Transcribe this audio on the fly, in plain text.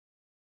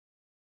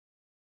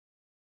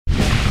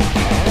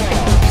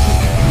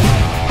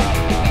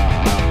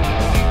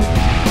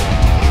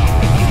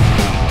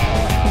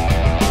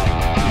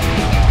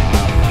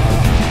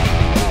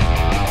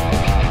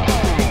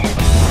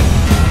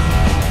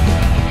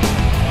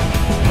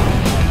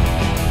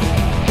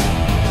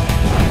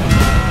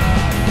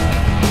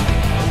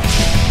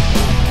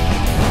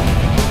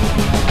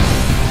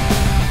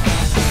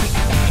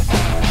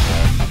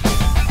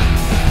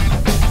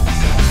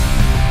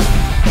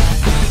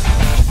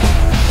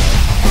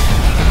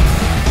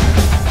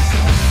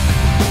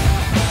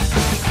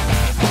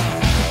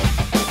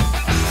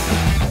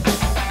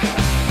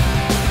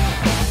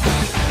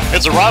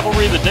It's a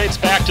rivalry that dates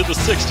back to the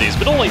 60s,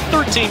 but only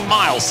 13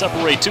 miles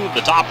separate two of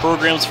the top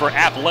programs for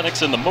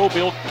athletics in the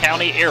Mobile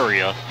County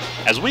area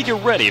as we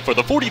get ready for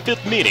the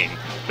 45th meeting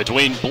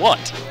between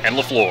Blount and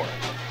LeFlore.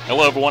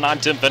 Hello everyone, I'm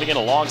Tim Finnegan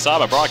alongside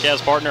my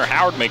broadcast partner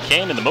Howard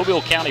McCain in the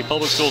Mobile County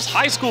Public Schools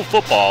High School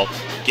Football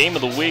Game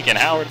of the Week. And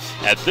Howard,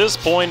 at this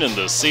point in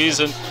the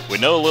season, we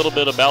know a little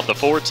bit about the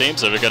four teams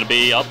that are going to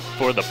be up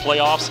for the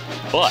playoffs,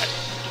 but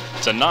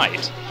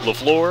tonight,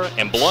 LeFlore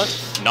and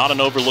Blount, not an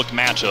overlooked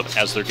matchup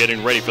as they're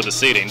getting ready for the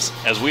seedings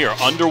as we are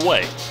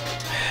underway.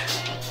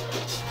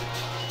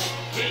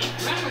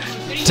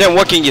 Tim,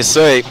 what can you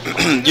say?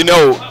 You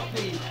know,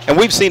 and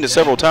we've seen it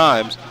several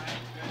times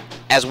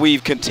as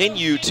we've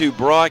continued to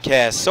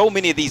broadcast so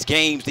many of these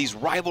games, these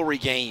rivalry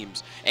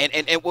games,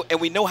 and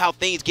we know how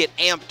things get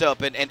amped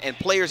up and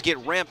players get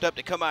ramped up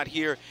to come out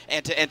here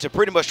and to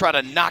pretty much try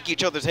to knock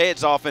each other's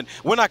heads off. And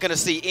we're not going to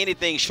see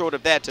anything short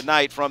of that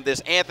tonight from this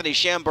Anthony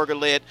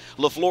Schamberger-led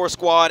LeFlore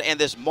squad and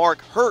this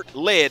Mark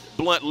Hurt-led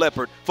Blount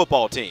Leopard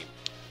football team.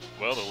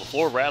 Well, the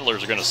LeFlore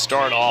Rattlers are going to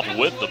start off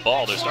with the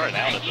ball. They're starting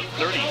out at the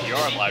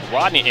 30-yard line.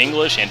 Rodney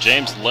English and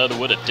James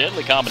Leatherwood, a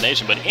deadly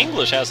combination, but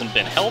English hasn't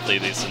been healthy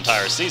this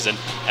entire season.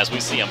 As we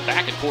see him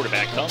back at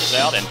quarterback, comes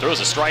out and throws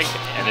a strike,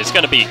 and it's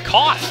going to be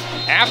caught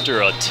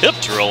after a tip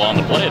drill on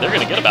the play. They're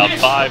going to get about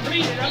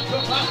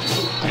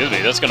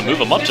that's going to move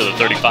them up to the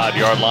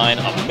 35-yard line.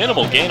 A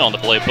minimal gain on the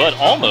play, but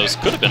almost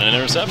could have been an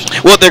interception.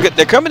 Well,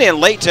 they're coming in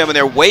late, Tim, and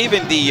they're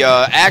waving the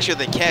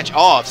actually the catch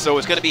off, so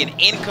it's going to be an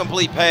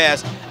incomplete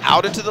pass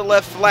out into the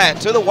left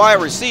flat to the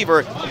wide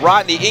receiver,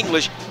 Rodney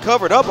English,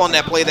 covered up on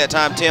that play that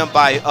time, Tim,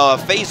 by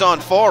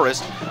Faison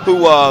Forrest,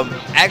 who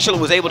actually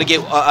was able to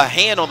get a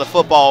hand on the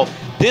football,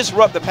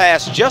 disrupt the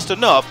pass just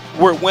enough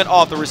where it went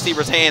off the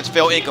receiver's hands,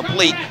 fell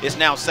incomplete. It's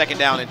now 2nd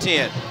down and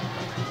 10.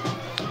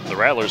 The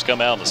Rattlers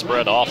come out in the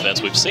spread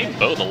offense. We've seen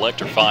both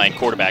electrifying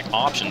quarterback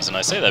options, and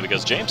I say that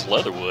because James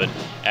Leatherwood,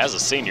 as a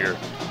senior,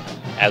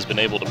 has been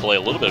able to play a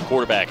little bit of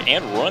quarterback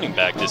and running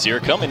back this year.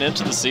 Coming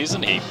into the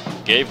season, he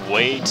gave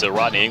way to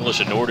Rodney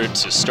English in order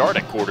to start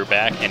at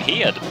quarterback, and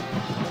he had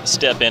to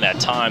step in at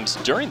times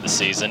during the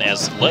season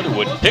as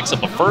Leatherwood picks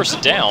up a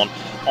first down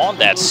on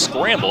that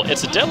scramble.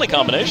 It's a deadly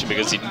combination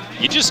because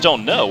you just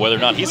don't know whether or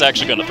not he's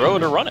actually going to throw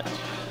it or run it.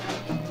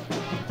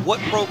 What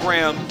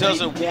program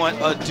doesn't want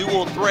a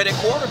dual-threaded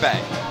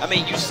quarterback? I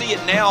mean, you see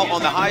it now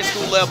on the high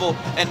school level,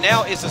 and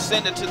now it's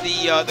ascended to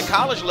the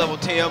college level,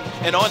 Tim,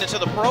 and on into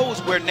the pros,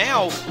 where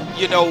now,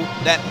 you know,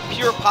 that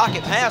pure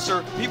pocket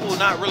passer, people are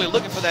not really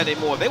looking for that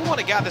anymore. They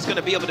want a guy that's going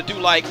to be able to do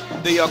like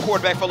the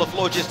quarterback for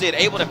LeFlore just did,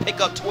 able to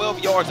pick up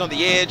 12 yards on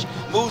the edge,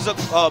 moves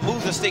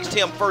the sticks,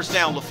 Tim, first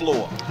down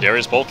LeFlore.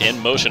 Darius Polk in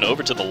motion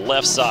over to the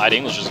left side.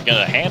 English is going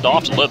to hand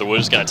off to Leatherwood.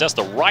 He's going to test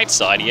the right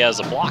side. He has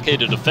a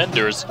blockade of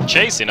defenders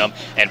chasing him,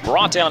 and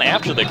brought down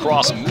after they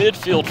cross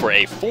midfield for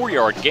a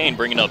 4-yard gain,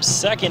 bringing up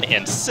 2nd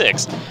and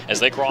 6 as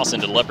they cross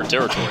into Leopard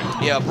territory.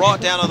 Yeah, brought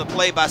down on the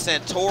play by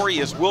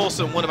Santorius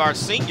Wilson, one of our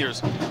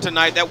seniors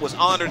tonight that was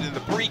honored in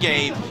the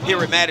pregame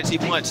here at Manatee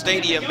Blount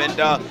Stadium,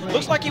 and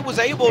looks like he was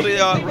able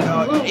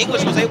to,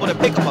 English was able to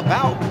pick up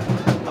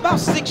about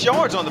 6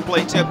 yards on the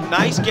play, Tim.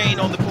 Nice gain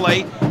on the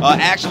play.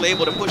 Actually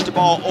able to push the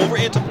ball over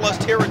into plus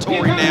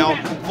territory now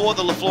for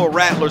the LeFlore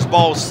Rattlers.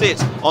 Ball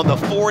sits on the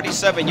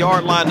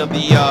 47-yard line of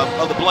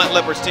the Blount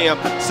Leopards, Tim.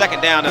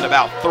 2nd down and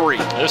about 3.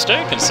 They're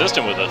staying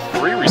consistent with a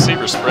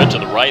 3-receiver spread to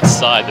the right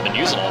side. They've been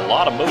using a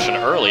lot of motion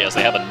early as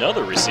they have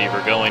another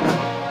receiver going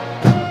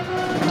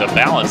to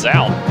balance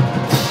out.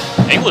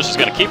 English is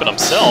going to keep it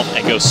himself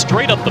and go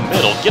straight up the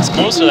middle. Gets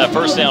close to that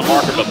first down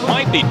marker, but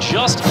might be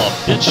just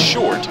a bit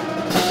short.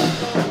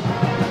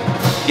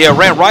 Yeah,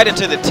 ran right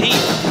into the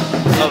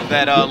teeth of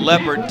that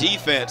Leopard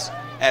defense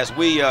as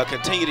we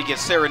continue to get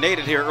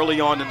serenaded here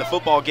early on in the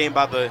football game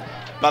by the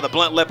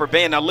Blount Leopard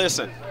band. Now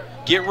listen,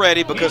 get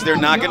ready because they're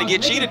not going to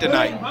get cheated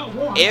tonight.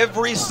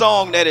 Every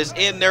song that is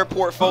in their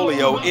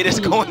portfolio, it is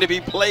going to be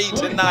played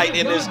tonight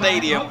in this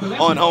stadium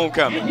on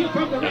homecoming.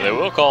 And they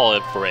will call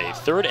it for a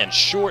 3rd and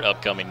short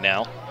upcoming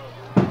now.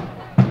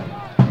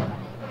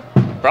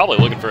 Probably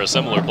looking for a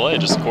similar play,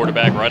 just a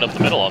quarterback right up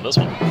the middle on this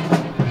one.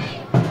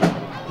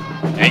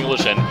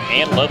 English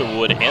and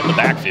Leatherwood in the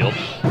backfield.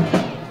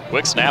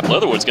 Quick snap.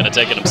 Leatherwood's going to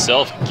take it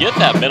himself, get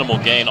that minimal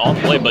gain on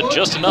the play, but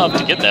just enough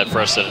to get that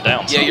fresh set of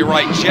downs. Yeah, you're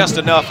right, just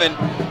enough. And,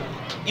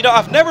 you know,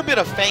 I've never been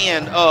a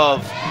fan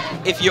of,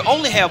 if you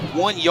only have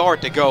 1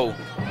 yard to go,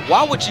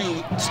 why would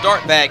you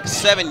start back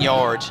 7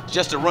 yards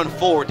just to run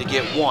forward to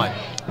get 1?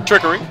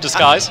 Trickery,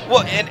 disguise.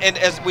 Well, and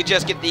as we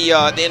just get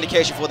the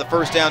indication for the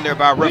first down there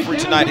by our referee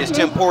tonight is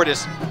Tim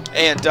Portis.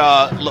 And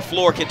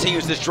LeFlore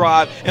continues this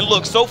drive. And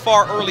look, so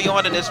far early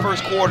on in this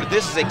first quarter,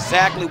 this is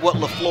exactly what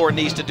LeFlore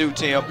needs to do,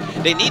 Tim.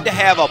 They need to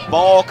have a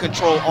ball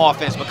control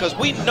offense because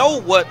we know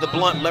what the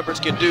Blount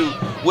Leopards can do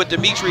with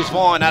Demetrius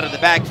Vaughn out of the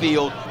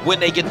backfield when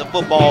they get the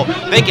football.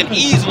 They can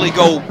easily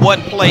go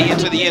one play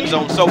into the end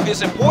zone. So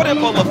it's important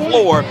for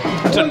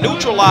LeFlore to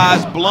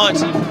neutralize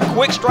Blount's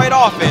quick straight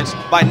offense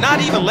by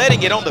not even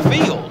letting it on the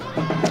field.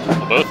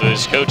 Both of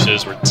these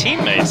coaches were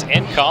teammates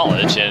in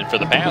college, and for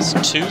the past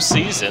 2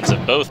 seasons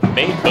have both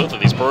made both of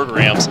these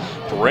programs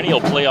perennial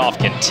playoff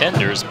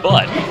contenders,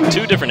 but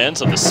 2 different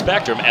ends of the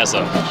spectrum. As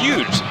a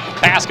huge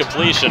pass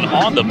completion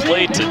on the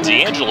plate to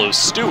D'Angelo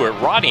Stewart,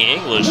 Rodney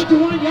English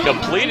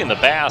completing the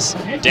pass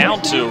down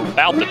to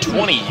about the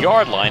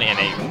 20-yard line, and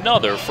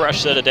another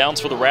fresh set of downs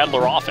for the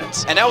Rattler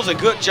offense. And that was a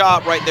good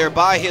job right there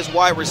by his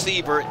wide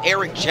receiver,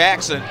 Eric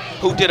Jackson,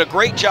 who did a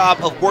great job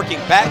of working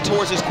back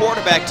towards his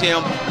quarterback,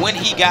 Tim, when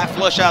he got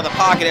flush out of the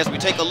pocket. As we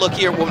take a look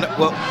here, we're not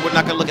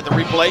going to look at the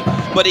replay,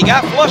 but he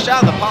got flushed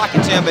out of the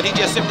pocket, Tim, and he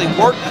just simply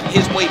worked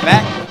his way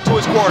back to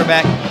his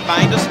quarterback,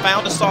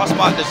 found a soft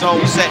spot in the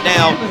zone, sat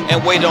down,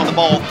 and waited on the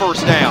ball,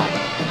 first down.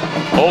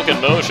 Polk in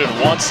motion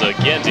once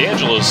again.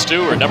 D'Angelo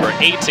Stewart, number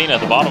 18 at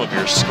the bottom of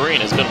your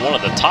screen, has been one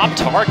of the top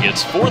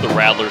targets for the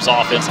Rattlers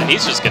offense, and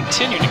he's just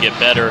continued to get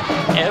better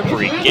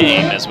every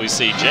game as we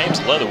see James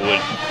Leatherwood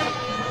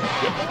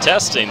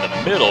testing the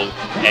middle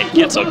and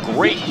gets a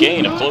great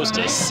gain of close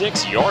to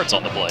 6 yards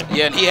on the play.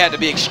 Yeah, and he had to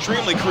be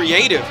extremely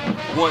creative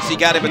once he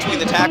got in between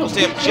the tackles,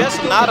 Tim.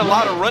 Just not a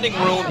lot of running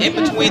room in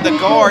between the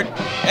guard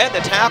and the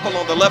tackle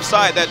on the left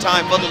side that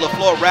time for the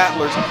LeFlore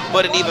Rattlers,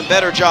 but an even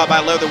better job by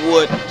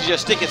Leatherwood to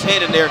just stick his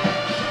head in there.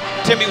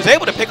 Tim, he was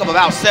able to pick up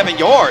about 7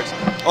 yards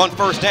on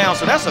first down,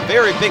 so that's a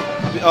very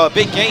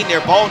big gain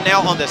there. Ball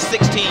now on the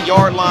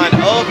 16-yard line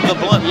of the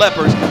Blount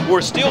Leopards.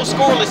 We're still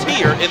scoreless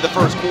here in the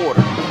first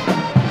quarter.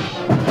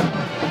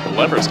 The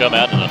Leopards come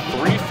out in a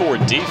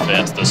 3-4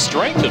 defense. The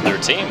strength of their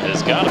team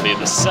has got to be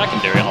the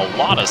secondary. A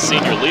lot of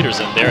senior leaders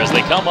in there as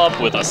they come up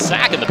with a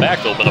sack in the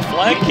backfield, but a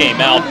flag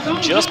came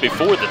out just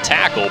before the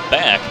tackle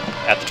back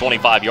at the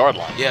 25-yard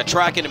line. Yeah,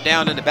 tracking him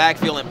down in the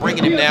backfield and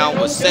bringing him down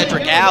was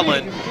Cedric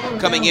Allen,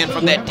 coming in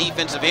from that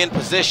defensive end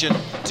position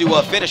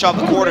to finish off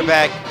the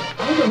quarterback,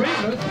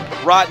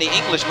 Rodney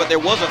English, but there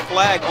was a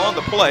flag on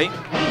the play.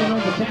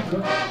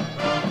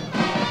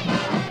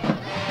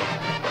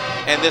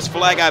 And this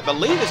flag, I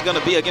believe, is going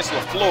to be against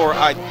LeFlore.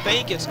 I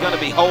think it's going to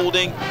be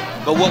holding,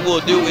 but what we'll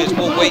do is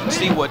we'll wait and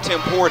see what Tim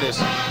Portis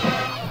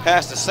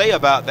has to say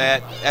about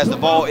that as the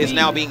ball is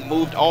now being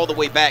moved all the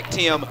way back,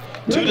 Tim,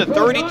 to the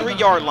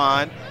 33-yard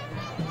line.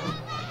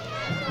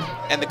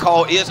 And the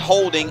call is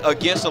holding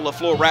against the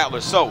LeFlore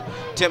Rattlers. So,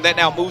 Tim, that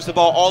now moves the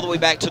ball all the way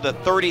back to the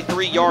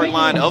 33-yard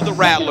line of the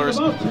Rattlers.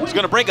 It's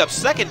going to bring up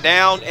second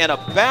down and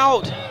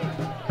about,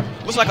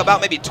 looks like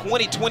about maybe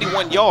 20,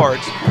 21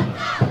 yards.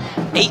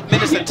 8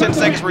 minutes and 10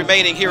 seconds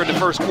remaining here in the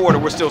first quarter.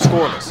 We're still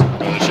scoreless. Well,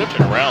 they're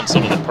shifting around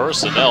some of the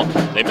personnel.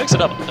 They mix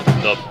it up.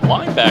 The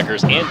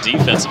linebackers and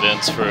defensive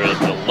ends for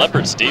the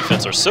Leopards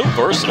defense are so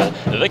versatile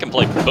that they can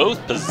play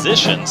both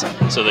positions.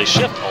 So they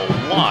shift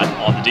a lot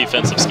on the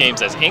defensive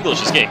schemes as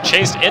English is getting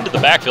chased into the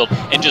backfield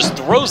and just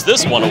throws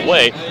this one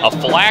away. A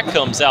flag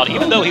comes out,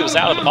 even though he was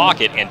out of the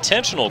pocket.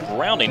 Intentional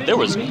grounding. There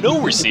was no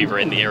receiver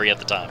in the area at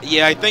the time.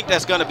 Yeah, I think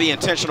that's going to be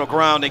intentional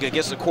grounding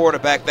against the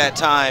quarterback that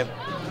time,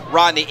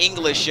 Rodney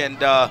English, and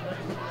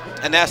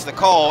that's the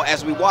call.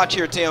 As we watch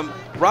here, Tim,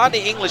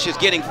 Rodney English is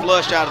getting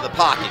flushed out of the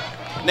pocket.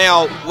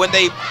 Now, when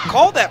they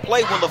call that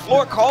play, when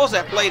LeFlore calls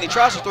that play and he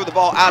tries to throw the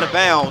ball out of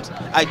bounds,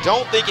 I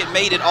don't think it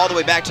made it all the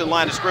way back to the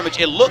line of scrimmage.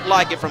 It looked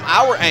like it from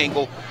our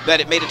angle that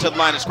it made it to the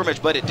line of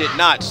scrimmage, but it did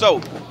not. So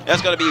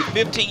that's going to be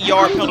a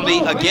 15-yard penalty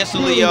against the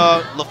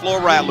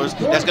LeFlore Rattlers.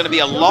 That's going to be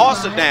a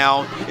loss of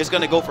down. It's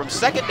going to go from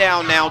second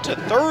down now to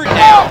third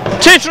down.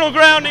 Intentional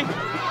grounding,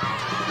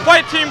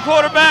 white team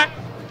quarterback.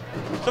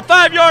 It's a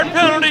 5-yard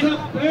penalty.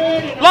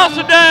 Loss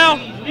of down.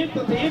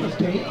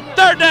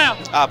 Third down.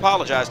 I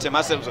apologize, Tim.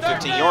 I said it was a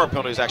 15-yard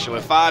penalty. It's actually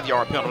a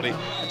 5-yard penalty.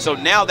 So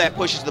now that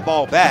pushes the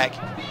ball back.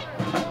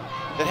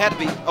 That had to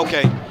be,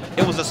 okay,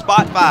 it was a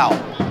spot foul.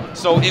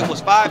 So it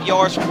was 5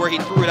 yards from where he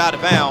threw it out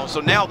of bounds. So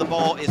now the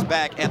ball is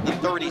back at the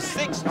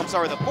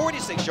the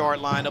 46-yard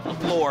line of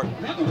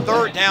LeFlore.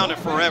 Third down and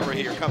forever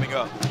here coming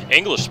up.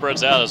 English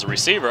spreads out as a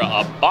receiver.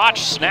 A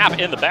botched snap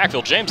in the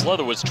backfield. James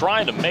Leatherwood's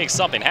trying to make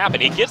something happen.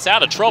 He gets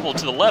out of trouble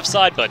to the left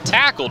side, but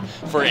tackled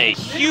for a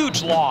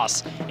huge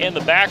loss in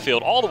the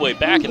backfield, all the way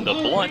back into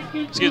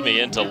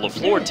into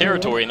LeFlore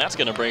territory, and that's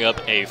going to bring up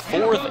a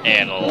 4th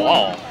and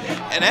long.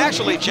 And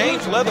actually,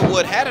 James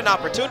Leatherwood had an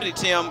opportunity,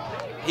 Tim.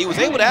 He was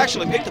able to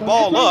actually pick the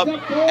ball up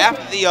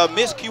after the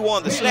miscue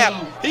on the snap.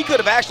 He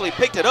could have actually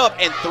picked it up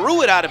and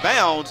threw it out of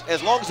bounds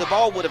as long as the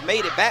ball would have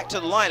made it back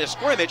to the line of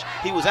scrimmage.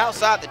 He was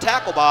outside the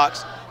tackle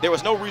box. There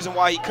was no reason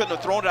why he couldn't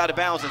have thrown it out of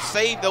bounds and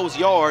saved those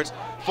yards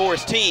for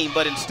his team,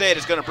 but instead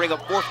it's going to bring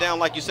up 4th down,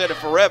 like you said, and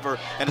forever,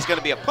 and it's going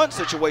to be a punt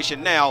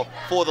situation now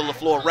for the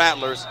LeFlore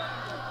Rattlers.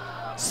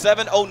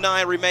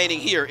 7:09 remaining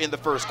here in the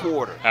first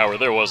quarter. However,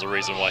 there was a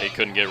reason why he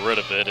couldn't get rid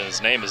of it, and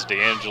his name is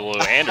D'Angelo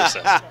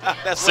Anderson.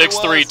 That's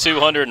 6'3",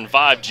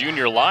 205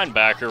 junior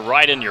linebacker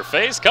right in your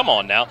face. Come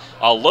on now.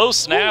 A low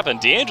snap,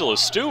 and D'Angelo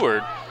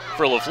Stewart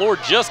for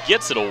LeFlore just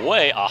gets it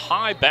away. A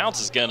high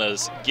bounce is going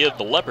to give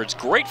the Leopards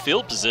great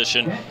field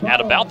position at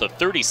about the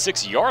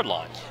 36-yard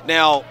line.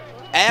 Now,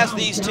 as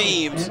these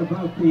teams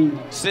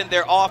send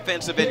their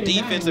offensive and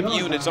defensive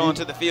units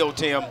onto the field,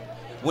 Tim,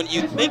 when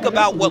you think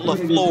about what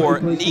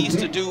LeFlore needs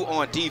to do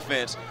on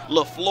defense,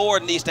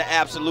 LeFlore needs to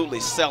absolutely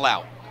sell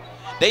out.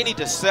 They need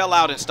to sell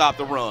out and stop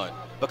the run.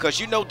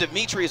 Because you know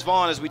Demetrius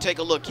Vaughn, as we take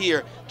a look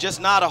here,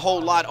 just not a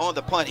whole lot on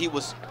the punt.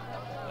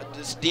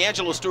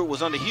 D'Angelo Stewart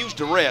was under huge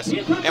duress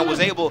and was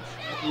able,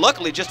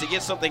 luckily, just to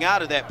get something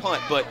out of that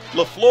punt. But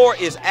LeFlore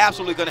is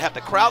absolutely going to have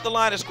to crowd the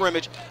line of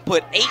scrimmage,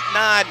 put 8,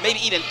 9, maybe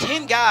even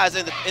 10 guys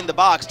in the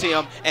box,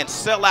 Tim, and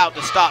sell out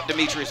to stop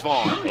Demetrius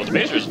Vaughn. Well,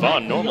 Demetrius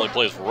Vaughn normally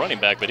plays running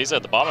back, but he's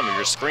at the bottom of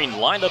your screen,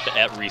 lined up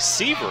at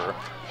receiver.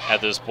 At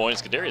this point,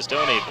 Kadarius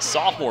Stoney, the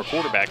sophomore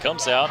quarterback,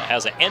 comes out,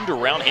 has an end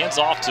around, hands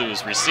off to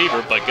his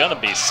receiver, but going to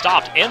be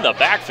stopped in the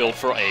backfield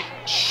for a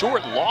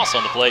short loss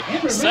on the play.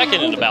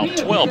 Second and about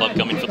 12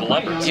 upcoming for the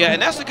Leopards. Yeah,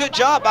 and that's a good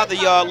job by the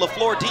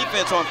LeFlore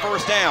defense on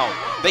first down.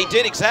 They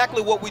did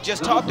exactly what we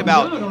just talked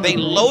about. They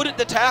loaded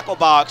the tackle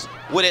box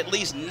with at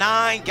least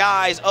 9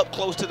 guys up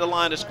close to the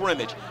line of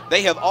scrimmage.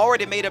 They have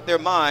already made up their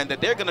mind that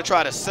they're going to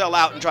try to sell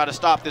out and try to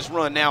stop this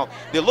run. Now,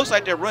 it looks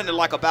like they're running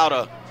like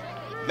about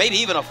maybe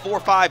even a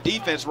 4-5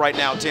 defense right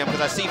now, Tim,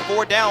 because I see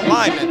 4 down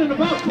linemen,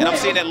 and I'm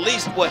seeing at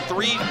least, what,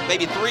 3,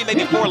 maybe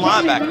 4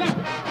 linebackers.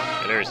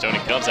 Kadarius Stoney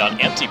comes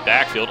out, empty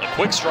backfield, a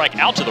quick strike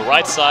out to the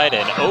right side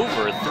and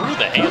over through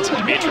the hands of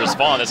Demetrius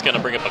Vaughn. That's going to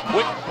bring up a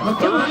quick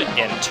 3rd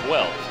and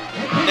 12.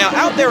 Now,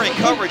 out there in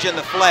coverage in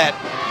the flat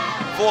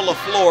for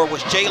LeFlore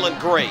was Jalen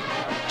Gray.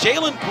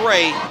 Jalen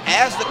Gray,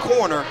 as the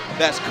corner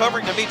that's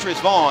covering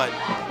Demetrius Vaughn,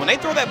 when they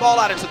throw that ball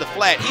out into the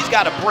flat, he's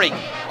got to break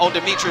on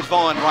Demetrius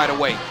Vaughn right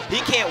away. He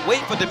can't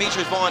wait for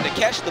Demetrius Vaughn to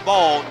catch the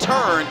ball,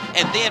 turn,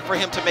 and then for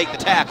him to make the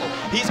tackle.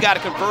 He's got to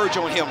converge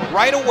on him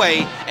right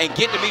away and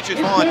get Demetrius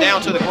Vaughn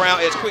down to the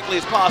ground as quickly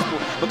as possible,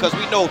 because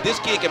we know this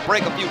kid can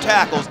break a few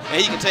tackles and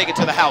he can take it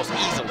to the house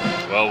easily.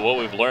 Well, what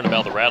we've learned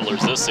about the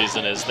Rattlers this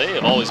season is they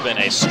have always been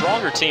a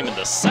stronger team in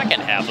the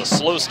second half, a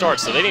slow start,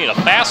 so they need a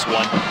fast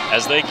one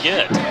as they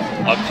get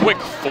a quick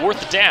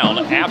 4th down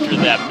after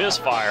that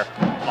misfire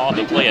on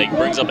the play. He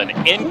brings up an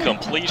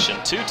incompletion,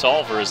 too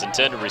tall for his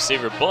intended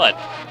receiver, but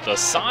the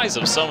size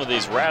of some of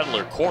these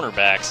Rattler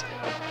cornerbacks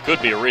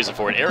could be a reason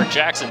for it. Eric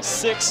Jackson,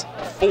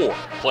 6'4",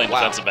 playing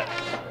defensive back.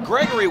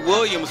 Gregory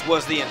Williams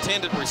was the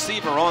intended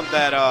receiver on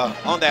that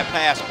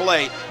pass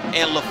play,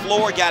 and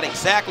LeFlore got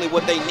exactly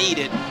what they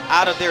needed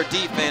out of their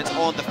defense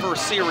on the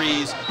first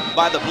series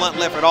by the Blount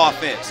Lefford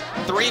offense.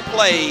 3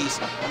 plays,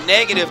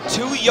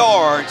 -2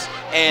 yards,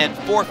 and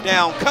 4th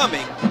down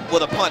coming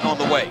with a punt on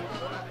the way.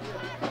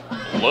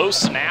 Low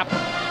snap.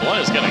 Blount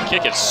is going to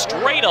kick it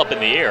straight up in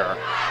the air,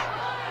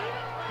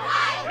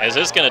 as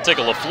it's going to take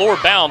a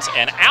LeFlore bounce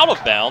and out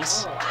of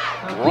bounds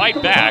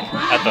right back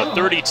at the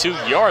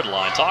 32-yard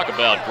line. Talk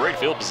about great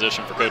field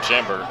position for Coach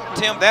Amber.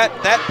 Tim,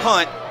 that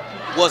punt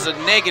was a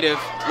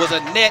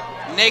net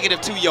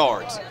 -2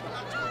 yards.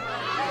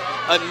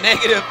 A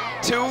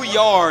 -2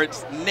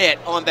 yards net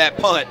on that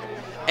punt,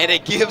 and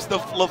it gives the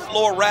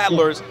LeFlore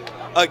Rattlers,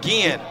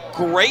 again,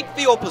 great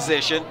field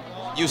position.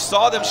 You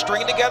saw them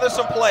string together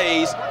some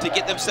plays to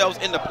get themselves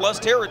into plus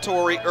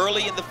territory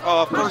early in the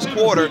first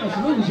quarter.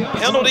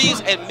 Penalties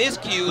and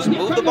miscues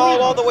move the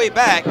ball all the way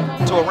back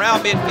to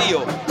around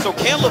midfield. So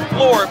can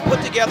LeFlore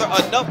put together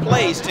enough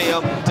plays,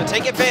 Tim, to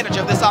take advantage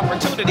of this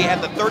opportunity at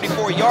the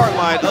 34-yard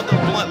line of the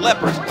Blount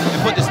Leopards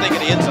and put this thing in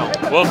the end zone?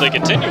 Well, if they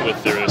continue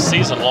with their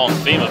season-long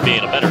theme of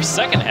being a better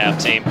second-half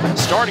team,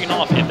 starting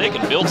off, if they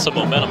can build some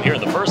momentum here in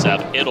the first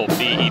half, it'll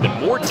be even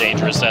more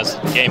dangerous as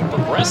the game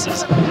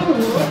progresses.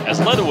 As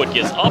Leatherwood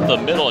gets up the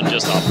middle and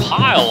just a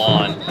pile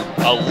on,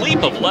 a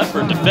leap of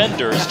Leopard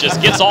defenders just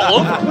gets all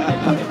over.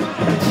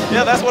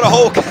 Yeah, that's what a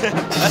whole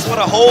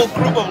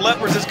group of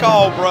Leopards is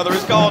called, brother.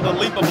 It's called the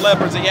leap of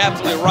Leopards. And you're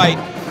absolutely right.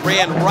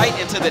 Ran right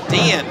into the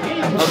den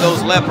of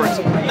those Leopards.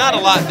 Not a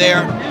lot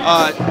there.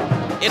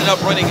 Ended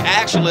up running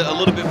actually a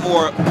little bit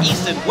more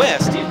east and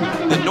west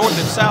than north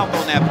and south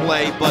on that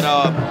play, but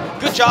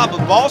good job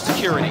of ball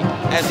security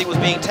as he was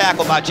being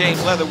tackled by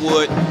James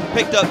Leatherwood.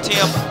 Picked up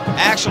Tim.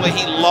 Actually,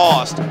 he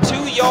lost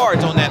 2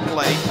 yards on that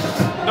play.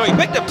 No, he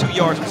picked up 2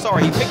 yards. I'm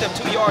sorry. He picked up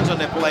 2 yards on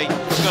that play.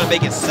 He's going to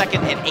make it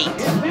 2nd and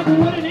 8.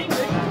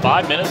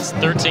 5 minutes,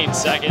 13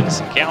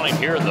 seconds, counting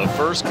here in the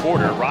first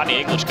quarter. Rodney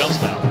English comes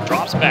out,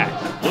 drops back,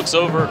 looks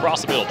over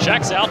across the middle,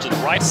 checks out to the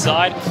right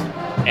side,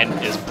 and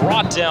is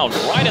brought down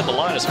right at the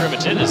line of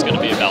scrimmage. It is going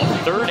to be about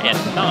 3rd and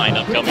 9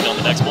 upcoming on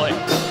the next play.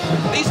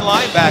 These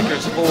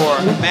linebackers for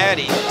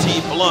Matty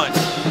T. Blount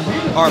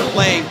are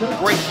playing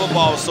great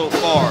football so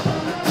far.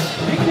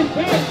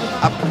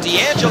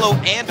 D'Angelo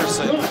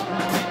Anderson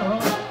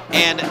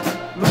and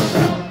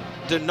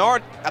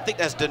I think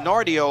that's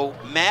Denardio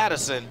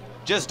Madison,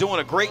 just doing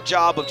a great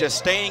job of just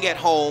staying at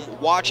home,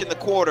 watching the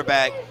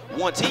quarterback.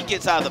 Once he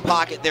gets out of the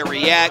pocket, they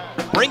react,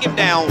 bring him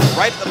down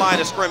right at the line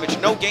of scrimmage.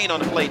 No gain on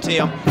the play,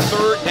 Tim.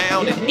 3rd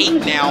down and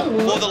 8 now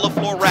for the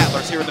LeFlore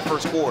Rattlers here in the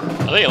first quarter.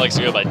 I think he likes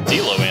to go by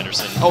D'Lo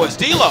Anderson. Oh, it's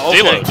D'Lo.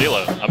 Okay.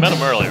 D'Lo. I met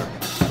him earlier.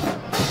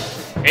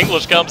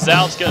 English comes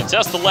out, is going to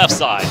test the left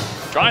side.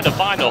 Trying to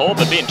find a hole,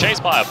 but being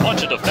chased by a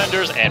bunch of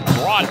defenders and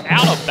brought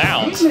out of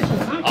bounds.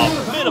 A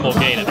minimal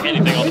gain of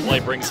anything on the play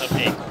brings him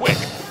a quick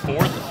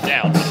 4th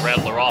down for the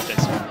Rattler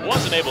offense.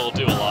 Wasn't able to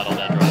do a lot on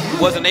that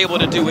drive. Wasn't able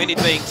to do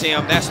anything,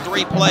 Tim. That's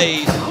 3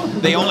 plays.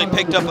 They only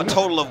picked up a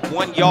total of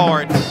 1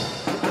 yard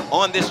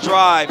on this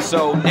drive.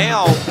 So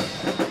now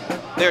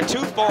they're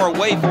too far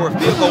away for a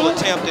field goal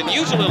attempt. And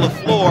usually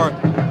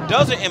LeFlore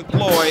doesn't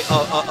employ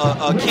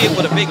a kid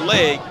with a big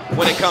leg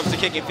when it comes to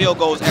kicking field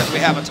goals, as we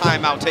have a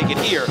timeout taken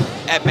here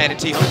at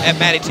Manatee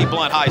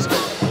Blount High School.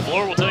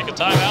 LeFlore will take a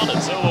timeout,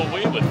 and so will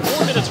we, with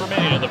 4 minutes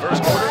remaining in the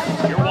first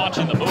quarter. You're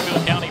watching the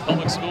Mobile County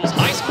Public Schools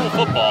High School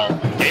Football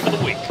Game of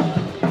the Week.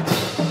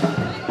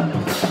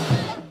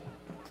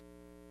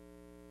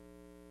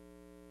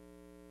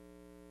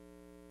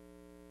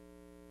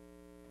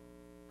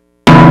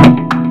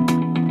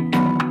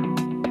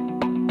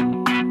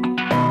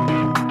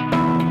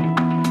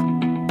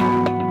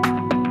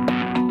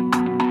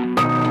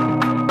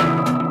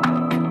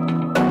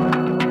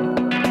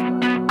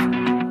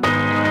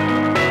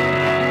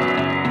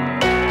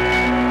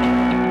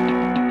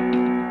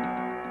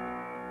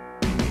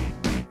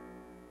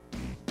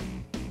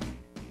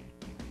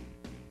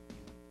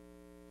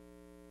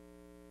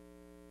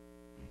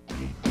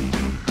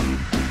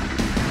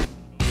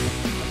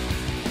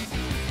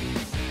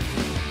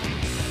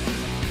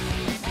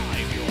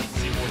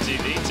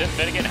 Tim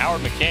Finnegan,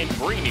 Howard McCain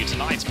bringing you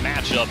tonight's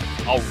matchup,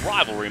 a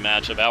rivalry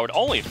matchup. Howard,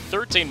 only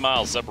 13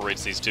 miles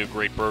separates these two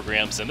great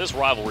programs, and this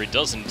rivalry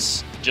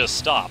doesn't just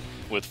stop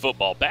with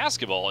football.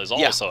 Basketball is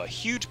also a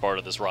huge part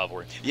of this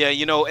rivalry. Yeah,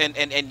 you know,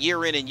 and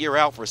year in and year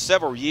out for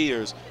several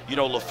years, you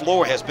know,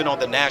 LeFlore has been on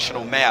the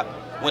national map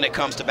when it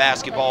comes to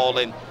basketball.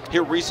 And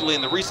here recently,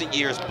 in the recent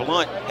years,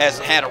 Blount has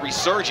had a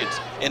resurgence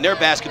in their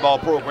basketball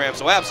program.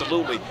 So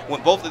absolutely,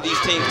 when both of these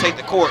teams take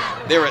the court,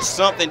 there is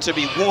something to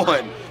be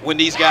won when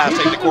these guys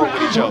take the court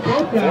with each other.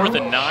 4th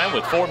and 9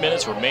 with 4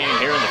 minutes remaining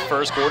here in the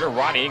first quarter.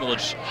 Rodney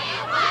English,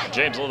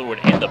 James Leatherwood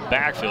in the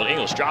backfield.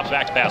 English drops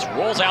back to pass,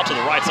 rolls out to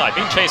the right side,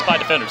 being chased by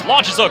defenders,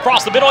 launches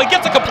across the middle, he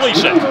gets a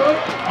completion.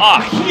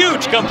 A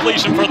huge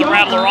completion for the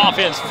Rattler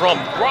offense from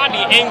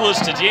Rodney English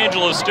to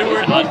D'Angelo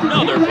Stewart.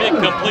 Another big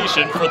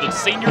completion for the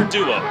senior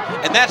duo.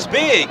 And that's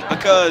big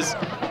because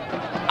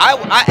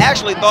I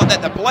actually thought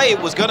that the play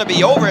was going to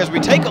be over. As we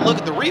take a look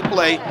at the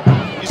replay,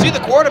 you see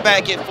the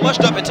quarterback get flushed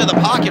up into the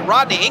pocket,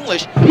 Rodney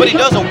English, but he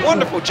does a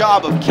wonderful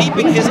job of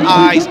keeping his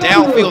eyes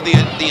downfield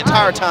the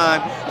entire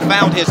time.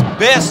 Found his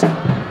best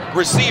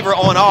receiver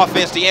on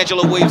offense,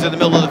 D'Angelo Williams, in the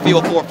middle of the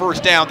field for a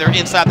first down. They're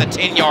inside the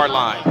 10-yard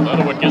line.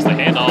 Leatherwood gets the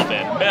handoff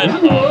and met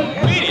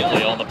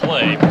immediately on the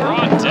play.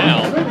 Brought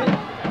down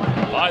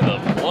by the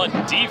Blount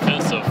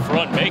defensive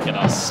front, making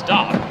a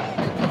stop.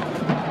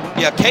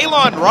 Yeah,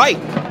 Kalon Wright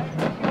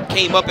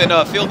came up and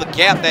filled the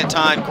gap that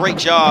time. Great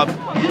job.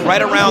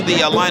 Right around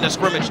the line of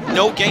scrimmage.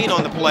 No gain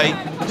on the play.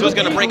 So it's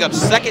going to bring up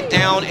 2nd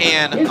down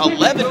and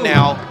 11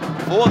 now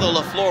for the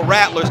LeFlore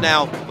Rattlers.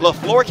 Now,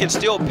 LeFlore can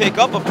still pick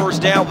up a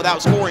first down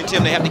without scoring,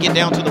 Tim. They have to get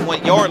down to the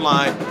 1-yard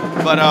line.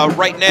 But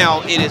right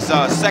now, it is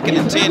 2nd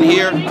and 10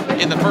 here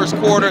in the first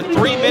quarter.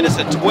 3 minutes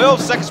and 12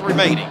 seconds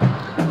remaining.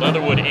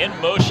 Leatherwood in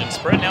motion,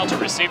 spreading out to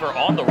receiver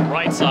on the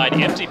right side.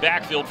 Empty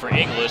backfield for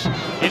English.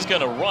 He's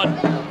going to run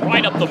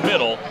right up the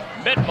middle,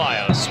 met by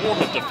a swarm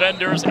of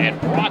defenders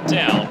and brought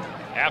down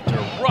after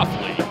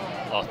roughly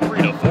a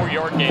 3 to 4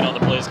 yard gain on the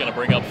play. Is going to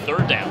bring up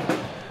 3rd down.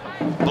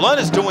 Blount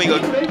is doing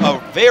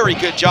a very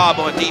good job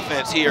on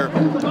defense here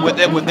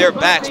with their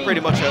backs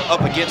pretty much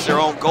up against their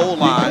own goal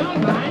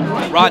line.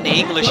 Rodney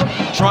English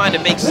trying to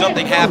make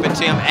something happen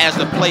to him as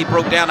the play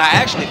broke down. I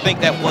actually think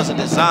that was a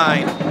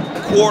design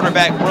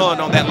quarterback run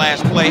on that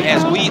last play,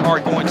 as we are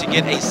going to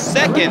get a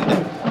 2nd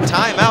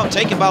timeout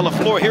taken by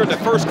LeFlore here in the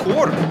first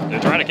quarter. They're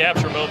trying to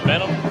capture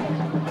momentum.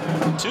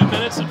 2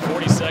 minutes and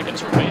 40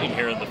 seconds remaining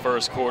here in the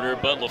first quarter,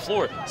 but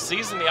LeFlore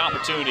seizing the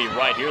opportunity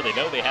right here. They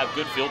know they have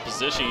good field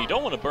position. You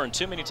don't want to burn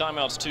too many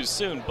timeouts too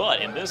soon,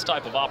 but in this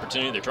type of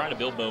opportunity, they're trying to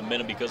build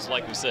momentum because,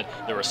 like we said,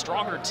 they're a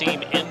stronger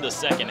team in the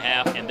second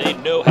half, and they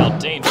know how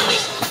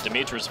dangerous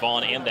Demetrius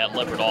Vaughn and that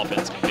Leopard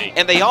offense can be.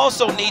 And they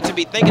also need to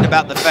be thinking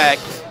about the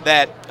fact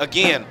that,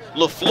 again,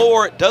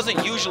 LeFlore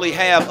doesn't usually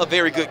have a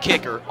very good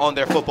kicker on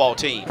their football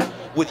team.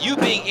 With you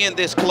being in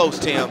this close,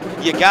 Tim,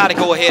 you got to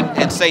go ahead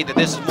and say that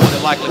this is more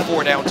than likely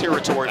 4-down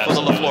territory for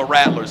the LeFlore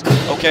Rattlers,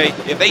 okay?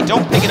 If they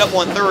don't pick it up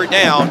on 3rd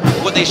down,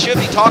 what they should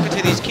be talking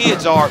to these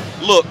kids are,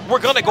 look, we're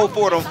going to go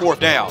for it on 4th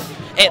down.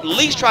 At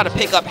least try to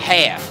pick up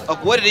half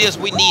of what it is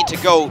we need to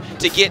go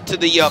to get to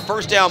the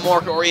 1st down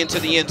marker or into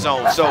the end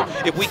zone. So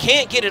if we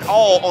can't get it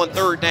all on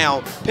 3rd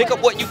down, pick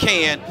up what you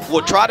can.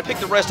 We'll try to pick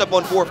the rest up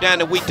on 4th down.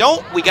 If we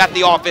don't, we got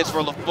the offense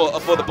for the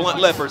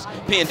Blount Leopards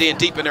pinned in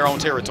deep in their own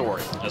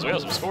territory. As we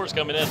have some scores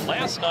coming in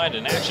last night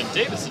in action,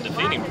 Davidson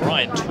defeating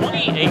Bryant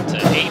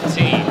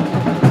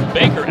 28-18.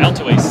 Baker out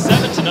to a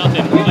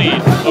 7-0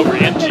 lead over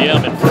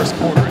MGM in first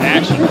quarter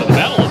action for the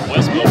Battle of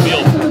West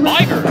Mobile.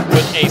 Biger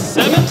with a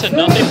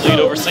 7-0 lead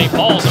over St.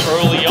 Paul's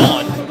early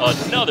on.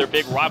 Another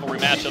big rivalry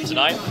matchup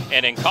tonight.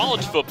 And in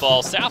college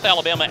football, South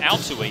Alabama out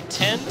to a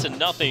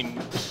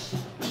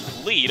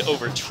 10-0 lead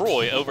over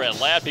Troy over at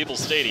Ladd-Peebles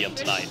Stadium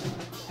tonight.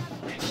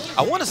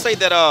 I want to say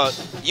that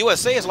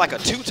USA is like a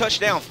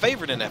 2-touchdown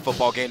favorite in that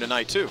football game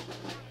tonight, too.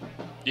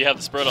 You have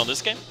the spread on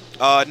this game?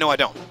 No, I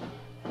don't.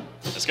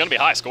 It's going to be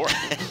high scoring.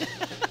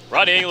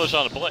 Rodney English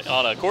on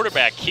a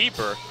quarterback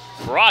keeper,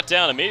 brought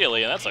down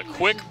immediately, and that's a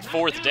quick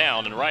 4th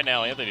down. And right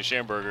now, Anthony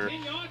Schamberger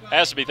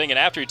has to be thinking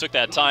after he took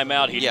that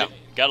timeout, he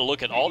got to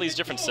look at all these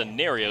different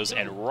scenarios.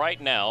 And right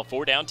now,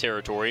 4-down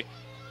territory.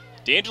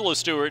 D'Angelo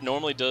Stewart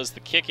normally does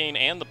the kicking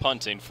and the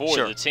punting for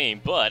the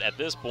team, but at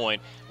this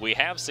point, we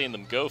have seen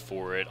them go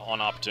for it on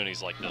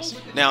opportunities like this.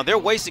 Now, they're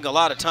wasting a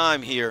lot of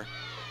time here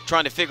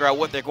trying to figure out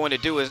what they're going to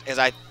do. As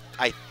I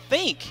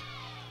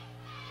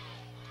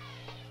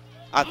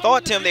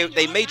thought, Tim,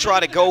 they may try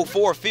to go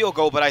for a field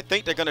goal, but I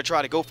think they're going to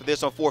try to go for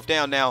this on 4th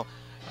down. Now,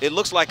 it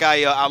looks like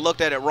I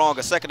looked at it wrong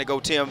a second ago,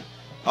 Tim.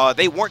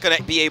 They weren't going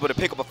to be able to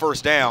pick up a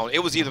 1st down. It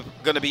was either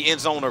going to be end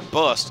zone or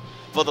bust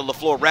for the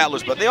LeFlore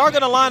Rattlers, but they are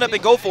going to line up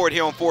and go for it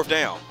here on 4th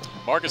down.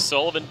 Marcus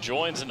Sullivan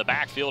joins in the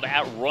backfield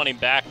at running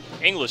back.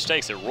 English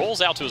takes it, rolls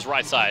out to his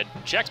right side,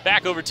 checks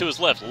back over to his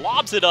left,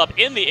 lobs it up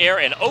in the air,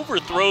 and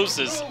overthrows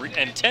his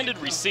intended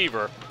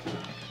receiver.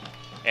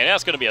 And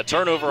that's going to be a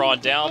turnover on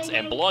downs,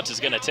 and Blount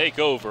is going to take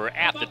over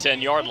at the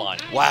 10-yard line.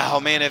 Wow,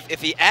 man,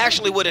 if he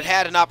actually would have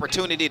had an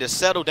opportunity to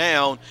settle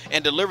down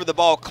and deliver the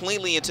ball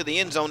cleanly into the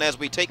end zone as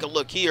we take a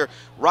look here,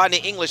 Rodney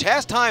English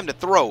has time to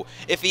throw.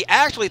 If he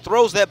actually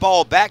throws that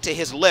ball back to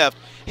his left,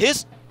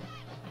 his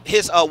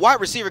wide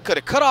receiver could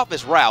have cut off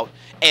his route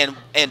and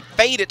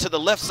faded to the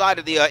left side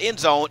of the end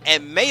zone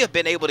and may have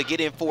been able to get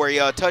in for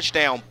a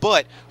touchdown,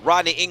 but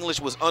Rodney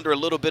English was under a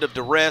little bit of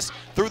duress,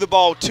 threw the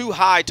ball too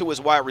high to his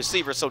wide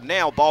receiver, so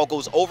now ball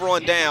goes over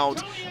on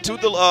downs to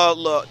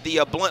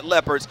the Blount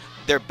Leopards.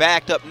 They're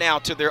backed up now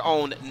to their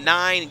own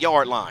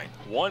 9-yard line.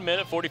 1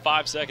 minute,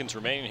 45 seconds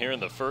remaining here in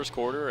the first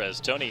quarter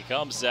as Tony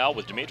comes out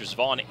with Demetrius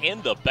Vaughn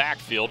in the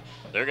backfield.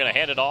 They're going to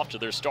hand it off to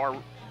their star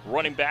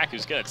running back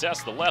who's going to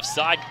test the left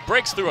side,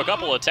 breaks through a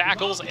couple of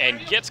tackles, and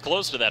gets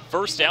close to that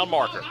 1st down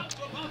marker.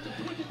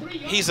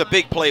 He's a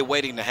big play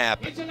waiting to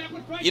happen.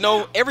 You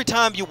know, every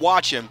time you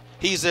watch him,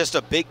 he's just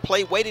a big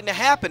play waiting to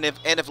happen. And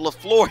if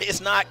LeFlore is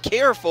not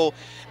careful,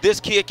 this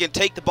kid can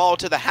take the ball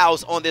to the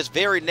house on this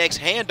very next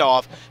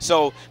handoff.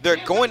 So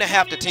they're going to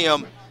have to,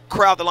 Tim,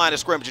 crowd the line of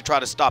scrimmage and try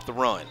to stop the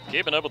run.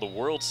 Keeping up with the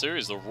World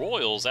Series, the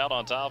Royals out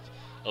on top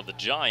of the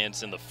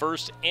Giants in the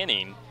 1st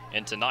inning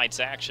in tonight's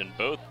action.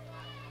 Both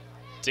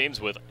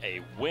teams with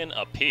a win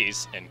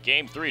apiece, and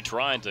Game 3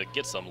 trying to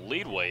get some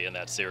leadway in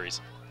that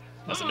series.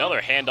 As another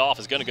handoff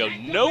is going to go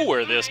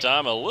nowhere this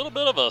time. A little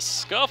bit of a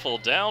scuffle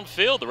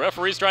downfield. The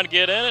referee's trying to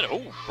get in it.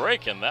 Oh,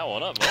 breaking that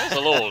one up. That was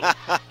a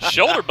little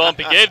shoulder bump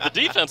he gave the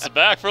defensive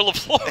back for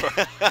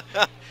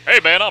LeFlore. Hey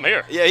man, I'm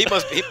here. Yeah, he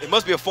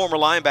must be a former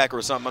linebacker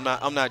or something.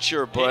 I'm not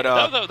sure, but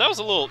that was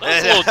a little.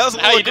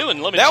 How you doing?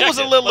 Let me check that was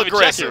a little Let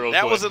aggressive.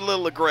 That was a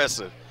little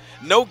aggressive.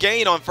 No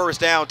gain on 1st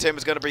down. Tim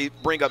is going to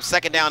bring up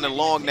 2nd down and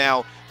long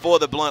now for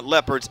the Blount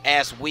Leopards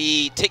as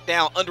we tick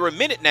down under a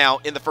minute now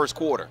in the 1st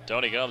quarter.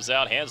 Tony comes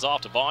out, hands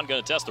off to Vaughn,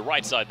 going to test the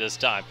right side this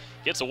time.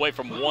 Gets away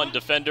from one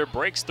defender,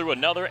 breaks through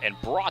another, and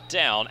brought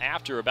down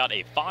after about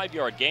a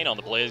 5-yard gain on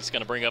the play. He's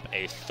going to bring up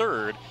a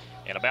 3rd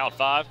and about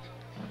 5.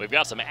 We've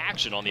got some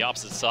action on the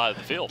opposite side of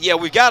the field. Yeah,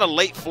 we've got a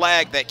late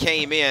flag that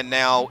came in.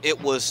 Now,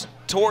 it was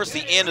towards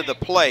the end of the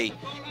play,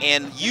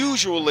 and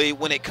usually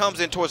when it comes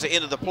in towards the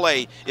end of the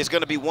play, it's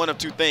going to be one of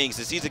two things.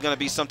 It's either going to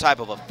be some type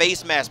of a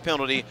face mask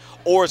penalty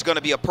or it's going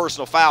to be a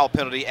personal foul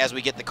penalty as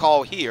we get the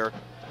call here.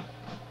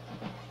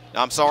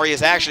 Now, I'm sorry,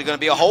 it's actually going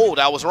to be a hold.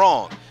 I was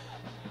wrong.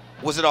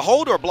 Was it a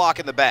hold or a block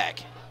in the back?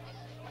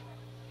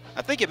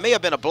 I think it may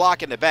have been a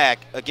block in the back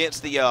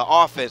against the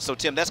offense. So,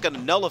 Tim, that's going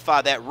to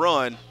nullify that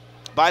run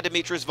by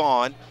Demetrius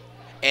Vaughn,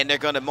 and they're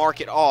going to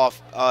mark it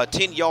off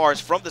 10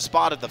 yards from the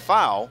spot of the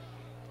foul.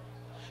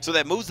 So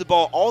that moves the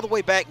ball all the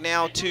way back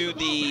now to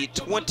the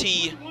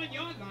 20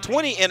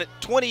 and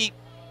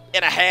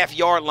a half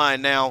yard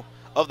line now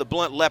of the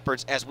Blount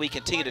Leopards as we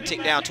continue to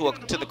tick down to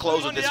the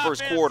close of this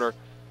first quarter.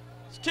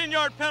 It's a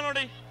 10-yard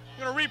penalty.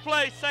 Going to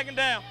replay 2nd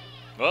down.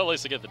 Well, at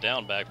least they get the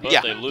down back,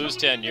 but they lose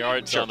 10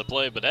 yards on the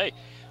play. But, hey,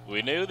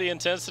 we knew the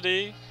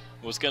intensity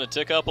was going to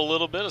tick up a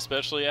little bit,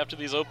 especially after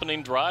these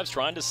opening drives,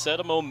 trying to set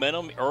a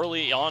momentum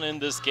early on in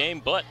this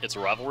game, but it's a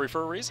rivalry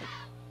for a reason.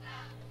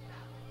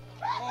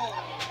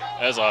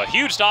 There's a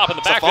huge stop in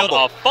the backfield,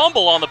 a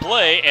fumble on the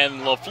play,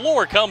 and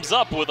LeFlore comes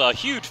up with a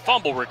huge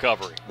fumble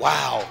recovery.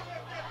 Wow.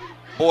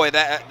 Boy,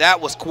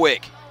 that was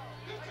quick.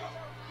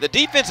 The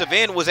defensive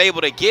end was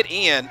able to get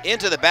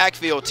into the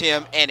backfield,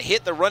 Tim, and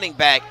hit the running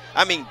back.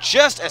 I mean,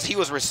 just as he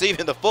was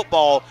receiving the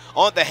football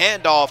on the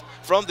handoff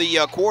from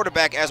the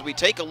quarterback as we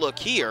take a look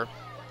here.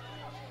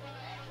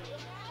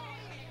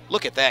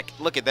 Look at that.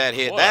 Look at that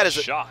hit. That is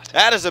a shot.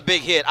 That is a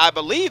big hit. I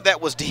believe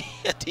that was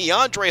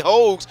DeAndre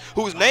Hogues,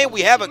 whose name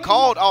we haven't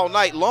called all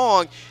night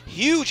long.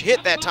 Huge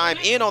hit that time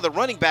in on the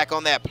running back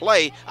on that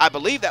play. I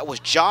believe that was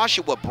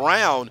Joshua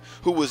Brown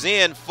who was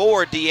in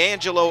for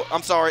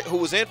who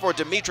was in for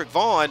Demetric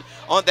Vaughn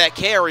on that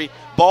carry.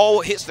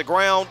 Ball hits the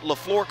ground.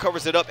 LeFlore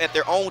covers it up at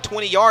their own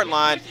 20-yard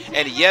line.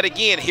 And yet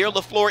again, here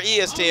LeFlore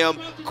is, Tim.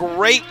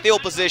 Great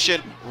field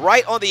position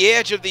right on the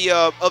edge of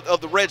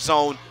the red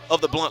zone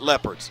of the Blount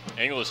Leopards.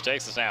 English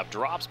takes the snap,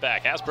 drops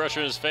back, has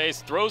pressure in his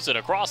face, throws it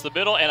across the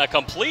middle, and a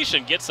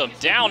completion gets him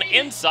down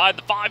inside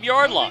the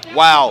 5-yard line.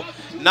 Wow.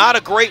 Not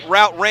a great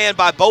route ran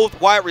by both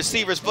wide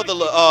receivers for the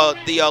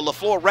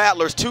LeFlore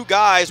Rattlers. Two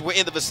guys were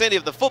in the vicinity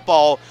of the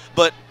football,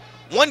 but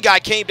one guy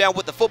came down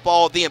with the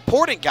football. The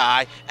important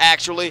guy,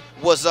 actually,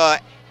 was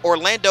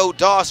Orlando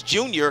Doss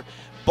Jr.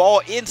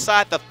 Ball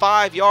inside the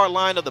 5-yard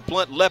line of the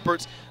Blount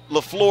Leopards.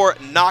 LeFlore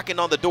knocking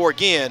on the door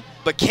again,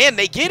 but can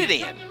they get it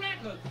in?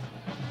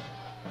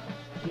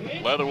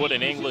 Leatherwood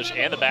and English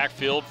and the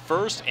backfield,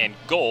 1st and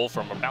goal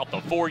from about the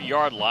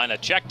 4-yard line. A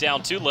check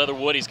down to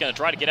Leatherwood. He's going to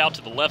try to get out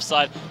to the left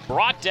side.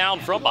 Brought down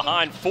from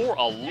behind for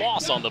a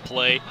loss on the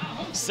play.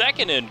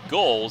 2nd and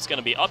goal is going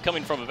to be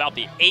upcoming from about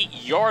the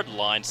 8-yard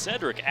line.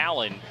 Cedric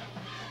Allen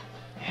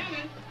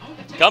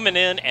coming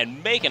in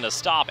and making a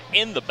stop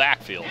in the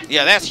backfield.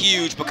 Yeah, that's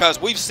huge because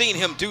we've seen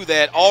him do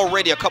that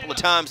already a couple of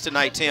times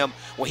tonight, Tim,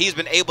 when he's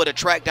been able to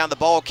track down the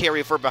ball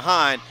carrier for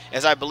behind,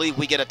 as I believe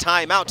we get a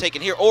timeout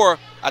taken here, or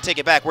I take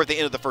it back, we're at the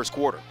end of the first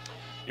quarter.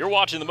 You're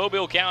watching the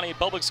Mobile County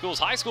Public Schools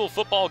High School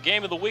Football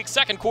Game of the Week.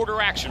 2nd quarter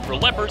action for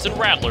Leopards and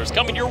Rattlers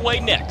coming your way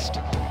next.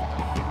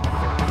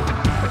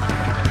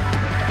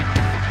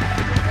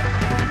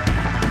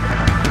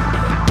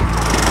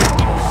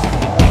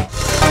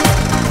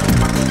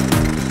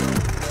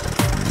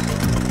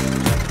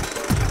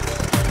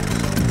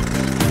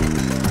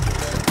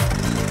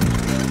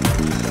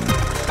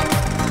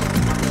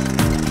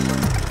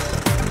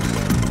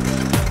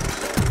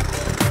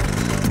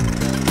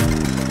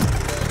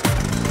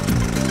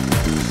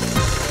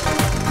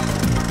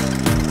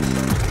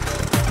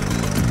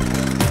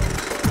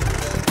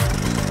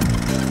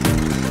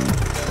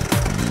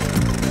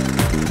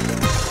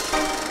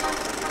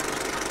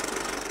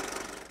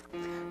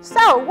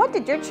 So, what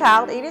did your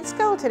child eat at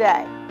school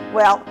today?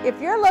 Well, if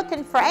you're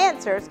looking for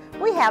answers,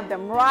 we have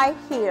them right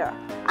here.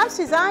 I'm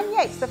Suzanne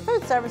Yates, the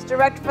Food Service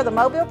Director for the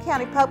Mobile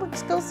County Public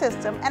School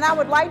System, and I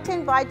would like to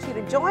invite you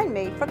to join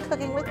me for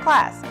Cooking with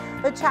Class,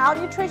 the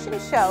child nutrition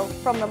show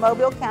from the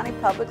Mobile County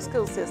Public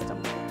School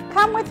System.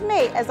 Come with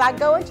me as I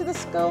go into the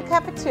school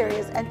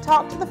cafeterias and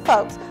talk to the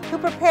folks who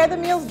prepare the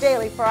meals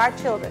daily for our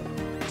children.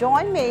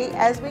 Join me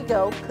as we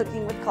go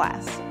Cooking with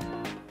Class.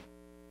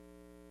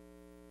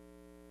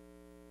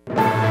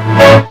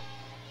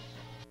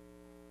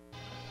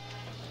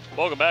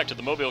 Welcome back to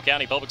the Mobile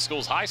County Public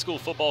Schools High School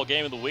Football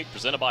Game of the Week,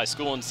 presented by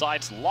School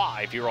Insights,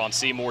 live here on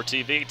Seymour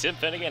TV. Tim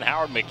Finnegan,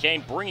 Howard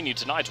McCain bringing you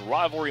tonight's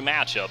rivalry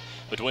matchup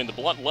between the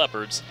Blount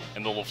Leopards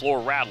and the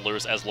LeFlore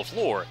Rattlers, as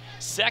LeFlore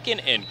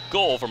 2nd and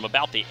goal from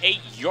about the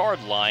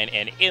 8-yard line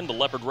and in the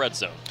Leopard red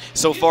zone.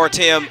 So far,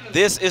 Tim,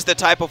 this is the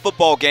type of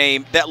football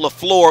game that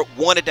LeFlore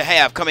wanted to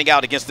have coming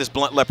out against this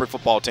Blount Leopard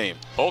football team.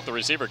 Polk, the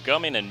receiver,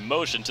 coming in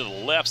motion to the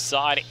left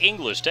side.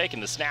 English taking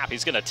the snap.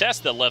 He's going to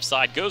test the left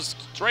side, goes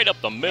straight up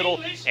the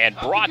middle, and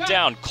brought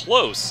down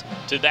close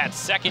to that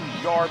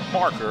 2nd-yard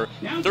marker.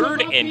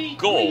 3rd and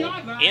goal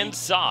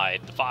inside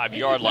the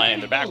 5-yard line,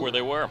 and they're back where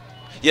they were.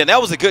 Yeah,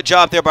 that was a good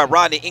job there by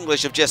Rodney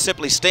English of just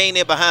simply staying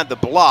in behind the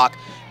block,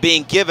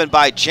 being given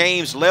by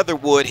James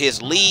Leatherwood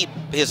his lead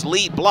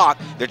block.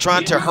 They're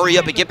trying to hurry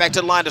up and get back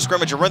to the line of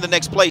scrimmage and run the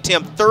next play,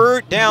 Tim.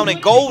 3rd down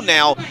and goal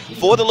now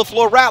for the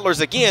LeFlore Rattlers.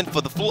 Again,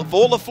 for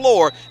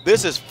LeFlore,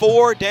 this is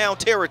 4-down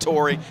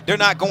territory. They're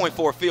not going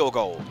for a field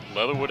goal.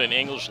 Leatherwood and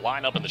English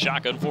line up in the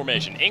shotgun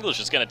formation. English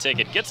is going to take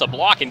it, gets a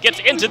block, and gets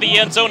into the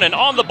end zone and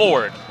on the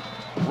board.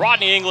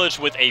 Rodney English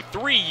with a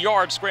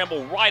 3-yard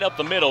scramble right up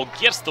the middle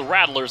gets the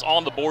Rattlers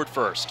on the board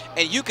first.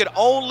 And you can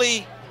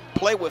only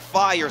play with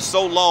fire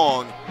so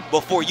long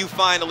before you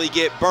finally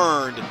get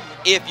burned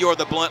if you're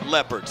the Blount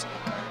Leopards.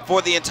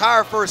 For the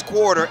entire first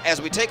quarter,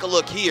 as we take a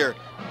look here,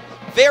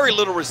 very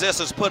little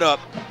resistance put up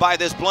by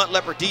this Blount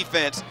Leopard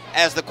defense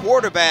as the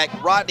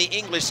quarterback, Rodney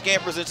English,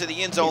 scampers into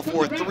the end zone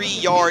for a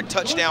 3-yard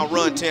touchdown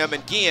run, Tim.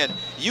 And again,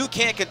 you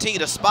can't continue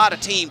to spot a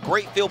team,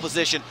 great field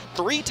position,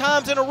 3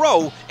 times in a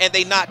row, and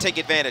they not take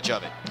advantage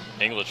of it.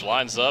 English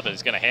lines up and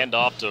he's going to hand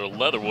off to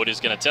Leatherwood. He's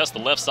going to test the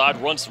left side,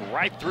 runs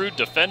right through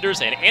defenders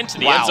and into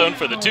the end zone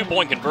for the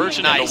 2-point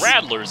conversion. Nice. And the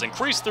Rattlers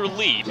increase their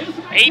lead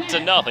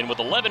 8-0 with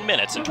 11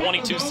 minutes and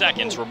 22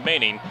 seconds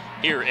remaining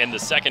here in the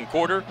 2nd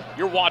quarter.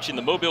 You're watching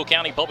the Mobile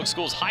County Public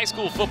Schools High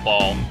School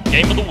Football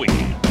Game of the Week.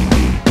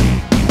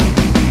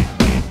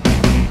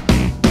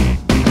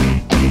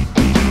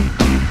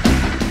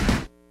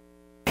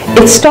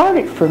 It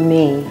started for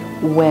me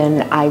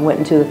when I went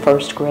into the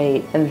 1st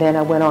grade, and then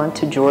I went on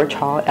to George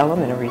Hall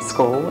Elementary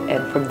School,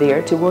 and from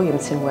there to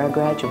Williamson, where I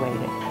graduated.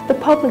 The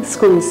public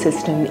school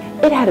system,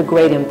 it had a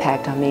great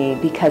impact on me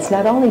because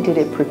not only did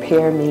it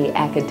prepare me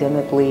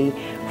academically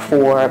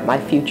for my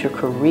future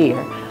career,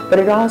 but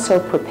it also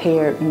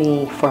prepared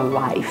me for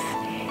life.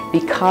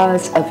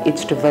 Because of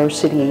its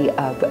diversity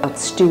of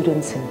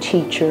students and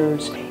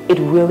teachers, it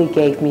really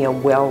gave me a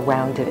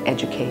well-rounded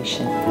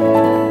education.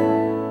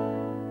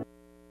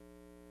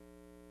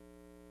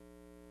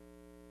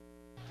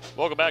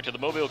 Welcome back to the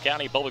Mobile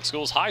County Public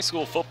Schools High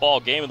School Football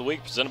Game of the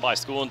Week, presented by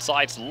School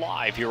Insights,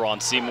 live here on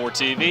Seymour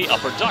TV, a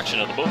production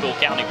of the Mobile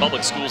County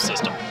Public School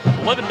System.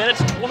 11 minutes,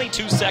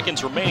 22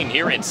 seconds remaining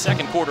here in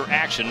second quarter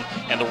action,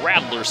 and the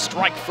Rattlers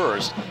strike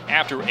first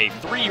after a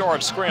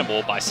 3-yard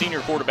scramble by senior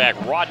quarterback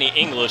Rodney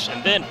English,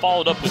 and then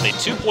followed up with a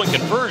 2-point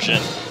conversion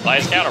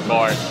by his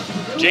counterpart,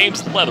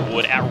 James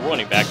Leatherwood, at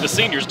running back. The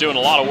senior's doing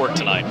a lot of work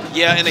tonight.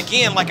 Yeah, and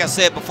again, like I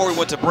said before we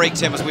went to break,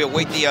 Tim, as we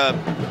await the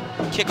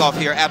kickoff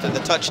here after the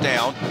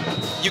touchdown,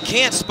 you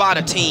can't spot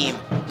a team,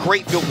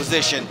 great field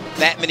position,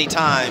 that many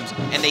times,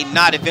 and they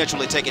not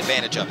eventually take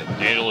advantage of it.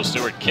 D'Angelo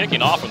Stewart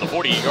kicking off from the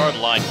 40-yard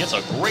line, gets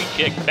a great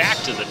kick back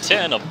to the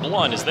 10 of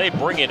Blount as they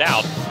bring it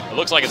out. It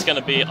looks like it's going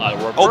to be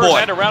a reverse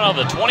head around on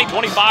the 20,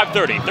 25,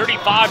 30.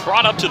 35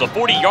 brought up to the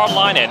 40-yard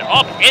line and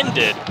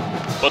upended.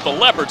 But the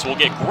Leopards will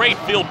get great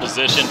field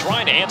position,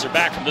 trying to answer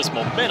back from this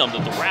momentum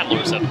that the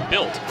Rattlers have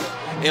built.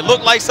 It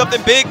looked like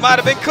something big might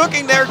have been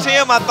cooking there,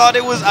 Tim. I thought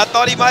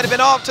he might have been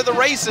off to the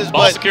races.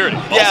 Ball security.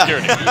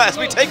 Security. As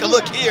we take a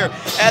look here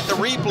at the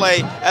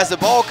replay, as the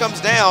ball comes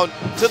down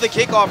to the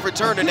kickoff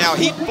returner now,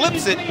 he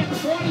flips it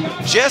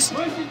just,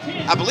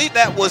 I believe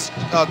that was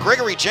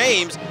Gregory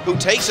James, who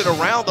takes it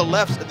around the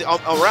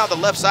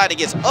left side and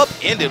gets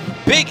upended.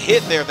 Big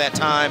hit there that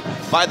time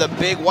by the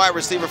big wide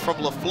receiver from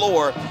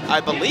LeFlore.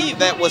 I believe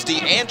that was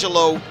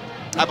D'Angelo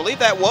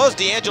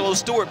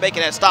Stewart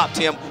making that stop,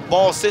 Tim.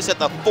 Ball sits at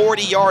the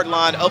 40-yard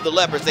line of the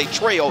Leopards. They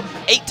trail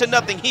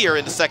 8-0 here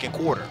in the second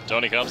quarter.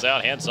 Tony comes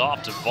out, hands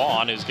off to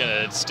Vaughn, who's going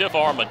to stiff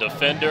arm a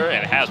defender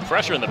and has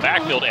pressure in the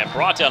backfield and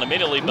brought down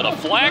immediately, but a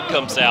flag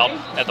comes out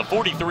at the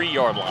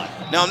 43-yard line.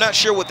 Now, I'm not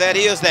sure what that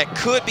is. That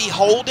could be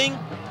holding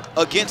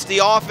against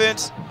the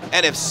offense.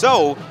 And if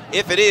so,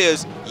 if it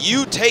is,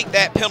 you take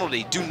that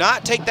penalty. Do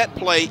not take that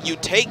play. You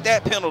take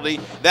that penalty.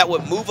 That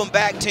would move them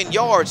back 10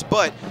 yards,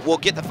 but we'll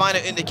get the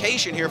final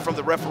indication here from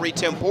the referee,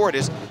 Tim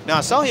Portis. Now,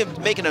 I saw him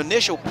make an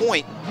initial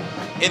point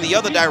in the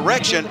other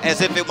direction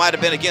as if it might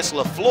have been against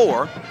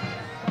LeFlore,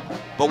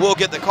 but we'll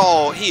get the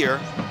call here.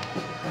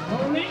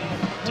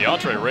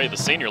 DeAndre Ray, the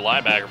senior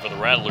linebacker for the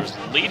Rattlers,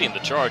 leading the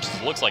charge.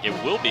 It looks like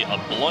it will be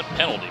a Blount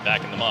penalty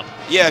backing them up.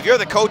 Yeah, if you're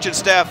the coaching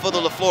staff for the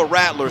LeFlore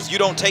Rattlers, you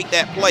don't take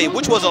that play,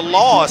 which was a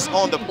loss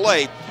on the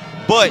play,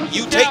 but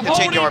you take the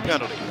 10-yard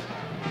penalty.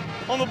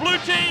 On the blue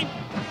team,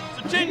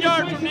 it's a 10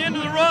 yards from the end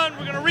of the run.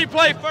 We're going to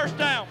replay first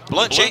down.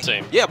 Blount changed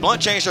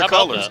their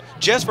colors.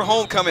 Just for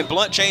homecoming,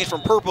 Blount changed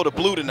from purple to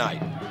blue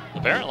tonight.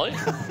 Apparently.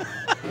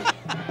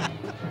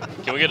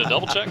 Can we get a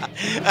double check?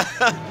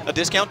 A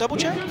discount double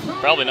check?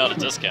 Probably not a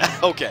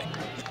discount. Okay.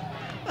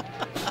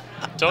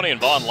 Tony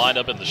and Vaughn lined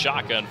up in the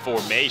shotgun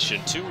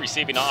formation. 2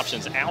 receiving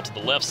options out to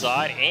the left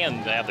side,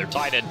 and they have their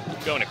tight end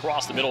going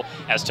across the middle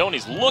as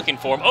Tony's looking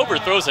for him,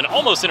 overthrows and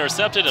almost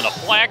intercepted, and a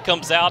flag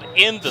comes out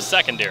in the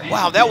secondary.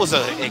 Wow, that was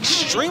an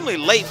extremely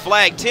late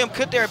flag. Tim,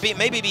 could there be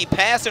maybe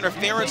pass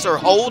interference or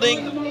holding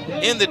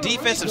in the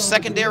defensive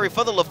secondary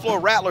for the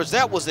LeFlore Rattlers?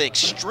 That was an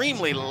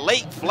extremely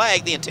late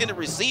flag. The intended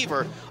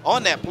receiver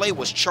on that play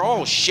was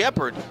Charles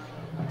Shepard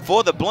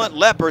for the Blount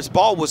Leopards.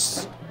 Ball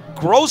was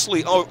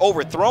grossly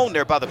overthrown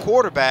there by the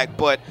quarterback,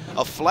 but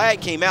a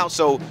flag came out.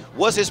 So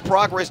was his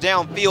progress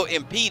downfield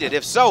impeded?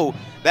 If so,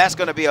 that's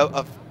going to be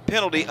a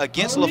penalty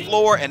against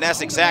LeFlore, and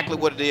that's exactly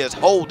what it is,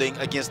 holding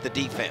against the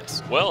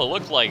defense. Well, it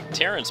looked like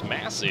Terrence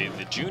Massey,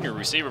 the junior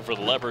receiver for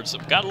the Leopards,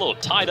 got a little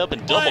tied up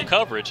in double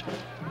coverage.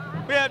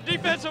 We have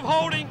defensive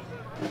holding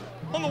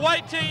on the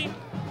white team.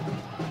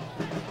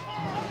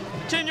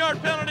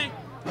 10-yard penalty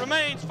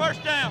remains,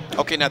 first down.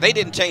 Okay, now they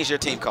didn't change their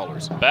team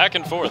colors. Back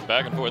and forth,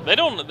 back and forth. They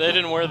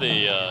didn't wear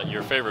the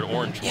your favorite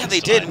orange ones. Yeah, they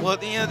didn't. Well,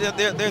 yeah,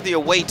 they're the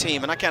away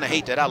team, and I kind of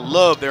hate that. I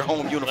love their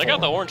home uniform. They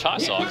got the orange high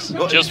socks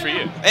just for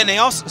you. And they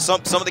also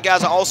some of the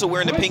guys are also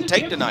wearing the pink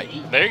tape tonight.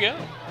 There you go.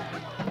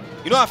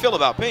 You know how I feel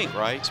about pink,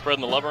 right?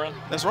 Spreading the love around.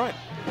 That's right.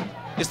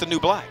 It's the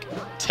new black.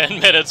 10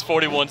 minutes,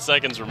 41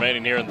 seconds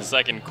remaining here in the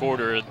second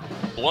quarter.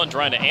 Blount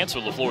trying to answer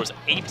LeFlore's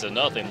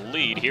 8-0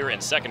 lead here in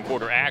second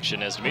quarter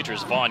action as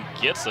Demetrius Vaughn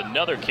gets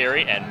another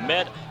carry and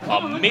met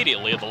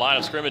immediately at the line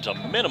of scrimmage. A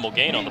minimal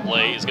gain on the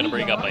play is going to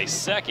bring up a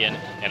second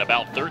and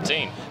about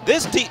 13.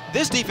 This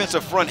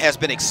defensive front has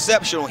been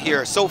exceptional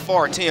here so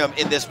far, Tim,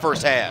 in this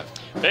first half.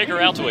 Baker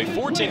out to a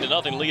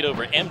 14-0 lead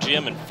over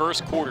MGM in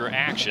first quarter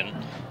action.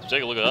 So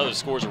take a look at other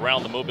scores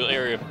around the Mobile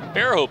area.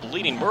 Fairhope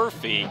leading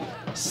Murphy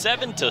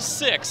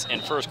 7-6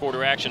 in first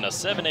quarter action. A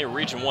 7A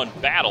Region 1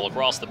 battle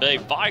across the bay.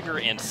 Viger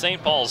and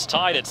St. Paul's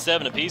tied at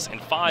 7 apiece in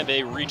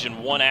 5A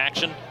Region 1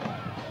 action.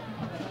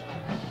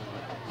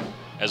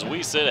 As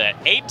we sit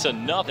at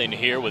 8-0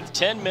 here with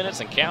 10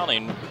 minutes and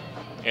counting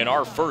in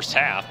our first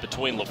half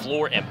between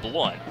LeFlore and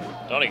Blount.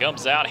 Tony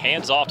comes out,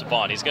 hands off to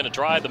Vaughn. He's going to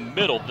try the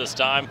middle this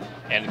time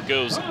and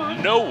goes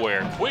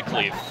nowhere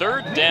quickly.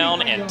 3rd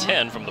down and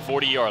 10 from the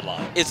 40-yard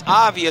line. It's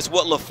obvious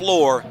what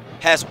LeFlore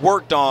has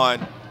worked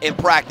on in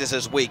practice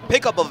this week.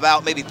 Pickup of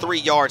about maybe 3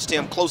 yards,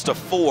 Tim, close to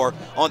 4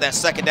 on that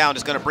second down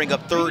is going to bring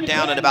up third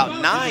down and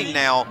about 9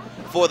 now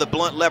for the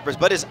Blount Leopards.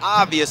 But it's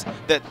obvious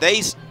that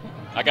they...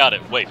 I got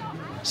it. Wait.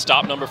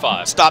 Stop number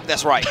 5. Stop,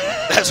 that's right.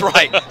 That's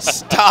right.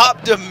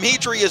 Stop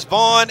Demetrius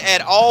Vaughn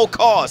at all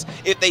costs.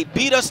 If they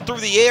beat us through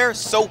the air,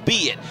 so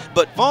be it.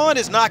 But Vaughn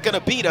is not going to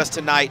beat us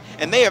tonight,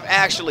 and they have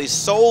actually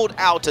sold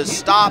out to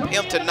stop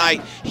him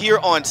tonight here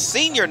on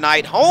senior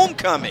night,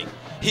 homecoming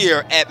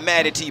here at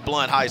Mattie T.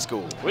 Blount High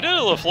School. We did a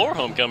LeFlore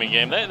homecoming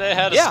game. They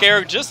had a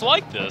scare just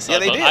like this, they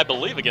did. I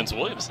believe, against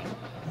Williamson.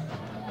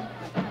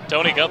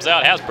 Tony comes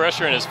out, has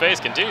pressure in his face,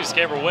 continues to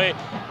scamper away.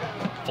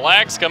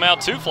 Flags come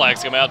out, 2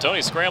 flags come out. Tony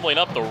scrambling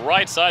up the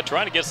right side,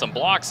 trying to get some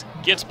blocks.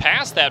 Gets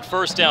past that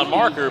first down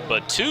marker,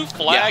 but 2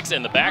 flags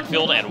in the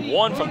backfield and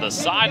 1 from the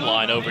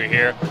sideline over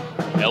here.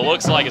 It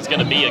looks like it's going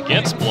to be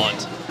against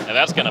Blount, and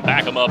that's going to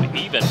back him up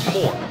even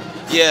more.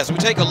 Yes, we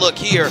take a look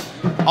here.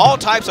 All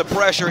types of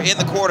pressure in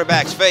the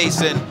quarterback's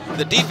face, and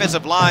the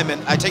defensive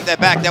lineman, I take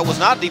that back, that was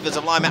not a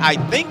defensive lineman. I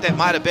think that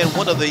might have been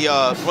one of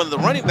the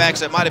running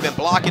backs that might have been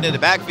blocking in the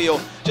backfield,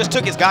 just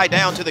took his guy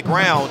down to the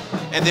ground,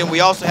 and then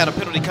we also had a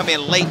penalty come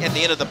in late at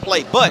the end of the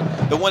play. But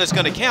the one that's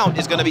going to count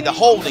is going to be the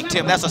holding,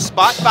 Tim. That's a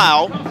spot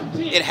foul.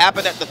 It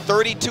happened at the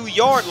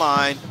 32-yard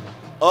line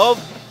of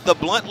the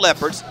Blount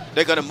Leopards.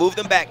 They're going to move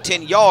them back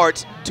 10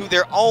 yards to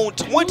their own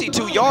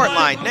 22-yard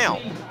line now.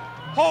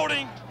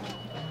 Holding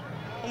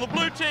on the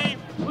blue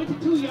team,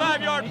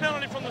 5-yard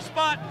penalty from the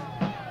spot.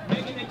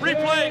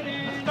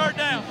 Replay, third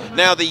down.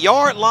 Now the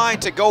yard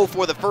line to go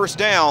for the first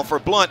down for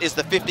Blount is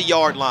the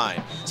 50-yard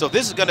line. So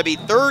this is going to be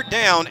third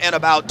down and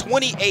about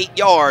 28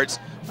 yards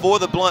for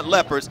the Blount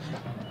Leopards.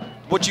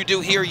 What you do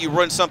here, you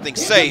run something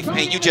safe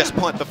and you just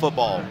punt the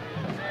football.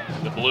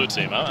 The blue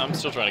team. I'm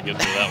still trying to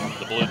get through that one.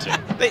 The blue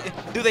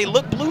team. Do they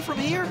look blue from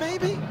here,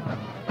 maybe?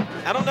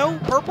 I don't know.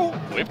 Purple?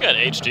 We've got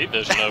HD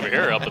vision over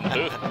here up in the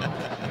booth.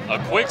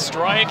 A quick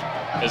strike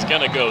is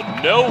going to go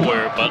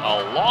nowhere, but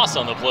a loss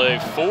on the play,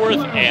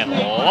 4th and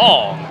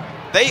long.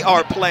 They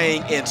are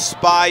playing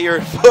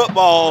inspired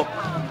football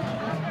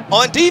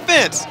on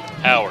defense.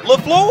 Howard.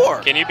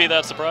 LeFlore. Can you be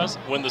that surprised?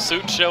 When the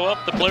suits show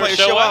up, the players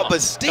show out. out.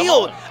 But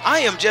still, I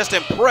am just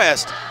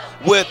impressed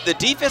with the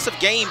defensive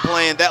game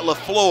plan that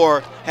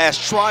LeFlore has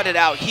trotted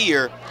out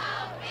here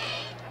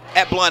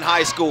at Blount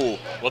High School.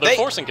 Well, they're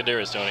forcing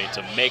Kadarius Toney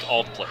to make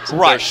all the plays.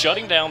 Right. They're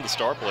shutting down the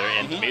star player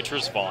and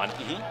Demetrius Vaughn,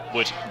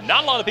 which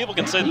not a lot of people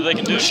can say that they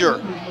can do. Sure.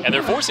 And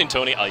they're forcing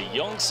Toney, a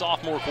young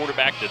sophomore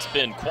quarterback that's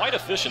been quite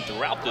efficient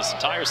throughout this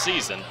entire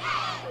season,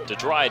 to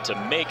try to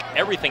make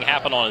everything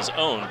happen on his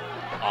own.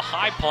 A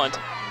high punt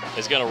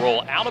is going to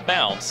roll out of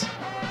bounds.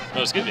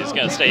 No, excuse me, it's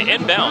going to stay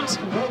in bounds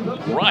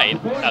right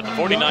at the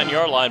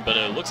 49-yard line, but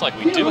it looks like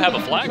we do have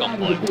a flag on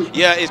the play.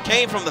 Yeah, it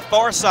came from the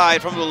far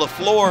side, from the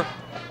LeFlore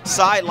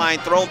sideline,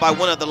 thrown by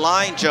one of the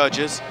line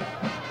judges,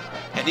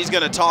 and he's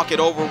going to talk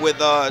it over with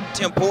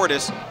Tim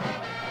Portis.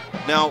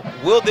 Now,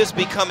 will this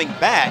be coming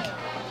back,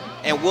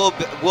 and will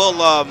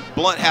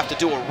Blount have to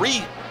do a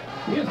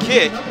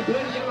re-kick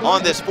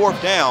on this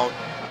 4th down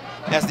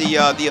as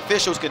the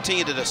officials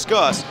continue to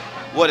discuss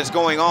what is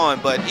going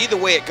on? But either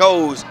way it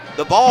goes,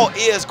 the ball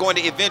is going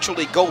to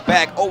eventually go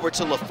back over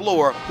to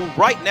LeFlore,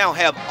 who right now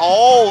have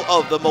all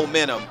of the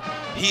momentum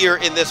here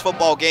in this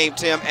football game,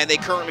 Tim, and they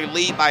currently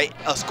lead by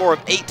a score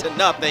of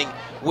 8-0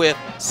 with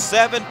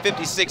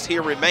 7:56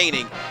 here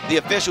remaining. The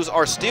officials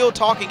are still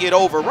talking it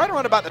over right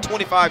around about the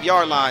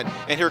 25-yard line,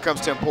 and here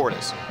comes Tim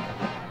Portis.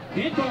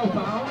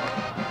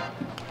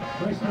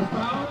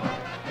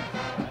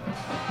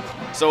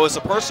 So it's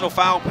a personal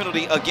foul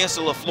penalty against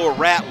the LeFlore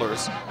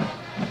Rattlers.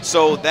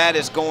 So that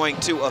is going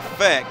to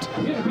affect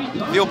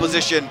field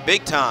position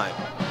big time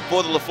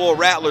for the LeFlore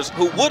Rattlers,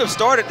 who would have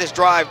started this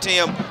drive,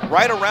 Tim,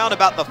 right around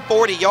about the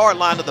 40-yard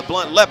line of the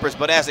Blount Leopards.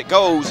 But as it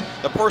goes,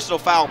 the personal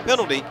foul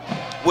penalty,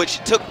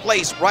 which took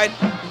place right,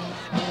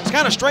 it's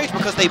kind of strange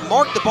because they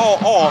marked the ball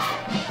off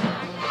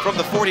from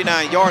the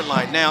 49-yard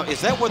line. Now,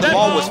 is that where the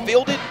ball was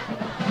fielded?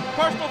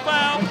 Personal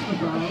foul,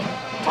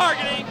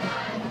 targeting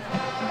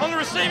on the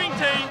receiving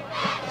team.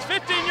 It's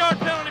 15-yard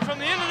penalty from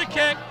the end of the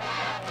kick.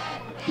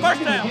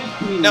 First down.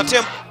 Now,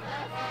 Tim,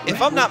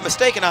 if I'm not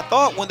mistaken, I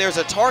thought when there's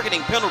a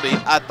targeting penalty,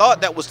 I thought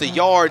that was the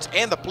yards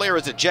and the player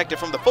is ejected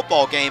from the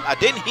football game. I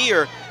didn't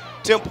hear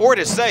Tim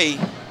Portis say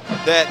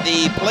that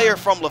the player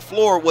from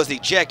LeFlore was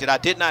ejected. I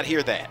did not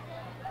hear that.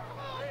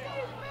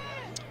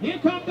 Here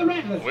come the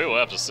Rattlers. We will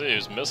have to see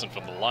who's missing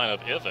from the lineup,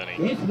 if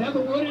any, It's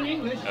Leatherwood in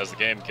English. as the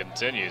game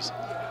continues.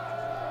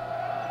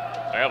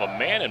 I have a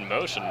man in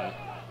motion.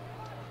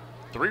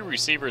 3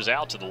 receivers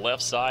out to the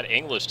left side.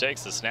 English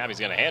takes the snap. He's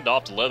going to hand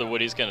off to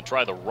Leatherwood. He's going to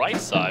try the right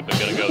side, but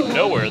going to go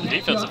nowhere. The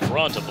defensive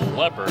front of the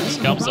Leopards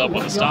comes up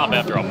with a stop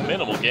after a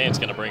minimal gain. It's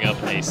going to bring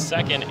up a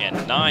 2nd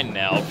and 9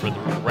 now for the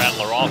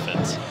Rattler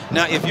offense.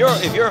 Now, if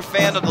you're a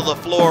fan of the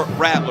LeFlore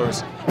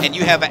Rattlers and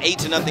you have an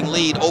 8-0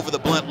 lead over the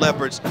Blount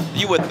Leopards,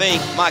 you would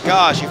think, my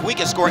gosh, if we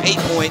can score 8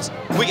 points,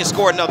 we can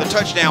score another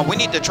touchdown. We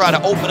need to try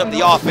to open up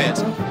the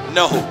offense.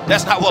 No,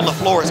 that's not what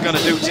LeFlore is going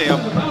to do, Tim.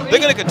 They're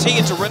going to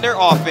continue to run their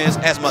offense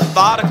as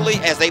methodically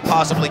as they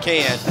possibly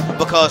can,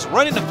 because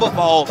running the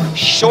football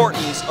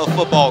shortens a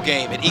football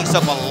game. It eats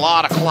up a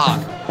lot of clock.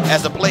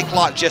 As the play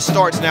clock just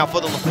starts now for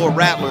the LeFlore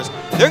Rattlers,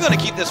 they're going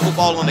to keep this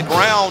football on the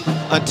ground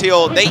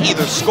until they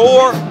either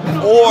score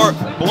or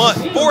Blount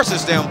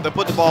forces them to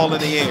put the ball in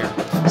the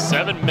air.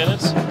 7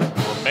 minutes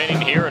remaining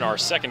here in our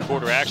second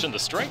quarter action. The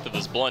strength of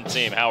this Blount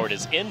team, Howard,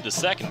 is in the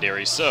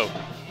secondary, so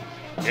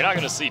you're not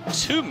going to see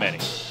too many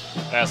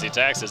passing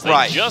attacks as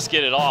they just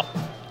get it off.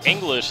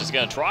 English is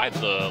going to try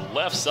the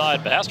left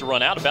side, but has to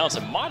run out of bounds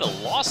and might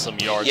have lost some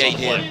yards on the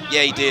play.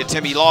 Yeah, he did.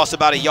 Tim, he lost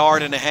about 1.5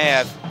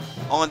 yards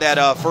on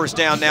that first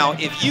down. Now,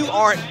 if you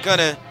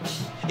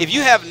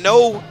have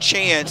no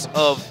chance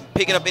of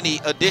picking up any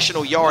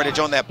additional yardage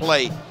on that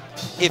play,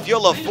 if you're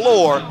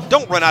LeFlore,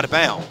 don't run out of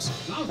bounds,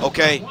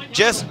 okay?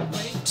 Just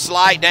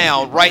slide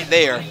down right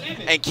there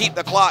and keep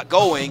the clock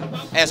going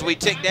as we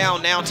tick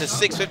down now to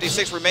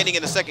 6:56 remaining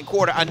in the second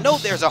quarter. I know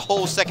there's a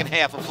whole second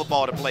half of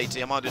football to play,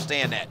 Tim. I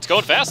understand that. It's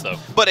going fast, though.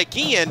 But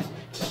again,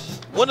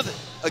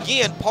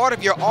 part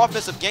of your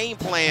offensive game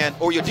plan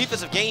or your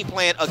defensive game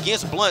plan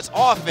against Blount's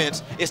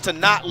offense is to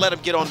not let them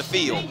get on the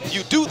field.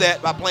 You do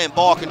that by playing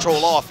ball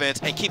control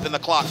offense and keeping the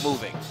clock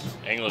moving.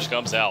 English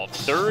comes out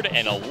 3rd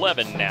and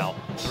 11 now.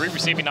 3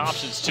 receiving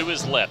options to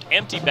his left.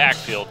 Empty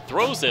backfield.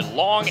 Throws it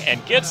long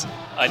and gets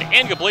an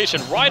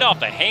incompletion right off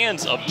the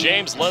hands of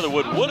James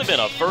Leatherwood. Would have been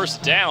a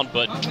first down,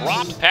 but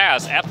dropped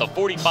pass at the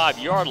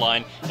 45-yard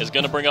line is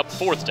going to bring up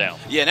 4th down.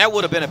 Yeah, and that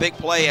would have been a big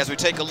play as we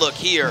take a look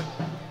here.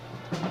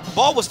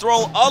 Ball was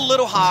thrown a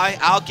little high.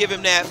 I'll give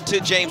him that to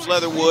James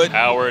Leatherwood.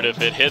 Howard, if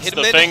it hits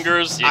the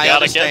fingers, you got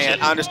to catch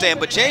it. I understand,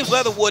 but James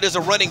Leatherwood is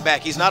a running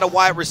back. He's not a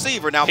wide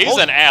receiver. Now, he's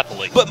an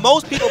athlete. But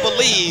most people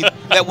believe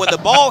that when the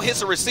ball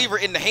hits a receiver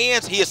in the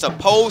hands, he is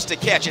supposed to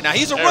catch it. Now,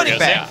 he's a running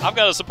back. Yeah, I've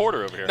got a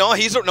supporter over here. No,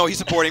 he's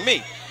supporting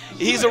me.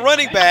 He's a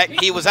running back.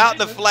 He was out in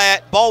the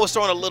flat. Ball was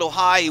thrown a little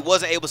high. He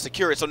wasn't able to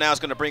secure it, so now it's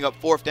going to bring up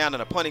 4th down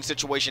in a punting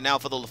situation now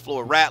for the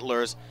LeFlore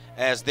Rattlers,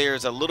 as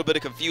there's a little bit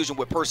of confusion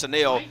with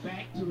personnel.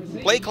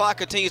 Play clock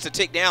continues to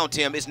tick down,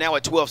 Tim. It's now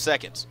at 12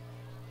 seconds.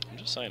 I'm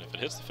just saying, if it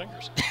hits the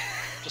fingers.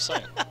 Just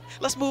saying.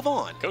 Let's move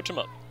on. Coach him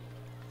up.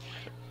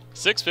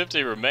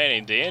 6:50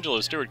 remaining.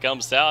 D'Angelo Stewart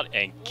comes out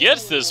and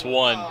gets this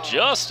one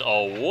just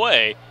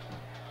away.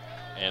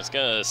 And it's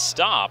going to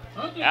stop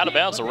out of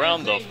bounds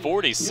around the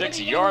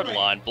 46-yard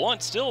line.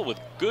 Blount still with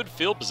good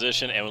field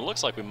position, and it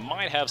looks like we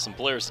might have some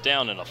players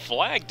down and a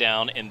flag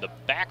down in the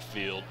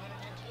backfield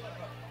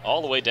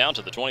all the way down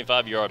to the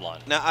 25-yard line.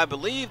 Now, I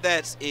believe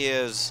was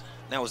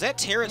that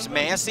Terrence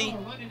Massey?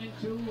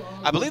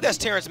 I believe that's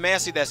Terrence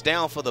Massey that's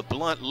down for the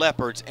Blount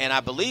Leopards, and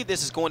I believe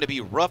this is going to be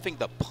roughing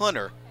the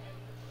punter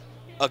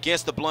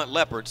against the Blount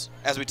Leopards.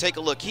 As we take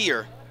a look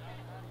here,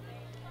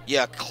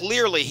 yeah,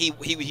 clearly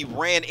he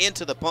ran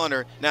into the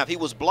punter. Now, if he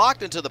was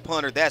blocked into the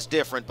punter, that's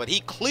different, but he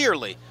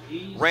clearly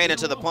ran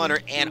into the punter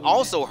and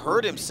also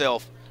hurt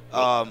himself.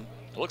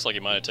 It looks like he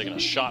might have taken a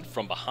shot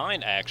from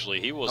behind, actually.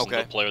 He wasn't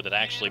the player that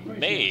actually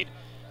made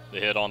the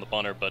hit on the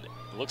punter, but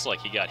it looks like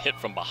he got hit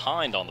from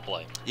behind on the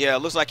play. Yeah, it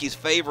looks like he's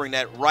favoring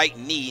that right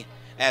knee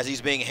as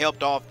he's being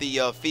helped off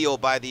the field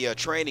by the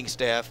training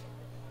staff.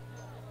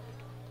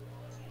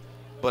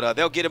 But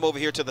they'll get him over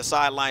here to the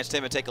sidelines,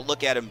 Tim, and take a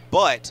look at him.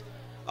 But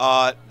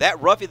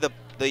that roughing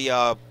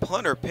the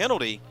punter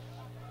penalty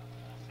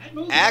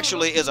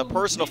actually is a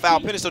personal foul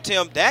penalty. So,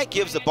 Tim, that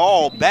gives the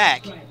ball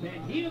back to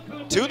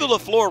the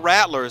LeFlore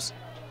Rattlers.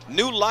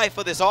 New life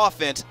for this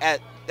offense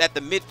at the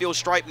midfield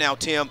stripe now,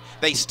 Tim.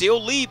 They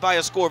still lead by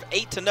a score of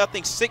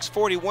 8-0,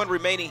 6:41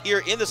 remaining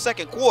here in the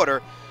second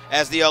quarter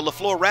as the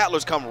LeFlore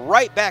Rattlers come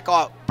right back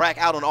out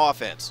on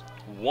offense.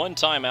 1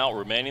 timeout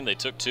remaining. They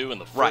took 2 in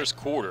the first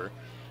quarter.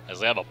 As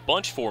they have a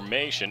bunch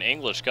formation.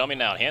 English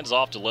coming out, hands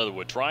off to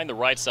Leatherwood, trying the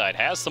right side,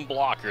 has some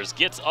blockers,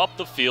 gets up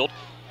the field,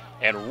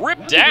 and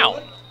ripped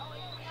down.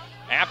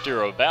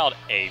 After about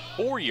a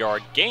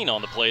 4-yard gain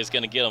on the play, is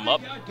going to get him up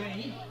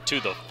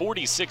to the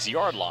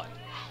 46-yard line.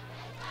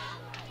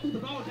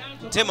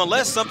 Tim,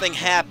 unless something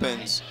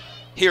happens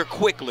here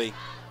quickly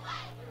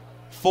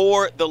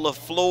for the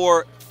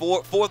LeFlore,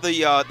 for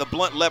the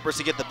Blount Leopards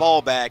to get the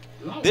ball back,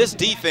 this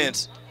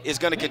defense is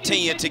going to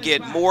continue to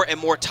get more and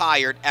more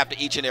tired after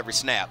each and every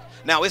snap.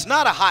 Now, it's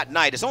not a hot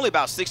night. It's only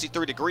about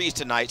 63 degrees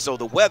tonight, so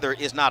the weather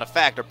is not a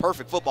factor.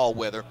 Perfect football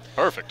weather.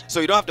 Perfect. So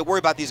you don't have to worry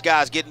about these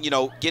guys getting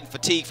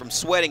fatigued from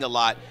sweating a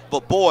lot.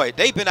 But, boy,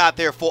 they've been out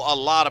there for a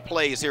lot of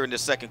plays here in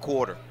this second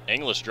quarter.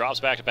 English drops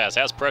back to pass,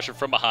 has pressure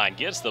from behind,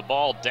 gets the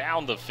ball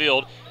down the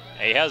field.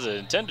 He has an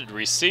intended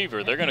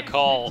receiver. They're going to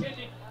call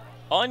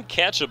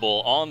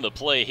uncatchable on the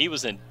play. He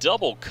was in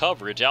double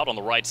coverage out on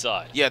the right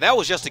side. Yeah, that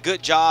was just a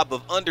good job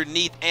of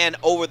underneath and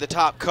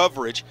over-the-top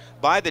coverage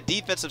by the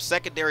defensive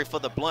secondary for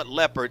the Blount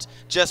Leopards.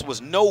 Just was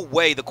no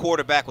way the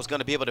quarterback was going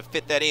to be able to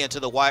fit that into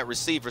the wide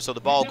receiver, so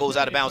the ball goes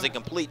out of bounds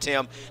incomplete,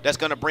 Tim. That's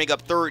going to bring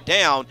up 3rd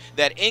down.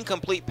 That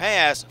incomplete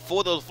pass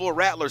for the LeFlore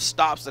Rattlers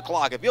stops the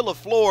clock. If you're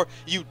LeFlore,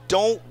 you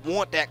don't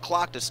want that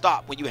clock to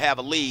stop when you have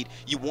a lead.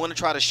 You want to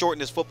try to shorten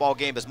this football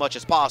game as much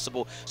as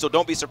possible, so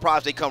don't be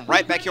surprised they come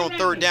right back here on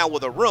 3rd down with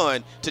with a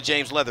run to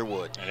James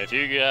Leatherwood. And if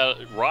you got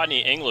Rodney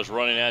English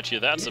running at you,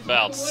 that's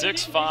about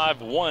 6'5",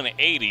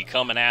 180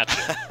 coming at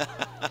you.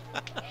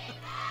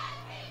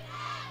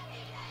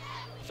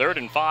 3rd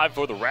and 5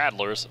 for the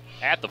Rattlers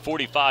at the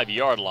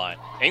 45-yard line.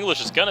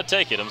 English is going to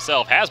take it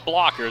himself, has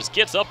blockers,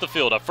 gets up the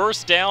field, a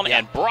first down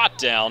and brought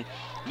down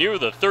near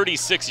the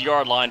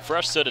 36-yard line.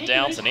 Fresh set of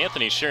downs, and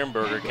Anthony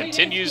Schoenberger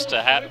continues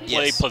to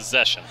play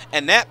possession.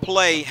 And that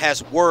play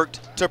has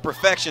worked to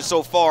perfection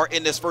so far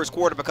in this first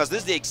quarter, because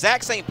this is the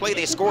exact same play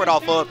they scored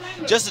off of,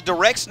 just a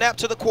direct snap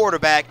to the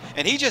quarterback,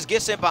 and he just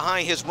gets in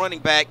behind his running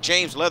back,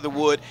 James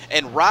Leatherwood,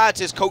 and rides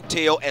his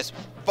coattail as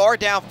far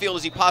downfield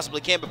as he possibly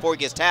can before he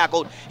gets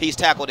tackled. He's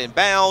tackled in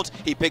bounds.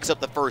 He picks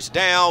up the first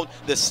down.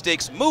 The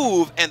sticks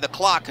move, and the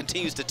clock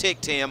continues to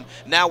tick, Tim.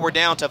 Now we're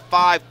down to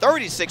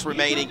 5:36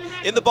 remaining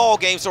in the ball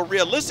game. So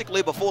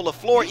realistically, before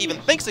LeFlore even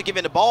thinks of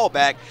giving the ball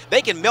back,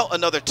 they can melt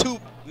another 2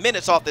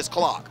 minutes off this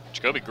clock.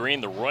 Jacoby Green,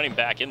 the running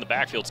back in the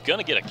backfield, is going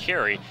to get a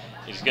carry.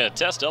 He's going to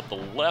test up the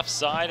left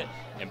side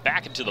and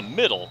back into the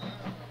middle,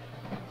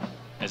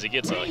 as he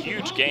gets a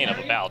huge gain of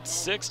about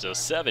 6 to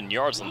 7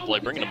 yards on the play,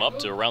 bringing him up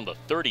to around the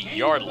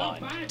 30-yard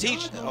line.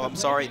 I'm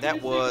sorry, I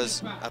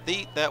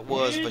think that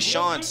was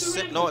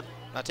Vashawn. No,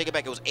 I take it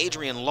back. It was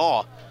Adrian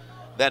Law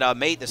that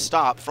made the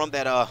stop from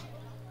that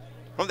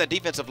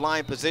defensive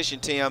line position,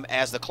 Tim,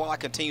 as the clock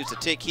continues to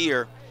tick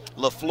here.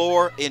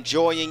 LeFlore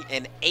enjoying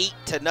an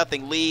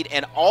 8-0 lead,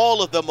 and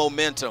all of the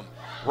momentum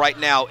right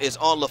now is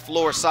on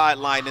LeFlore's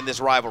sideline in this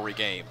rivalry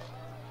game.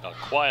 A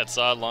quiet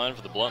sideline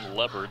for the Blount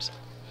Leopards.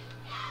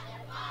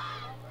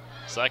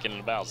 2nd and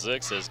about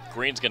 6 as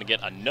Green's going to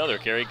get another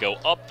carry, go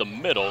up the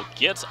middle,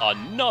 gets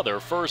another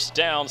first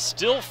down,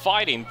 still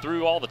fighting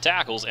through all the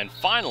tackles, and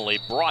finally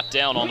brought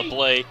down on the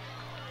play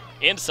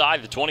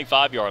inside the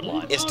 25-yard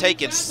line. It's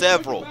taking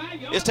several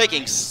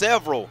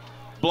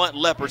Blount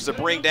Leopards to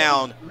bring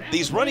down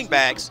these running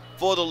backs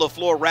for the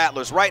LeFlore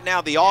Rattlers. Right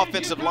now, the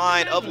offensive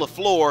line of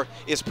LeFlore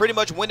is pretty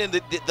much winning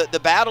the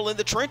battle in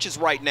the trenches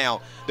right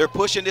now. They're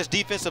pushing this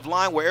defensive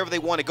line wherever they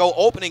want to go,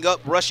 opening up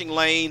rushing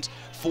lanes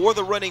for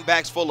the running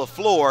backs for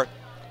LeFlore.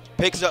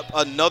 Picks up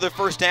another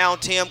first down,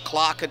 Tim.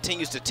 Clock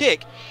continues to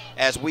tick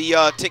as we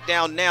tick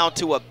down now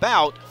to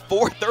about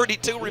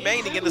 4:32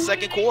 remaining in the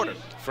second quarter.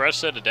 Fresh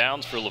set of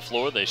downs for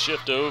LeFlore. They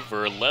shift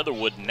over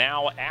Leatherwood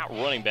now at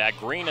running back.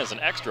 Green as an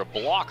extra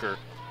blocker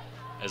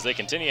as they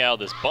continue out of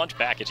this bunch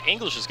package.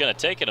 English is going to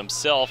take it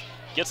himself,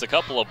 gets a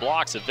couple of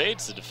blocks,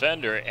 evades the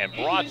defender, and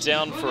brought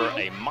down for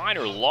a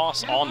minor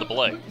loss on the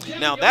play.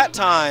 Now that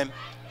time,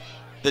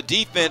 the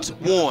defense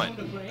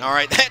won. All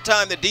right, that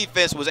time the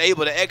defense was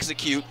able to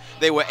execute.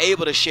 They were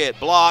able to shed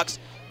blocks,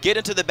 get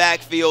into the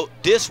backfield,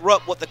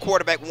 disrupt what the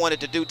quarterback wanted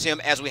to do, Tim,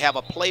 as we have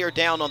a player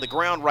down on the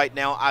ground right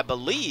now. I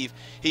believe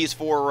he's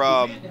for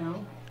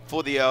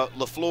the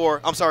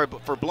LeFlore, I'm sorry,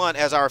 for Blount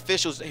as our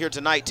officials here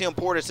tonight. Tim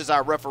Portis is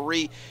our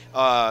referee.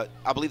 I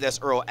believe that's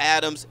Earl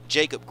Adams,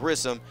 Jacob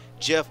Grissom,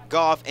 Jeff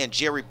Goff, and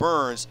Jerry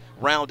Burns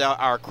round out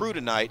our crew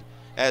tonight,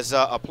 as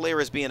a player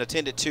is being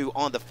attended to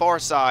on the far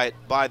side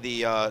by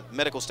the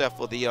medical staff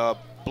for the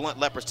Blount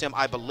Leopards. Tim,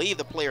 I believe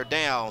the player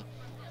down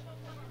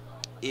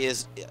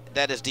is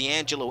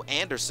D'Angelo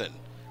Anderson,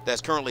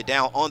 that's currently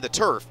down on the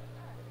turf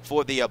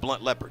for the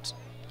Blount Leopards.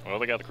 Well,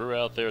 they got the crew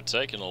out there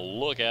taking a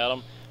look at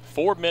them.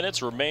 4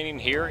 minutes remaining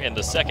here in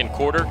the second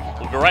quarter.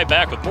 We'll be right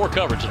back with more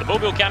coverage of the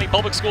Mobile County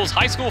Public Schools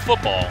High School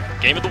Football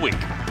Game of the Week.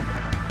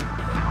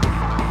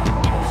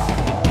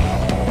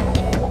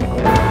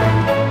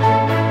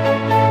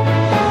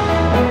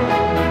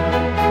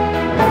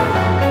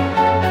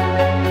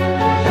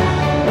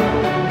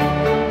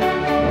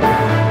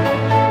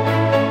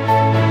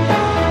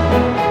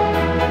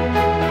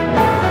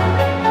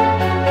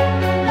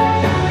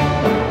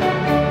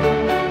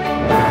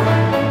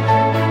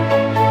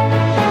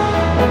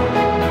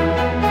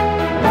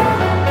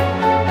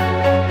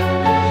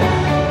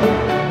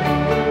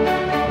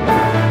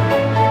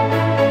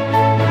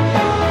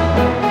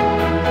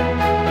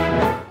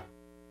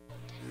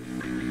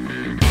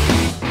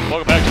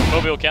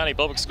 County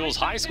Public Schools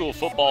High School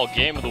Football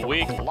Game of the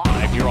Week,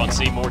 live here on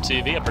Seymour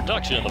TV, a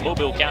production of the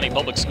Mobile County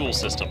Public School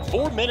System.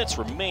 4 minutes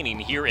remaining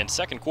here in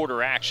second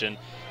quarter action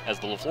as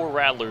the LeFlore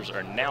Rattlers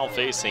are now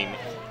facing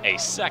a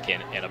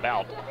 2nd and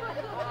about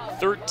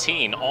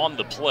 13 on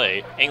the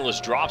play.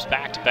 English drops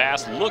back to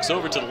pass, looks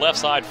over to the left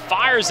side,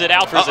 fires it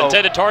out for his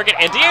intended target,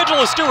 and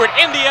D'Angelo Stewart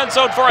in the end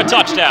zone for a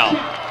touchdown.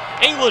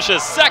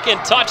 English's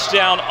 2nd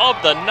touchdown of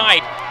the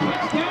night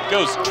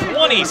goes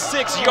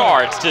 26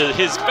 yards to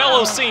his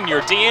fellow senior,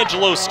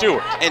 D'Angelo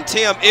Stewart. And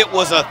Tim, it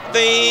was a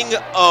thing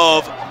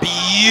of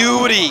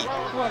beauty.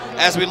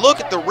 As we look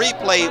at the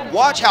replay,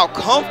 watch how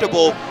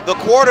comfortable the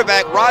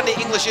quarterback, Rodney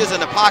English, is in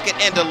the pocket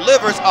and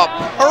delivers a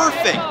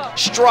perfect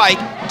strike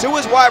to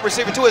his wide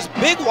receiver, to his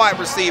big wide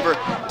receiver,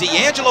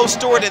 D'Angelo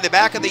Stewart, in the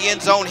back of the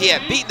end zone. He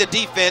had beaten the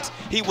defense.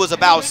 He was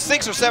about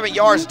 6 or 7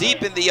 yards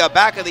deep in the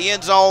back of the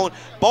end zone.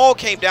 ball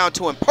came down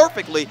to him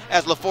perfectly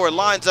as LeFlore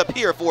lines up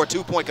here for a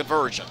 2-point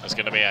conversion. It's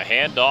going to be a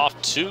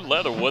handoff to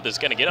Leatherwood that's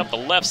going to get up the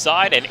left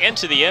side and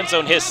into the end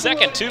zone. His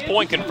second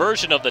 2-point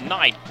conversion of the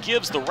night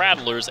gives the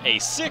Rattlers a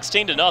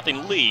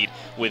 16-0 lead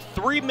with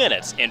 3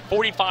 minutes and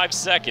 45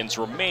 seconds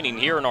remaining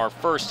here in our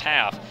first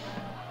half.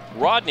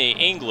 Rodney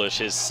English,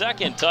 his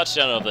second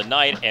touchdown of the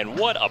night, and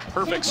what a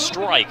perfect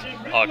strike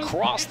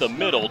across the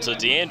middle to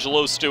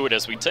D'Angelo Stewart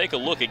as we take a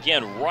look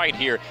again right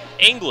here.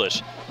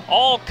 English,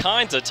 all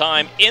kinds of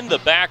time in the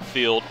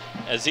backfield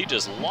as he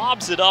just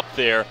lobs it up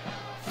there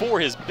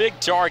for his big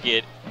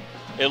target.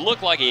 It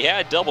looked like he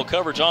had double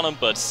coverage on him,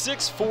 but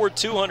 6'4",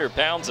 200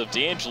 pounds of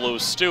D'Angelo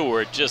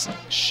Stewart just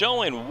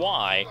showing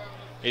why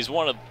he's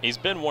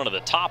been one of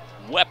the top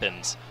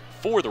weapons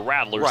for the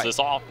Rattlers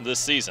this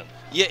season.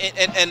 Yeah,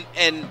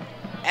 and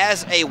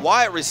as a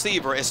wide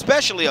receiver,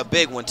 especially a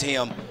big one,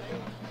 Tim,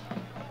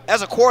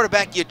 as a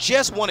quarterback, you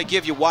just want to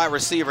give your wide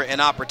receiver an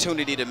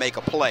opportunity to make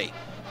a play.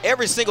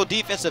 Every single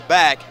defensive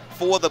back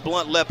for the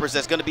Blount Leopards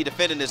that's going to be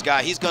defending this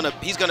guy, he's going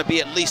to be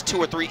at least 2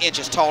 or 3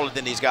 inches taller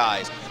than these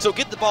guys. So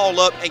get the ball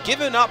up and give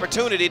him an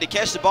opportunity to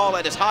catch the ball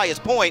at his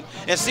highest point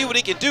and see what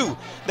he can do.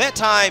 That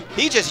time,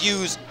 he just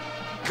used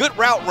good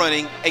route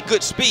running, a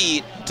good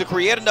speed to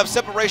create enough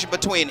separation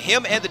between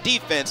him and the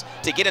defense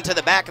to get into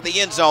the back of the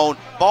end zone.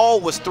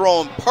 Ball was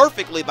thrown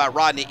perfectly by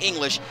Rodney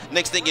English.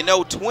 Next thing you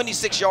know,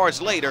 26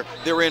 yards later,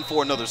 they're in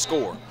for another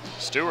score.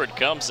 Stewart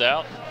comes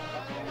out,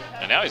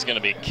 and now he's going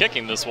to be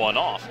kicking this one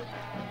off.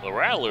 The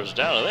Rattlers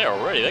down there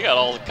already. They got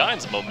all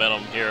kinds of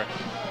momentum here.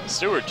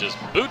 Stewart just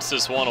boots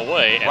this one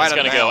away, and it's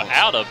going to go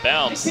out of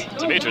bounds.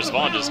 Demetrius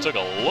Vaughn just took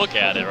a look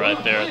at it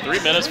right there. 3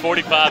 minutes,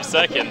 45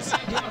 seconds.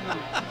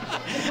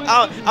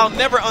 I'll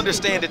never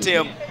understand it,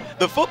 Tim.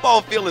 The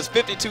football field is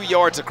 52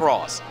 yards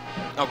across,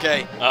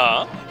 okay?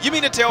 You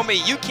mean to tell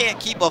me you can't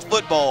keep a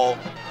football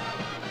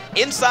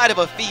inside of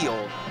a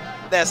field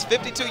that's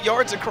 52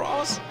 yards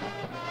across?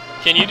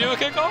 Can you do a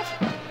kickoff?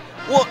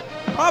 Well,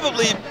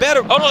 probably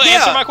better. Hold on,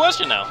 answer my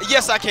question now.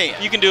 Yes, I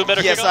can. You can do a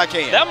better kickoff? Yes, I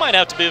can. That might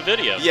have to be a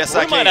video. Yes,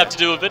 I can. We might have to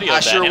do a video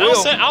of that. I sure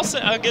will.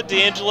 I'll get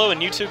D'Angelo,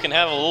 and you two can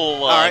have a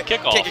little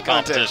kickoff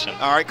competition.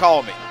 All right,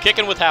 call me.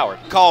 Kicking with Howard.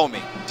 Call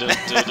me. All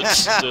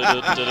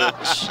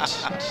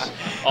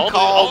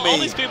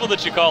these people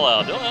that you call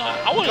out.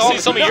 I want to see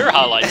some of your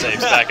highlight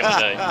tapes back in the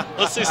day.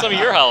 Let's see some of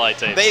your highlight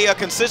tapes. They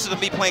consisted of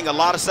me playing a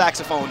lot of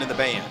saxophone in the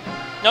band.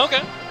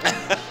 Okay.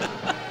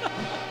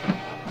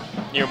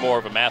 You're more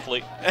of a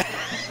mathlete.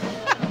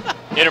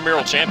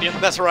 Intramural champion?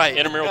 That's right.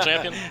 Intramural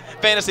champion?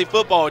 Fantasy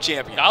football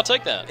champion. I'll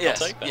take that.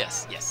 Yes. I'll take that.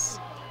 Yes.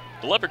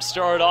 The Leopards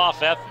start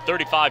off at the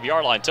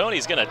 35-yard line.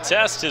 Tony's going to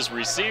test his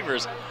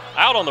receivers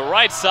out on the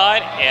right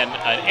side, and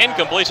an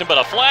incompletion, but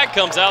a flag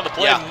comes out. The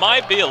play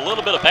might be a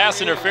little bit of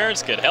pass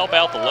interference, could help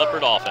out the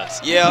Leopard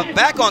offense. Yeah,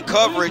 back on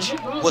coverage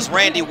was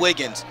Randy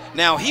Wiggins.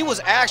 Now, he was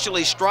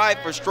actually stride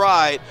for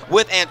stride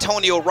with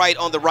Antonio Wright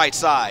on the right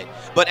side.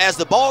 But as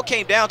the ball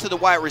came down to the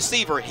wide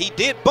receiver, he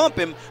did bump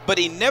him, but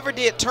he never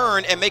did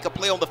turn and make a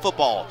play on the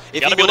football.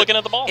 Got to be looking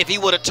at the ball. If he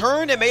would have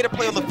turned and made a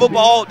play on the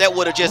football, that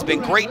would have just been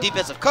great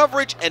defensive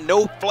coverage, and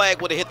no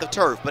flag would have hit the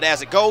turf. But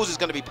as it goes, it's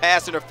going to be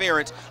pass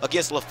interference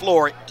against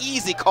LeFlore.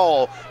 Easy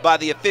call by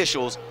the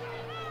officials.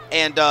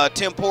 And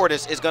Tim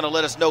Portis is going to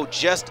let us know in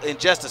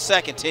just a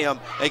second, Tim,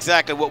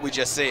 exactly what we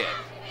just said.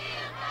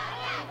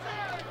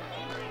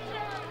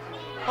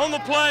 On the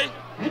play,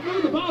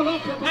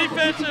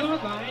 defensive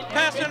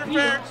pass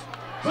interference.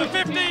 It's a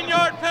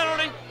 15-yard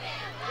penalty.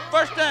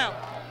 First down.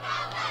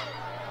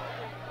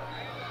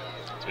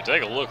 So we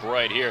take a look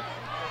right here.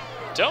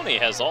 Tony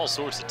has all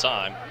sorts of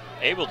time,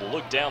 able to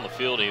look down the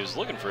field. He was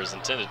looking for his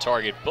intended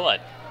target, but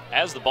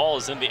as the ball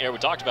is in the air, we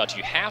talked about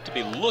you have to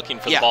be looking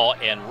for the ball,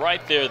 and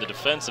right there, the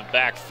defensive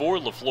back for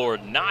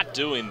LeFlore not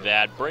doing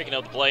that, breaking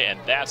up the play, and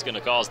that's going to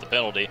cause the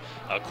penalty.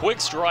 A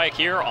quick strike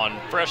here on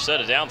fresh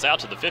set of downs out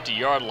to the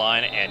 50-yard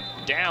line and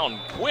down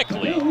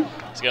quickly.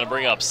 It's going to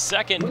bring up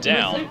second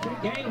down.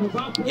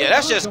 Yeah,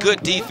 that's just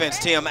good defense,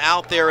 Tim,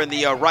 out there in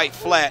the right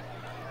flat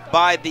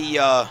by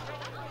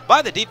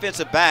the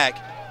defensive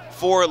back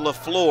for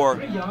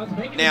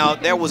LeFlore. Now,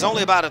 there was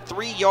only about a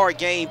 3-yard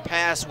gain.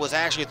 Pass was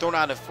actually thrown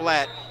out of the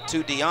flat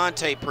to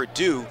Deontay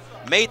Purdue.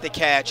 Made the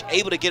catch,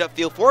 able to get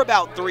upfield for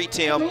about 3,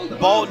 Tim.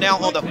 Ball now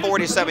on the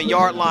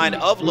 47-yard line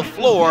of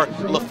LeFlore.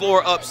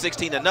 LeFlore up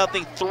 16-0,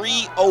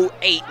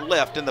 3:08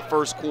 left in the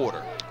first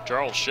quarter.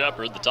 Charles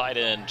Shepard, the tight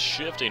end,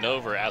 shifting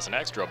over as an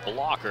extra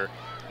blocker.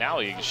 Now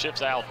he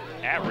shifts out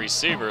at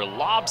receiver,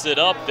 lobs it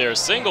up there.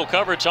 Single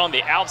coverage on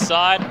the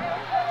outside.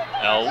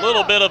 A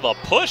little bit of a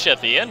push at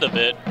the end of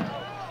it.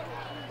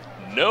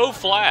 No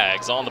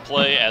flags on the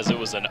play as it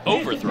was an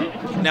overthrow.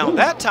 Now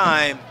that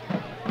time,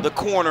 the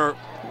corner,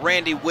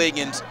 Randy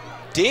Wiggins,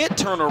 did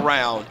turn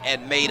around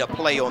and made a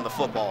play on the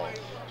football.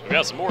 We've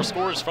got some more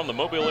scores from the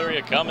Mobile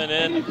area coming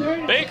in.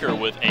 Baker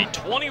with a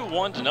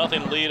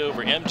 21-0 lead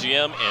over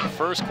MGM in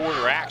first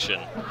quarter action.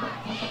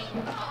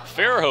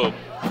 Fairhope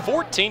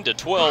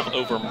 14-12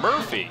 over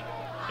Murphy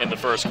in the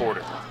first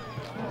quarter.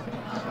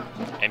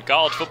 In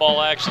college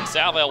football action,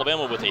 South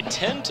Alabama with a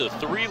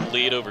 10-3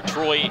 lead over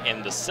Troy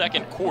in the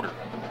second quarter.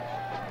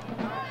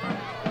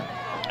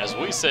 As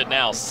we sit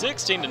now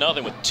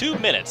 16-0 with 2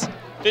 minutes,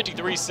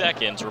 53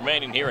 seconds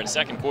remaining here in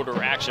second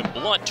quarter action.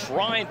 Blount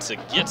trying to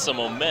get some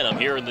momentum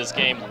here in this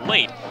game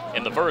late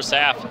in the first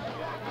half.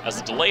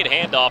 As a delayed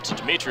handoff to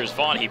Demetrius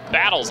Vaughn, he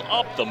battles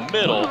up the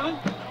middle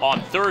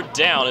on third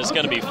down. It's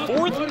going to be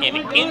 4th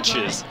and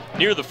inches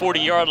near the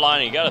 40-yard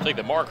line. And you got to think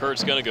that Mark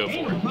Hurt's going to go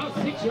for it.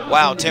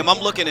 Wow, Tim, I'm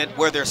looking at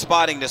where they're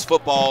spotting this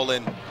football,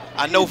 and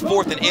I know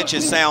 4th and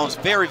inches sounds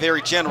very,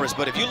 very generous,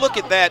 but if you look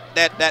at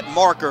that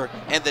marker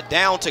and the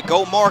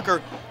down-to-go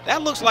marker,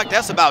 that looks like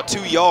that's about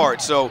 2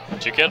 yards. So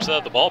did you catch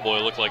that? The ball boy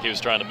looked like he was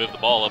trying to move the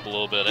ball up a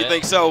little bit. You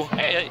think so?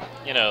 Hey,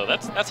 you know,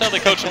 that's how they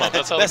coach him up.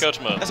 That's how they coach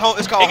him up. It's called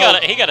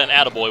he got an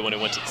attaboy when he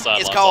went to the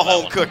sideline. It's called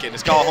home cooking.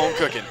 It's called home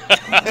cooking.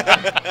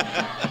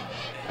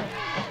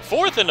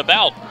 4th and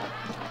about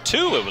 2,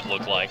 it would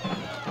look like.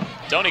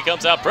 Tony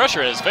comes out,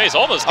 pressure in his face,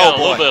 almost got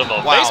a little bit of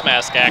a face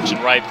mask action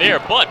right there,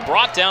 but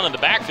brought down in the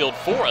backfield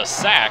for a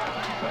sack.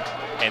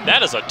 And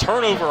that is a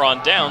turnover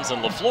on downs,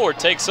 and LeFlore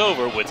takes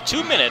over with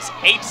 2 minutes,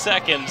 8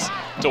 seconds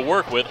to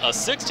work with, a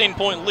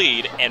 16-point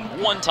lead and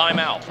 1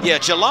 timeout. Yeah,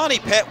 Jelani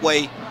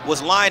Petway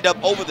was lined up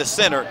over the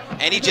center,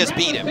 and he just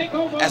beat him.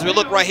 As we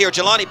look right here,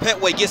 Jelani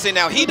Petway gets in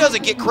now. He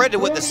doesn't get credit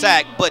with the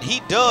sack, but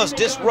he does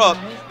disrupt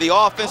the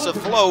offensive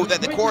flow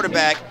that the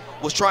quarterback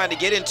was trying to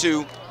get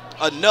into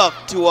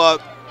enough to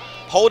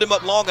hold him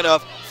up long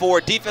enough for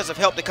defensive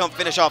help to come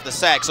finish off the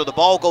sack. So the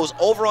ball goes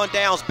over on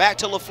downs, back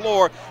to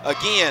LeFlore.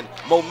 Again,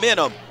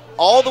 momentum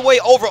all the way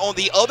over on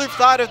the other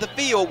side of the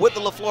field with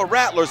the LeFlore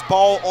Rattlers.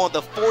 Ball on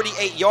the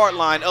 48-yard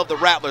line of the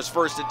Rattlers,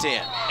 1st and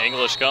 10.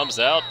 English comes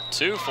out,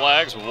 2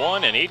 flags,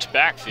 1 in each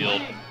backfield.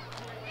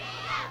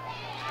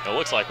 It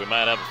looks like we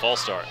might have a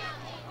false start.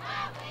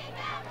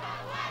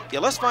 Yeah,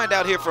 let's find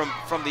out here from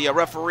the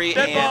referee.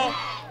 Dead ball.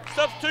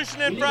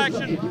 Substitution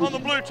infraction on the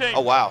blue team.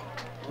 Oh, wow.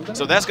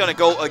 So that's going to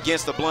go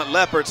against the Blount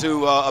Leopards,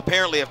 who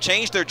apparently have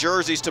changed their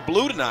jerseys to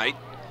blue tonight.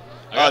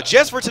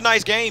 Just for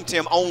tonight's game,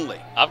 Tim, only.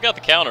 I've got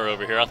the counter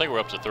over here. I think we're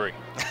up to 3.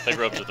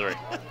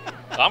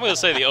 I'm going to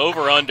say the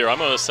over-under. I'm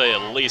going to say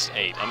at least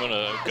 8. I'm going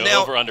to go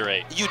now, over under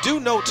 8. You do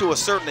know to a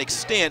certain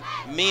extent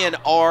men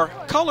are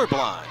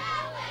colorblind.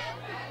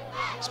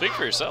 Speak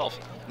for yourself.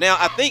 Now,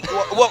 I think,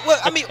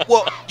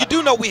 you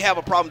do know we have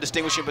a problem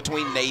distinguishing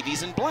between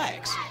navies and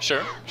blacks.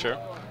 Sure.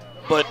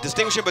 But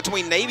distinguishing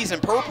between navies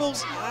and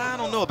purples, I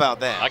don't know about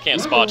that. I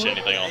can't spot you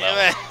anything on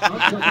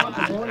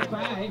that one.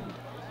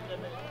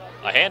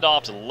 A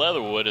handoff to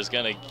Leatherwood is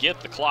going to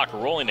get the clock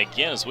rolling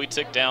again as we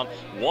tick down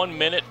 1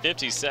 minute,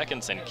 50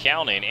 seconds and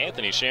counting.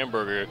 Anthony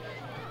Schamberger,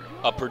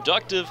 a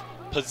productive,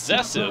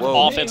 possessive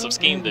offensive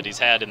scheme that he's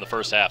had in the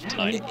first half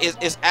tonight.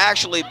 It's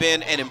actually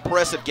been an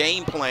impressive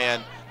game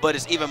plan, but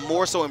it's even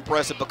more so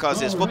impressive because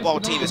his football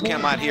team has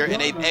come out here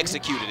and they've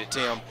executed it,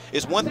 Tim.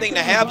 It's one thing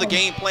to have the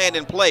game plan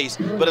in place,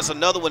 but it's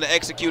another one to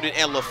execute it,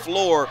 and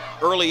LeFlore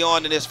early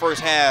on in this first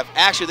half,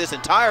 actually this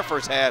entire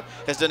first half,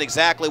 has done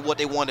exactly what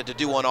they wanted to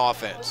do on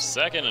offense.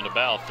 2nd and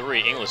about 3.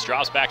 English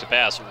drops back to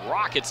pass.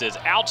 Rockets is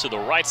out to the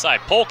right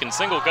side. Polk in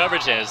single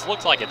coverage, and it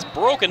looks like it's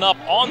broken up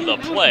on the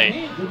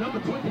play.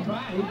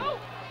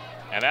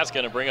 And that's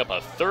going to bring up a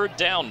 3rd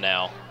down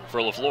now for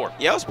LeFlore.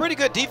 Yeah, it was pretty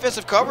good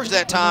defensive coverage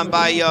that time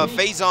by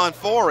Faison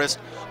Forrest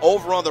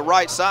over on the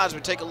right side. As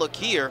we take a look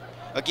here,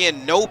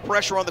 again, no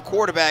pressure on the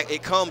quarterback.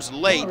 It comes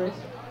late. A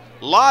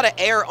lot of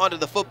air under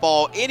the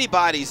football.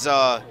 Anybody's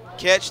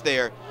catch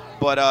there,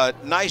 but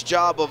nice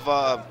job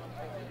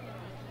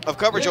of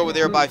coverage over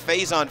there by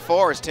Faison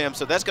Forrest, Tim.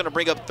 So that's going to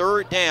bring up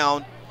 3rd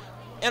down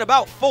and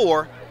about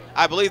 4.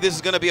 I believe this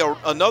is going to be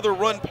another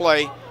run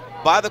play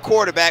by the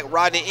quarterback,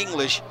 Rodney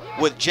English,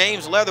 with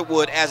James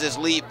Leatherwood as his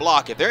lead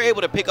block. If they're able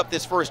to pick up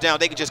this 1st down,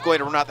 they can just go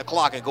ahead and run out the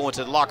clock and go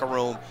into the locker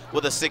room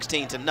with a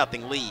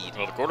 16-0 lead.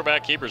 Well, the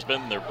quarterback keeper's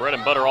been their bread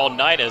and butter all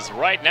night, as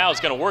right now it's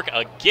going to work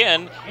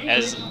again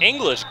as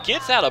English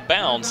gets out of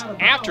bounds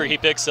after he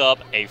picks up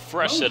a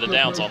fresh set of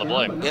downs on the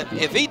play.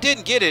 If he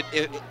didn't get it,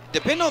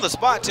 depending on the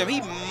spot, Tim,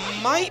 he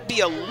might be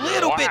a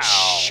little bit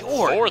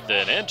short. 4th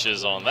and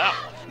inches on that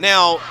one.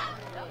 Now,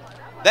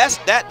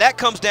 that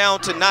comes down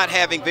to not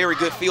having very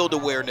good field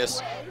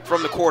awareness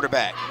from the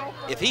quarterback.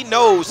 If he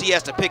knows he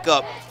has to pick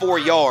up 4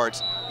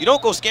 yards, you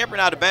don't go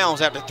scampering out of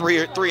bounds after 3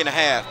 or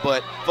 3.5.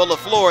 But for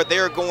LeFlore,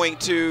 they're going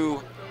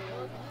to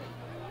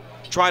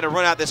try to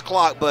run out this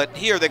clock. But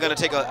here they're going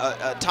to take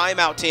a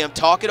timeout, Tim,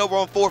 talk it over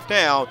on 4th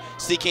down,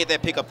 see can't they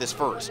pick up this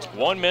 1st.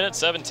 1 minute,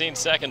 17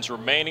 seconds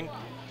remaining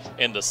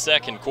in the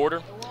 2nd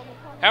quarter.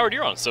 Howard,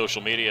 you're on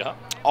social media, huh?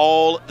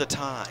 All the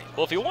time.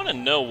 Well, if you want to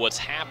know what's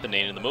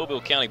happening in the Mobile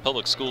County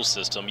Public School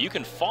System, you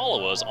can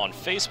follow us on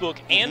Facebook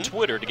and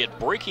Twitter to get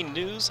breaking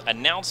news,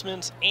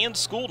 announcements, and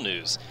school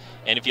news.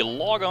 And if you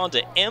log on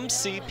to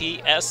mcpss.com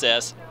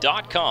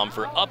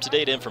for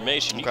up-to-date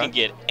information, you can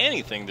get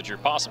anything that you're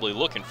possibly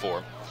looking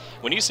for.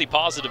 When you see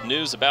positive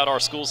news about our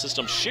school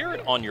system, share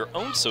it on your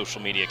own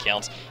social media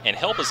accounts and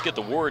help us get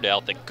the word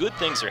out that good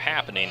things are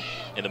happening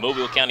in the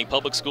Mobile County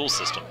Public School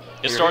System.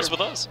 It starts with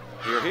us.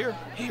 Hear, hear.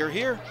 Hear,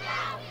 hear.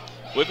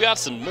 We've got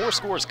some more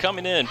scores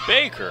coming in.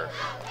 Baker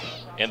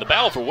And the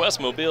battle for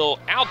West Mobile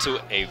out to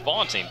a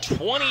vaunting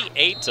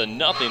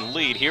 28-0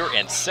 lead here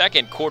in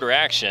second quarter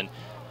action.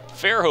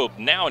 Fairhope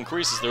now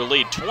increases their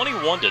lead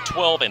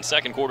 21-12 in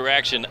second quarter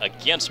action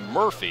against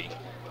Murphy.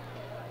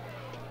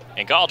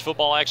 And college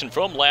football action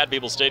from Ladd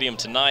Peebles Stadium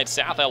tonight.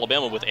 South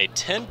Alabama with a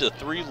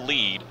 10-3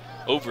 lead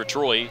over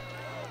Troy.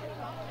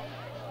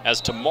 As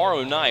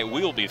tomorrow night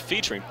we will be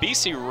featuring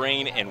BC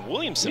Rain and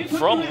Williamson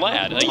from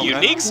Ladd. A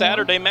unique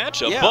Saturday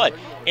matchup, but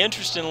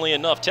interestingly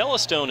enough,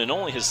 Tellestone, in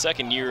only his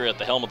second year at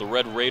the helm of the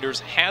Red Raiders,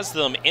 has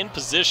them in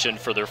position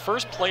for their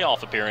first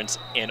playoff appearance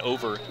in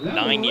over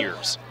 9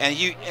 years.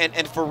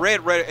 And for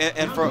Red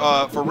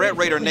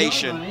Raider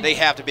Nation, they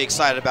have to be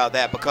excited about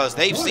that because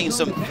they've seen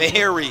some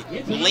very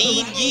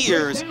lean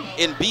years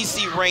in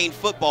BC Rain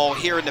football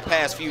here in the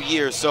past few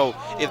years. So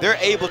if they're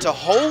able to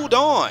hold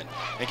on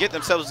and get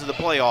themselves to the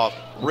playoff,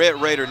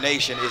 Red Raider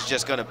Nation is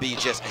just going to be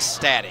just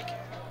ecstatic.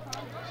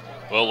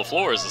 Well,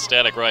 LeFlore is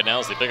ecstatic right now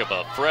as they pick up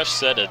a fresh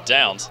set of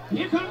downs.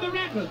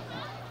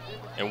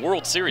 In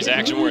World Series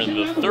action, we're in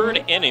the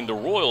third inning. The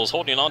Royals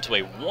holding on to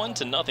a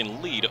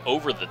 1-0 lead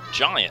over the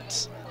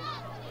Giants.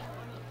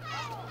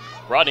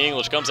 Rodney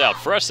English comes out,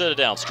 fresh set of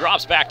downs,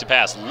 drops back to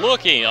pass,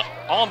 looking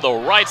on the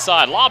right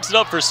side, lobs it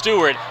up for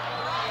Stewart.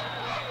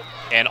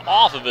 And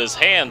off of his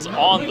hands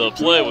on the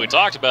play. We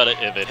talked about it.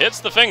 If it hits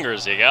the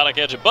fingers, you got to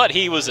catch it. But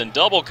he was in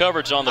double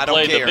coverage on the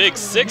play. The big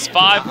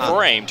 6'5"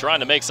 frame trying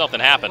to make something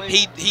happen.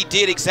 He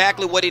did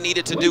exactly what he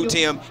needed to do,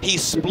 Tim. He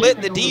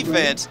split the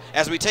defense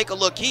as we take a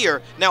look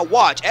here. Now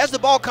watch. As the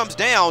ball comes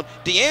down,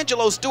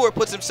 D'Angelo Stewart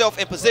puts himself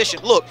in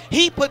position. Look,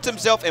 he puts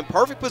himself in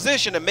perfect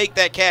position to make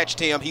that catch,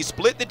 Tim. He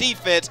split the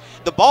defense.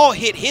 The ball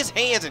hit his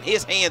hands and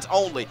his hands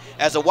only.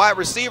 As a wide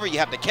receiver, you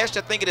have to catch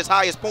that thing at its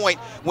highest point.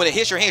 When it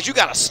hits your hands, you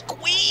got to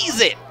squeeze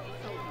it.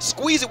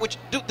 Squeeze it, which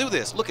do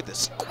this. Look at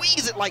this.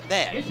 Squeeze it like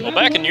that. Well,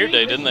 back in your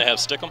day, didn't they have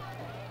Stickum?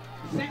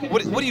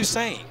 What are you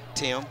saying,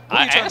 Tim?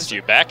 I asked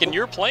you back in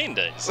your playing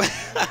days.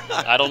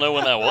 I don't know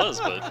when that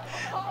was, but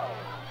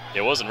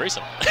it wasn't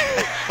recent.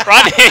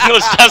 Rodney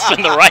English just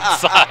on the right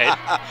side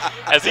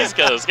as he's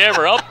going to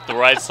scamper up the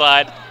right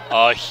side.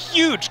 A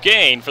huge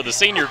gain for the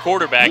senior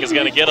quarterback is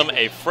going to get him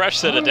a fresh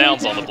set of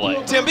downs on the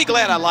play. Tim, be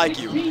glad I like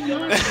you.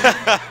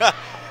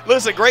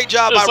 Listen, great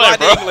job by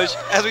Rodney English.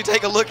 As we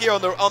take a look here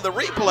on the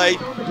replay,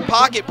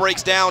 pocket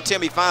breaks down.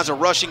 Tim, he finds a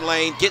rushing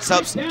lane, gets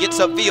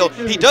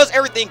upfield. He does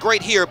everything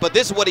great here, but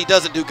this is what he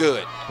doesn't do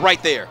good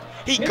right there.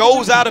 He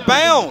goes out of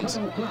bounds.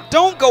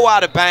 Don't go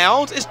out of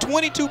bounds. It's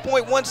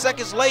 22.1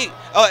 seconds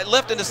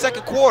left in the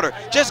second quarter.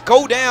 Just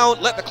go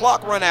down, let the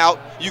clock run out.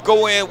 You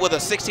go in with a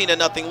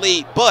 16-0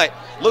 lead, but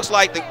looks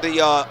like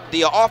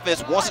the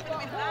offense wants it.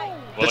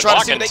 Well, the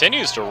clock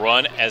continues to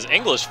run as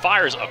English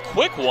fires a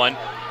quick one.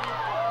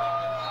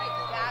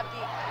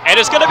 And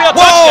it's going to be a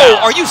touchdown. Whoa,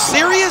 are you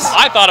serious?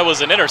 I thought it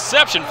was an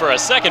interception for a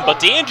second, but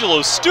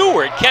D'Angelo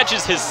Stewart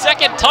catches his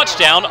second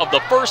touchdown of the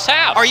first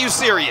half. Are you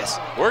serious?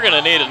 We're going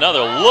to need another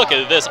look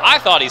at this. I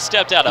thought he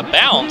stepped out of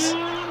bounds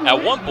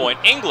at one point.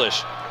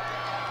 English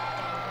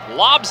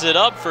lobs it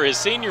up for his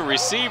senior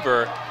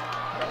receiver,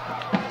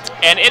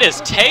 and it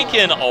is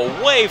taken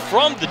away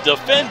from the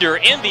defender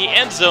in the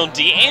end zone.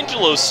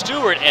 D'Angelo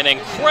Stewart, an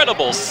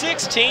incredible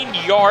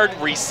 16-yard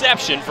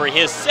reception for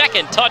his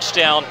second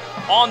touchdown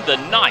on the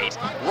night.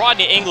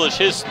 Rodney English,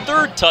 his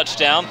third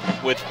touchdown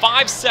with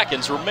 5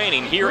 seconds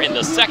remaining here in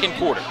the second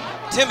quarter.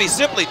 Timmy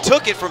simply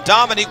took it from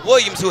Dominique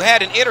Williams, who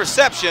had an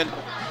interception.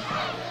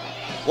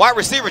 Wide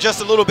receiver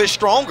just a little bit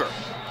stronger.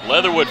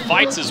 Leatherwood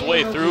fights his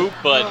way through,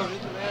 but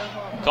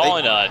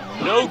calling a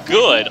no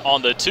good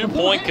on the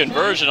 2-point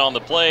conversion on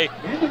the play.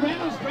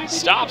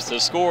 Stops the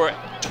score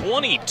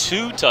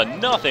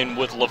 22-0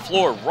 with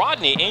LeFlore.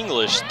 Rodney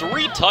English,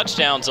 3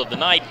 touchdowns of the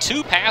night,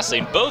 2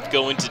 passing, both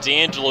going to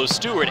D'Angelo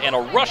Stewart, and a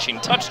rushing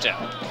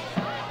touchdown.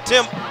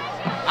 Tim,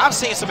 I've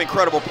seen some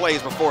incredible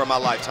plays before in my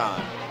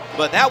lifetime,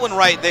 but that one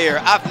right there,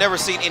 I've never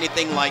seen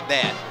anything like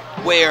that,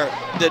 where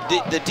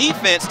the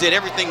defense did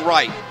everything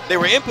right. They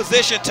were in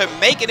position to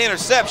make an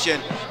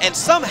interception, and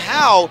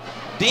somehow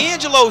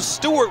D'Angelo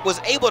Stewart was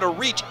able to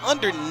reach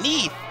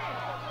underneath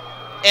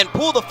and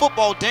pull the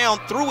football down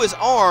through his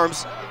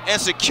arms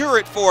and secure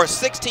it for a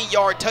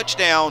 16-yard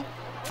touchdown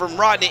from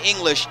Rodney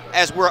English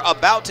as we're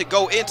about to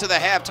go into the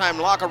halftime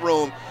locker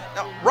room.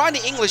 Now,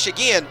 Rodney English,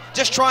 again,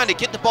 just trying to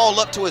get the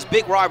ball up to his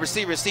big wide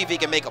receiver and see if he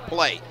can make a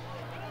play.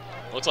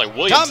 Looks like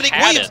Williams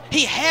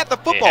he had the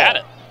football. He had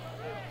it.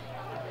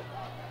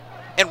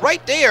 And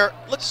right there,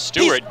 look,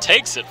 Stewart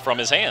takes it from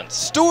his hands.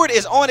 Stewart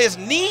is on his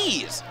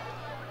knees,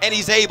 and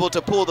he's able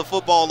to pull the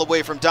football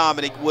away from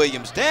Dominique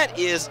Williams. That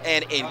is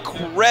an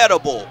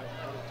incredible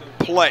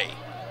play.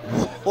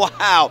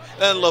 Wow.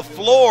 And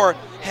LeFlore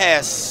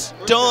has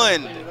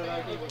stunned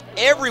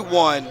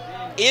everyone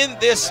in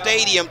this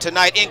stadium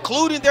tonight,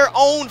 including their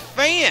own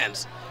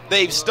fans.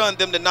 They've stunned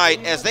them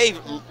tonight as they've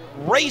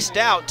raced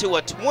out to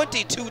a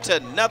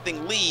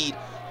 22-0 lead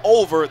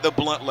over the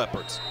Blount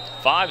Leopards.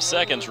 5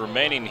 seconds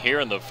remaining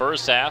here in the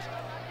first half.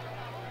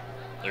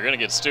 They're going to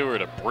get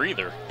Stewart a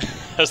breather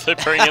as they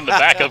bring in the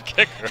backup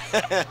kicker.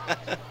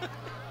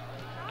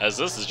 as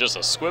this is just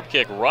a squib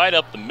kick right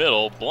up the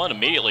middle. Blount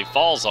immediately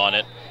falls on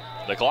it.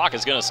 The clock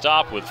is going to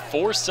stop with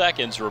 4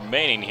 seconds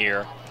remaining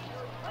here.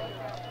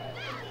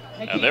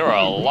 And there are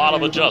a lot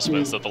of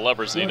adjustments that the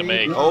Leopards need to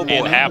make in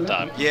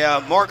halftime.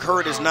 Yeah, Mark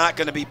Hurd is not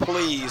going to be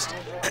pleased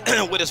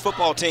with his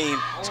football team,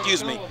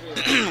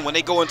 when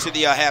they go into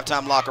the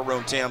halftime locker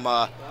room, Tim.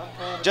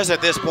 Just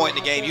at this point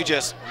in the game, you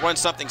just run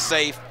something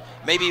safe,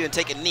 maybe even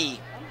take a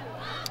knee,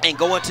 and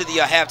go into the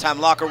halftime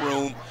locker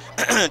room,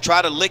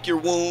 try to lick your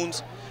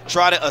wounds,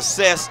 try to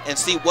assess and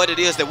see what it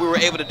is that we were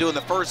able to do in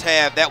the first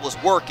half that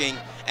was working,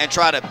 and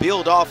try to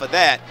build off of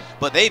that.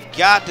 But they've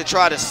got to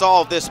try to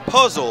solve this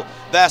puzzle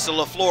that's the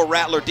LeFlore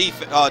Rattler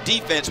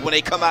defense when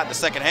they come out in the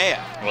second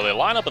half. Well, they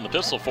line up in the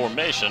pistol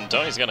formation.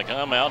 Tony's going to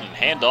come out and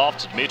hand off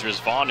to Demetrius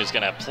Vaughn, who's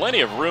going to have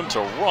plenty of room to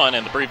run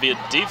in the previous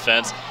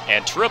defense,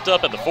 and tripped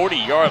up at the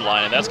 40-yard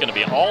line, and that's going to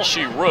be all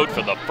she wrote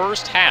for the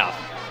first half.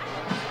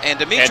 And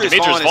Demetrius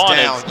Vaughn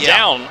is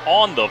down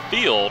on the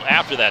field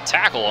after that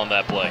tackle on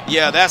that play.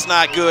 Yeah, that's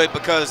not good,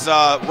 because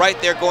right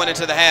there going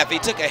into the half, he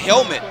took a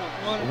helmet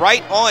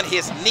right on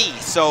his knee.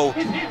 So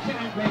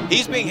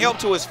he's being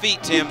helped to his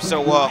feet, Tim.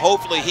 So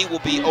hopefully he will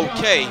be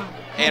okay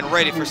and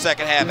ready for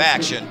second half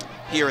action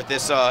here at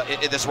this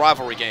this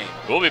rivalry game.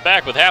 We'll be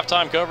back with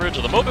halftime coverage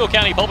of the Mobile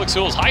County Public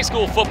Schools High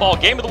School Football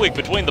Game of the Week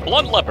between the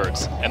Blount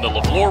Leopards and the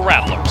LeFlore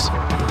Rattlers.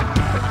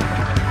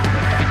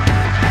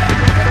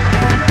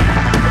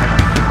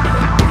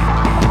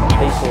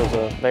 Diesel is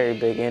a very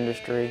big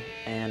industry,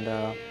 and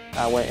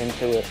I went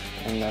into it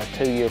in a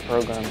 2-year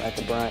program at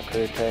the Bryant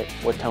Career Tech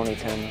with Tony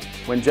Tillman.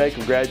 When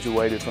Jacob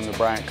graduated from the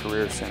Bryant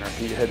Career Center,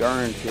 he had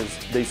earned his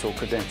diesel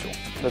credential.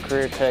 The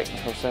Career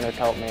Technical Center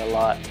taught me a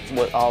lot,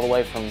 all the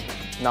way from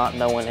not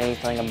knowing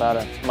anything about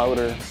a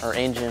motor or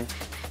engine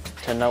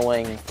to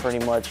knowing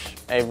pretty much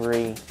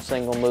every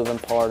single moving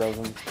part of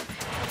them.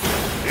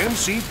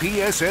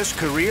 MCPSS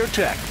Career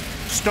Tech.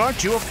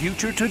 Start your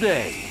future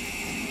today.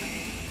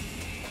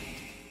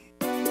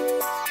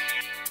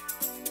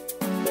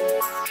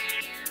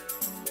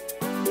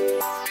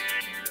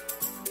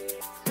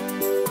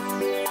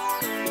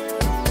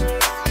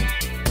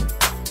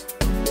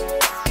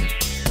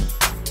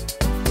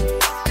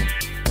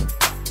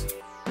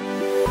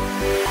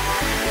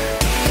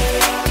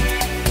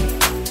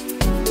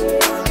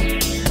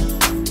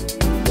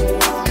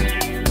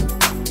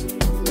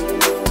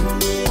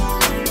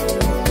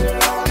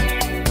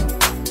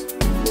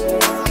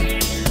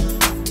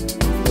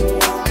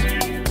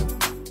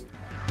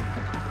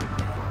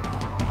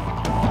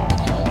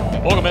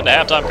 Welcome into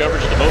halftime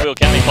coverage of the Mobile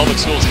County Public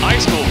Schools High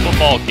School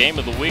Football Game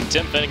of the Week.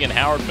 Tim Finnegan,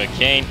 Howard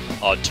McCain,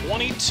 a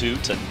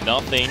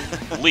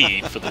 22-0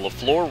 lead for the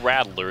LeFlore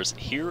Rattlers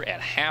here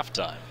at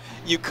halftime.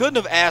 You couldn't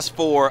have asked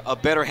for a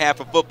better half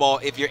of football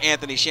if you're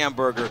Anthony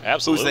Schamberger,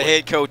 who's the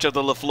head coach of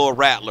the LeFlore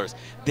Rattlers.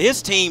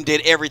 This team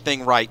did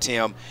everything right,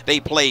 Tim. They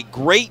played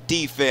great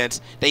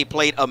defense. They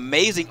played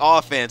amazing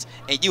offense.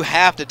 And you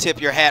have to tip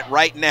your hat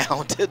right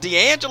now to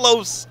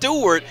D'Angelo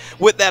Stewart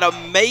with that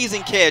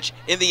amazing catch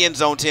in the end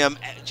zone, Tim,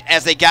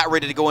 as they got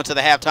ready to go into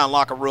the halftime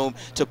locker room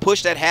to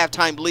push that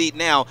halftime lead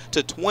now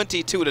to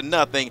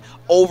 22-0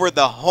 over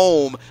the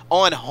home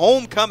on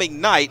homecoming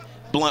night,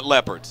 Blount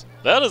Leopards.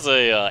 That is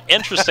a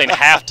interesting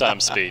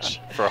halftime speech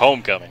for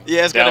homecoming.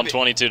 Yeah, it's down be,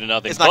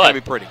 22-0. It's not going to be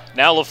pretty.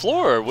 Now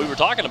LeFlore, we were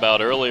talking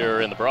about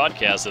earlier in the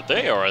broadcast that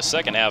they are a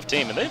second half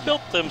team, and they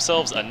built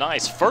themselves a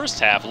nice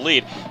first half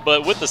lead.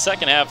 But with the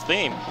second half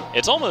theme,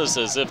 it's almost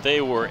as if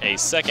they were a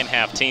second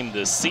half team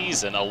this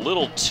season, a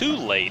little too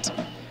late,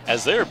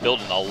 as they're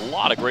building a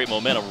lot of great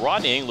momentum.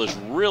 Rodney English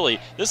really,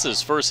 this is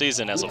his first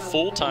season as a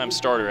full-time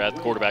starter at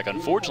the quarterback.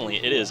 Unfortunately,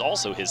 it is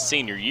also his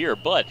senior year,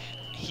 but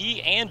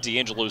he and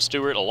D'Angelo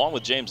Stewart, along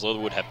with James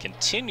Leatherwood, have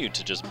continued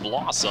to just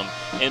blossom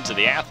into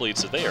the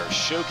athletes that they are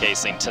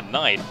showcasing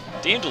tonight.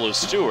 D'Angelo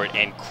Stewart,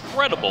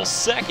 incredible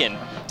second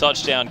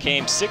touchdown,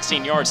 came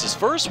 16 yards. His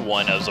first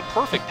one was a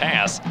perfect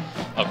pass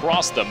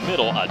across the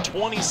middle, a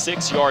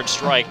 26-yard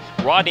strike.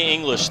 Rodney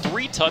English,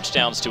 3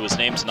 touchdowns to his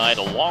name tonight,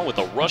 along with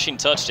a rushing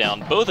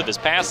touchdown. Both of his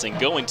passing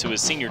going to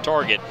his senior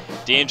target,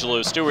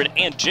 D'Angelo Stewart,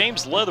 and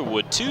James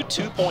Leatherwood, 2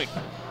 two-point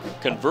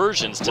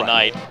conversions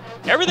tonight.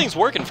 Everything's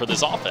working for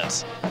this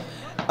offense.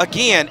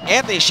 Again,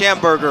 Anthony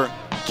Schamberger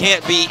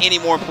can't be any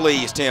more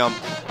pleased, Tim.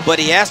 But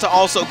he has to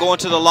also go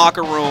into the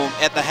locker room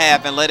at the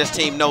half and let his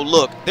team know,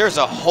 look, there's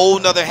a whole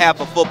nother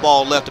half of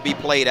football left to be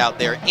played out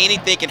there.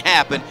 Anything can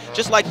happen.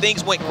 Just like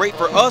things went great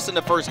for us in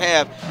the first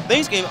half,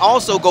 things can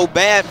also go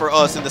bad for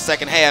us in the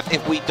second half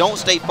if we don't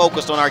stay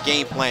focused on our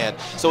game plan.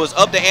 So it's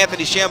up to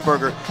Anthony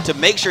Schamberger to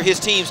make sure his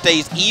team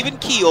stays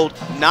even-keeled,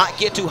 not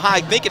get too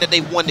high thinking that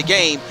they've won the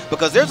game,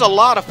 because there's a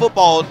lot of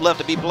football left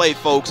to be played,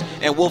 folks,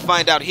 and we'll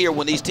find out here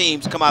when these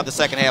teams come out of the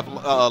second half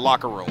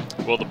locker room.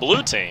 Well, the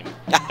blue team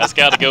has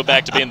got to go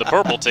back to being the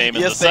purple team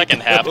in the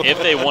second half if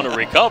they want to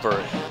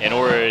recover in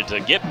order to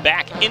get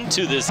back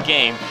into this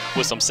game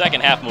with some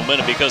second half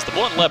momentum, because the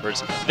Blount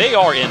Leopards, they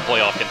are in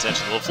playoff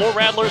contention. The LeFlore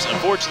Rattlers,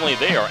 unfortunately,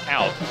 they are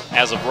out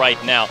as of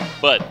right now,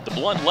 but the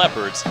Blount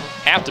Leopards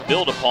have to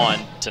build upon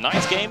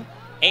tonight's game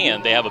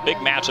And they have a big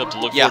matchup to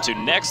look forward to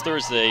next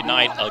Thursday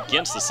night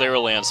against the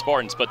Saraland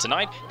Spartans. But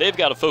tonight, they've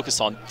got to focus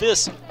on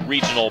this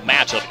regional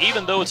matchup.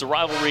 Even though it's a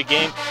rivalry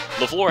game,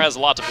 LeFlore has a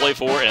lot to play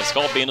for, and it's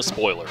called being a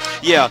spoiler.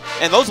 Yeah,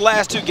 and those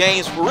last 2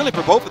 games were really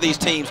for both of these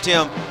teams,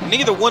 Tim.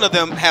 Neither one of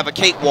them have a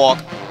cakewalk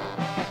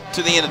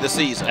to the end of the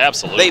season.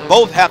 Absolutely. They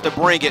both have to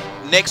bring it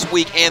next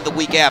week and the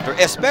week after,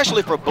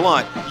 especially for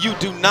Blount. You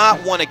do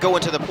not want to go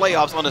into the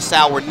playoffs on a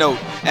sour note.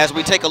 As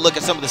we take a look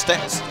at some of the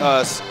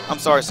stats, I'm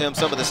sorry, Sim,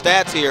 some of the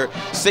stats here,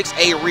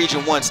 6A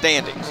Region 1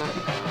 standings.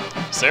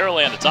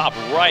 Saraland atop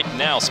right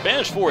now.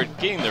 Spanish Fort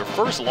getting their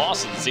first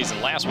loss of the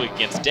season last week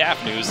against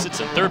Daphne, who sits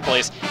in 3rd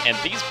place. And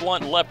these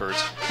Blount Leopards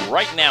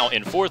right now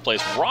in 4th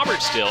place.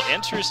 Robertsdale,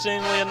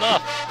 interestingly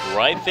enough,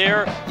 right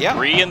there,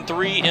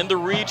 3-3 in the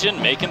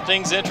region, making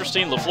things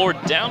interesting.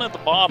 LeFlore down at the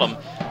bottom.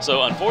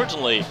 So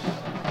unfortunately,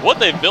 what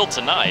they've built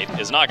tonight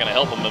is not going to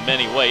help them in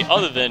any way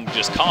other than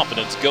just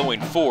confidence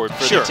going forward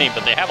for their team.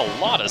 But they have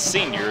a lot of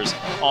seniors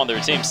on their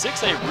team.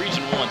 6A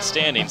Region 1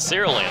 standing,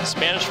 Saraland,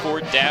 Spanish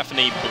Fort,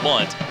 Daphne,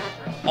 Blount,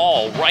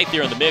 all right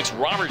there in the mix.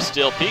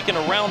 Robertsdale peeking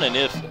around, and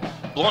if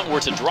Blount were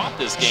to drop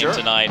this game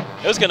tonight,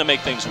 it was going to make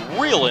things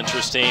real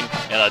interesting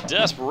and a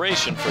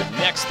desperation for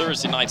next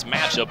Thursday night's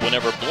matchup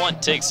whenever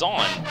Blount takes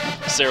on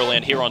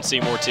Saraland here on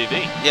Seymour TV.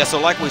 Yeah, so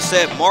like we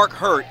said, Mark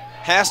Hurt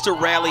has to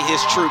rally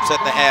his troops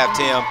at the half,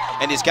 Tim,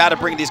 and he's got to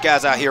bring these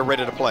guys out here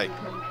ready to play.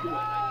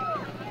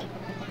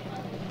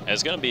 And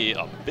it's going to be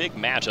a big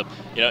matchup.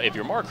 You know, if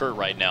you're Mark Hurt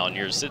right now and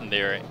you're sitting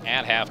there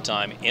at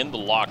halftime in the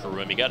locker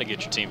room, you got to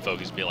get your team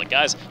focused. Be like,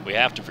 guys, we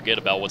have to forget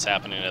about what's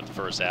happening at the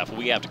first half.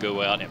 We have to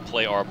go out and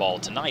play our ball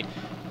tonight.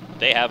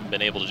 They haven't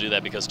been able to do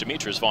that because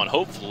Demetrius Vaughn,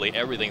 hopefully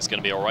everything's going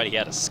to be all right. He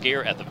had a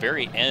scare at the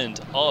very end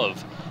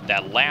of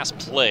that last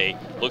play.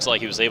 Looks like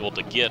he was able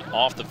to get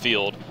off the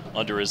field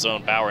under his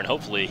own power, and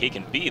hopefully he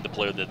can be the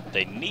player that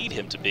they need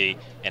him to be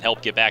and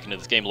help get back into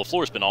this game.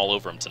 LeFlore's been all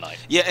over him tonight.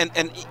 Yeah,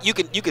 and you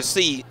can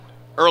see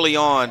early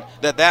on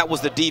that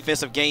was the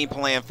defensive game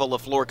plan for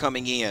LeFlore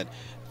coming in.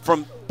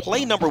 From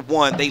play number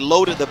 1, they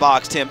loaded the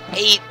box, Tim,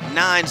 8,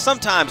 9,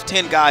 sometimes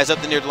 10 guys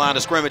up near the line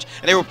of scrimmage,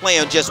 and they were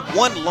playing just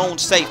one lone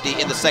safety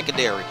in the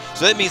secondary.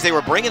 So that means they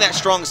were bringing that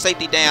strong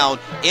safety down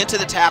into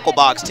the tackle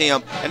box,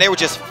 Tim, and they were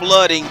just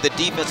flooding the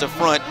defensive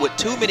front with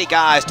too many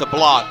guys to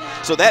block.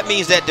 So that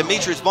means that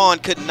Demetrius Vaughn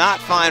could not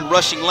find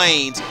rushing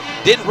lanes.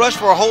 Didn't rush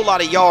for a whole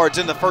lot of yards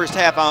in the first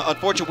half.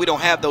 Unfortunately, we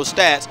don't have those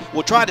stats.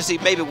 We'll try to see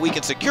if maybe we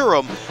can secure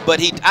him,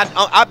 but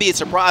I'd be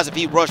surprised if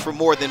he rushed for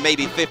more than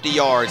maybe 50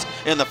 yards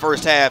in the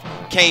first half.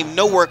 Came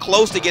nowhere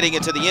close to getting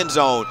into the end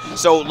zone.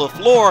 So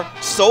LeFlore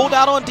sold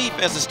out on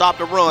defense to stop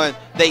the run.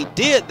 They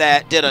did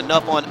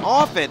enough on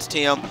offense,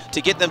 Tim,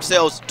 to get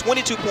themselves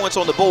 22 points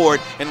on the board,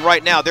 and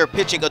right now they're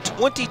pitching a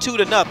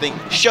 22-0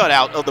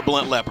 shutout of the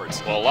Blount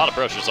Leopards. Well, a lot of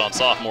pressure's on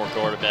sophomore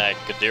quarterback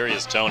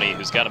Kadarius Toney,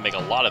 who's got to make a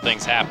lot of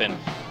things happen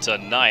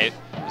tonight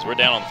as we're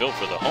down on the field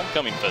for the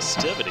homecoming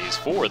festivities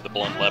for the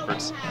Blount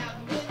Leopards.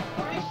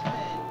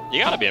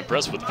 You got to be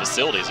impressed with the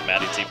facilities at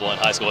Mattie T. Blount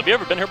High School. Have you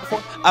ever been here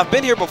before? I've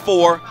been here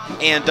before,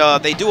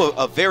 and they do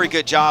a very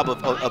good job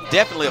of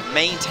definitely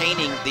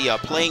maintaining the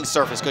playing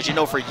surface, because, you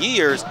know, for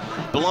years,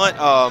 Blount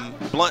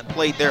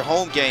played their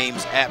home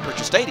games at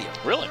Pritchard Stadium.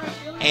 Really?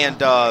 And,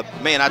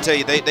 man, I tell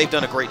you, they've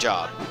done a great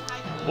job.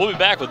 We'll be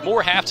back with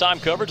more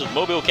halftime coverage of the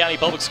Mobile County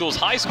Public Schools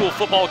high school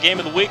football game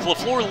of the week.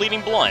 LeFlore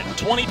leading Blount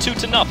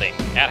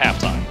 22-0 at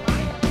halftime.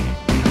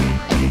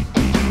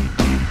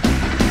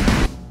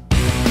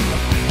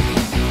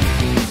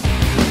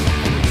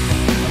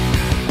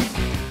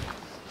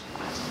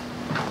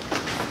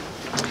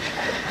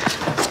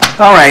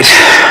 All right,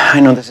 I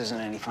know this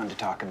isn't any fun to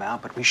talk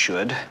about, but we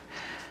should.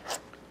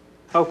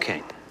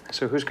 Okay,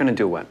 so who's gonna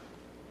do what?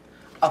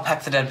 I'll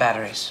pack the dead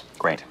batteries.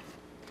 Great.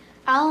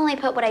 I'll only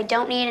put what I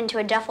don't need into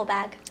a duffel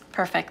bag.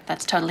 Perfect.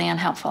 That's totally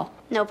unhelpful.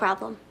 No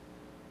problem.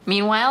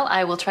 Meanwhile,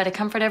 I will try to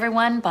comfort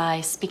everyone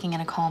by speaking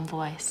in a calm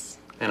voice.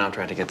 And I'll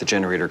try to get the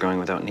generator going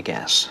without any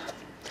gas.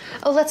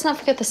 Oh, let's not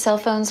forget the cell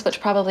phones,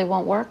 which probably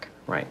won't work.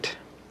 Right.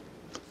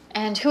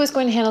 And who is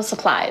going to handle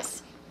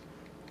supplies?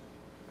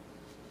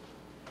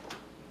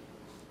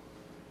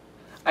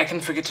 I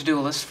can forget to do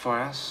a list for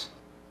us.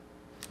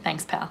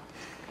 Thanks, pal.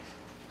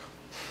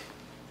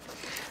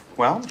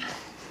 Well,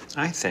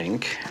 I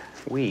think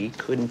we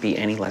couldn't be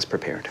any less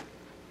prepared.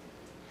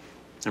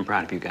 I'm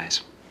proud of you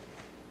guys.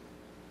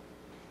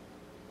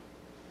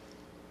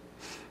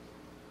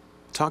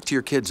 Talk to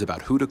your kids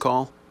about who to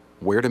call,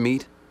 where to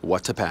meet,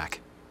 what to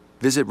pack.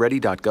 Visit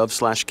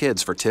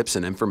ready.gov/kids for tips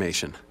and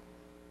information.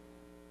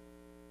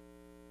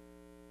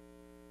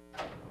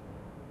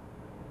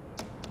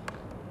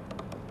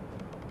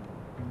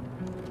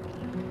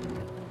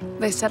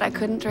 They said I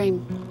couldn't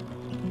dream.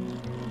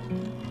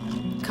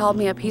 Called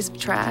me a piece of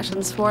trash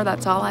and swore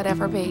that's all I'd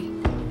ever be.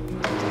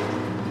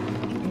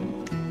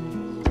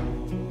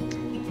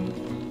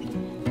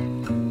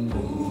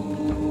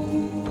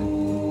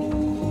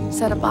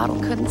 Said a bottle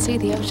couldn't see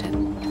the ocean.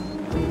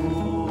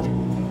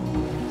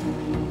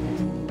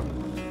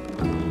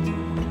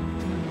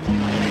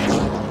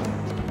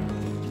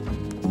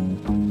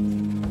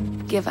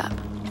 Give up.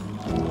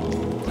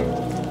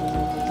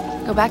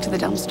 Go back to the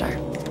dumpster.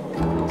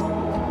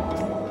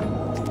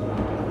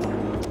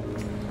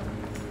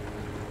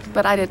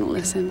 But I didn't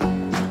listen.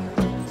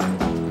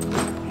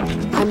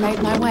 I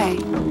made my way.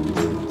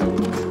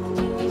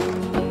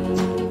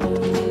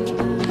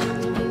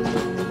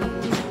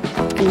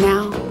 And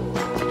now,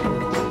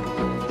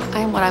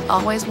 I am what I've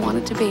always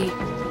wanted to be.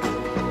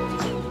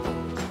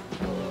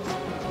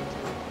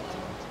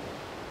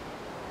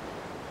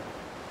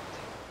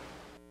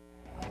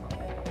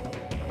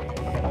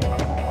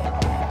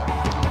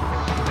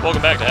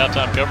 Welcome back to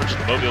halftime coverage of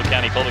the Mobile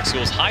County Public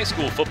Schools high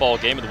school football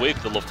game of the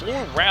week. The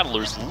LeFlore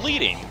Rattlers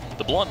leading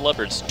the Blount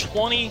Leopards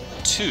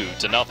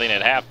 22-0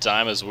 at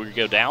halftime as we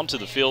go down to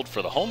the field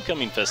for the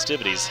homecoming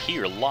festivities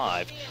here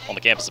live on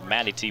the campus of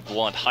Mattie T.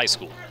 Blount High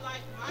School.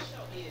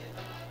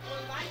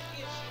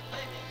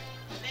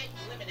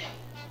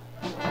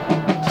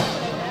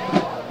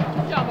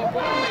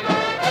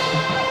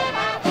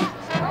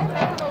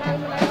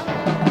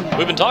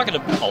 We've been talking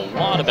a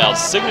lot about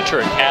signature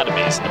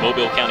academies in the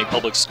Mobile County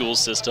Public Schools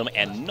system,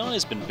 and none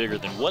has been bigger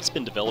than what's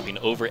been developing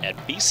over at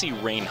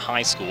BC Rain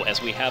High School,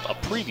 as we have a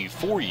preview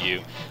for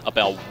you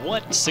about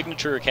what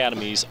signature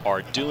academies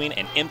are doing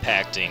and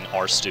impacting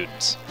our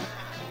students.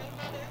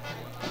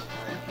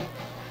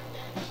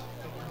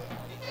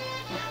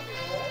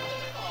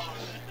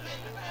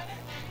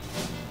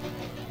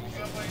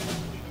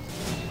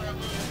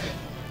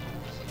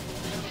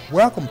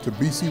 Welcome to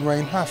BC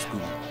Rain High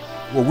School,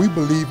 where we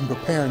believe in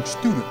preparing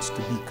students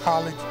to be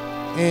college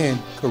and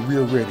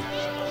career ready.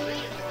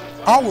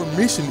 Our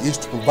mission is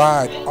to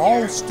provide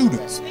all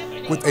students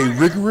with a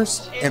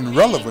rigorous and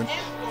relevant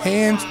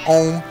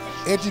hands-on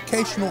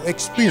educational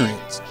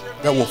experience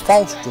that will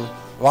foster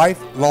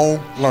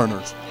lifelong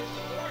learners.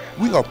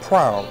 We are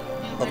proud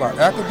of our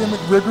academic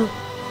rigor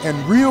and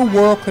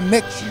real-world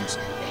connections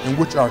in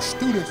which our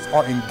students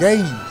are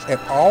engaged at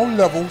all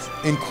levels,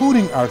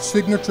 including our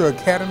signature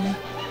academy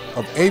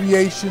of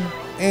aviation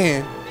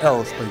and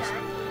aerospace.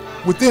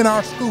 Within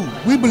our school,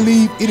 we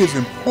believe it is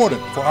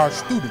important for our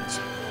students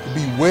to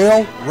be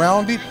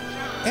well-rounded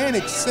and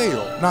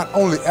excel not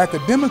only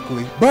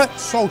academically, but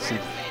socially.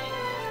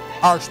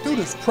 Our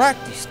students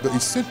practice the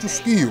essential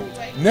skills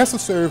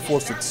necessary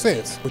for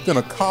success within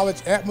a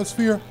college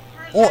atmosphere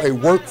or a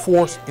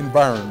workforce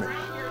environment.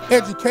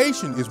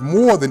 Education is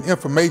more than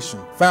information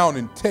found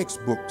in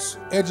textbooks.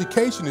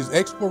 Education is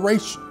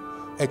exploration,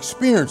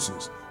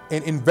 experiences,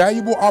 and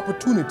invaluable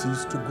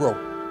opportunities to grow.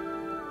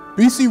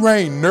 BC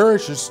Rain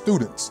nourishes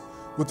students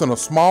within a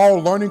small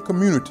learning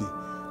community,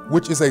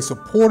 which is a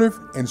supportive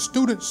and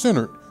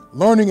student-centered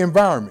learning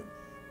environment.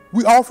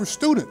 We offer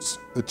students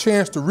the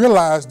chance to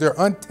realize their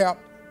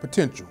untapped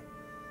potential.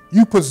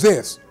 You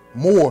possess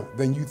more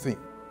than you think.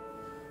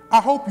 I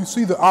hope you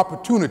see the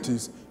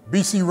opportunities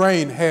BC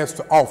Rain has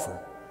to offer.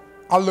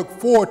 I look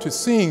forward to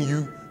seeing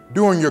you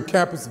during your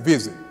campus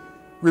visit.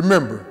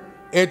 Remember,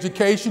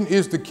 education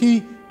is the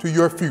key to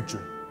your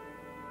future.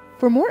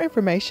 For more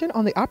information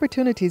on the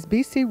opportunities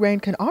BC Rain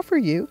can offer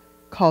you,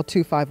 call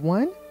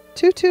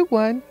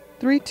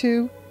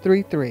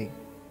 251-221-3233.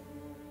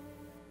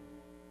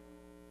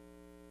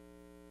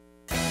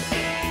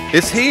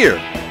 It's here,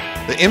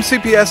 the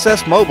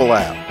MCPSS mobile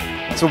app.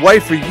 It's a way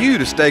for you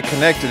to stay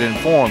connected and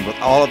informed with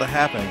all of the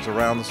happenings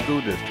around the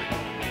school district.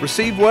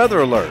 Receive weather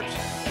alerts,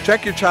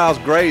 check your child's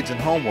grades and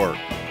homework,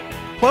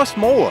 plus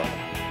more.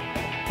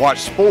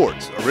 Watch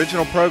sports,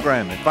 original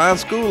programming, find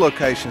school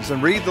locations,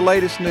 and read the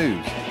latest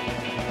news.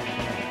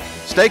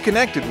 Stay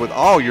connected with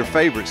all your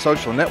favorite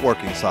social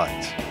networking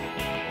sites.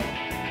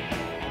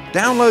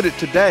 Download it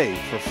today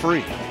for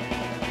free.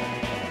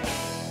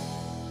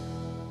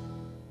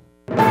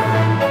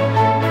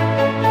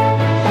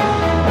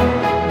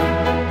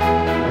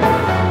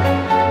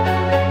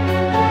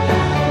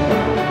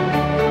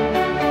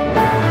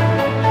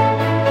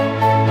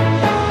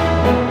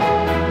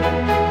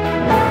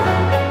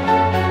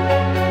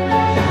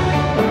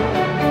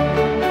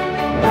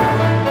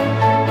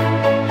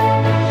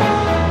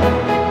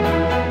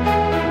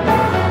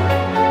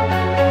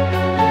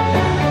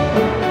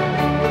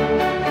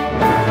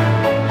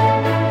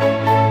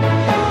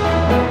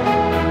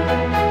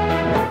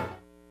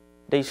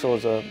 Diesel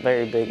is a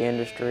very big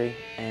industry,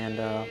 and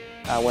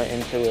I went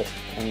into it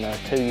in a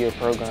 2-year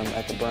program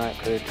at the Blount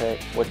Career Tech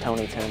with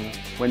Tony Tillman.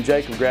 When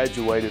Jacob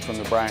graduated from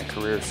the Blount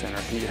Career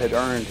Center, he had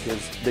earned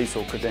his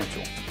diesel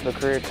credential. The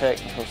Career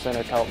Technical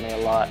Center taught me a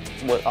lot,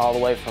 all the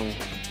way from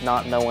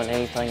not knowing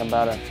anything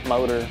about a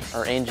motor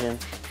or engine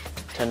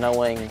to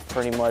knowing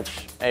pretty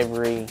much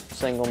every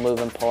single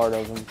moving part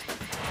of them.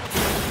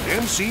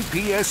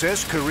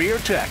 MCPSS Career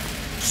Tech.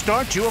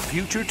 Start your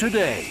future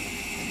today.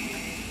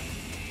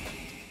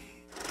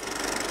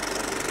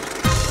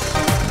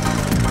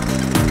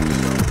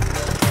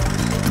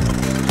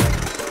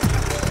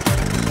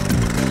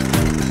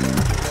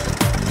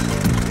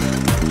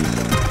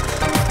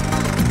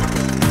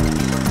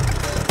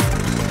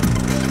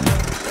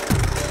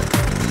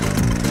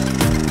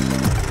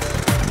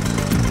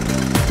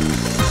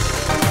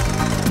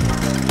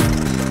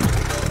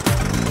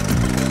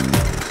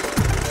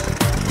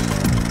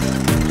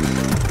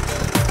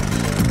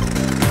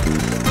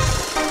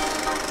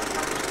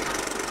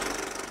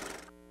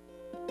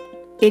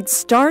 It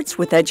starts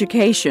with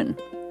education.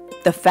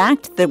 The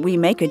fact that we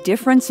make a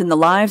difference in the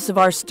lives of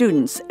our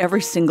students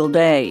every single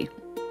day.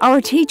 Our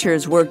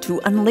teachers work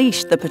to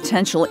unleash the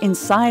potential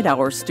inside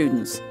our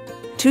students,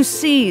 to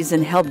seize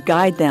and help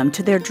guide them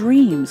to their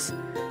dreams,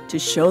 to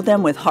show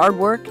them with hard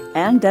work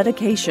and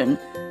dedication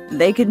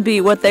they can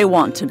be what they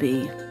want to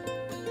be.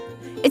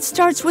 It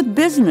starts with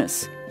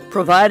business,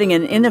 providing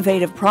an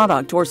innovative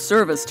product or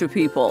service to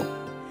people,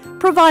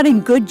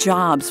 providing good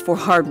jobs for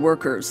hard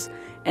workers,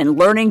 and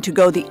learning to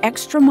go the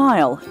extra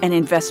mile and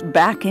invest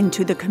back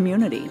into the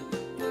community.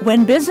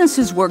 When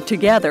businesses work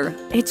together,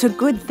 it's a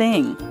good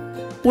thing.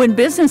 When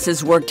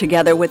businesses work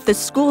together with the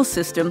school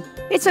system,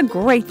 it's a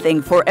great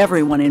thing for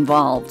everyone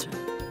involved.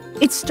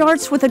 It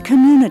starts with a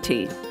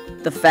community.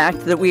 The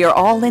fact that we are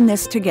all in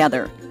this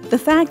together. The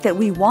fact that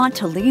we want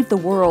to leave the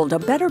world a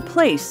better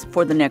place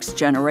for the next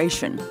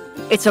generation.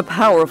 It's a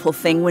powerful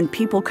thing when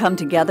people come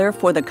together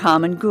for the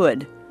common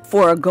good,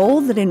 for a goal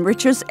that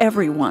enriches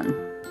everyone.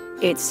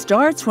 It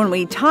starts when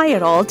we tie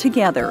it all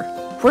together,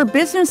 where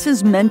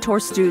businesses mentor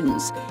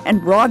students and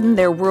broaden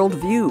their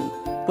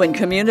worldview, when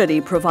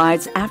community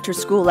provides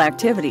after-school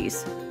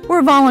activities,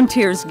 where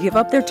volunteers give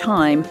up their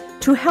time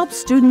to help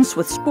students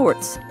with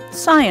sports,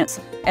 science,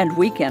 and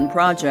weekend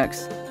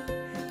projects,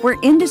 where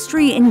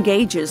industry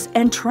engages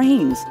and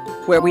trains,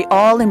 where we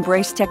all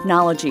embrace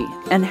technology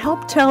and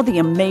help tell the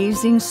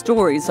amazing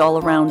stories all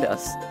around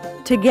us.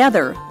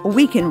 Together,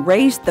 we can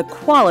raise the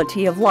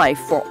quality of life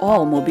for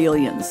all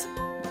Mobilians.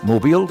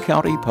 Mobile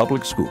County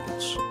Public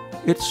Schools.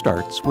 It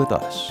starts with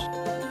us.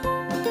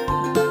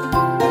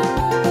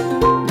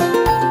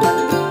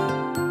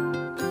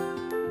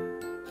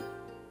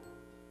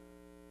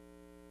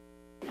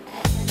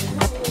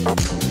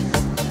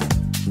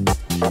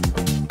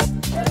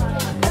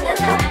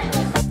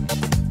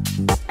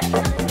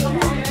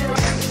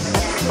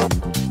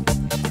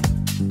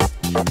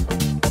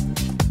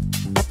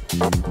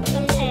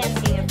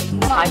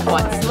 I've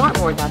got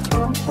smartboard, that's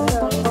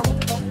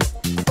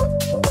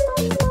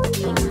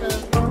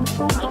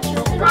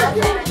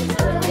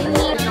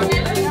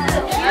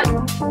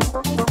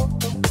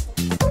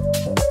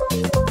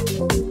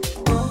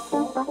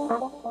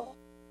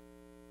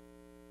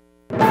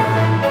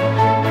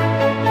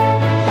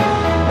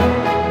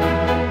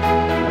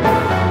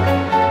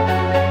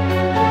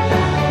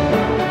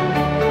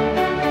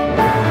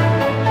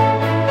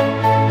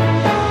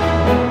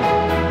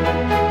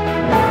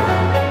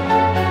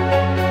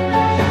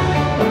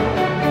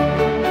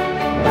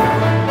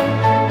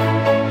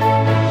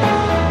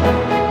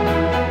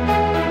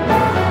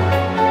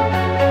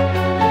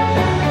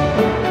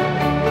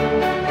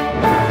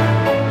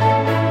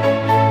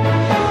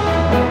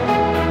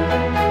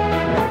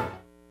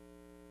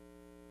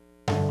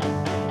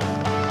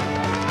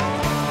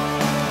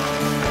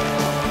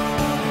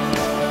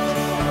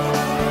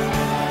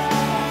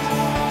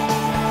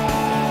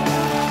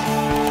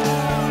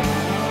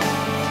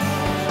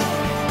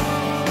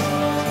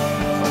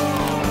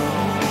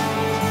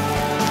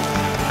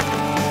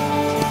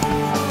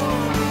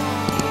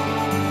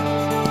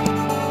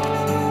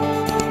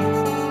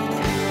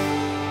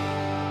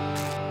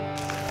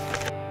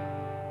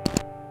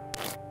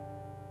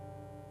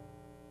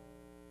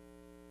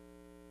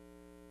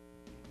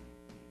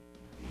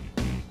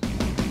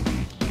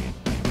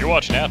You're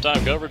watching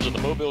halftime coverage of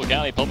the Mobile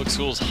County Public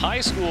Schools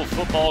High School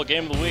Football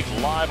Game of the Week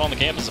live on the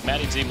campus of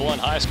Mattie T. Blount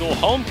High School.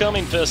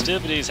 Homecoming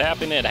festivities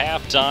happening at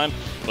halftime,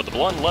 but the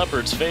Blount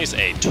Leopards face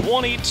a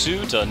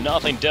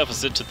 22-0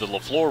 deficit to the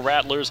LeFlore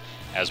Rattlers,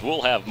 as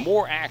we'll have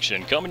more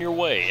action coming your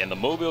way in the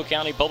Mobile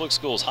County Public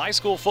Schools High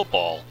School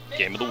Football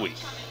Game of the Week.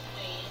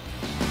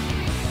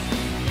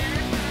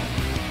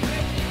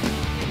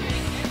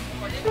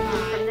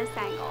 From this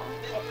angle,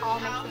 it all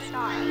makes a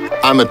star.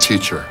 I'm a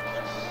teacher.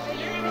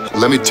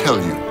 Let me tell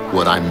you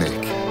what I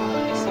make.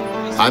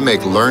 I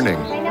make learning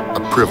a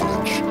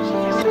privilege,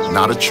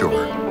 not a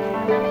chore.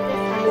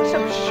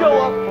 Show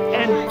up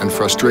and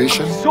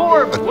frustration,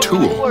 a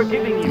tool,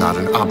 not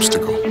an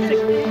obstacle.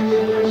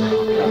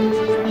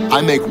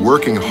 I make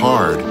working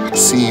hard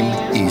seem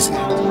easy,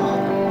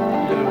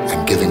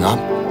 and giving up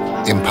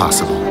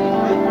impossible.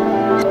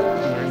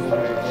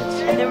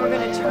 And then we're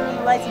going to turn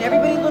the lights and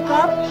everybody look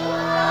up.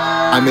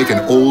 I make an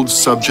old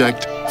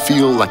subject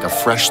feel like a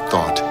fresh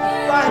thought.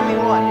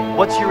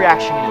 What's your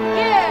reaction?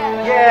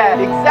 Yeah,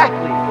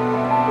 exactly.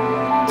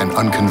 And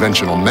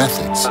unconventional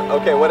methods.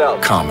 Okay, what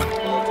else? Common.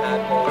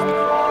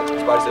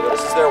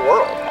 This is their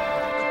world.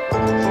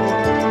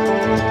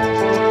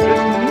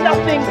 There's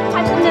nothing.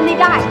 And then they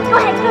die. Go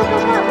ahead, go, go,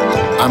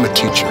 go. I'm a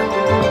teacher.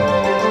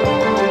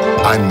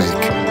 I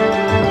make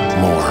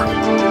more.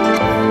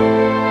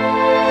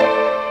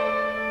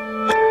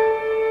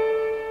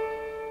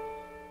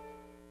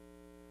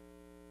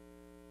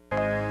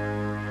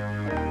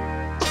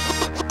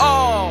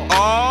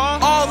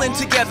 All in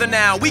together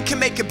now. We can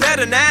make it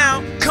better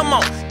now. Come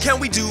on, can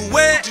we do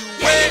it?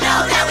 Yeah, you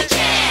know that we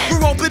can.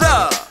 We'll rope it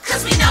up.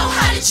 Cause we know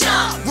how to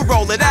jump. We'll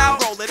roll it out.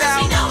 Cause we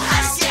know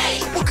how to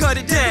skate. We'll cut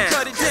it down.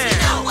 Cause we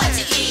know what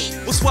to eat.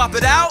 We'll swap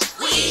it out.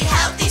 We eat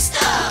healthy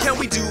stuff. Can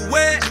we do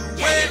it?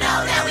 Yeah, you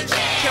know that we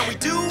can.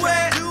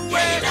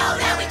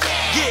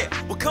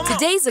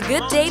 Today's a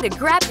good day to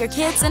grab your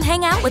kids and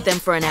hang out with them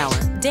for an hour.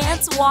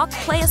 Dance, walk,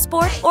 play a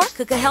sport, or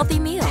cook a healthy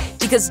meal.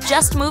 Because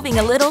just moving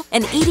a little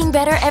and eating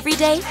better every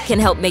day can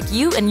help make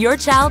you and your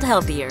child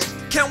healthier.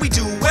 Can we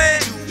do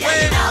it? Yeah,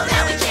 you know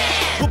that we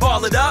can. We'll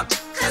ball it up.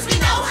 Cause we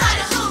know how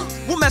to hoop.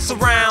 We'll mess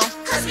around.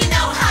 Cause we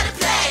know how to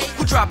play.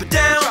 We'll drop it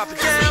down. Cause we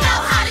know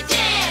how to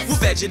dance. We'll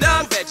veg it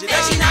up. Veggie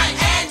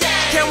night and day.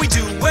 Can we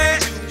do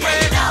it? Yeah,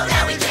 you know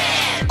that we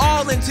can.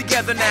 All in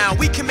together now.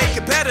 We can make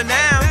it better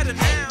now.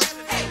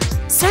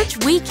 Search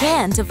We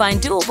Can to find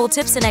doable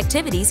tips and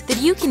activities that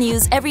you can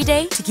use every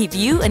day to keep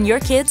you and your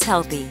kids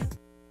healthy.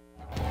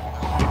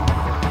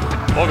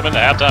 Welcome into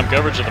halftime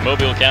coverage of the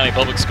Mobile County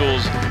Public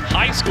Schools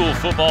High School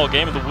Football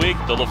Game of the Week.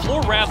 The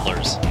LeFlore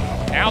Rattlers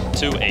out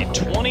to a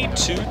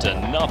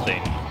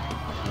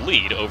 22-0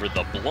 lead over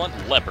the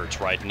Blount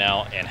Leopards right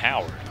now in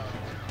Howard.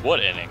 What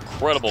an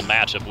incredible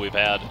matchup we've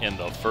had in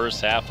the first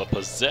half. A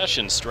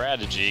possession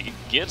strategy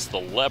gets the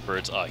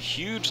Leopards a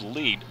huge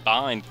lead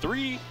behind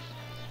 3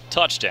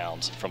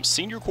 touchdowns from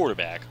senior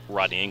quarterback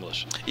Rodney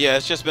English. Yeah,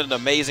 it's just been an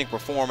amazing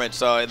performance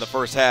in the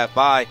first half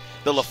by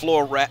the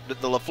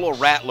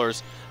LeFlore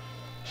Rattlers.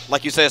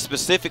 Like you said,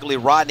 specifically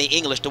Rodney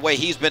English, the way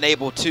he's been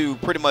able to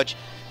pretty much,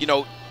 you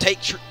know,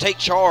 take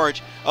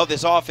charge of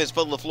this offense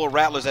for the LeFlore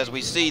Rattlers as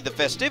we see the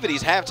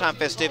festivities, halftime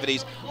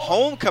festivities,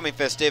 homecoming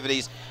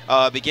festivities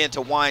begin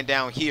to wind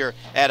down here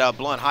at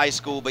Blount High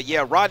School. But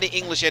yeah, Rodney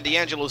English and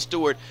D'Angelo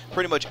Stewart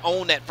pretty much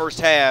owned that first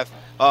half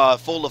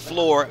for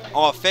LeFlore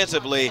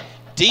offensively.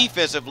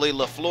 Defensively,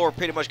 LeFlore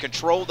pretty much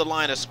controlled the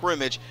line of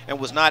scrimmage and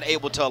was not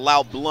able to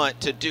allow Blount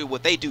to do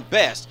what they do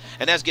best,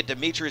 and that's get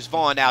Demetrius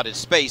Vaughn out in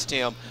space,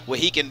 Tim, where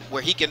he can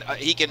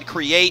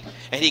create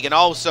and he can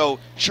also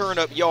churn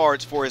up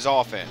yards for his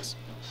offense.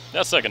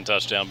 That second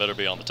touchdown better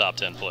be on the top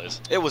 10 plays.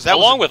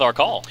 Along with our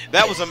call.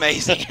 That was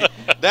amazing.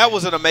 That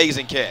was an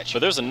amazing catch. But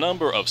there's a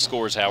number of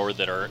scores, Howard,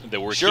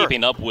 that we're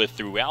keeping up with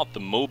throughout the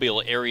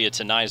Mobile area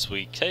tonight as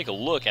we take a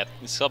look at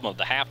some of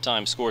the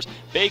halftime scores.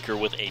 Baker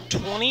with a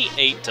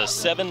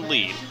 28-7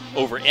 lead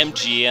over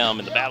MGM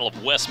in the Battle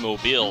of West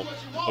Mobile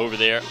over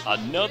there.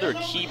 Another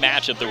key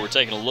matchup that we're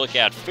taking a look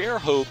at,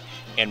 Fairhope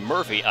and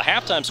Murphy. A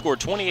halftime score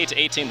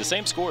 28-18, the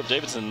same score of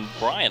Davidson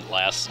Bryant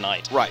last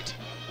night. Right.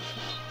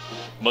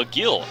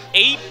 McGill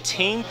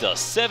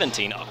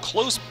 18-17, a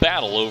close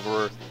battle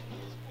over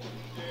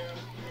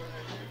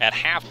at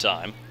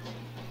halftime.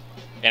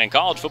 And in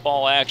college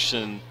football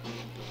action,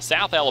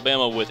 South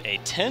Alabama with a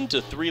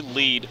 10-3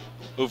 lead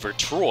over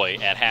Troy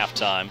at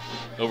halftime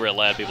over at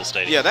Ladd People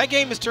Stadium. Yeah, that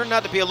game has turned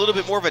out to be a little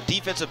bit more of a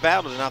defensive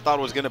battle than I thought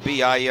it was going to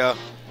be. I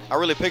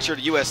really pictured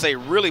USA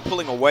really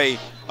pulling away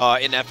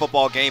in that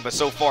football game, but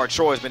so far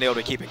Troy has been able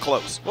to keep it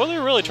close. Well,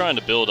 they're really trying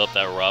to build up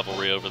that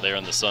rivalry over there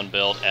in the Sun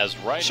Belt, as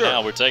right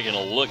now we're taking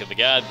a look at the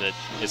guy that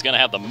is going to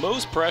have the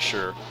most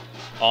pressure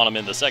on him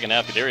in the second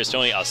half. Kadarius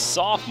Toney, a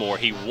sophomore,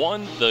 he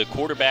won the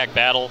quarterback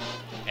battle,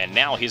 and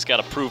now he's got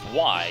to prove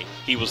why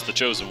he was the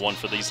chosen one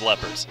for these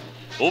Leopards.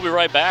 We'll be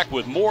right back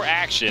with more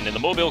action in the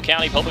Mobile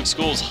County Public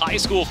Schools High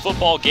School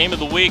Football Game of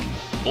the Week.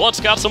 Blount's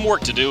got some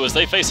work to do as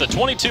they face a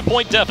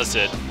 22-point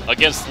deficit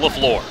against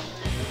LeFlore.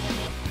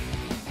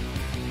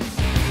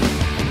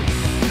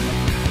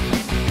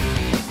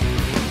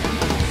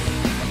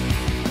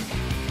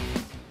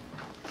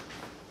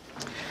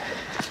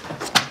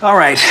 All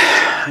right,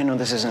 I know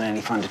this isn't any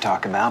fun to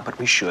talk about, but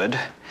we should.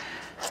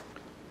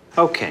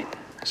 Okay,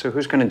 so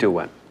who's going to do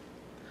what?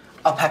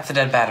 I'll pack the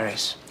dead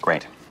batteries.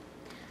 Great.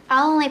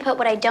 I'll only put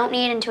what I don't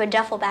need into a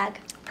duffel bag.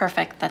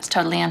 Perfect. That's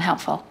totally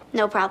unhelpful.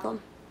 No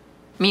problem.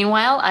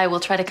 Meanwhile, I will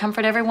try to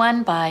comfort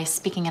everyone by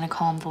speaking in a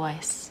calm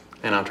voice.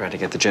 And I'll try to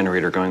get the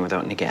generator going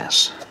without any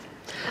gas.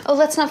 Oh,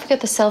 let's not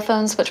forget the cell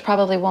phones, which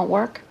probably won't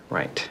work.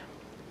 Right.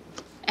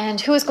 And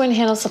who is going to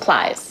handle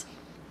supplies?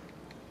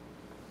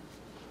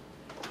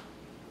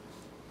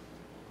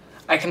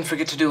 I can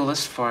forget to do a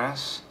list for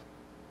us.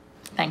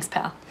 Thanks,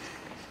 pal.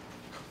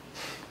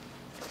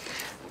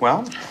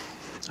 Well,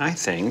 I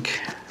think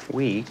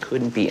we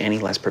couldn't be any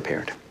less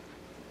prepared.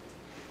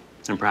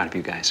 I'm proud of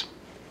you guys.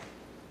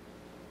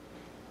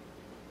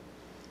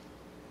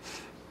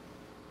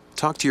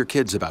 Talk to your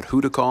kids about who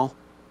to call,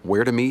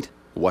 where to meet,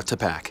 what to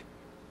pack.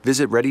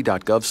 Visit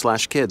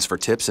ready.gov/kids for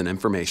tips and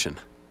information.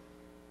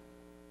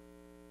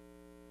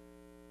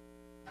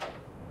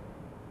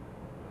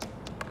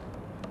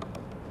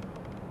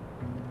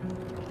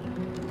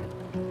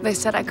 They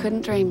said I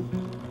couldn't dream.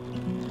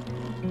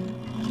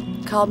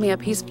 Called me a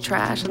piece of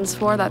trash and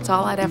swore that's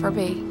all I'd ever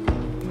be.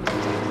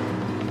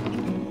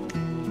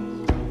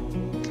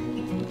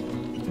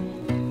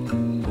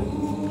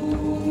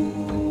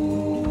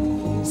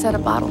 Said a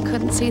bottle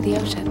couldn't see the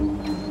ocean.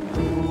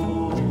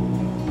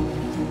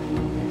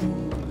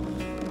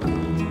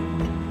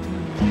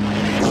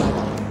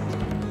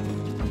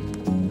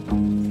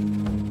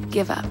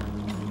 Give up.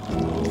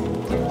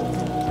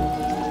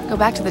 Go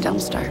back to the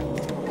dumpster.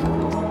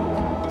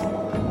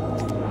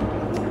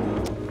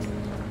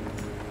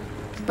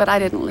 But I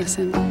didn't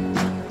listen.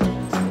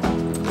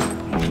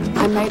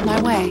 I made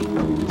my way.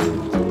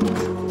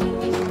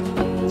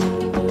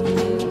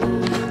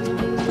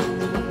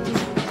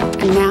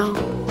 And now,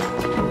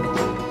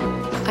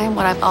 am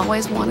what I've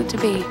always wanted to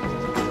be.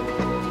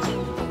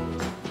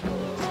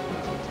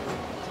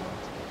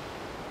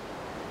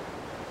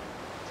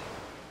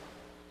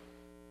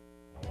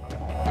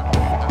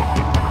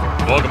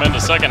 Welcome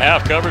into second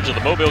half coverage of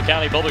the Mobile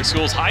County Public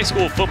Schools High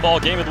School Football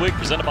Game of the Week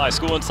presented by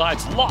School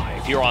Insights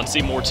live here on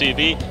Seymour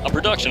TV, a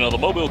production of the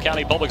Mobile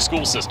County Public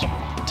School System.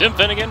 Tim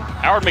Finnegan,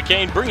 Howard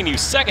McCain bringing you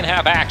second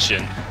half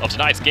action of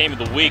tonight's Game of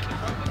the Week.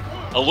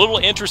 A little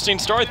interesting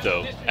start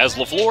though, as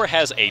LeFlore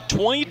has a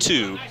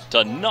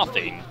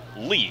 22-0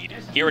 lead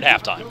here at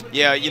halftime.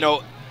 Yeah, you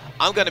know,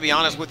 I'm going to be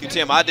honest with you,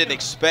 Tim. I didn't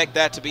expect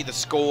that to be the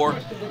score.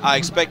 I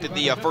expected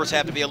the first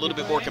half to be a little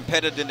bit more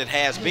competitive than it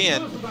has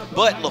been,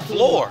 but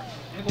LeFlore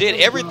did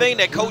everything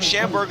that Coach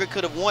Schamberger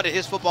could have wanted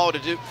his football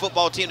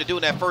team to do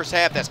in that first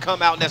half. That's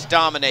come out and that's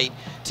dominate,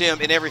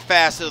 Tim, in every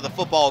facet of the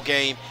football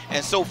game.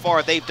 And so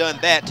far, they've done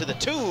that to the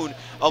tune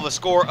of a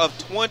score of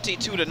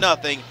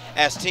 22-0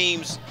 as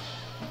teams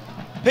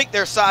pick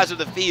their sides of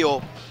the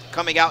field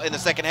coming out in the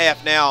second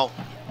half. Now,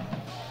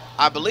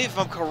 I believe, if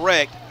I'm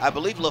correct, I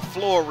believe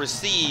LeFlore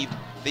received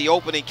the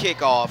opening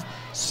kickoff.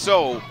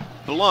 So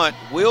Blount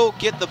will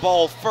get the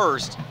ball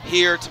first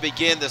here to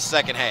begin the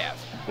second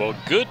half. Well,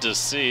 good to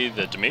see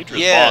that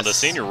Demetrius Vaughn, the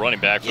senior running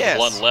back for the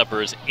Blount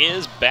Leopards,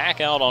 is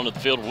back out onto the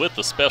field with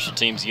the special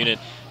teams unit.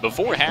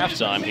 Before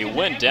halftime, he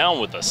went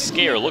down with a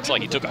scare. Looks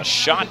like he took a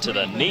shot to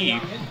the knee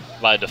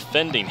by a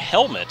defending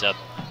helmet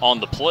on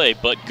the play,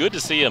 but good to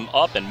see him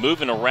up and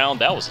moving around.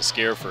 That was a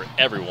scare for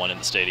everyone in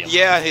the stadium.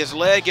 Yeah, his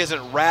leg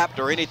isn't wrapped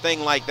or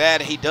anything like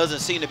that. He doesn't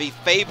seem to be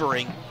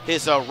favoring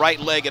his right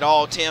leg at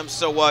all, Tim,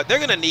 so they're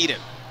going to need him.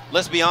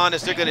 Let's be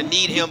honest, they're going to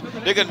need him.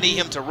 They're going to need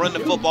him to run the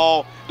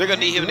football. They're going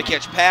to need him to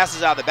catch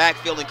passes out of the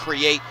backfield and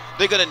create.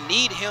 They're going to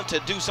need him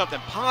to do something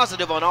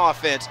positive on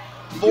offense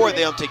for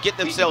them to get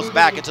themselves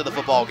back into the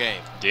football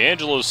game.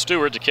 D'Angelo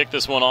Stewart to kick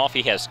this one off.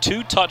 He has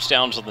 2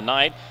 touchdowns of the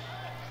night,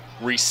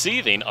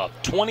 receiving of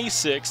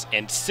 26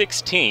 and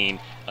 16,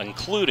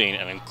 including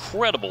an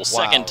incredible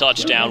second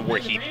touchdown where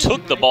he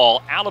took the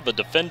ball out of the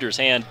defender's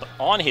hand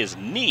on his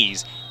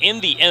knees in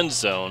the end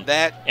zone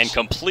and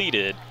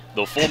completed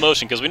the full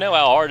motion, because we know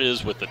how hard it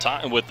is with the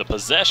time, with the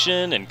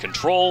possession and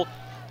control.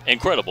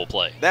 Incredible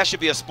play. That should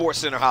be a Sports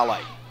Center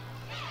highlight.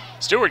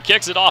 Stewart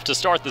kicks it off to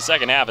start the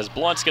second half as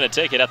Blount's going to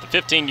take it at the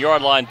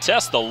 15-yard line,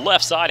 tests the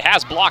left side,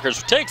 has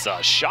blockers, takes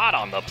a shot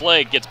on the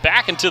play, gets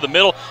back into the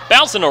middle,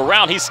 bouncing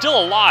around. He's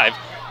still alive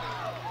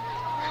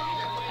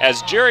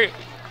as Deontay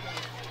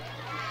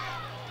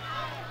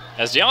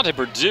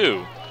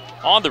Perdue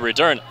on the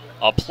return.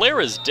 A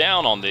player is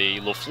down on the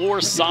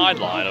LeFlore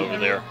sideline over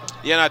there.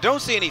 Yeah, and I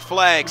don't see any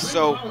flags,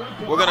 so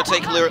we're going to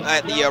take a look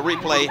at the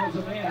replay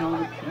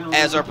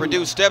as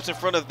Perdue steps in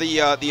front of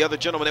the other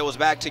gentleman that was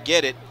back to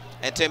get it.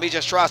 And Tim, he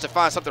just tries to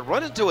find something,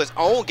 run into his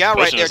own guy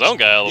right there. His own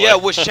guy all the way.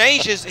 way. Which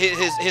changes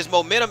his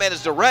momentum and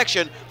his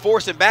direction,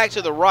 forced him back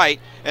to the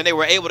right, and they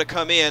were able to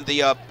come in.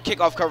 The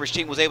kickoff coverage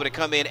team was able to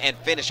come in and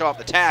finish off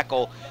the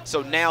tackle.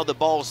 So now the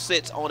ball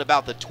sits on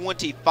about the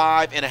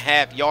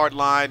 25.5-yard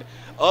line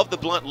of the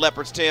Blount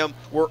Leopards, Tim.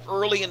 We're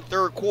early in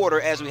third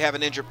quarter as we have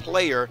an injured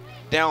player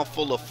down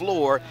for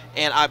LeFlore,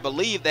 and I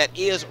believe that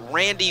is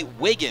Randy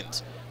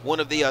Wiggins,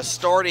 one of the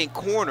starting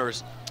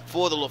corners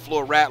for the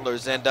LeFlore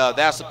Rattlers, and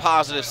that's a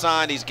positive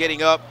sign. He's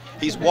getting up.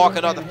 He's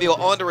walking off the field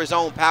under his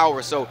own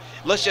power, so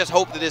let's just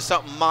hope that it's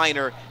something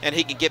minor and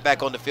he can get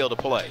back on the field to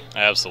play.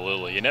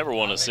 Absolutely. You never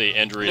want to see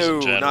injuries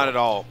in general. No, not at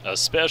all.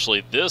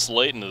 Especially this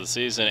late into the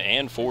season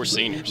and for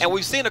seniors. And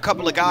we've seen a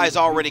couple of guys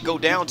already go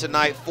down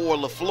tonight for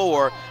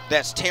LeFlore.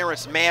 That's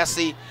Terrence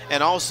Massey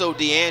and also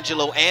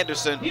D'Angelo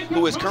Anderson,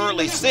 who is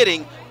currently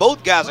sitting.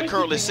 Both guys are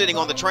currently sitting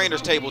on the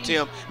trainer's table,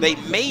 Tim. They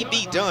may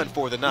be done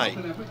for the night.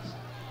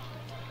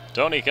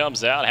 Tony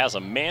comes out, has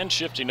a man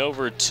shifting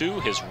over to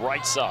his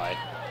right side.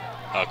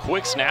 A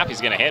quick snap,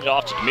 he's going to hand it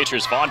off to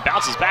Demetrius Vaughn,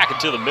 bounces back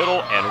into the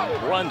middle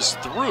and runs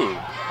through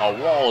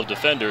a wall of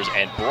defenders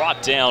and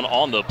brought down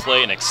on the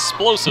play. An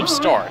explosive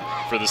start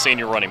for the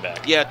senior running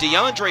back. Yeah,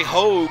 DeAndre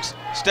Hogues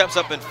steps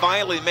up and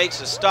finally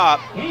makes a stop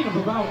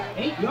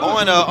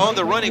on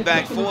the running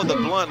back for the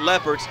Blount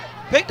Leopards.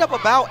 Picked up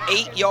about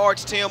 8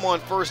 yards, Tim,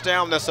 on first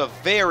down. That's a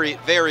very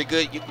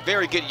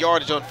good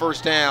yardage on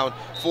first down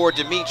for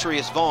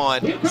Demetrius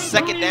Vaughn.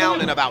 Second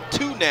down and about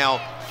 2 now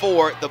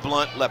for the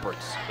Blount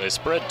Leopards. They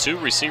spread 2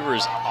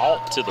 receivers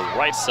out to the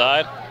right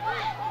side.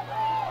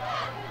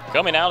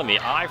 Coming out in the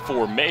I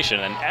formation,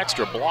 an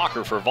extra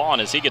blocker for Vaughn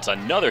as he gets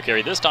another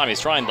carry. This time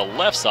he's trying the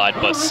left side,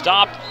 but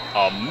stopped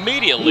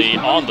immediately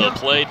on the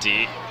play.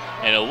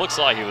 And it looks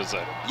like he was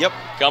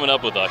coming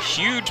up with a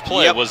huge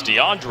play. Was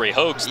DeAndre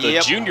Hogues, the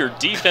junior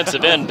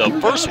defensive end, the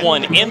first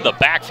one in the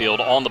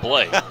backfield on the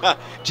play.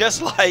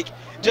 just like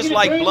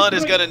Blount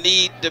is going to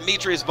need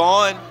Demetrius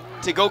Vaughn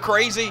to go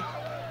crazy,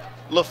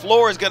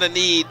 LeFlore is going to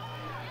need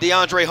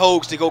DeAndre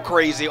Hogues to go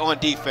crazy on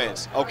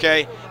defense,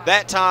 okay?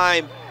 That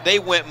time they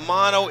went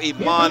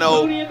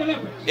mano-a-mano.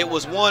 It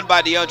was won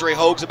by DeAndre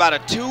Hogues. About a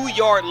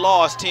 2-yard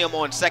loss, Tim,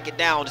 on second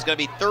down. It's going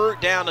to be third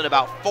down and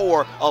about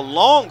 4, a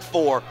long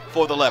 4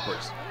 for the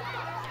Leopards.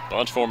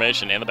 Bunch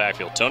formation in the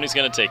backfield. Tony's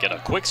going to take it. A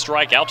quick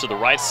strike out to the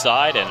right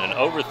side, and an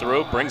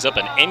overthrow brings up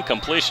an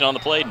incompletion on the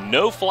play.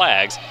 No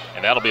flags,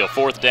 and that'll be a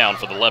 4th down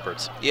for the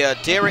Leopards. Yeah,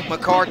 Derek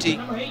McCarty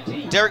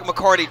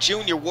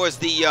Jr. was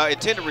the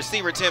intended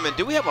receiver, Tim. And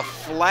do we have a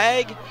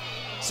flag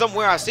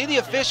somewhere? I see the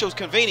officials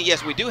convening.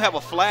 Yes, we do have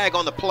a flag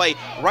on the play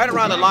right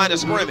around the line of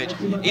scrimmage.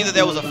 Either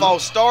there was a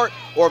false start,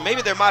 or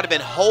maybe there might have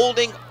been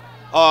holding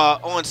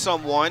on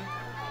someone.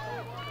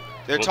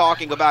 They're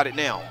talking about it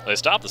now. They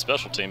stopped the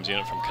special teams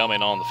unit from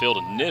coming on the field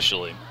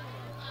initially.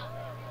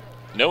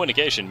 No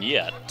indication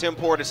yet. Tim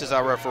Portis is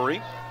our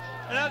referee.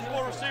 And that's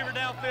for receiver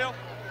downfield.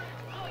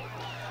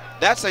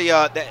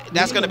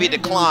 That's going to be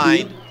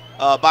declined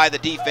by the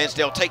defense.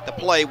 They'll take the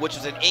play, which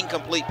is an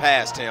incomplete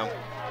pass, Tim.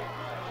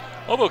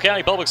 Mobile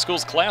County Public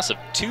Schools class of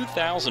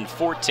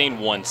 2014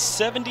 won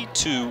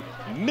 $72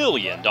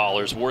 million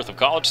worth of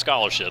college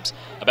scholarships.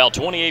 About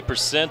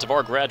 28% of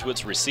our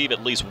graduates receive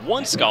at least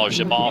one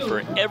scholarship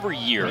offer every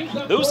year.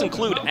 Those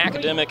include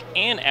academic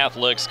and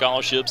athletic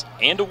scholarships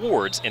and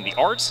awards in the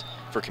arts,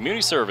 for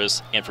community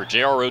service, and for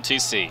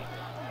JROTC.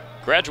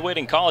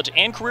 Graduating college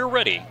and career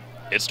ready,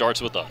 it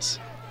starts with us.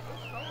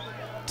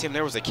 Tim,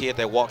 there was a kid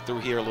that walked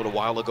through here a little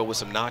while ago with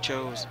some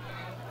nachos.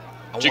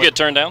 Did you get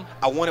turned down?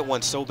 I wanted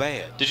one so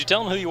bad. Did you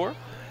tell him who you were?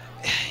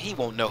 He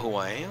won't know who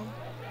I am.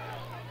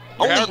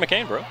 You're Howard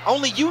McCain, bro.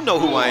 Only you know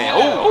who I am.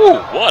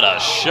 Oh, what a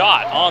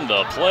shot on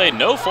the play.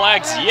 No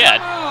flags yet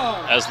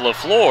as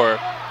LeFlore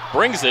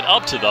brings it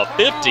up to the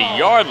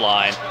 50-yard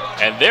line,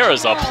 and there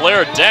is a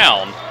player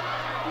down.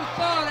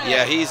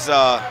 Yeah, he's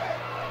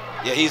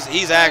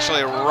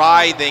actually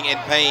writhing in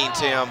pain,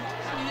 Tim.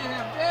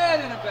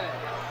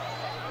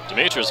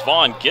 Demetrius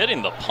Vaughn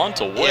getting the punt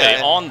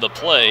away on the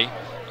play.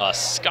 A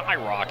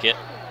skyrocket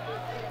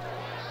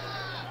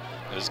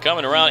is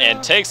coming around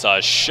and takes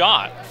a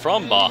shot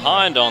from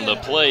behind on the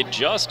play.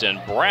 Justin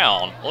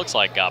Brown looks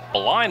like got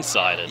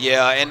blindsided.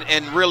 Yeah,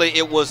 and really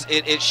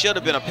it should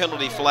have been a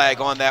penalty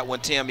flag on that one,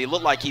 Tim. He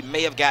looked like he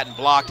may have gotten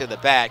blocked in the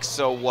back.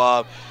 So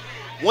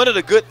one of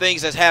the good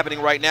things that's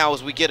happening right now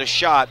as we get a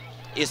shot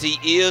is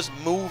he is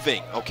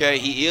moving, okay?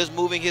 He is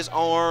moving his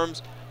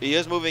arms. He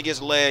is moving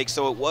his legs,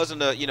 so it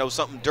wasn't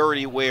something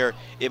dirty where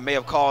it may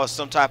have caused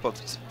some type of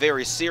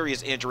very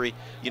serious injury,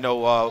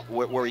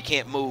 where he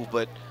can't move.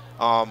 But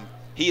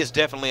he is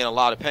definitely in a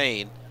lot of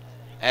pain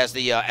as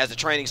the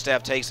training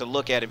staff takes a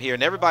look at him here,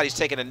 and everybody's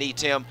taking a knee.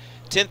 Tim,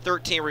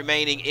 10-13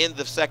 remaining in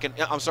the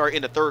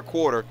third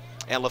quarter,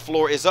 and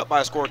LeFlore is up by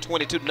a score of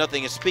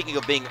 22-0. And speaking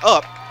of being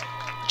up,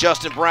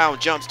 Justin Brown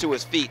jumps to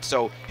his feet.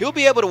 So he'll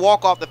be able to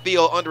walk off the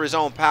field under his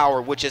own power,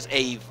 which is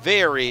a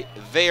very,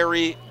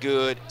 very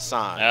good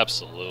sign.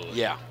 Absolutely.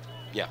 Yeah.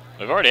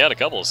 We've already had a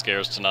couple of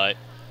scares tonight.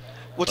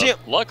 Well, Tim,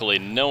 luckily,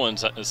 no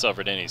one's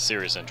suffered any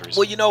serious injuries.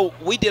 Well,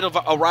 we did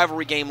a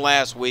rivalry game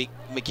last week,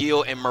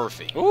 McGill and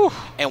Murphy. Ooh.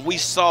 And we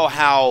saw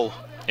how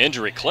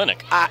injury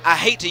clinic. I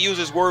hate to use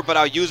this word, but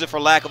I'll use it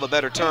for lack of a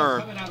better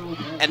term.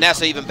 And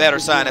that's an even better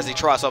sign as he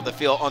trots off the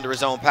field under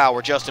his own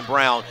power, Justin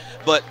Brown.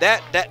 But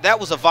that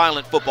was a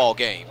violent football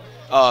game.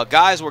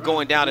 Guys were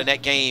going down in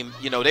that game.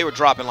 They were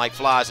dropping like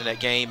flies in that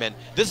game. And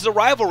this is a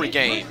rivalry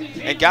game.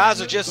 And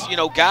guys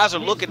are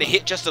looking to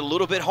hit just a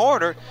little bit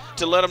harder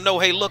to let them know,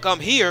 hey, look, I'm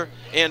here.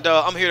 And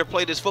I'm here to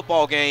play this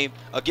football game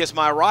against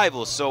my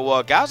rivals.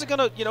 So guys are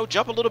going to,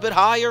 jump a little bit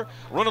higher,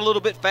 run a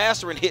little bit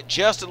faster, and hit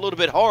just a little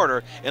bit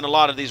harder in a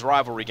lot of these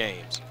rivalry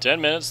games.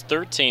 10 minutes,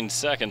 13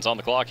 seconds on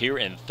the clock here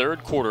in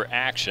third quarter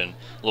action.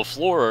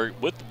 LeFlore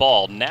with the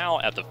ball now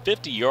at the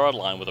 50-yard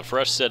line with a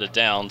fresh set of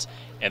downs,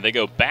 and they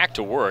go back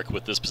to work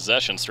with this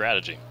possession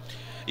strategy.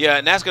 Yeah,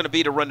 and that's going to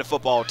be to run the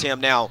football, Tim.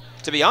 Now,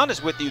 to be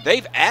honest with you,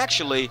 they've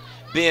actually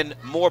been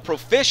more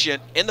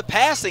proficient in the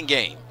passing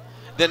game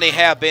than they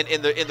have been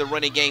in the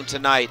running game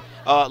tonight.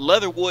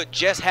 Leatherwood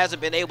just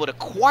hasn't been able to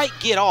quite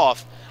get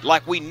off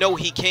like we know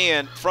he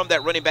can from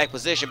that running back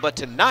position. But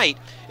tonight,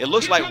 it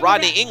looks like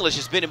Rodney English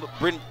has been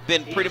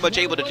pretty much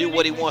able to do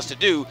what he wants to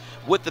do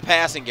with the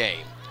passing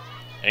game.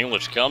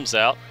 English comes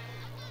out.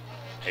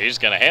 He's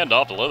going to hand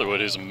off to Leatherwood,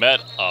 who's met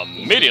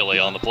immediately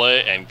on the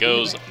play and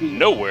goes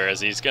nowhere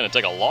as he's going to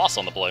take a loss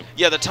on the play.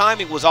 Yeah, the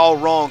timing was all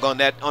wrong on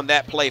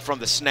that play from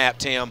the snap,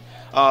 Tim.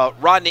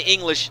 Rodney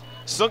English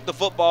sunk the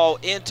football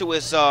into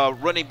his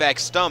running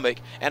back's stomach,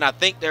 and I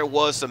think there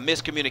was some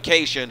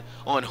miscommunication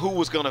on who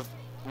was going to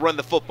run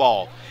the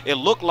football. It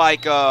looked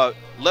like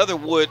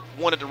Leatherwood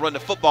wanted to run the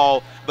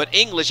football, but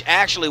English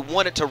actually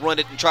wanted to run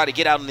it and try to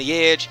get out on the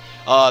edge.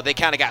 They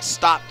kind of got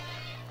stopped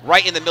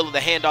right in the middle of the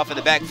handoff in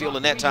the backfield,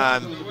 and that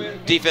time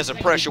defensive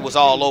pressure was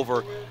all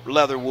over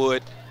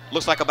Leatherwood.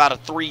 Looks like about a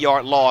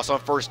 3-yard loss on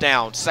first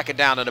down, second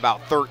down at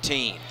about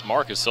 13.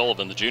 Marcus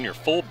Sullivan, the junior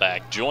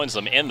fullback, joins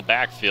them in the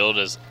backfield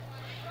as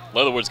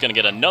Leatherwood's going to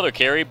get another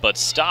carry, but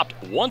stopped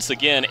once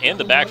again in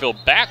the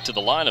backfield back to the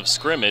line of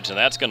scrimmage, and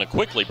that's going to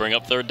quickly bring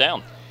up third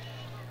down.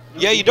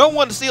 Yeah, you don't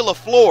want to see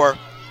LeFlore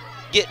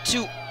get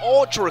too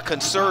ultra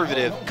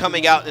conservative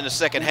coming out in the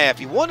second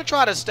half. You want to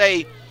try to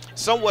stay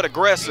somewhat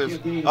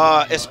aggressive,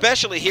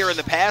 especially here in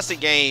the passing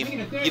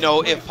game. You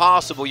know, if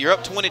possible, you're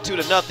up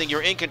 22-0.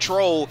 You're in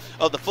control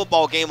of the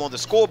football game on the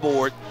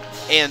scoreboard,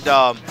 and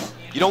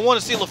you don't want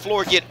to see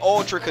LeFlore get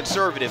ultra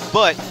conservative.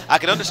 But I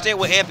can understand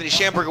what Anthony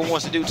Schamberger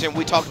wants to do, Tim.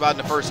 We talked about in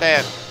the first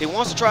half. He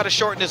wants to try to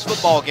shorten this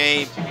football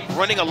game,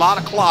 running a lot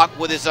of clock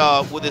with his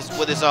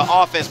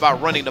offense by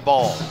running the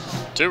ball.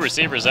 Two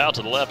receivers out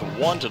to the left,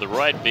 one to the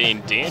right,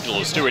 being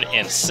D'Angelo Stewart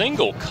in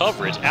single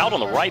coverage out on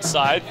the right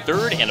side,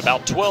 3rd and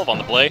about 12 on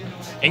the play.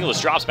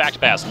 English drops back to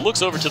pass,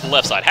 looks over to the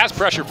left side, has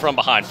pressure from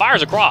behind,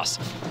 fires across.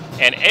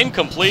 An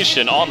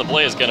incompletion on the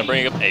play is going to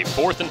bring up a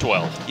 4th and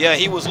 12. Yeah,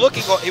 he was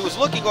looking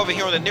over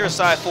here on the near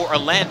side for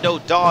Orlando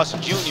Doss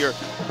Jr.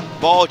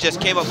 Ball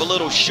just came up a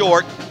little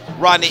short.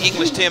 Rodney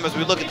English, Tim, as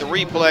we look at the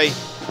replay,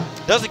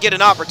 doesn't get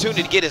an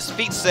opportunity to get his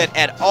feet set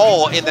at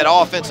all in that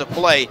offensive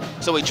play.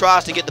 So he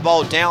tries to get the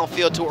ball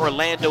downfield to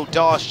Orlando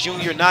Doss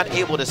Jr., not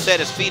able to set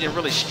his feet and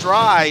really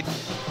stride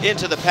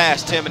into the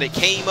pass, Tim, and it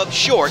came up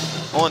short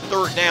on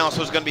 3rd down,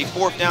 so it's going to be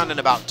 4th down and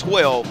about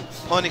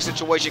 12. Punting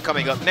situation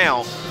coming up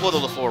now for the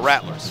LeFlore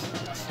Rattlers.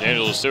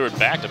 D'Angelo Stewart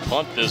back to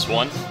punt this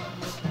one.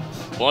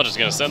 Blount is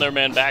going to send their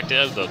man back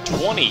to the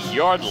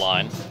 20-yard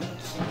line.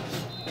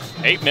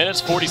 8 minutes,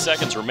 40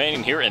 seconds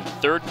remaining here in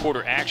 3rd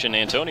quarter action.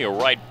 Antonio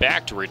Wright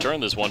back to return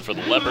this one for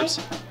the Leopards.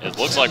 It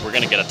looks like we're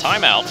going to get a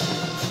timeout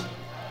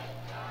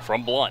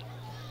from Blount.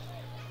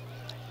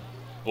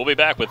 We'll be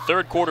back with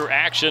 3rd quarter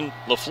action.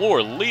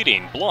 LeFlore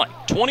leading Blount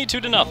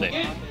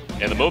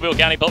 22-0 in the Mobile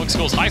County Public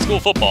Schools High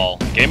School Football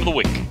Game of the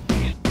Week.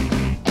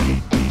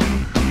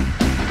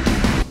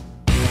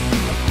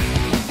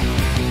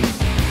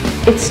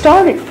 It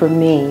started for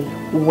me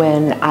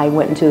when I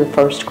went into the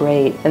 1st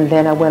grade, and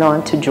then I went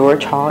on to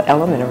George Hall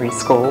Elementary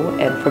School,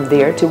 and from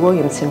there to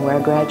Williamson, where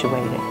I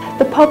graduated.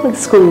 The public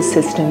school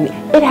system,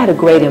 it had a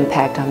great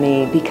impact on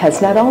me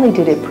because not only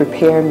did it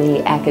prepare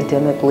me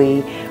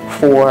academically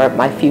for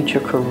my future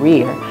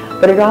career,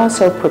 but it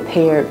also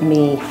prepared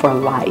me for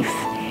life.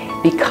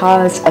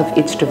 Because of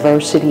its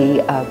diversity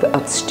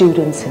of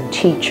students and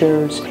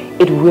teachers,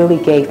 it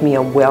really gave me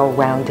a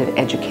well-rounded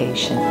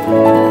education.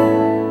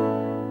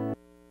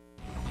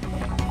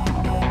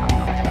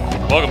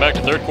 Welcome back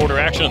to 3rd quarter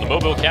action of the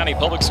Mobile County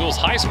Public Schools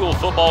High School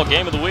Football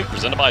Game of the Week,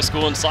 presented by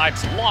School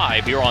Insights,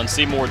 live here on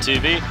Seymour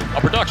TV, a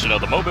production of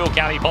the Mobile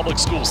County Public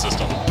School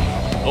System.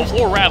 The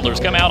LeFlore Rattlers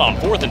come out on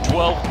 4th and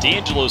 12.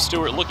 D'Angelo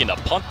Stewart looking to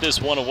punt this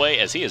one away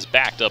as he is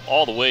backed up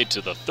all the way to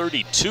the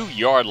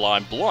 32-yard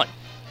line. Blount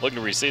looking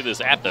to receive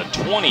this at the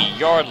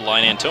 20-yard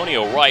line.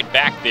 Antonio Wright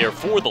back there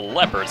for the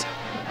Leopards.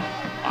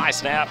 High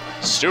snap,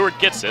 Stewart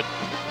gets it.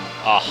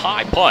 A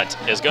high punt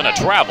is going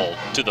to travel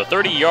to the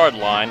 30-yard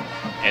line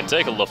and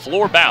take a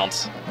LeFlore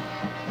bounce,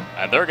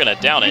 and they're going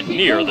to down it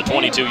near the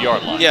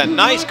 22-yard line. Yeah,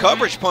 nice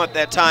coverage punt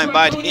that time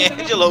by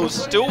D'Angelo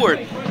Stewart.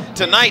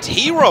 Tonight's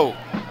hero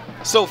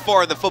so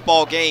far in the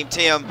football game,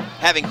 Tim,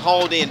 having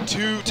hauled in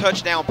 2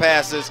 touchdown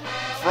passes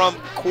from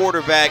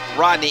quarterback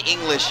Rodney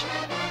English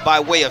by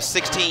way of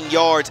 16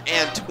 yards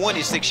and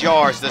 26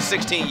 yards. The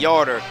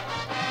 16-yarder,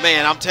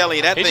 man, I'm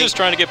telling you, He's just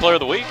trying to get Player of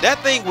the Week. That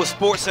thing was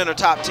SportsCenter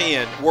top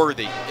 10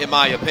 worthy, in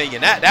my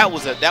opinion. That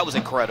was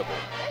incredible.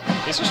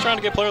 He's just trying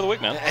to get Player of the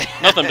Week, man.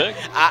 Nothing big.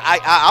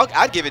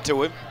 I'd give it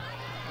to him.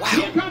 Wow.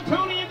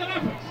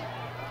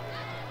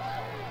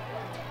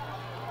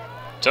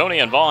 Tony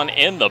and Vaughn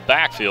in the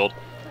backfield.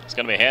 It's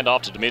going to be a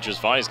handoff to Demetrius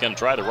Vaughn. He's going to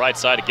try the right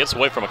side. He gets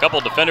away from a couple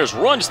of defenders,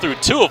 runs through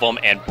 2 of them,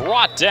 and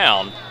brought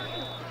down.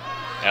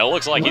 And it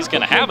looks like he's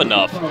going to have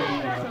enough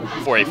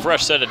for a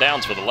fresh set of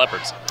downs for the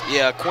Leopards.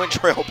 Yeah,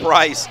 Quintrell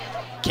Price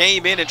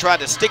came in and tried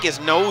to stick his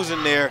nose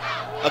in there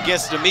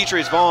against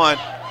Demetrius Vaughn,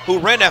 who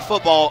ran that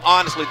football,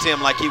 honestly,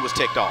 Tim, like he was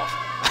ticked off.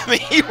 I mean,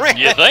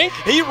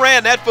 he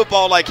ran that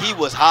football like he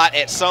was hot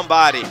at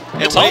somebody.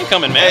 It's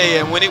homecoming, man. Hey,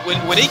 and when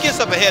he gets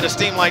up ahead of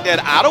steam like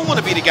that, I don't want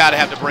to be the guy to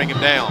have to bring him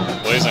down.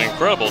 Well, he's an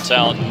incredible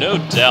talent. No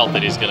doubt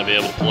that he's going to be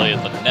able to play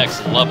at the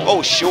next level.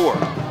 Oh, sure.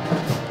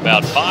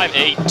 About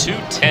 5'8",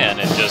 210,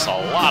 and just a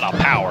lot of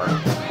power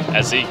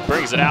as he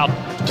brings it out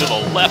to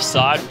the left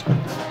side.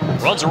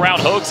 Runs around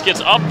Hoax, gets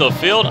up the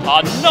field.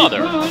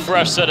 Another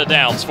fresh set of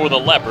downs for the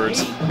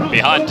Leopards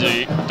behind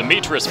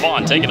Demetrius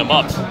Vaughn, taking him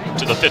up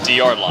to the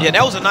 50-yard line. Yeah,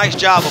 that was a nice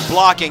job of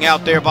blocking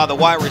out there by the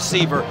wide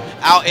receiver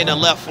out in the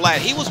left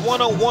flat. He was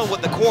one-on-one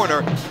with the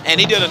corner, and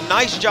he did a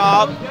nice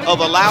job of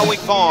allowing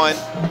Vaughn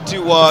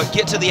to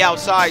get to the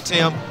outside,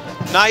 Tim.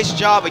 Nice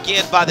job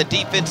again by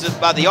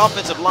the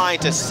offensive line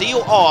to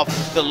seal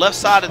off the left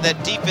side of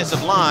that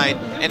defensive line,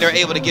 and they're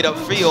able to get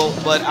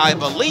upfield. But I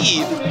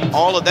believe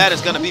all of that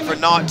is going to be for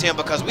naught, Tim,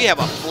 because we have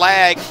a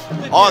flag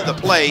on the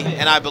play,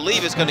 and I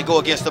believe it's going to go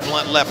against the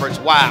Blount Leopards.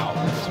 Wow.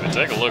 So we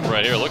take a look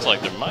right here. It looks like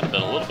there might have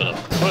been a little bit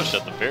of push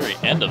at the very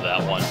end of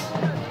that one,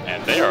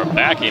 and they are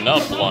backing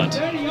up Blount.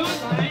 We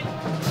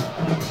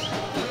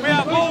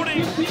have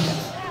holding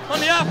on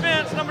the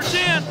offense, number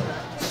 10.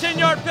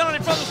 10-yard penalty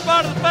from the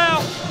spot of the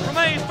foul.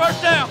 Remains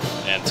 1st down.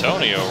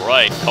 Antonio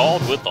Wright,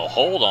 called with the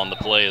hold on the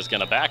play, is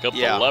going to back up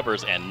the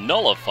Leopards and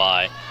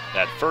nullify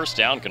that 1st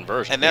down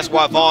conversion. And that's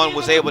why Vaughn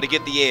was able to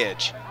get the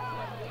edge.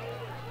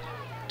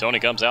 Tony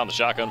comes out in the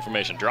shotgun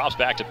formation, drops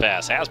back to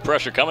pass, has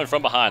pressure coming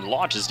from behind,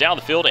 launches down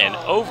the field, and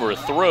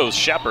overthrows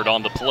Shepard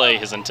on the play,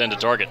 his intended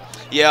target.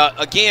 Yeah,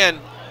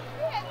 again,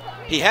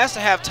 he has to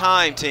have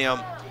time, Tim,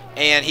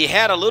 and he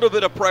had a little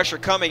bit of pressure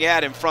coming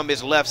at him from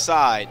his left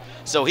side.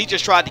 So he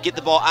just tried to get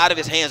the ball out of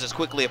his hands as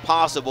quickly as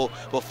possible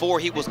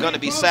before he was going to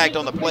be sacked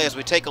on the play. As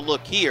we take a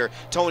look here,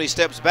 Tony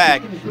steps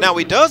back. Now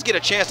he does get a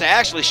chance to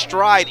actually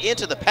stride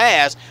into the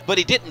pass, but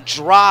he didn't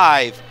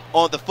drive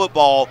on the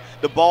football.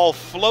 The ball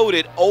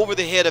floated over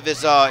the head of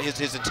his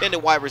intended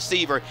wide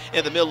receiver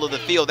in the middle of the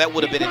field. That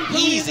would have been an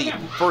easy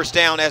first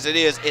down as it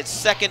is. It's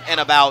second and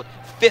about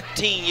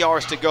 15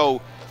 yards to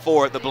go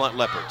for the Blount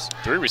Leopards.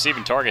 3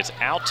 receiving targets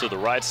out to the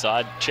right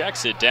side,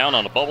 checks it down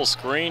on a bubble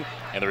screen,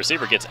 and the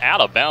receiver gets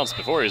out of bounds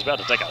before he was about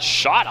to take a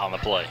shot on the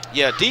play.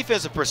 Yeah,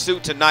 defensive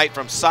pursuit tonight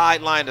from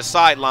sideline to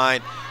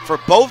sideline for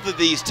both of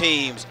these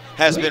teams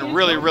has been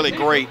really, really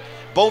great.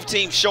 Both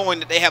teams showing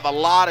that they have a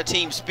lot of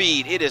team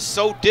speed. It is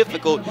so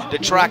difficult to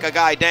track a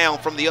guy down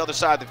from the other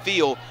side of the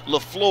field.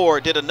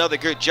 LeFlore did another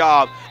good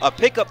job. A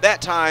pickup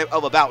that time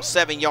of about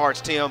 7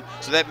 yards, Tim.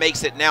 So that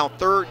makes it now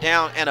 3rd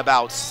down and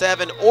about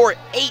 7 or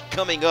 8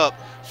 coming up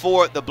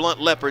for the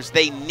Blount Leopards.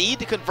 They need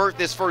to convert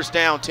this first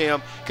down,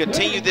 Tim,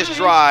 continue this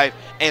drive,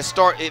 and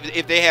start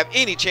if they have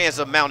any chance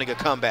of mounting a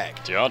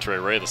comeback.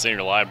 DeAndre Ray, the senior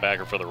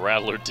linebacker for the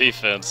Rattler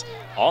defense,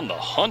 on the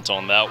hunt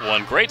on that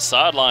one. Great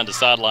sideline to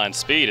sideline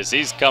speed as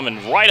he's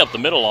coming right up the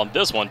middle on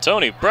this one.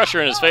 Tony,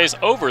 pressure in his face,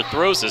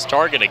 overthrows his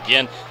target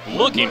again,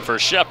 looking for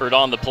Shepard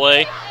on the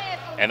play,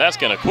 and that's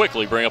going to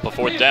quickly bring up a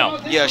 4th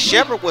down. Yeah,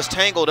 Shepard was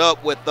tangled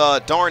up with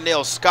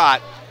Darnell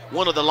Scott,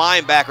 one of the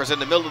linebackers in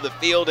the middle of the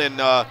field, and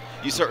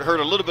you heard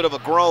a little bit of a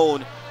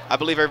groan. I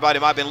believe everybody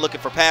might have been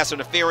looking for pass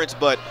interference,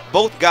 but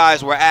both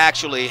guys were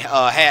actually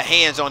had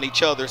hands on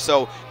each other.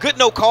 So good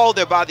no call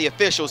there by the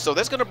officials. So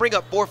that's going to bring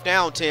up 4th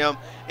down, Tim,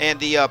 and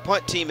the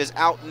punt team is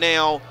out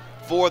now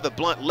for the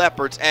Blount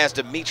Leopards as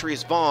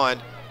Demetrius Vaughn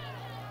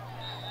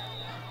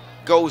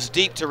goes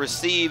deep to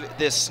receive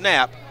this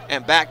snap,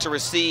 and back to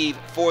receive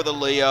for the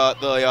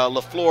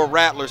LeFlore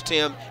Rattlers,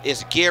 Tim,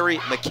 is Gary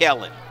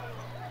McKellen.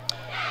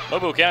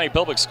 Mobile County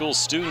Public Schools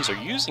students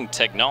are using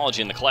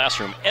technology in the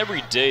classroom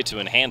every day to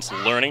enhance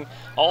learning.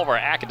 All of our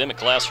academic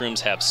classrooms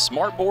have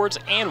smart boards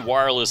and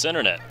wireless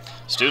internet.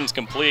 Students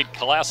complete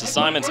class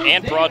assignments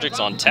and projects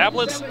on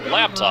tablets,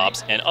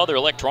 laptops, and other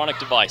electronic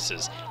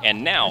devices.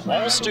 And now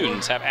all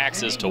students have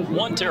access to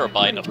 1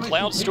 terabyte of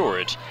cloud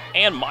storage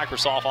and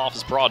Microsoft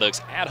Office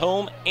products at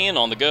home and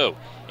on the go.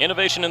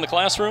 Innovation in the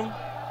classroom?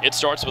 It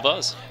starts with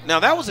us.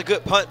 Now that was a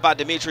good punt by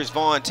Demetrius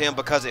Vaughn, Tim,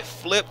 because it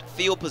flipped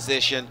field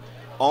position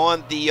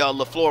on the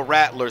LeFlore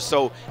Rattlers.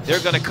 So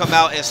they're going to come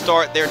out and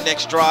start their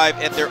next drive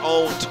at their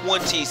own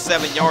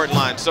 27-yard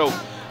line. So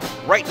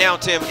right now,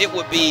 Tim, it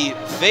would be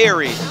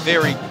very,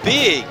 very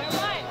big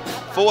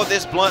for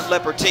this Blount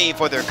Leopard team,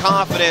 for their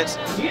confidence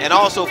and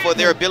also for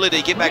their ability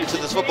to get back into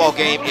this football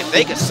game if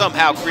they could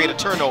somehow create a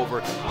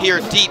turnover here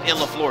deep in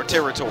LeFlore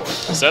territory.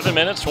 7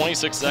 minutes,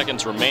 26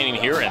 seconds remaining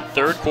here in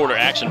 3rd quarter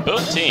action.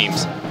 Both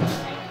teams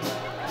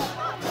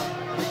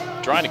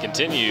trying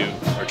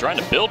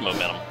to build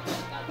momentum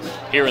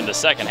here in the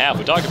second half.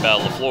 We talked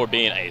about LeFlore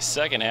being a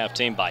second half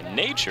team by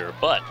nature,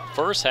 but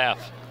first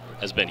half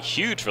has been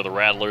huge for the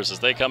Rattlers as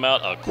they come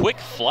out. A quick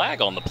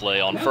flag on the play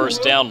on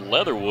 1st down.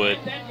 Leatherwood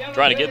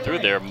trying to get through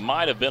there.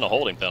 Might have been a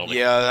holding penalty.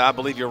 Yeah, I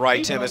believe you're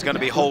right, Tim. It's going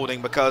to be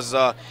holding because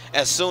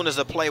as soon as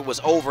the play was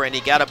over and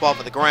he got up off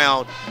of the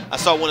ground, I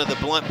saw one of the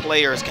Blount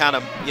players kind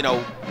of,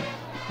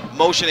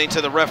 motioning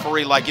to the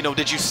referee like,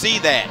 did you see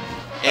that?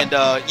 And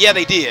yeah,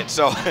 they did.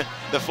 So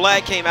the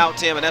flag came out,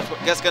 Tim, and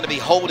that's going to be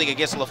holding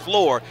against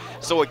LeFlore.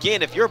 So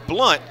again, if you're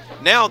Blount,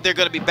 now they're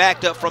going to be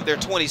backed up from their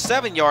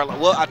 27-yard line.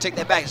 Well, I'll take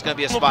that back. It's going to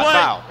be a spot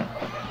foul.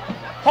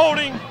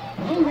 Holding.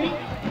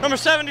 Number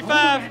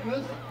 75.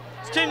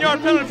 It's a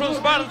 10-yard penalty for the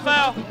spot of the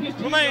foul.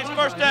 Remains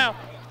 1st down.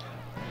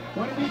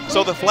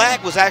 So the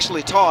flag was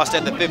actually tossed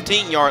at the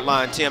 15-yard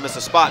line, Tim. It's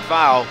a spot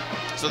foul.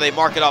 So they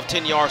mark it off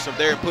 10 yards from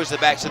there and push it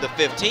back to the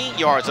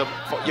 15-yard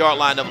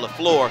line of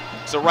LeFlore.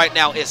 So right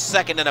now it's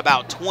second and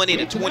about 20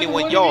 to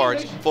 21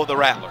 yards for the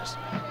Rattlers.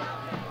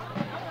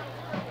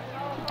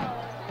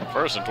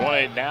 1st and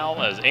 20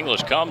 now as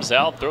English comes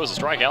out, throws a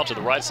strike out to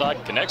the right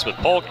side, connects with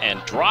Polk,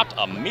 and dropped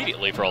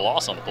immediately for a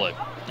loss on the play.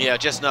 Yeah,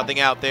 just nothing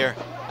out there.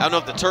 I don't know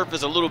if the turf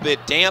is a little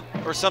bit damp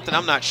or something.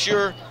 I'm not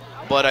sure.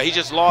 But he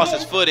just lost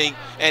his footing,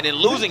 and in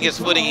losing his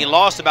footing, he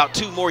lost about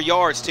 2 more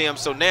yards, Tim.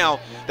 So now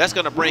that's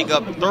going to bring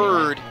up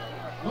 3rd.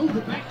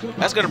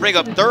 That's going to bring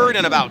up 3rd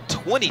and about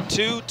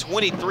 22,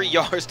 23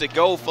 yards to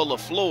go for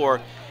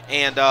LeFlore.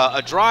 And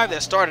a drive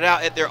that started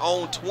out at their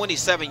own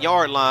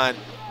 27-yard line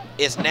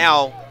is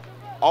now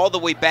all the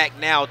way back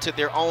now to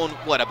their own,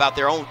 about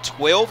their own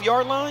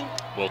 12-yard line?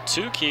 Well,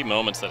 2 key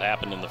moments that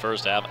happened in the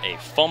first half, a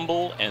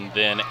fumble and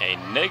then a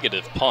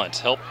negative punt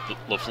helped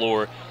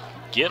LeFlore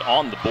get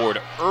on the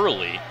board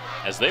early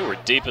as they were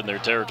deep in their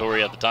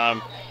territory at the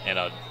time, and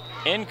an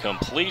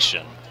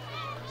incompletion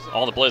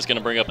on the play is going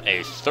to bring up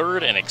a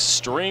 3rd and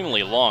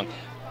extremely long.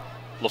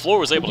 LeFlore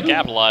was able to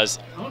capitalize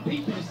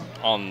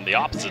on the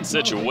opposite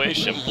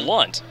situation.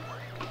 Blount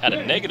had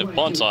a negative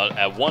punt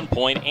at one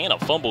point and a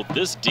fumble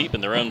this deep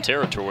in their own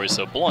territory.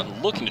 So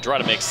Blount looking to try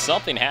to make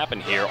something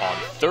happen here on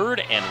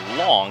 3rd and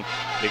long,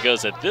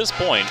 because at this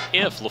point,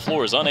 if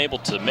LeFlore is unable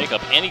to make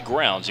up any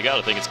grounds, you got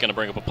to think it's going to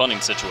bring up a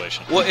punting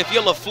situation. Well, if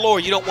you're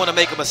LeFlore, you don't want to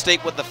make a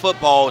mistake with the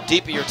football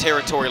deep in your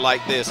territory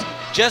like this.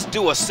 Just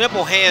do a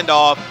simple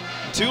handoff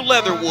to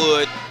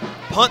Leatherwood,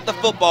 punt the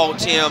football,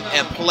 Tim,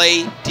 and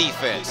play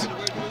defense.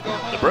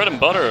 The bread and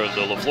butter of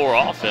the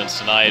LeFlore offense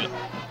tonight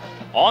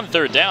on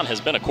 3rd down has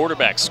been a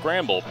quarterback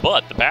scramble,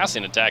 but the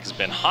passing attack has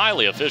been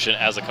highly efficient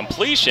as a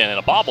completion and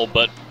a bobble,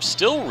 but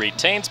still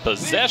retains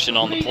possession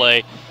on the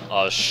play.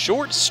 A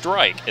short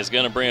strike is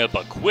going to bring up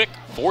a quick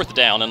 4th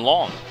down and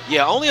long.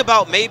 Yeah, only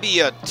about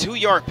maybe a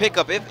 2-yard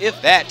pickup, if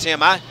that,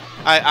 Tim. I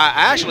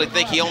actually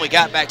think he only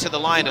got back to the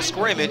line of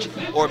scrimmage,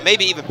 or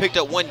maybe even picked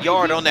up 1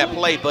 yard on that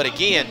play. But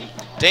again,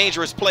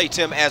 dangerous play,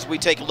 Tim, as we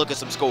take a look at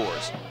some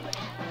scores.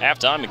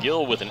 Halftime,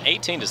 McGill with an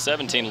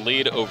 18-17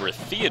 lead over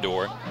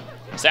Theodore.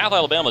 South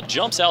Alabama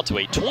jumps out to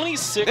a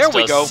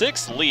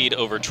 26-6 lead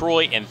over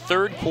Troy in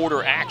 3rd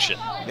quarter action.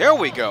 There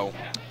we go.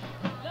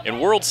 In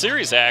World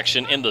Series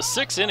action, in the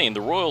 6th inning,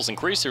 the Royals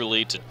increase their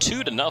lead to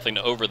 2-0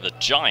 over the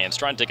Giants,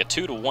 trying to take a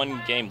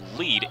 2-1 game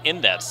lead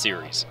in that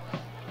series.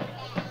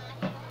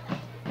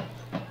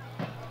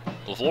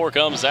 LeFlore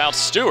comes out.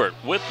 Stewart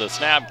with the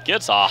snap,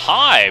 gets a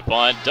high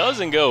bunt,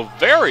 doesn't go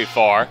very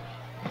far,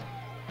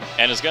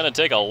 and is going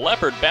to take a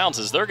leopard bounce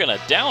as they're going to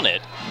down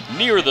it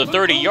near the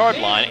 30-yard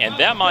line, and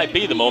that might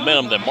be the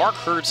momentum that Mark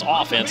Hurt's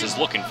offense is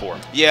looking for.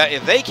 Yeah,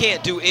 if they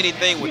can't do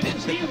anything with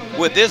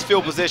this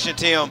field position,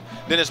 Tim,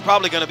 then it's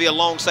probably going to be a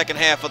long second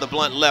half for the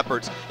Blount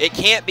Leopards. It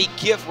can't be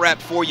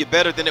gift-wrapped for you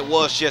better than it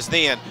was just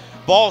then.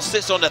 Ball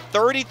sits on the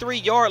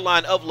 33-yard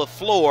line of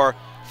LeFlore,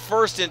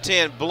 1st and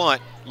 10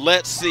 Blount.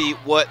 Let's see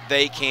what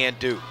they can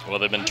do. Well,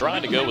 they've been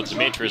trying to go with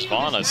Demetrius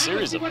Vaughn. A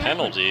series of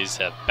penalties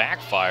have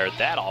backfired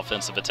that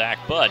offensive attack,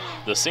 but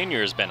the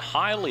senior has been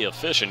highly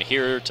efficient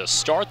here to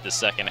start the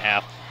second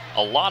half.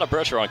 A lot of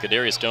pressure on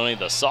Kadarius Stoney,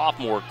 the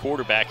sophomore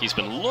quarterback. He's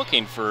been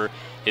looking for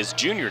his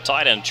junior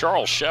tight end,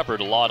 Charles Shepard,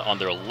 a lot on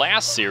their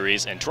last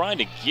series and trying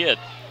to get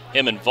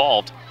him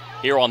involved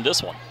here on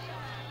this one.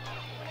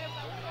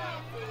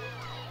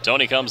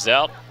 Tony comes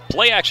out.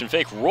 Play action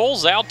fake,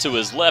 rolls out to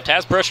his left,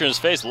 has pressure in his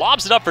face,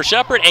 lobs it up for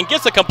Shepard, and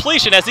gets a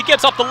completion as he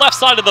gets up the left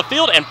side of the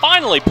field and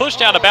finally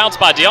pushed out of bounds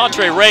by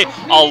DeAndre Ray.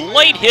 A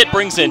late hit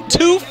brings in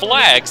 2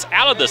 flags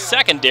out of the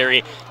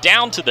secondary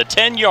down to the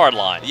 10-yard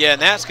line. Yeah,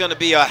 and that's going to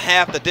be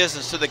half the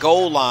distance to the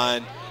goal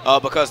line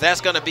because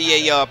that's going to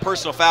be a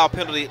personal foul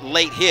penalty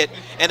late hit.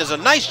 And there's a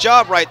nice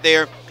job right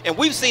there. And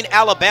we've seen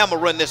Alabama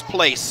run this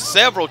play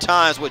several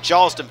times with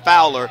Charleston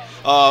Fowler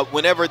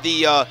whenever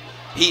the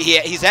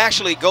He's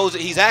actually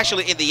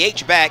in the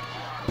H-back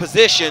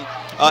position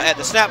at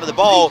the snap of the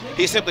ball.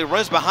 He simply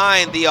runs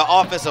behind the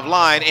offensive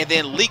line and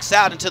then leaks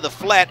out into the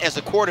flat as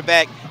the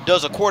quarterback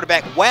does a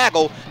quarterback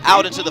waggle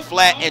out into the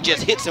flat and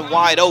just hits him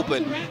wide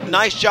open.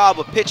 Nice job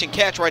of pitch and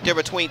catch right there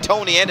between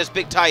Tony and his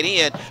big tight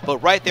end. But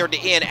right there at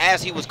the end,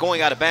 as he was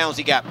going out of bounds,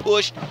 he got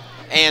pushed.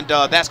 And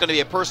that's going to be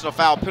a personal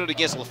foul penalty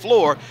against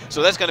LeFlore.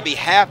 So that's going to be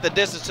half the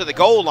distance to the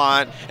goal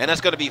line, and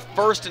that's going to be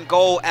 1st and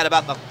goal at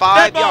about the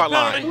 5-yard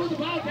line.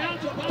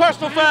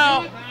 Personal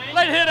foul,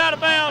 late hit out of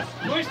bounds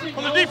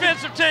on the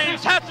defensive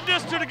teams, half the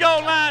distance to the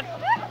goal line.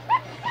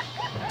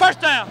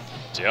 1st down.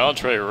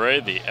 DeAndre Ray,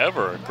 the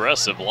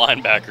ever-aggressive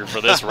linebacker for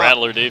this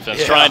Rattler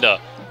defense, trying to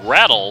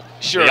rattle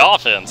the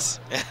offense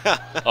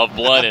of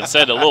Blount and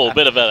send a little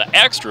bit of an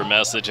extra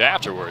message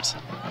afterwards.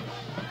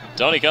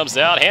 Tony comes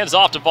out, hands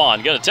off to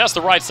Vaughn, going to test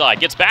the right side,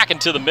 gets back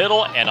into the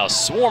middle, and a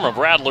swarm of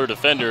Rattler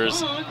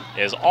defenders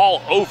is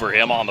all over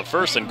him on the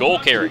 1st and goal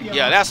carry.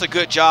 Yeah, that's a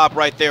good job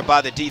right there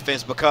by the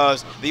defense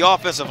because the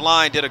offensive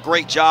line did a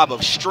great job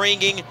of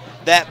stringing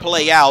that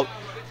play out.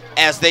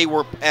 As they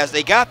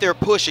got their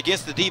push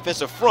against the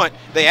defensive front,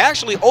 they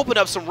actually opened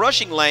up some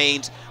rushing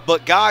lanes,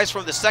 but guys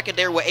from the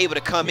secondary were able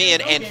to come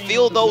in and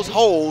fill those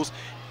holes,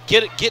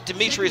 get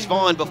Demetrius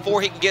Vaughn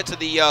before he can get to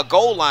the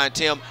goal line,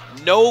 Tim.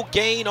 No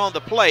gain on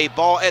the play.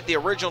 Ball at the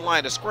original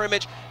line of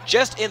scrimmage,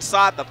 just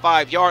inside the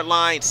 5-yard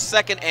line.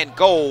 2nd and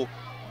goal,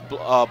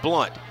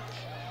 Blount.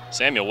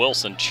 Samuel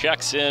Wilson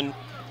checks in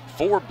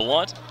for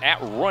Blount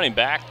at running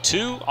back.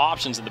 2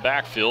 options in the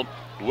backfield,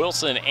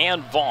 Wilson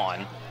and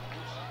Vaughn.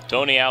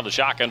 Tony out of the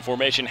shotgun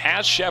formation,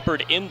 has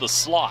Shepard in the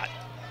slot.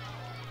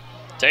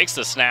 Takes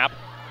the snap.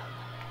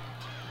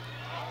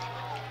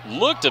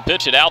 Looked to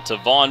pitch it out to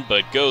Vaughn,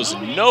 but goes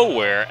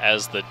nowhere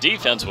as the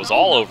defense was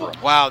all over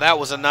him. Wow, that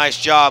was a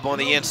nice job on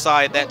the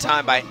inside that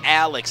time by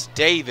Alex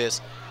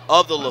Davis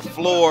of the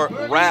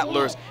LeFlore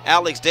Rattlers.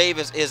 Alex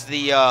Davis is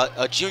the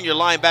a junior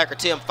linebacker,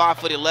 Tim,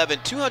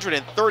 5'11",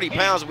 230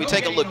 pounds. When we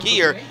take a look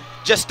here,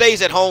 just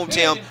stays at home,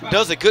 Tim.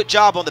 Does a good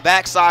job on the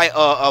backside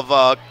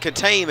of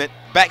containment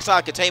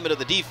of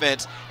the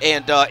defense,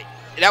 and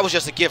that was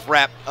just a gift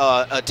wrap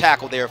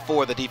tackle there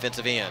for the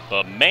defensive end.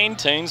 But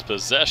maintains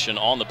possession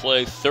on the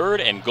play.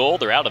 3rd and goal.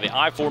 They're out of the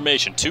I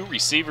formation. 2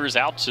 receivers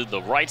out to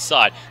the right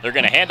side. They're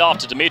going to hand off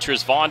to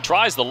Demetrius Vaughn.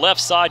 Tries the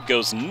left side,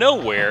 goes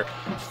nowhere.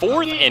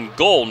 4th and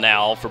goal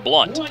now for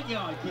Blount.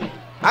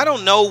 I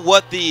don't know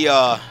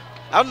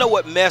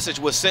what message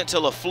was sent to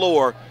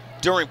LeFlore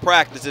during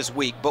practice this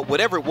week, but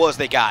whatever it was,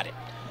 they got it.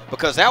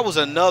 Because that was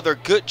another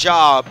good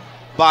job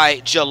by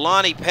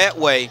Jelani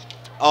Petway,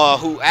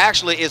 who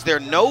actually is their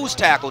nose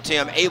tackle,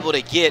 Tim, able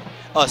to get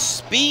a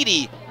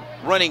speedy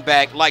running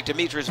back like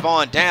Demetrius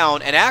Vaughn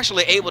down and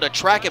actually able to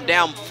track him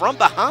down from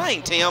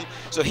behind, Tim.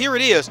 So here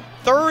it is,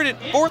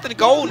 4th and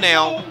goal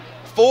now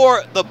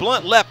for the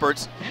Blount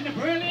Leopards.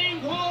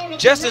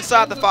 Just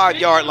inside the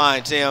 5-yard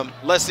line, Tim.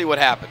 Let's see what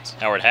happens.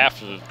 Howard,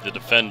 half of the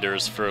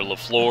defenders for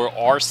LeFlore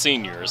are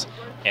seniors,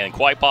 and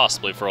quite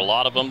possibly for a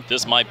lot of them,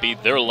 this might be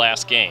their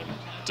last game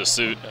to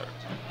suit,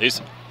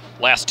 these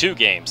last 2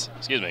 games,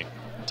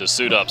 to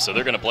suit up. So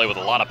they're going to play with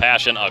a lot of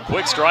passion. A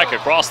quick strike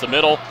across the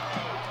middle.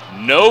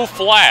 No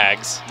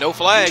flags. No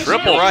flags.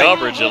 Triple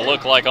coverage, it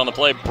looked like on the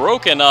play.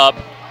 Broken up,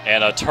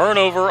 and a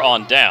turnover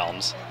on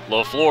downs.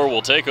 LeFlore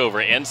will take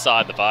over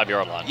inside the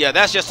 5-yard line. Yeah,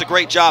 that's just a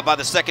great job by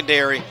the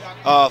secondary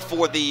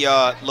for the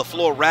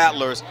LeFlore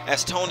Rattlers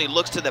as Tony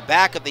looks to the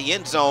back of the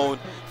end zone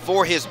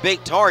for his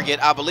big target.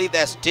 I believe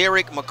that's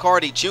Derek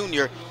McCarty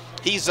Jr.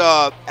 He's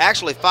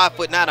actually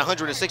 5'9",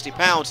 160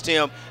 pounds,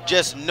 Tim.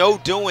 Just no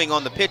doing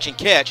on the pitch and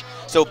catch.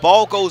 So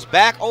ball goes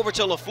back over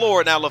to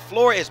LeFlore. Now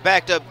LeFlore is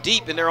backed up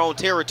deep in their own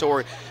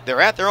territory.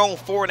 They're at their own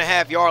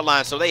 4.5-yard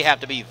line, so they have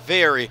to be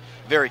very,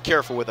 very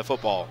careful with the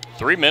football.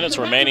 3 minutes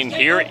remaining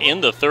here in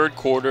the 3rd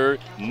quarter.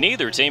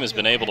 Neither team has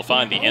been able to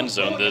find the end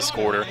zone this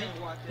quarter.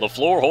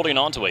 LeFlore holding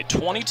on to a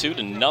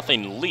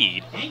 22-0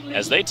 lead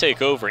as they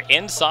take over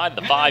inside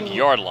the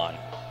 5-yard line.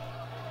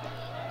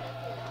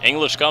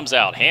 English comes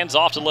out, hands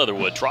off to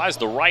Leatherwood, tries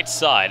the right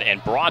side,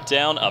 and brought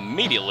down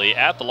immediately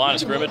at the line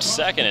of scrimmage.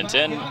 2nd and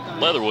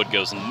 10. Leatherwood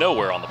goes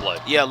nowhere on the play.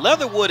 Yeah,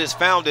 Leatherwood has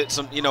found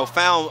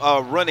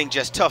running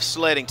just tough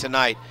sledding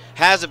tonight.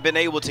 Hasn't been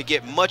able to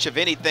get much of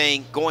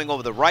anything going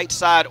over the right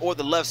side or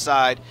the left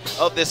side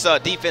of this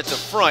defensive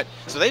front.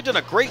 So they've done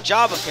a great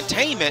job of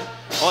containment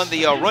on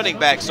the running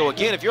back. So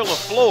again, if you're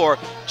LeFlore,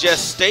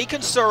 just stay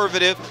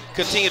conservative,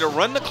 continue to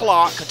run the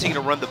clock, continue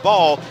to run the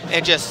ball,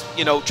 and just,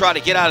 try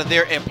to get out of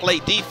there and play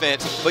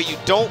defense. But you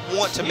don't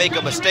want to make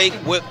a mistake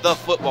with the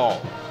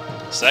football.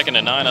 2nd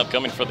and 9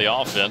 upcoming for the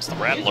offense. The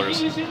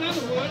Rattlers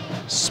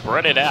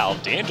spread it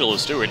out. D'Angelo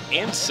Stewart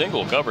in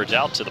single coverage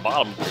out to the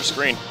bottom of your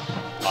screen.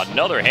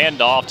 Another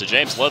handoff to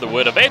James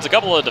Leatherwood. Evades a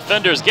couple of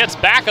defenders, gets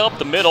back up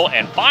the middle,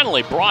 and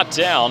finally brought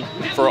down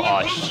for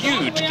a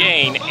huge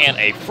gain and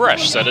a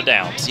fresh set of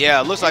downs. Yeah,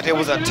 it looks like there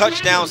was a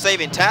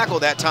touchdown-saving tackle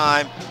that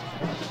time.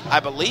 I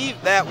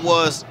believe that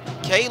was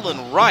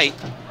Kalen Wright.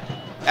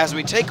 As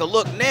we take a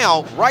look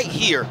now, right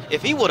here,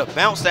 if he would have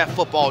bounced that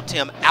football,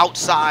 Tim,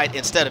 outside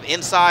instead of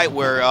inside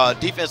where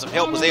defensive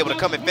help was able to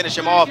come and finish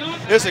him off,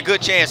 there's a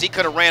good chance he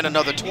could have ran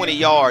another 20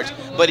 yards,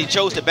 but he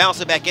chose to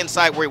bounce it back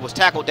inside where he was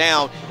tackled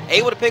down,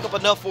 able to pick up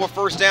enough for a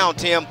first down,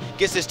 Tim,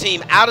 gets his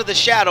team out of the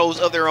shadows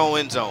of their own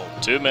end zone.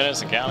 2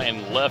 minutes and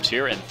counting left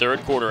here in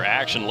 3rd quarter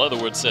action.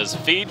 Leatherwood says,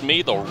 "Feed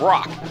me the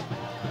rock."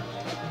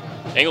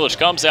 English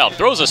comes out,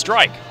 throws a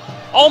strike,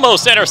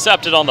 almost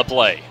intercepted on the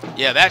play.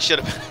 Yeah, that should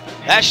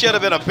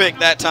have been a pick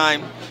that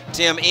time,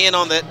 Tim. In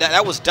on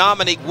that was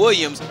Dominique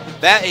Williams.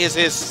 That is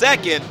his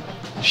 2nd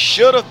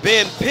should have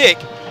been pick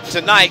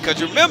tonight,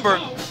 because remember,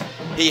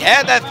 he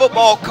had that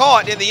football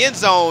caught in the end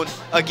zone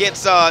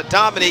against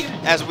Dominique,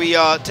 as we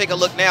take a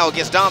look now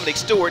against Dominique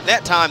Stewart.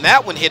 That time,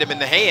 that one hit him in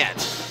the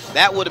hands.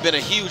 That would have been a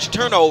huge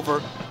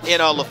turnover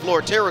in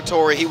LeFlore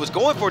territory. He was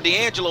going for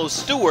D'Angelo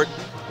Stewart,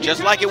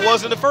 just like it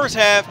was in the first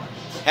half.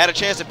 Had a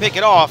chance to pick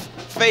it off,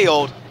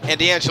 failed, and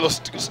D'Angelo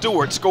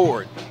Stewart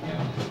scored.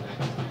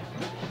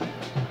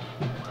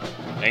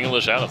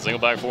 English out of single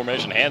back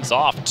formation, hands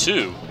off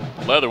to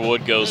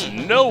Leatherwood, goes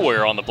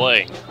nowhere on the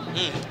play.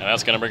 And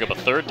that's going to bring up a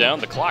 3rd down.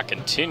 The clock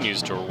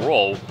continues to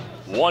roll.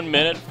 1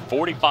 minute,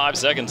 45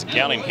 seconds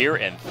counting here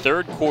in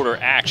 3rd quarter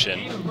action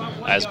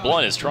as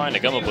Blount is trying to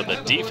come up with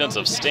a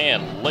defensive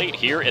stand late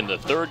here in the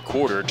 3rd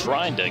quarter,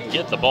 trying to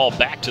get the ball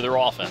back to their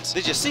offense.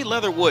 Did you see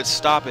Leatherwood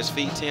stop his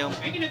feet, Tim?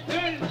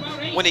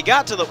 When he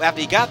got to after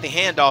he got the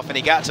handoff and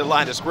he got to the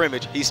line of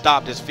scrimmage, he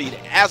stopped his feet.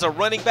 As a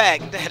running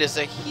back, that is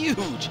a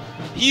huge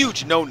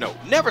no-no.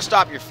 Never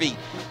stop your feet.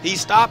 He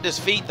stopped his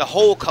feet. The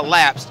hole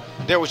collapsed.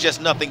 There was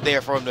just nothing there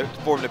for him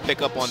to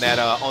pick up on that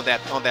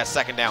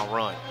 2nd down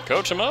run.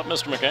 Coach him up,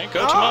 Mr. McCain.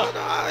 Coach him up.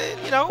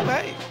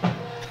 Hey,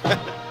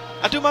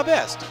 I do my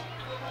best.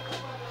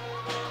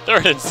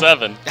 3rd and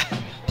 7.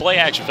 Play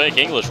action fake.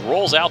 English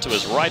rolls out to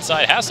his right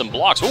side, has some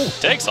blocks. Ooh,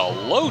 takes a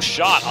low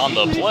shot on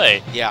the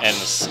play and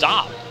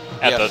stopped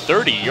at the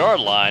 30-yard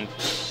line.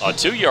 A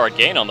 2-yard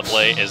gain on the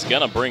play is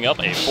going to bring up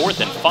a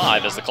 4th and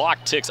 5 as the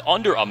clock ticks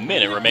under a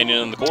minute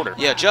remaining in the quarter.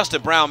 Yeah,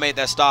 Justin Brown made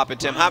that stop. And,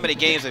 Tim, how many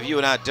games have you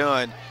and I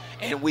done,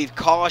 and we've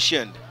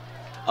cautioned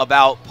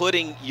about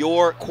putting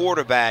your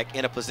quarterback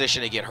in a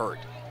position to get hurt?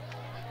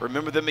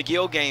 Remember the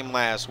McGill game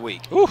last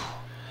week. Oof.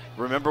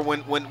 Remember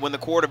when the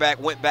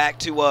quarterback went back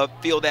to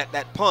field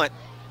that punt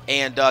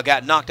and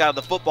got knocked out of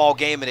the football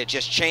game, and it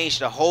just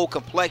changed the whole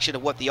complexion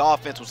of what the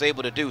offense was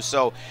able to do.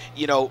 So,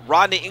 you know,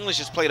 Rodney English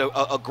has played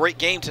a great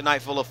game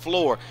tonight for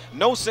LeFlore.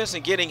 No sense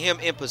in getting him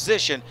in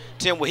position,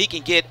 Tim, where he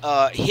can get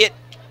hit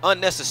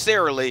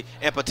unnecessarily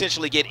and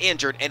potentially get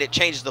injured, and it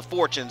changes the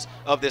fortunes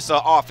of this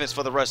offense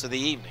for the rest of the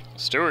evening.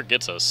 Stewart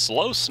gets a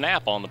slow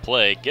snap on the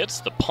play, gets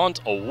the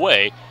punt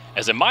away,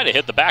 as it might have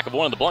hit the back of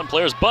one of the Blount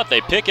players, but they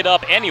pick it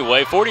up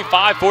anyway.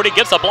 45-40,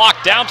 gets a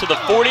block down to the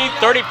 40,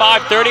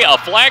 35-30. A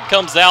flag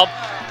comes out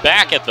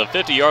back at the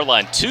 50-yard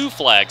line. 2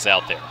 flags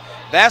out there.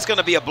 That's going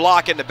to be a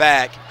block in the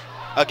back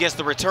against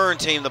the return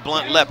team, the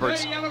Blount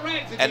Leopards,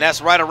 and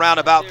that's right around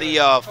about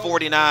the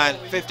 49,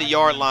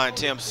 50-yard line,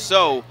 Tim.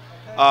 So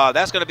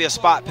that's going to be a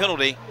spot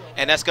penalty,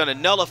 and that's going to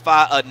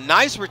nullify a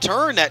nice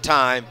return that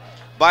time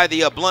by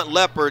the Blount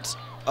Leopards,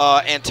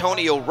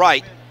 Antonio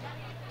Wright.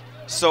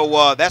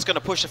 So that's going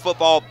to push the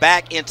football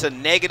back into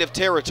negative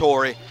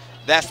territory.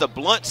 That's the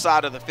Blount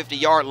side of the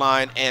 50-yard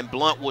line, and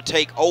Blount will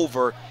take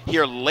over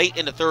here late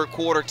in the third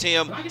quarter,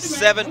 Tim.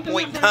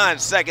 7.9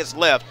 seconds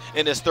left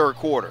in this third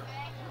quarter.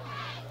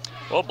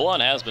 Well,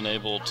 Blount has been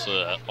able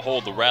to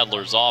hold the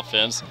Rattlers'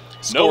 offense.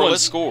 Scoreless. No one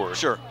scored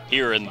Sure.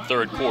 here in the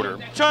third quarter.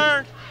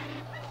 Turn,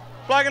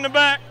 flag in the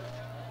back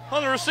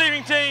on the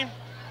receiving team.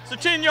 It's a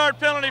 10-yard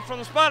penalty from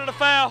the spot of the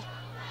foul.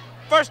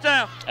 First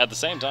down. At the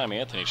same time,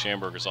 Anthony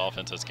Schamberger's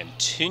offense has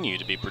continued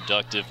to be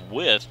productive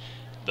with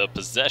the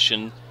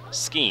possession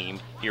scheme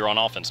here on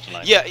offense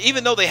tonight. Yeah,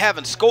 even though they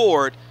haven't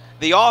scored,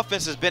 the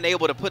offense has been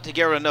able to put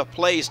together enough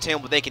plays, Tim,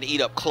 where they can eat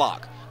up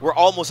clock. We're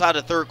almost out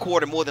of the third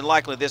quarter. More than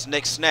likely, this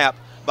next snap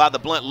by the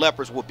Blount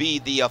Leopards will be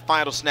the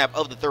final snap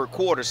of the third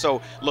quarter.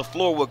 So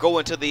LeFlore will go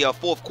into the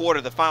fourth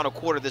quarter, the final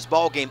quarter of this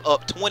ball game,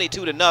 up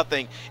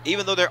 22-0.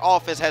 Even though their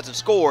offense hasn't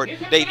scored,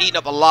 they've eaten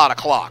up a lot of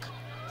clock.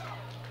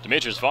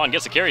 Demetrius Vaughn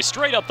gets a carry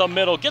straight up the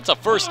middle, gets a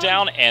first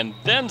down, and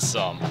then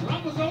some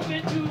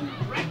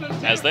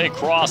as they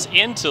cross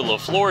into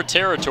LeFlore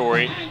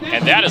territory,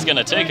 and that is going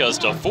to take us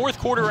to fourth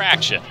quarter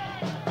action.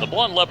 The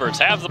Blount Leopards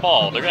have the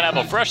ball. They're going to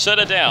have a fresh set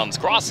of downs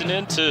crossing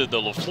into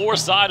the LeFlore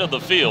side of the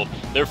field.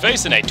 They're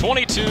facing a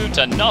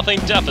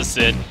 22-0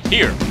 deficit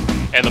here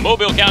in the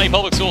Mobile County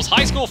Public Schools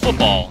High School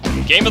Football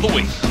Game of the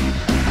Week.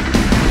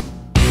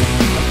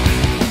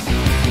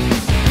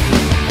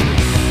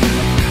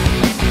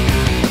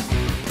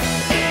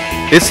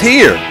 It's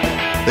here,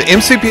 the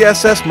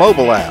MCPSS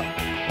mobile app.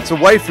 It's a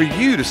way for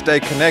you to stay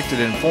connected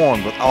and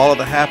informed with all of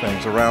the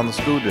happenings around the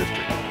school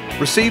district.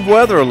 Receive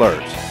weather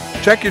alerts,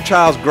 check your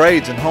child's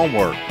grades and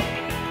homework,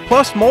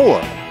 plus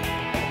more.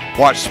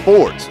 Watch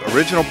sports,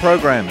 original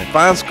programming,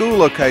 find school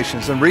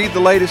locations, and read the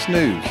latest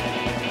news.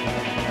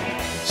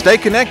 Stay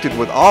connected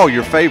with all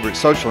your favorite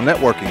social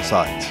networking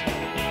sites.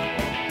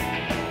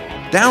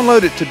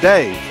 Download it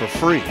today for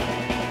free.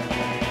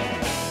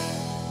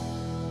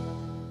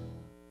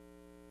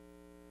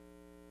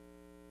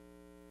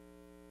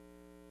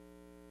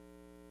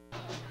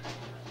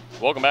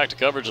 Welcome back to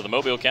coverage of the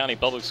Mobile County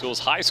Public Schools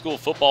High School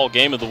Football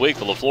Game of the Week.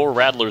 The LeFlore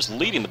Rattlers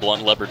leading the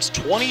Blount Leopards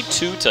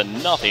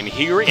 22-0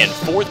 here in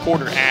fourth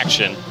quarter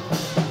action.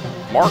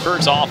 Mark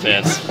Hurt's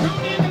offense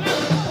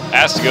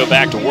has to go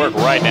back to work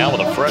right now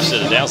with a fresh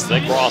set of downs. They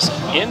cross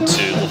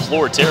into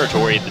LeFlore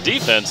territory. The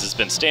defense has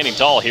been standing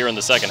tall here in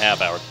the second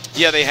half hour.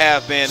 Yeah, they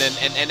have been,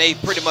 and they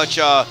pretty much,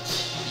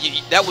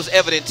 that was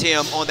evident,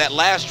 Tim, on that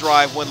last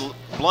drive when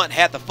Blount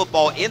had the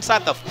football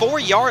inside the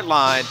 4-yard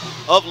line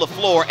of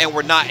LeFlore and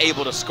were not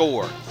able to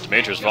score.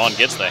 Demetrius Vaughn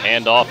gets the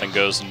handoff and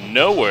goes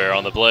nowhere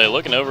on the play.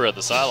 Looking over at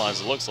the sidelines,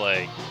 it looks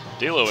like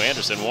D'Lo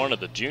Anderson, one of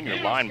the junior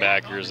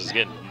linebackers, is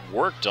getting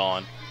worked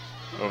on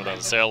over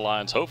the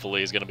sidelines.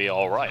 Hopefully he's going to be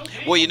all right.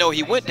 Well, you know,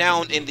 he went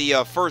down in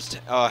the first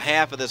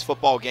half of this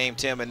football game,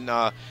 Tim, and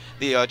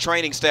the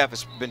training staff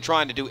has been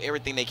trying to do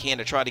everything they can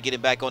to try to get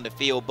him back on the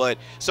field, but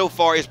so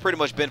far it's pretty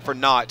much been for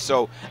naught.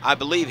 So I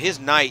believe his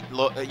night,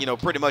 you know,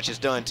 pretty much is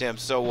done, Tim.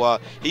 So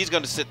he's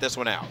going to sit this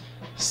one out.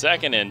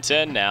 2nd and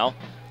 10 now.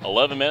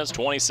 11 minutes,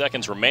 20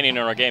 seconds remaining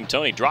in our game.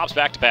 Tony drops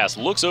back to pass,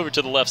 looks over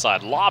to the left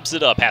side, lobs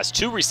it up, has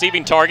 2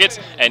 receiving targets,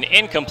 an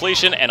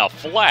incompletion, and a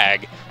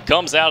flag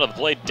comes out of the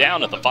play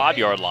down at the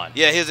 5-yard line.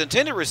 Yeah, his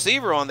intended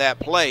receiver on that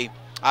play,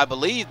 I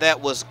believe that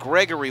was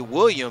Gregory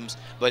Williams,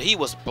 but he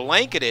was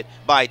blanketed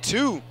by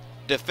 2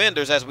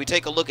 defenders. As we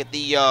take a look at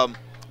the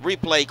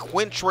replay,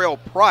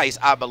 Quintrell Price,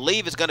 I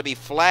believe, is going to be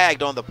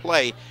flagged on the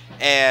play,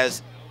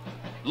 as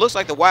looks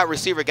like the wide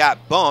receiver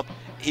got bumped.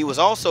 He was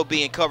also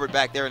being covered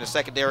back there in the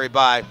secondary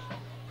by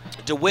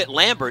DeWitt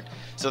Lambert.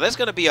 So that's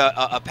going to be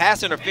a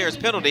pass interference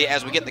penalty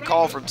as we get the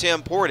call from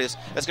Tim Portis.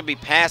 That's going to be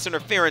pass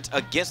interference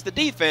against the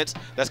defense.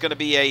 That's going to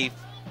be a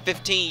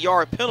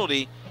 15-yard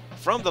penalty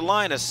from the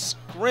line of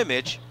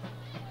scrimmage.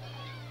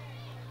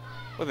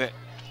 Wait a minute.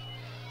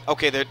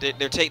 Okay,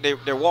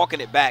 they're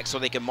walking it back so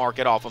they can mark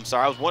it off. I'm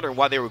sorry. I was wondering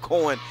why they were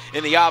going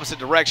in the opposite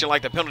direction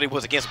like the penalty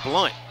was against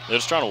Blount. They're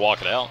just trying to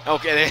walk it out.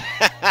 Okay,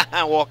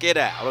 walk it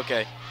out.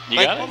 Okay. You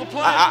got it?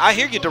 I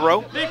hear you,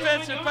 DeRoe.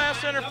 Defensive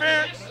pass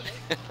interference.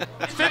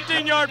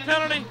 15-yard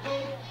penalty.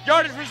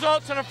 Yardage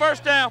results in a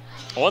first down.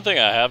 One thing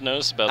I have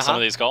noticed about some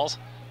of these calls,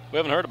 we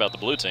haven't heard about the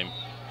blue team.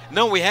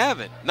 No, we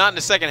haven't. Not in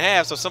the second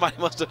half, so somebody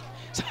must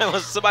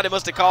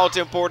have called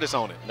Tim Portis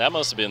on it. That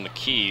must have been the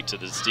key to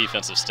this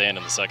defensive stand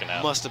in the second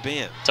half. Must have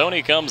been.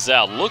 Tony comes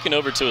out, looking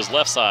over to his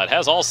left side,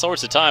 has all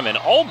sorts of time, and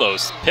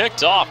almost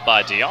picked off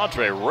by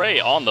DeAndre Ray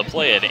on the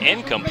play. An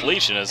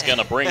incompletion is going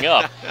to bring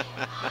up.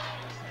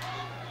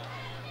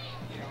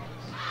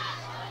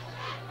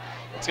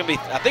 It's going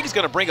to be, I think it's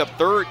going to bring up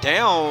third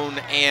down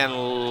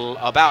and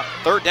about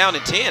third down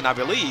and 10, I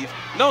believe.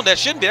 No, that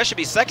shouldn't be. That should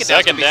be second down.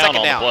 Second down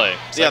on the play.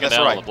 Yeah, that's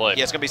right. On the play.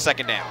 Yeah, it's going to be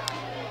second down.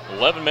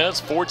 11 minutes,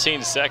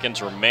 14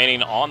 seconds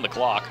remaining on the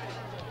clock.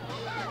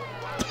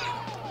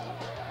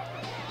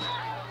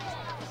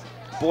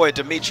 Boy,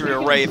 Dimitri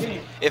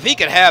Ray, if he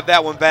could have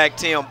that one back,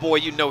 Tim, boy,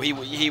 you know he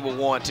would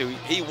want to.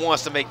 He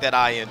wants to make that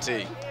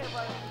INT.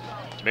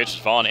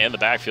 Demetrius Vaughn in the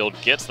backfield,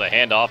 gets the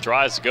handoff,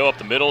 tries to go up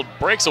the middle,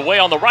 breaks away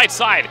on the right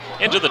side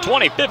into the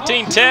 20,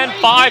 15,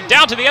 10, 5,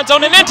 down to the end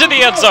zone and into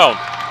the end zone.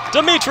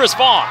 Demetrius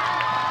Vaughn,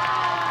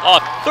 a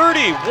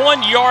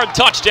 31-yard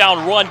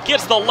touchdown run,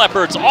 gets the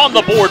Leopards on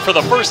the board for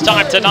the first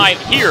time tonight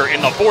here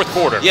in the fourth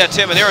quarter. Yeah,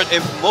 Tim,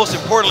 and most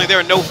importantly, there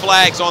are no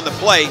flags on the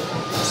play.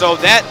 So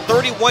that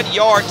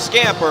 31-yard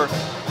scamper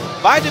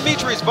by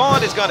Demetrius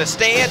Vaughn is going to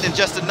stand, and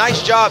just a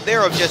nice job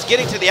there of just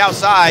getting to the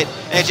outside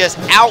and just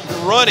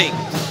outrunning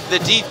the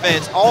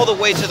defense all the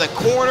way to the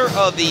corner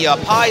of the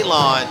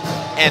pylon,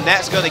 and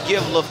that's going to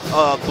give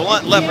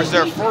Blount Leopards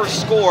their first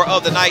score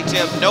of the night,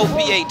 Tim. No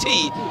PAT,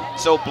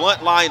 so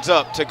Blount lines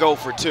up to go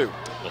for 2.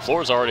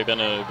 LeFlore's already been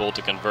able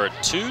to convert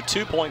 2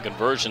 two-point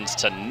conversions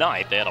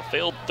tonight. They had a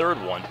failed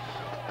third one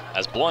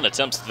as Blount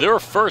attempts their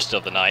first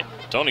of the night.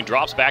 Tony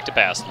drops back to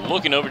pass,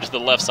 looking over to the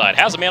left side,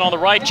 has a man on the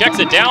right, checks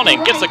it down,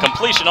 and gets the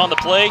completion on the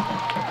play,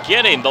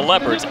 getting the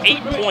Leopards 8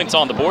 points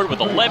on the board with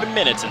 11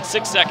 minutes and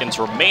 6 seconds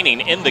remaining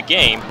in the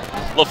game.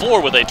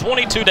 LeFlore with a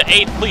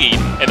 22-8 lead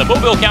in the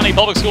Mobile County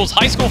Public Schools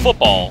High School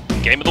Football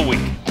Game of the Week.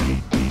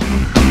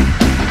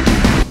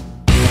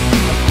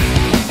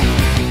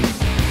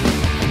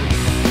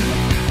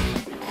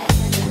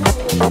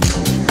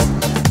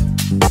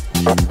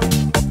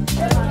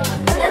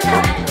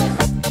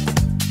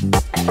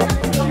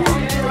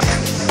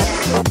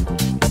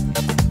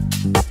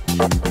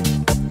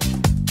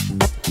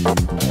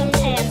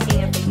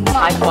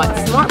 I've bought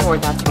smartboard,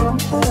 that's right.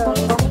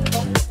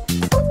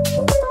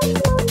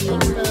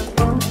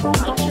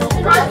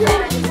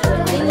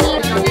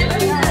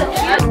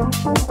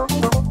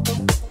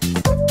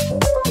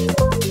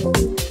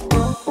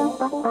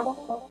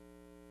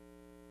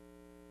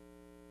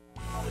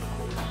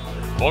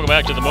 Welcome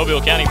back to the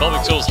Mobile County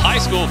Public Schools High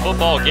School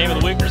Football Game of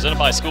the Week, presented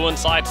by School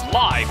Insights,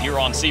 live here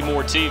on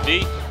Seymour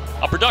TV,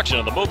 a production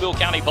of the Mobile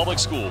County Public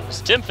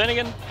Schools. Tim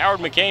Finnegan, Howard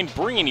McCain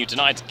bringing you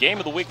tonight's Game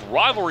of the Week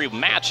rivalry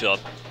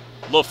matchup.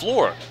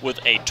 LeFlore with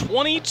a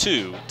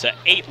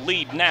 22-8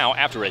 lead now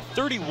after a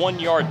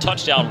 31-yard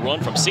touchdown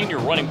run from senior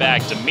running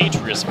back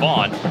Demetrius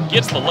Vaughn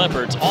gets the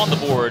Leopards on the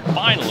board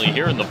finally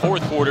here in the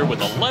fourth quarter with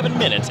 11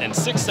 minutes and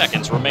 6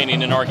 seconds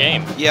remaining in our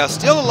game. Yeah,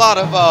 still a lot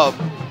of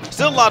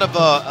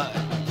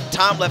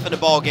time left in the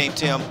ball game,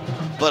 Tim,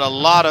 but a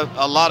lot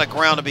of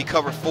ground to be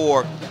covered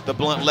for the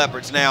Blount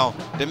Leopards. Now,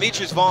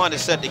 Demetrius Vaughn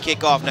is set to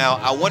kick off now.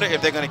 I wonder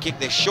if they're going to kick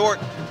this short.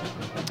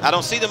 I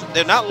don't see them.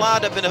 They're not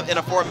lined up in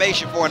a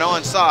formation for an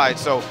onside,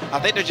 so I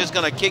think they're just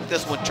going to kick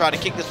this one, try to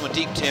kick this one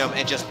deep, Tim,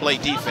 and just play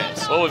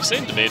defense. Well, we've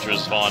seen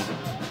Demetrius Vaughn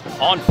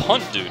on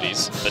punt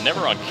duties, but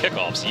never on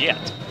kickoffs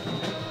yet,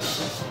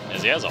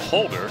 as he has a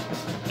holder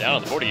down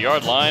at the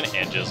 40-yard line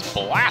and just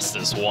blasts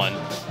this one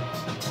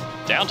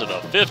down to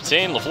the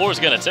 15. LeFlore's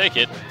going to take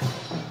it.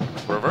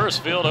 Reverse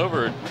field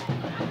over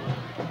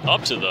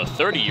up to the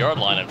 30-yard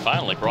line and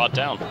finally brought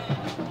down.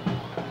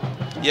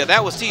 Yeah,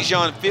 that was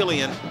Tijon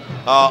Fillion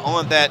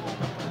on that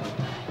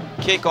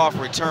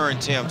kickoff return,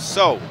 Tim.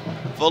 So,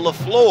 for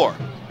LeFlore,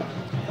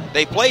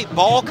 they played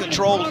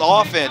ball-controlled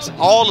offense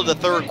all of the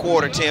third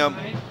quarter, Tim.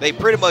 They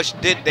pretty much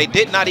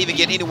did not even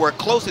get anywhere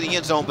close to the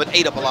end zone, but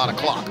ate up a lot of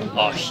clock.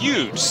 A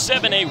huge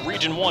 7A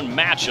Region 1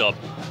 matchup.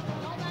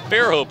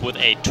 Fairhope with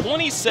a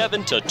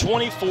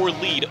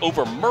 27-24 lead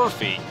over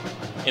Murphy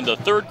in the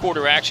third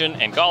quarter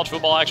action, and college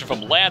football action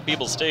from Ladd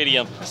Beeble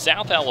Stadium,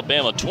 South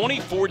Alabama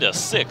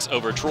 24-6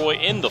 over Troy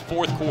in the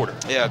fourth quarter.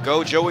 Yeah,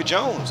 go Joey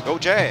Jones, go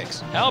Jags.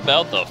 How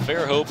about the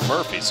Fairhope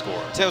Murphy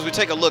score? Tim, as we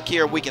take a look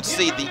here, we can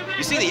see the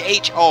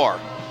HR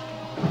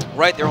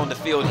right there on the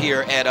field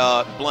here at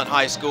Blount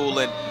High School,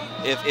 and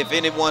if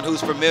anyone who's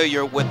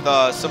familiar with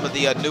some of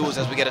the news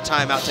as we get a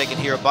timeout taken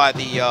here by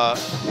the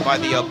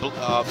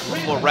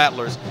LeFlore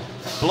Rattlers,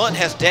 Blount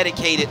has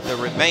dedicated the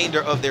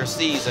remainder of their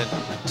season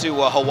to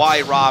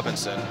Hawaii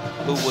Robinson,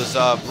 who was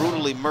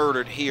brutally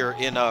murdered here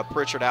in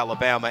Pritchard,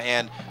 Alabama,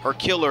 and her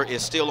killer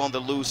is still on the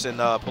loose, and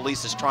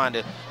police is trying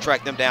to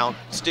track them down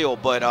still.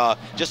 But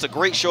just a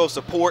great show of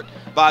support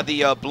by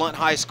the Blount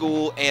High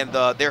School and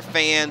their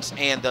fans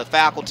and the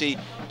faculty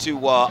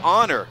to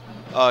honor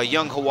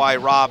young Hawaii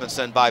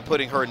Robinson by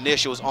putting her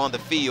initials on the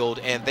field,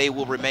 and they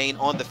will remain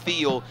on the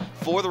field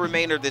for the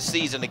remainder of this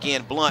season.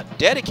 Again, Blount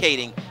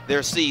dedicating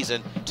their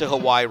season to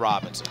Hawaii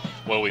Robinson.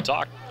 Well, we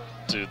talked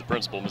to the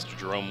principal, Mr.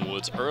 Jerome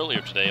Woods,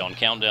 earlier today on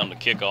Countdown to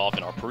Kickoff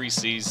in our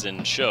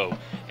preseason show,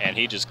 and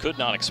he just could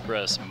not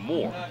express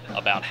more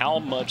about how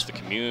much the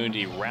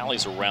community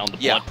rallies around the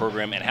Blount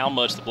program and how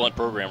much the Blount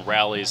program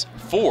rallies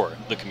for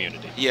the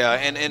community. Yeah,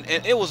 and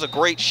it was a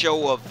great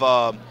show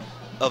of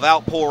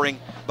outpouring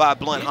by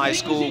Blount High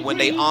School when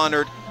they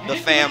honored the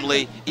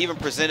family, even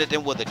presented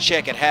them with a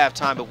check at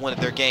halftime of one of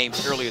their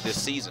games earlier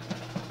this season.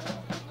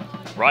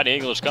 Rodney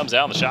English comes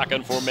out in the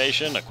shotgun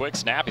formation. A quick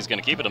snap. He's going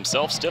to keep it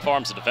himself. Stiff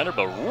arms the defender,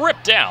 but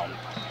ripped down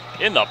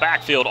in the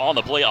backfield on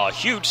the play. A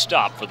huge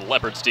stop for the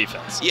Leopards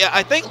defense. Yeah,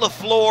 I think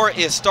LeFlore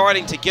is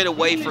starting to get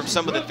away from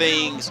some of the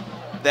things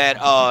that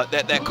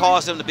that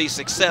caused them to be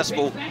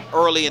successful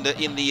early in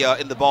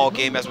the ball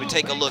game. As we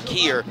take a look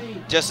here,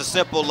 just a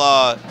simple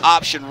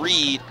option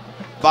read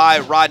by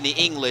Rodney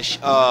English.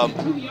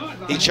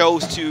 He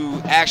chose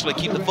to actually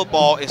keep the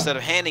football instead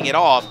of handing it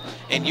off.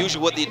 And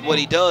usually what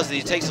he does is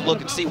he takes a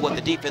look and see what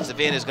the defensive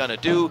end is going to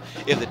do.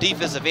 If the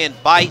defensive end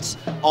bites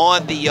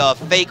on the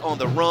fake on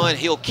the run,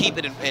 he'll keep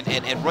it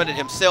and run it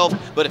himself.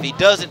 But if he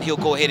doesn't, he'll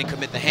go ahead and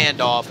commit the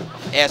handoff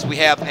as we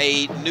have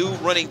a new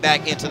running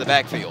back into the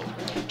backfield.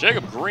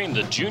 Jacob Green,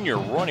 the junior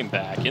running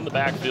back, in the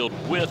backfield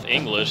with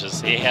English, as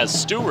he has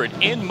Stewart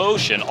in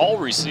motion, all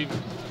received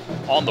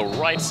on the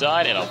right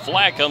side, and a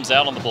flag comes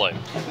out on the play.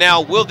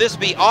 Now, will this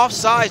be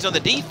offsides on the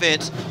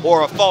defense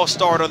or a false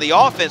start on the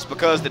offense?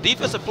 Because the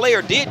defensive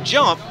player did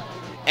jump,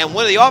 and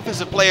one of the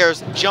offensive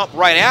players jumped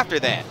right after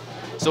that.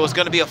 So it's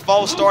going to be a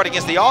false start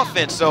against the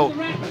offense. So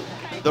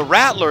the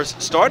Rattlers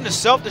starting to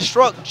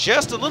self-destruct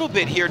just a little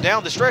bit here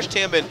down the stretch,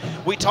 Tim, and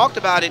we talked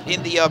about it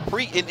in the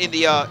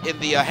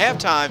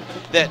halftime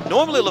that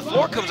normally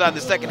LeFlore comes out in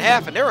the second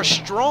half, and they're a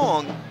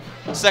strong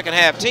second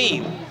half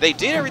team. They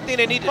did everything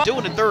they needed to do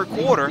in the third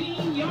quarter,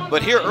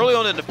 but here early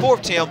on in the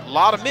fourth, Tim, a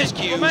lot of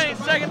miscues.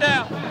 Second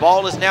down.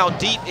 Ball is now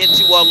deep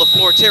into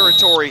LeFlore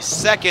territory,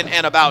 second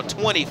and about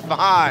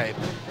 25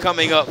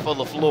 coming up for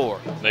LeFlore.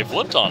 They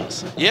flipped on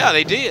us. Yeah,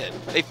 they did.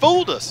 They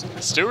fooled us.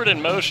 Stewart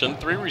in motion,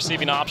 3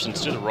 receiving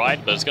options to the right,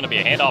 but it's going to be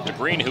a handoff to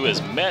Green, who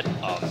is met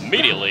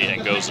immediately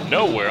and goes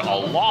nowhere. A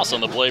loss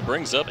on the play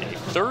brings up a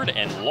 3rd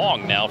and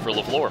long now for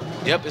LeFlore.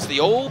 Yep, it's the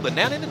old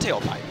banana in the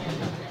tailpipe.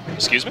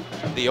 Excuse me?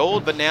 The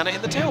old banana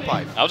in the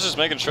tailpipe. I was just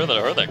making sure that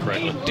I heard that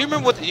correctly. Do you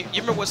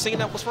remember what scene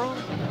that was from?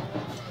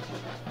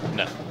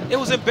 No. It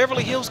was in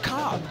Beverly Hills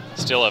Cop.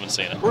 Still haven't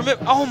seen it.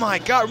 Remember? Oh my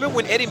God! Remember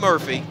when Eddie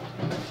Murphy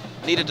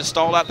needed to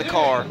stall out the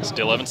car?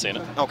 Still haven't seen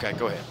it. Okay,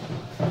 go ahead.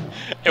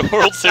 In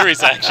World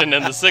Series action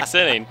in the 6th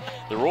inning,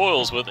 the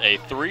Royals with a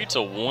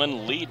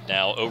 3-1 lead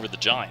now over the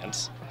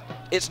Giants.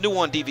 It's new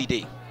on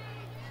DVD.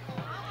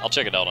 I'll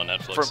check it out on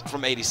Netflix.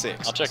 From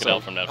 '86. I'll check it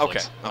out from Netflix.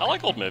 Okay. I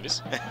like old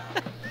movies.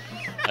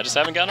 I just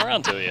haven't gotten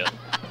around to it yet.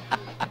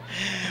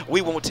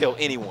 We won't tell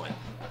anyone.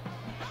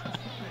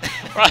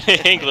 Rodney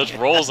English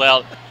rolls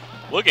out,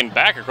 looking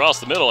back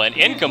across the middle, and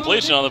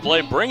incompletion on the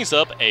play brings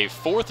up a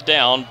 4th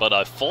down, but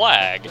a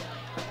flag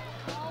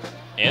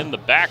in the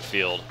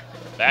backfield,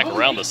 back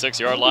around the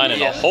 6-yard line,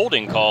 and a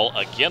holding call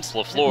against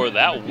LeFlore.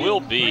 That will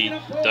be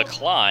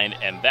declined,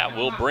 and that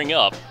will bring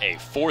up a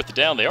 4th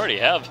down. They already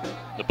have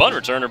the punt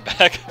returner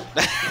back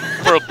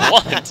for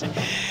Blount.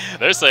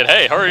 They're saying,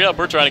 hey, hurry up,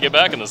 we're trying to get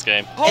back in this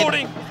game.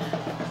 Holding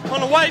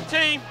on the white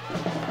team.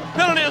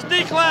 Penalty is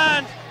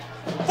declined.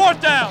 4th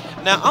down.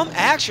 Now, I'm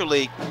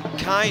actually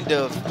kind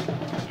of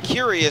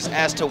curious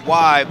as to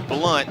why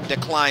Blount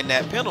declined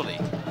that penalty.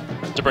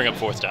 To bring up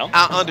 4th down?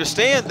 I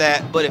understand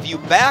that, but if you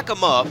back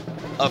them up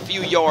a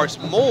few yards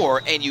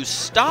more and you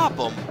stop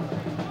them,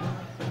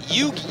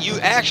 you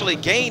actually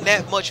gain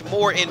that much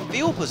more in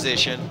field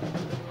position.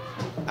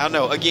 I don't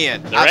know,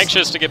 again. They're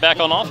anxious to get back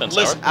on offense,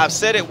 Listen, I've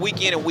said it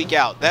week in and week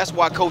out. That's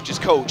why coaches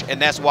coach,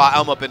 and that's why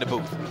I'm up in the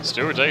booth.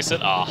 Stewart takes it.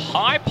 A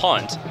high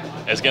punt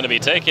is going to be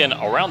taken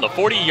around the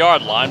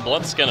 40-yard line.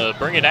 Blount's going to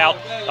bring it out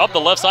up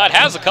the left side,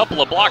 has a couple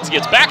of blocks,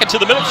 gets back into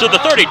the middle to the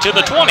 30, to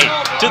the 20,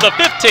 to the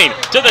 15,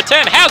 to the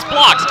 10, has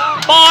blocks,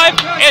 5,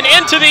 and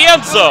into the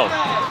end zone.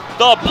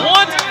 The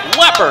Blount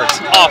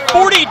Leopards, a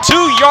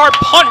 42-yard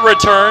punt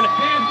return,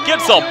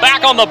 gets them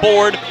back on the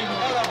board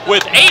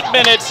with 8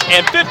 minutes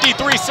and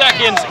 53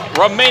 seconds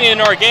remaining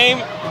in our game,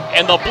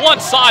 and the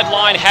Blount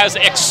sideline has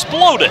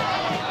exploded.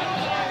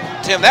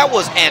 Tim, that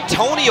was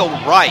Antonio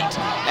Wright.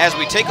 As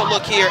we take a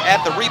look here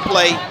at the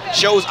replay,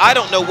 shows I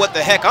don't know what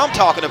the heck I'm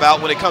talking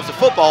about when it comes to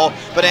football,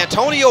 but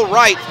Antonio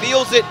Wright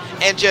feels it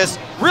and just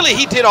really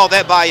he did all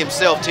that by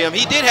himself, Tim.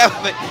 He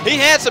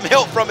had some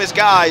help from his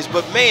guys,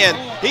 but man,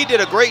 he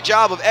did a great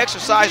job of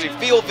exercising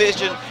field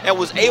vision and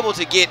was able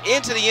to get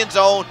into the end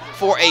zone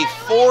for a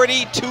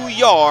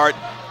 42-yard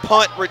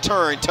punt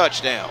return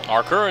touchdown.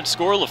 Our current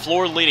score,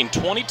 LeFlore leading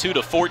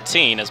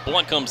 22-14 as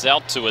Blount comes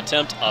out to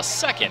attempt a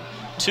second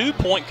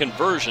 2-point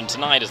conversion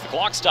tonight as the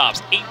clock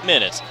stops. 8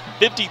 minutes,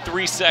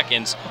 53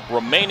 seconds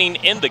remaining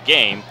in the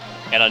game,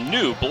 and a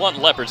new Blount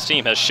Leopards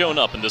team has shown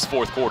up in this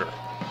 4th quarter.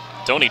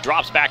 Tony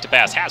drops back to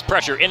pass, has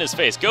pressure in his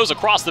face, goes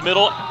across the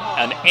middle.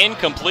 An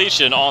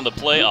incompletion on the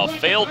play. A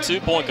failed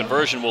two-point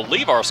conversion will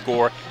leave our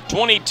score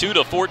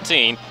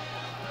 22-14.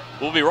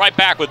 We'll be right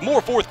back with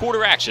more fourth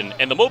quarter action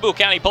in the Mobile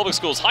County Public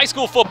Schools High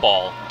School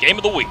Football Game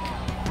of the Week.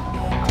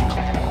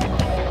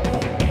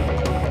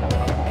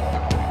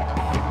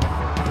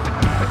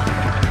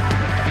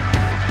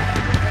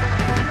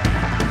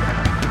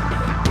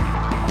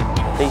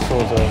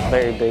 Diesel is a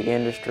very big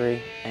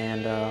industry,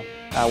 and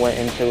I went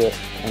into it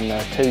in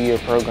a 2-year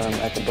program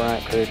at the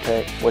Blount Career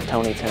Tech with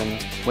Tony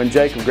Tillman. When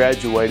Jacob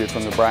graduated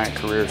from the Bryant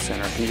Career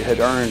Center, he had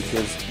earned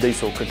his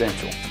diesel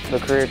credential. The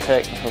Career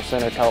Technical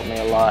Center taught me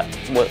a lot,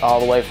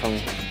 all the way from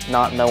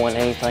not knowing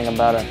anything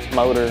about a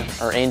motor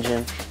or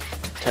engine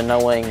to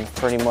knowing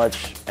pretty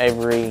much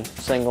every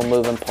single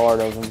moving part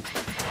of them.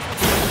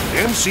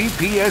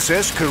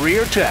 MCPSS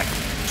Career Tech.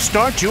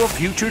 Start your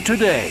future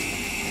today.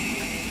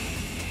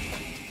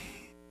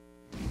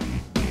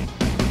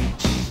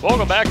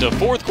 Welcome back to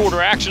fourth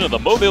quarter action of the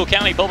Mobile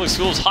County Public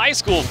Schools High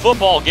School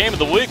Football Game of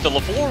the Week. The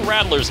LeFlore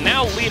Rattlers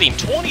now leading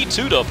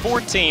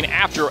 22-14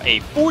 after a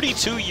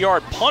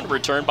 42-yard punt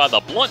return by the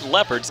Blount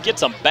Leopards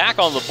gets them back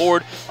on the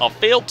board. A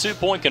failed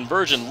two-point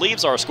conversion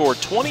leaves our score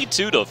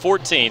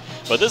 22-14.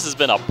 But this has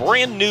been a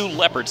brand new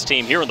Leopards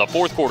team here in the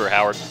fourth quarter,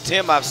 Howard.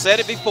 Tim, I've said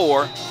it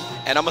before,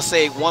 and I'm going to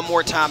say it one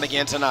more time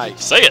again tonight.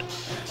 Say it.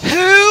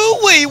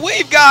 Hoo-wee,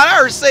 we've got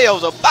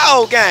ourselves a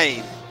ball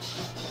game.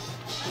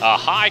 A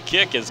high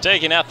kick is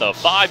taken at the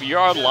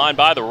 5-yard line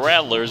by the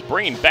Rattlers,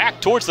 bringing back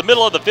towards the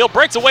middle of the field,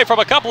 breaks away from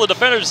a couple of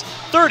defenders,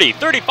 30,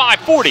 35,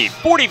 40,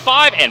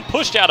 45, and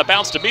pushed out of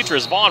bounds.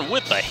 Demetrius Vaughn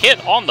with the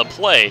hit on the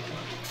play.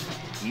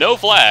 No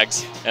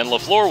flags, and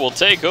LeFlore will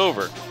take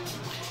over.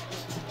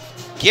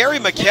 Gary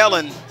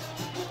McKellen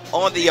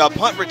on the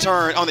punt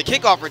return, on the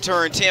kickoff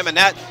return, Tim, and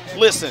that,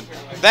 listen,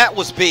 that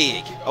was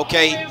big,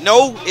 okay?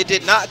 No, it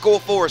did not go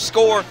for a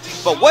score,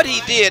 but what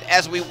he did,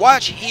 as we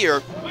watch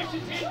here,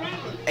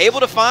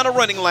 able to find a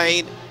running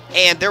lane,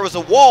 and there was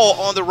a wall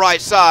on the right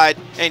side,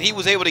 and he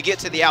was able to get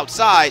to the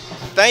outside.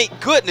 Thank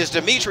goodness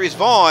Demetrius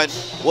Vaughn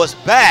was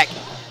back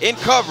in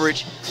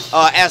coverage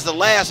as the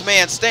last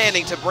man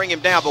standing to bring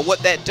him down. But what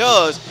that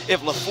does,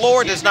 if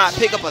LeFlore does not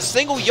pick up a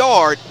single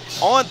yard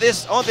on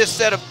this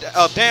set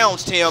of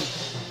downs, Tim,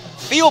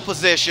 field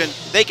position,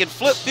 they can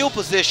flip field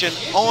position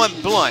on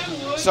Blount.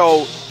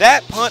 So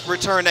that punt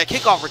return, that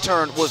kickoff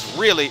return was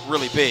really,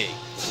 really big.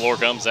 LeFlore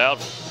comes out.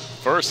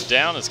 First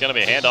down is going to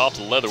be a handoff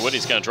to Leatherwood.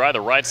 He's going to try the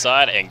right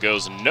side and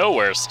goes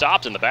nowhere.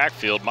 Stopped in the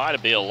backfield.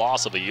 Might be a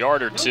loss of a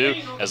yard or two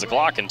as the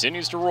clock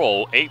continues to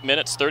roll. 8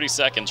 minutes, 30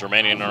 seconds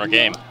remaining in our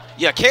game.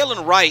 Yeah,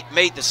 Kalen Wright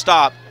made the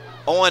stop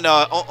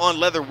on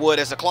Leatherwood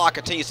as the clock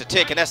continues to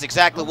tick, and that's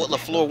exactly what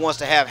LeFlore wants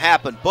to have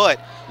happen. But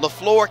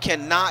LeFlore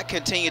cannot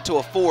continue to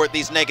afford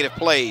these negative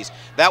plays.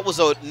 That was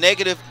a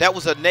negative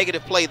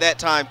play that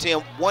time, Tim.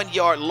 1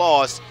 yard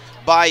loss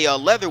by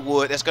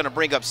Leatherwood. That's going to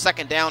bring up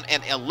second down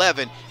and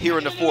 11 here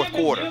in the fourth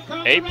quarter.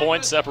 8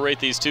 points separate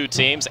these two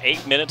teams.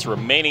 8 minutes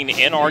remaining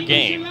in our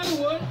game.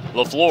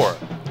 LeFlore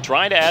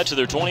trying to add to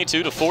their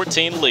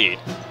 22-14 lead.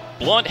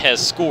 Blount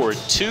has scored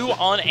 2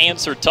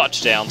 unanswered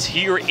touchdowns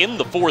here in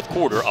the fourth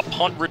quarter, a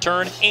punt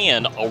return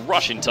and a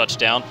rushing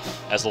touchdown.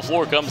 As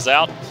LeFlore comes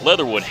out,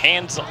 Leatherwood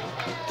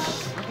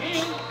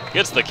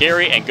gets the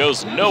carry and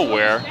goes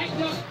nowhere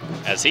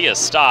as he is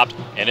stopped,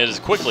 and it is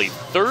quickly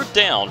third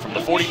down from the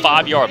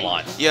 45-yard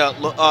line. Yeah,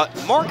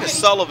 Marcus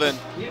Sullivan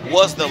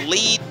was the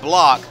lead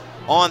block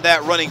on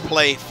that running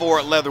play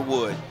for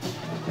Leatherwood.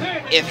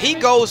 If he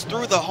goes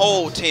through the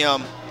hole,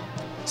 Tim,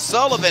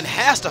 Sullivan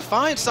has to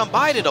find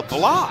somebody to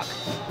block.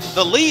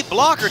 The lead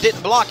blocker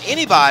didn't block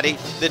anybody.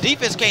 The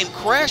defense came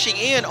crashing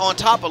in on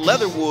top of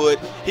Leatherwood.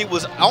 He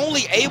was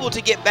only able to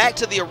get back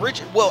to the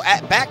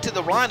back to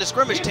the line of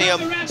scrimmage, Tim.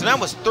 So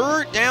now it's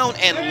third down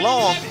and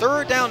long,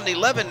 third down and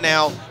 11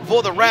 now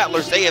for the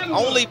Rattlers. They've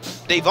only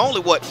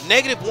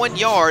negative 1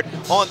 yard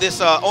on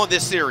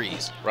this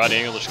series.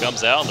 Rodney English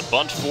comes out in the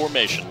bunch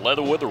formation.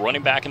 Leatherwood, the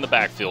running back in the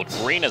backfield.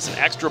 Green as an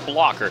extra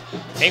blocker.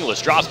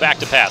 English drops back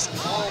to pass.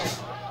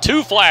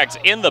 2 flags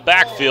in the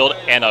backfield,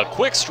 and a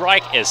quick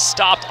strike is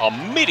stopped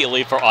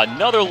immediately for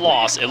another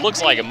loss. It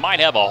looks like it might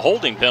have a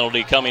holding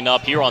penalty coming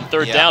up here on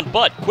third down,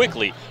 but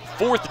quickly,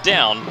 fourth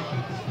down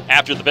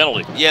after the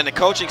penalty. Yeah, and the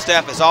coaching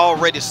staff is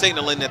already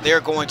signaling that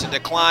they're going to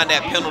decline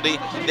that penalty.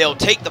 They'll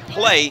take the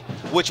play,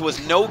 which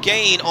was no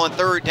gain on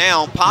third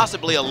down,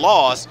 possibly a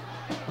loss.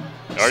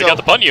 Already got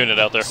the punt unit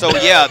out there. So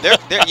yeah,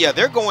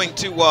 they're going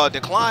to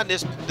decline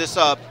this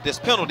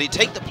penalty,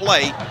 take the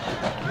play.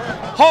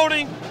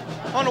 Holding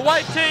on the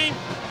white team.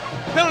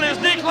 Penalty is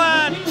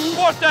declined.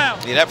 Fourth down.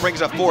 Yeah, that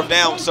brings up fourth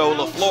down, so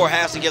LeFlore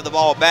has to give the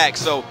ball back.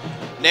 So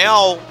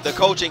now the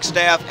coaching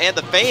staff and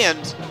the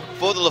fans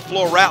for the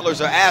LeFlore Rattlers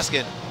are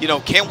asking,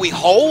 can we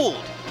hold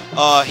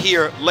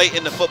here late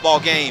in the football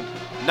game?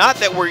 Not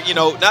that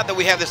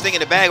we have this thing in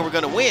the bag, we're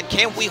going to win.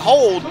 Can we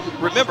hold?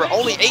 Remember,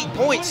 only 8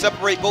 points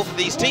separate both of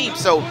these teams.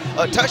 So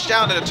a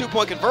touchdown and a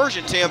 2-point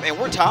conversion, Tim, and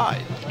we're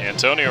tied.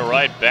 Antonio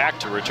Wright back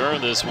to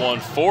return this one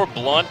for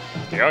Blount.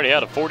 He already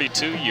had a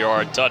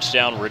 42-yard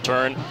touchdown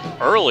return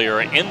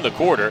earlier in the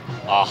quarter.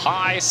 A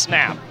high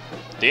snap.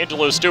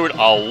 D'Angelo Stewart,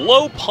 a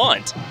low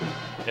punt,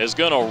 is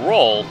going to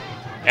roll,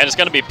 and it's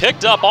going to be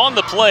picked up on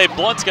the play.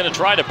 Blount's going to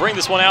try to bring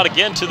this one out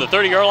again to the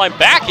 30-yard line,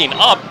 backing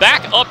up,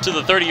 back up to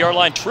the 30-yard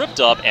line, tripped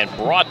up and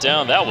brought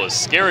down. That was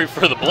scary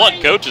for the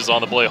Blount coaches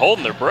on the play,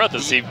 holding their breath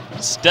as he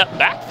stepped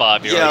back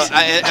 5 yards.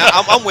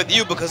 Yeah, I'm with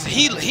you because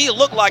he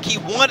looked like he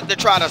wanted to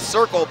try to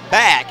circle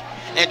back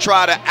and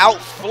try to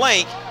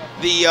outflank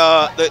the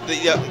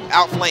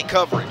outflank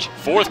coverage.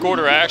 Fourth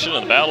quarter action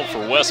in the battle for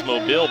West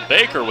Mobile.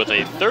 Baker with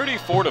a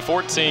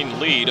 34-14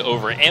 lead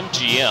over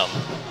MGM.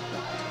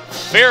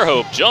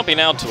 Fairhope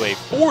jumping out to a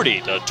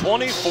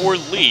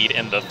 40-24 lead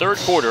in the third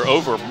quarter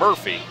over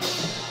Murphy.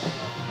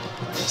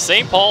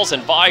 St. Paul's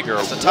and Viger,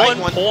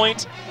 1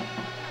 point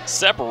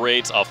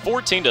separates a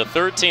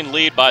 14-13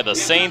 lead by the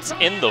Saints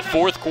in the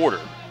fourth quarter.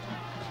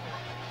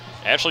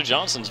 Ashley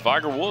Johnson's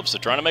Viger Wolves are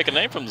trying to make a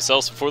name for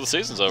themselves before the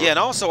season's over. Yeah, and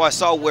also I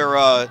saw where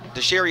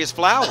Desharius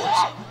Flowers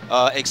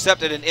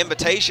accepted an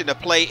invitation to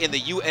play in the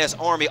U.S.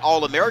 Army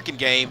All-American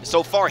game.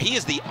 So far, he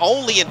is the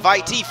only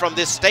invitee from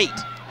this state.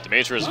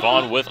 Demetrius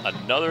Vaughn with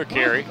another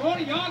carry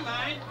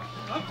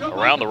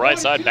around the right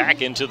side,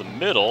 back into the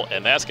middle,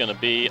 and that's going to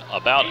be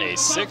about a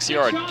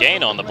 6-yard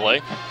gain on the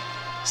play.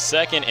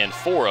 2nd and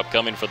 4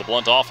 upcoming for the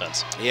Blount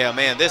offense. Yeah,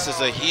 man, this is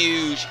a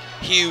huge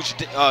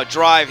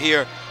drive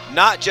here,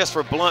 not just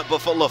for Blount,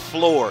 but for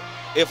LeFlore.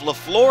 If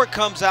LeFlore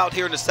comes out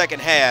here in the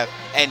second half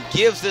and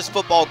gives this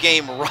football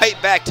game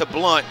right back to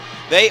Blount,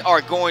 they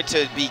are going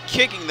to be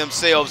kicking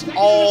themselves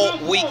all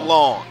week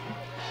long.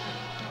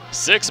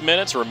 6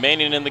 minutes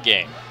remaining in the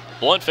game.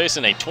 Blount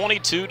facing a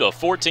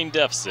 22-14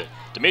 deficit.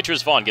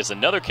 Demetrius Vaughn gets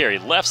another carry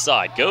left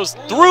side, goes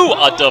through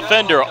a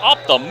defender up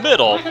the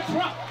middle,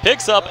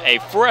 picks up a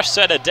fresh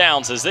set of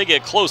downs as they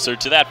get closer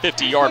to that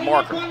 50-yard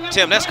marker.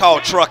 Tim, that's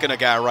called trucking a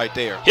guy right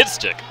there. Hit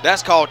stick.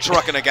 That's called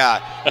trucking a guy.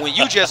 When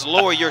you just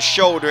lower your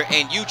shoulder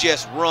and you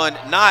just run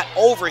not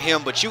over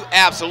him, but you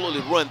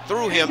absolutely run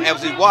through him.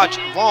 As we watch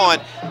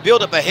Vaughn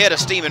build up a head of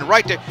steam, and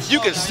right there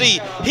you can see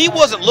he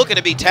wasn't looking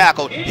to be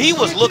tackled. He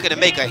was looking to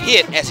make a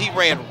hit as he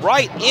ran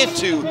right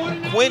into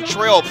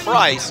Quintrell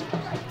Price.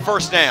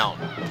 First down.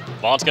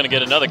 Vaughn's going to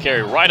get another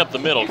carry right up the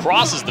middle,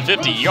 crosses the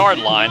 50-yard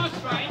line,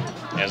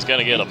 and is going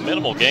to get a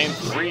minimal gain,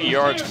 3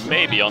 yards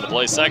maybe on the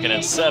play. 2nd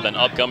and 7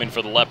 upcoming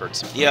for the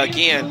Leopards. Yeah,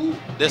 again,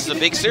 this is a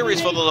big series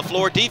for the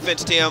LeFlore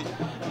defense, Tim.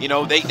 You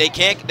know, they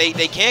can't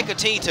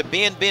continue to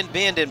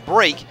bend and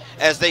break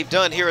as they've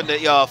done here in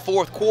the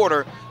fourth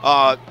quarter.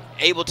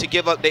 Able to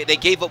give up, they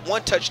gave up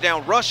 1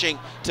 touchdown rushing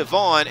to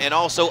Vaughn and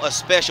also a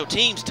special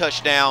teams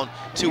touchdown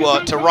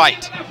to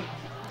Wright.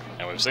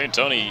 And we've seen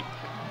Tony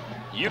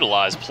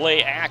utilize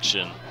play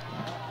action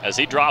as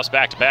he drops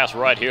back to pass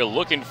right here,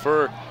 looking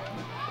for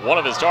one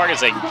of his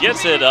targets and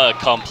gets it a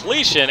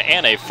completion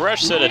and a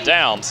fresh set of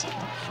downs.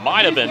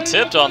 Might have been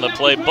tipped on the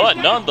play, but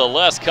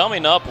nonetheless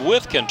coming up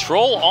with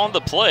control on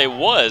the play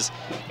was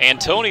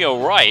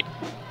Antonio Wright,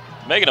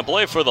 making a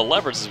play for the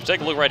Leopards. As we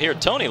take a look right here,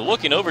 Tony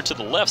looking over to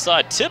the left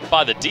side, tipped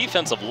by the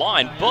defensive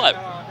line, but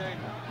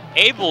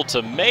able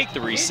to make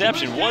the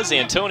reception was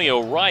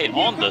Antonio Wright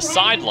on the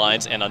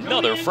sidelines, and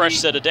another fresh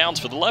set of downs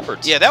for the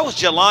Leopards. Yeah, that was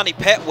Jelani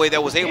Petway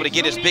that was able to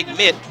get his big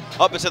mitt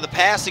up into the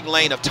passing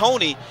lane of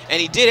Tony,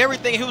 and he did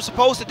everything he was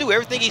supposed to do,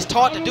 everything he's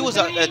taught to do as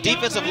a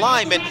defensive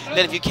lineman, that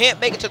if you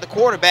can't make it to the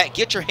quarterback,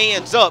 get your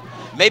hands up,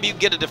 maybe you can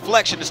get a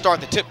deflection to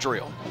start the tip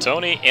drill.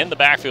 Tony in the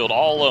backfield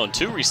all alone,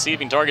 2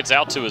 receiving targets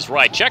out to his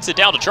right, checks it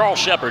down to Charles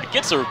Shepard,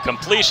 gets a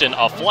completion.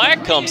 A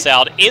flag comes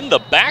out in the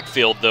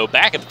backfield, though,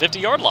 back at the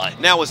 50-yard line.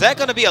 Now, was that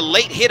going to be a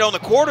late hit on the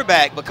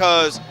quarterback?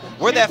 Because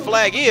where that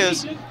flag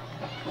is,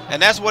 and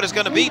that's what it's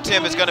going to be,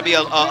 Tim, it's going to be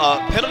a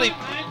penalty,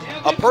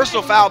 a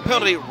personal foul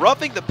penalty,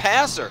 roughing the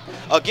passer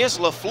against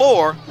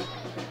LeFlore.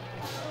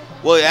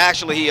 Well,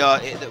 actually,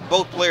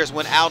 both players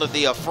went out of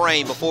the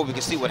frame before we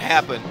could see what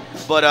happened.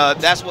 But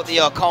that's what the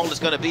call is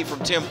going to be from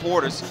Tim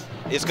Portis.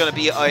 It's going to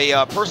be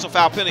a personal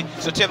foul penalty.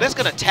 So, Tim, that's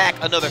going to tack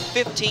another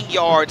 15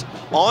 yards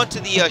onto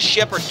the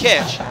Shepard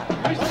catch.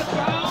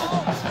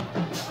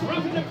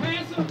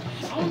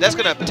 That's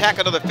going to tack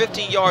another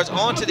 15 yards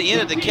onto the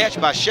end of the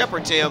catch by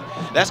Shepard, Tim.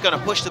 That's going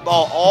to push the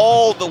ball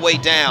all the way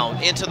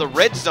down into the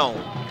red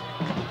zone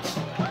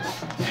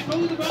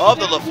of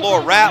the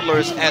LeFlore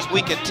Rattlers as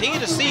we continue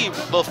to see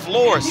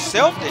LeFlore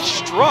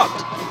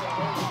self-destruct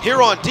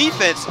here on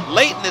defense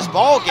late in this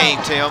ball game,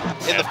 Tim,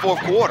 in the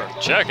fourth quarter.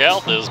 Check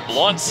out this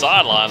Blount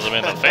sidelines. I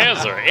mean, the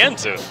fans are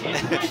into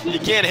it. You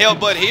can't help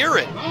but hear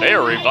it. They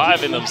are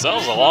reviving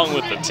themselves along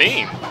with the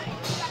team.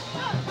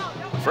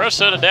 Fresh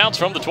set of downs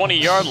from the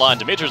 20-yard line.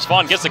 Demetrius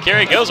Vaughn gets the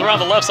carry, goes around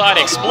the left side,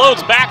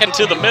 explodes back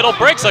into the middle,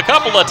 breaks a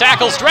couple of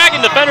tackles,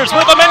 dragging defenders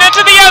with him, and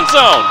into the end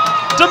zone.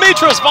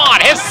 Demetrius Vaughn,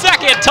 his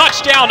 2nd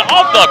touchdown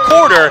of the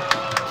quarter.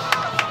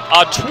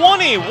 A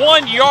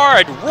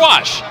 21-yard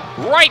rush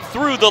right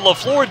through the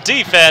LeFlore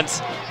defense,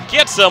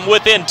 gets them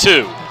within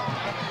 2.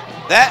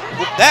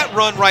 That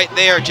run right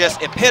there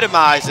just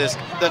epitomizes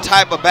the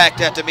type of back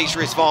that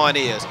Demetrius Vaughn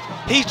is.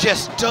 he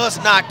just does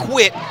not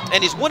quit.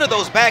 And he's one of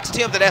those backs,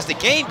 Tim, that as the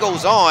game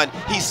goes on,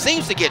 he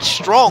seems to get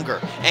stronger.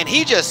 And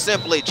he just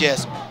simply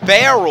just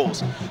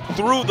barrels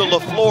through the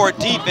LeFlore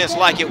defense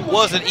like it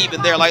wasn't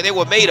even there, like they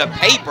were made of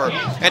paper.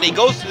 And he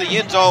goes to the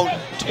end zone.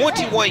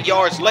 21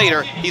 yards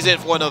later, he's in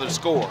for another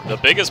score. The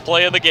biggest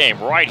play of the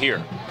game right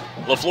here.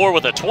 LeFlore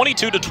with a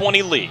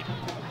 22-20 lead.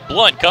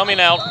 Blount coming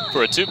out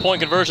for a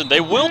 2-point conversion. They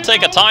will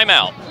take a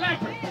timeout.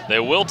 They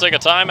will take a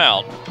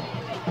timeout.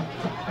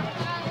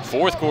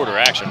 Fourth quarter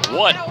action.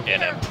 What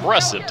an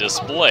impressive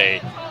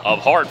display of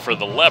heart for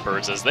the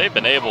Leopards as they've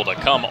been able to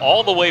come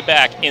all the way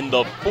back in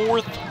the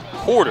fourth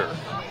quarter.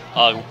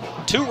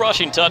 2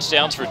 rushing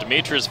touchdowns for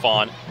Demetrius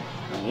Vaughn,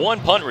 1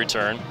 punt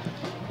return.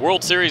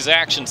 World Series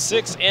action,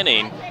 6th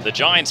inning. The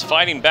Giants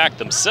fighting back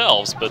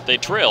themselves, but they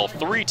trail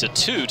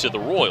 3-2 to the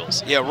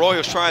Royals. Yeah,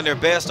 Royals trying their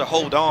best to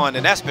hold on,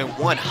 and that's been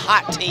one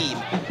hot team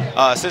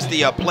since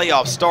the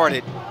playoffs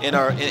started in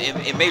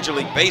Major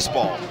League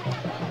Baseball.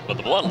 But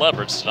the Blount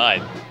Leopards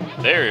tonight,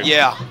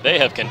 they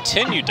have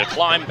continued to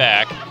climb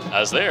back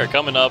as they are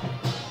coming up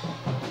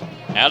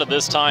out of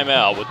this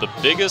timeout with the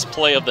biggest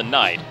play of the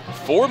night.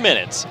 4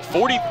 minutes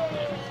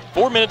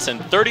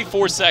and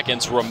 34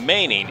 seconds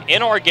remaining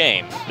in our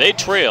game. They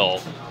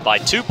trail by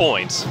 2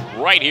 points.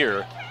 Right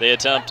here, they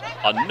attempt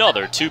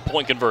another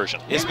 2-point conversion.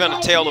 It's been a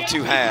tale of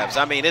 2 halves.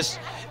 I mean, this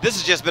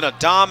has just been a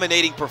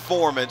dominating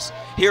performance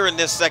here in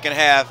this second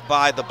half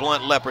by the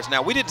Blount Leopards.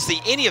 Now, we didn't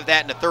see any of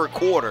that in the third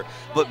quarter,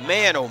 but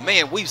man, oh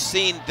man, we've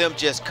seen them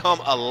just come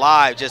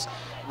alive, just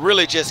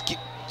really just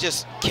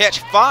catch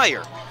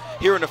fire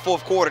here in the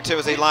fourth quarter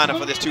as they line up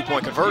for this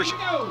 2-point conversion.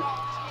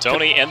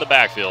 Tony in the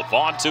backfield.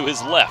 Vaughn to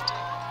his left.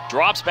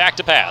 Drops back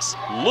to pass.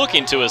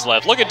 Looking to his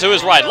left, looking to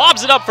his right.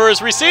 Lobs it up for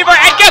his receiver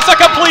and gets a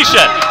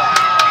completion.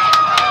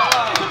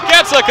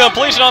 Gets a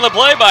completion on the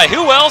play by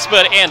who else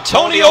but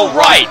Antonio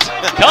Wright.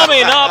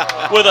 Coming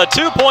up with a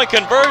 2-point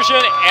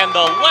conversion, and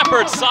the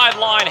Leopards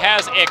sideline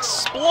has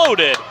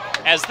exploded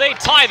as they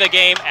tie the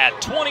game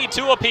at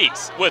 22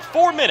 apiece with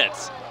 4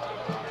 minutes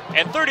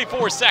and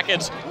 34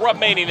 seconds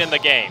remaining in the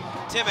game.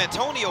 Tim,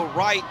 Antonio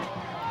Wright,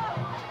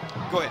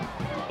 go ahead.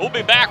 We'll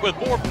be back with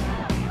more.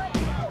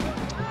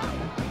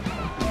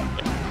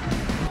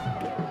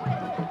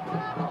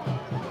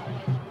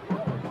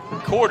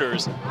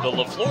 Quarters, the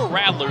LeFlore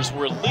Rattlers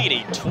were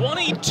leading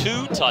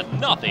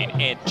 22-0,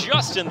 and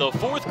just in the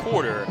fourth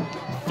quarter,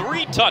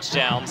 3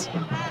 touchdowns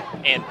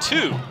and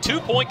 2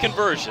 2-point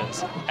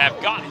conversions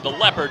have gotten the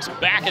Leopards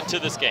back into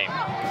this game.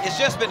 It's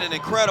just been an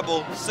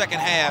incredible second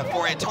half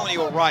for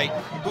Antonio Wright,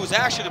 who's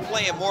actually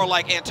playing more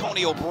like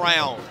Antonio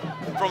Brown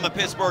from the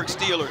Pittsburgh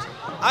Steelers.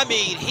 I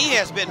mean, he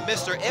has been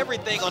Mr.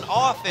 Everything on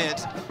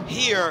offense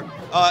here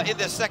in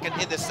the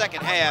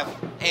second half,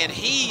 and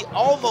he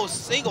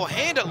almost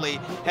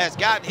single-handedly has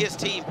gotten his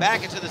team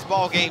back into this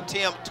ball game.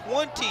 Tim,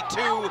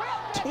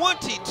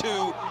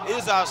 22-22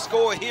 is our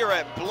score here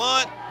at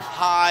Blount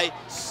High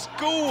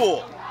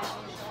School.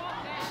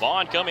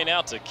 Vaughn coming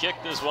out to kick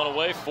this one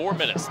away. 4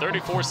 minutes,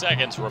 34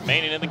 seconds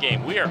remaining in the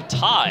game. We are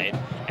tied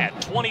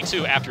at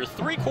 22 after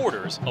 3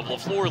 quarters of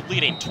LeFlore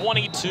leading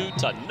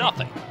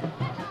 22-0.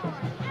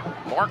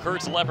 Mark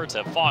Hurt's Leopards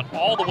have fought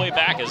all the way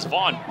back as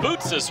Vaughn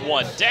boots this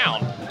one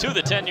down to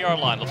the 10-yard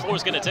line.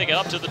 LeFlore's going to take it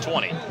up to the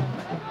 20.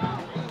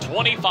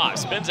 25,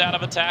 spins out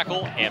of a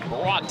tackle and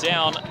brought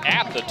down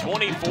at the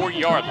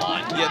 24-yard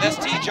line. Yeah, that's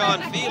T.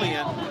 John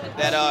Felian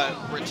that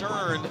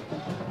returned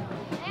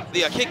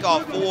the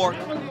kickoff for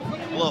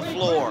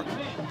LeFlore.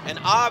 And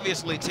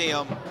obviously,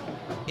 Tim,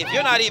 if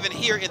you're not even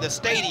here in the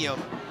stadium,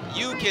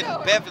 you can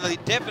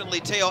definitely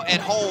tell at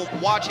home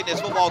watching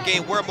this football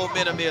game where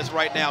momentum is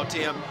right now,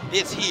 Tim.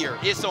 It's here.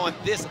 It's on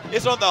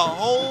the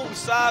home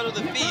side of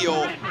the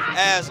field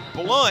as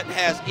Blount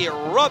has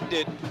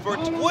erupted for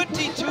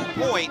 22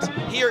 points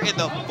here in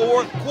the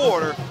fourth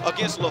quarter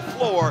against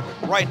LeFlore.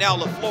 Right now,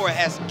 LeFlore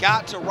has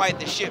got to right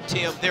the ship,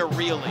 Tim. They're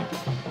reeling.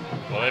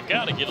 Well, they've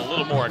got to get a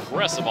little more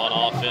aggressive on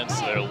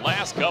offense. Their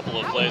last couple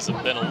of plays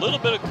have been a little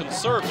bit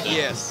conservative.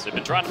 Yes. They've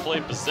been trying to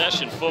play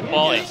possession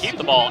football and keep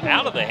the ball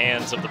out of the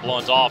hands of the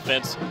Blount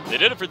offense. They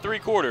did it for 3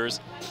 quarters.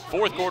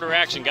 Fourth quarter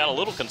action got a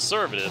little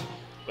conservative.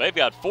 They've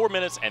got 4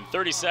 minutes and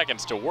 30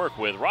 seconds to work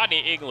with. Rodney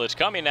English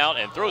coming out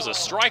and throws a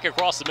strike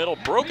across the middle,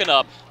 broken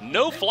up.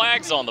 No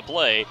flags on the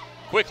play.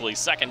 Quickly,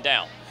 second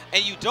down.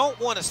 And you don't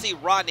want to see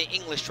Rodney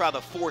English try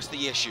to force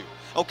the issue.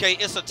 Okay,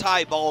 it's a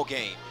tie ball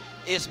game.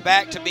 It's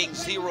back to being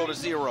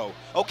 0-0.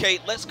 Okay,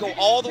 let's go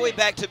all the way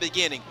back to the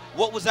beginning.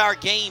 What was our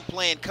game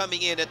plan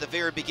coming in at the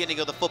very beginning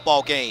of the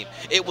football game?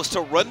 It was to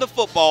run the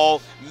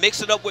football,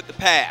 mix it up with the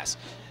pass.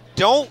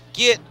 Don't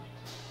get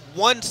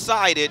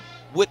one-sided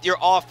with your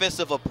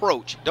offensive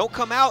approach. Don't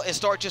come out and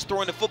start just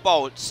throwing the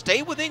football.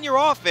 Stay within your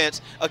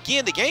offense.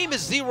 Again, the game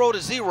is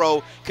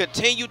 0-0.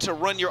 Continue to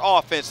run your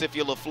offense if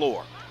you're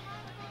LeFlore.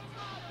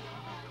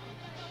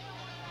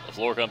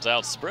 LeFlore comes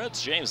out,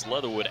 spreads James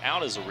Leatherwood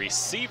out as a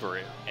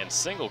receiver and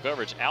single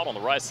coverage out on the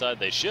right side.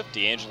 They shift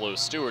D'Angelo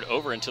Stewart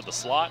over into the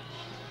slot.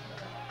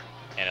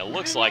 And it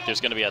looks like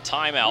there's going to be a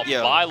timeout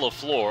by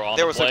LeFlore on the play.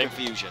 There was a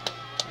confusion.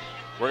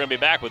 We're going to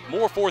be back with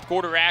more fourth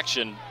quarter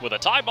action with a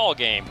tie ball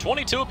game,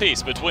 22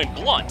 apiece between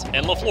Blount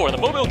and LeFlore in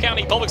the Mobile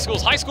County Public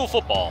Schools High School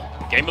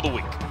Football Game of the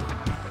Week.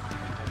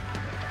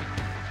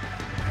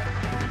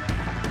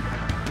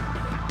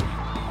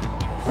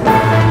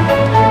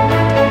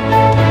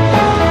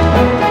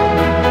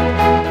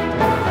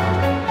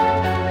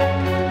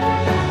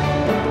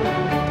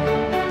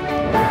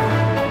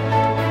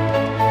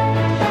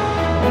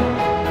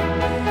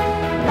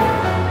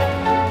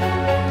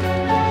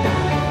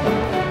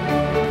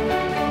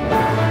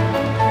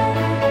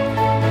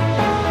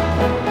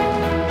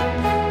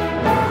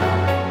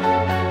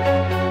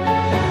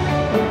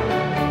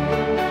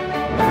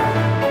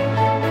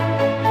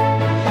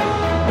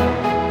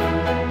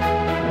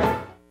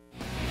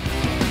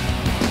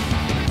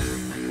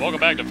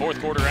 Back to fourth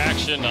quarter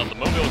action of the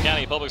Mobile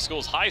County Public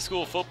Schools High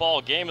School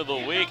Football Game of the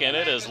Week, and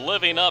it is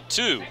living up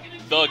to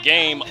the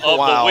game of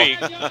the week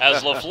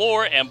as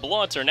LeFlore and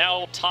Blount are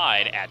now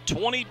tied at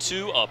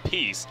 22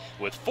 apiece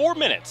with 4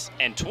 minutes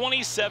and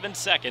 27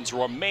 seconds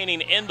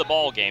remaining in the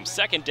ball game.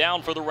 Second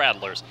down for the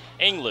Rattlers.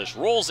 English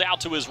rolls out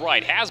to his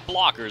right, has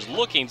blockers,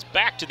 looking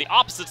back to the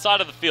opposite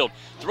side of the field,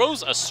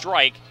 throws a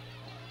strike,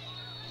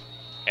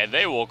 and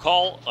they will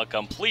call a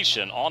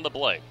completion on the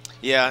play.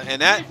 Yeah,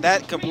 and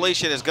that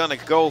completion is going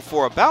to go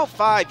for about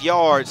 5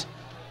 yards,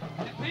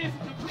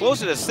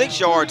 closer to 6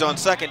 yards on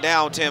second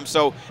down, Tim.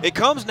 So it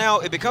becomes now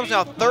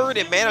third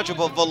and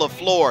manageable for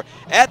LeFlore.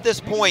 At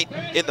this point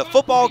in the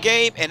football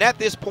game and at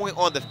this point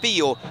on the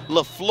field,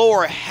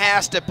 LeFlore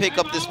has to pick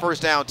up this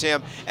first down,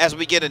 Tim, as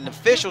we get an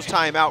official's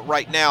timeout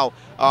right now.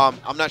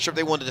 I'm not sure if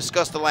they want to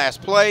discuss the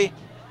last play.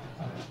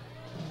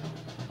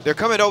 They're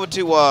coming over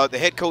to the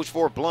head coach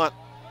for Blount,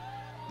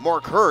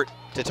 Mark Hurt,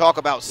 to talk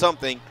about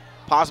something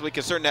possibly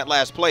concerning that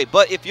last play.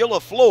 But if you're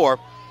LeFlore,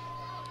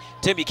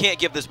 Tim, you can't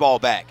give this ball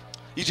back.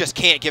 You just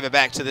can't give it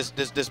back to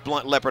this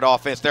Blount Leopard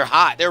offense. They're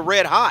hot. They're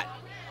red hot.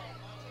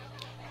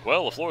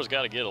 Well, LeFlore's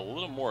got to get a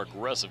little more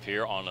aggressive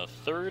here on a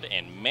third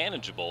and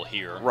manageable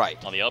here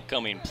on the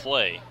upcoming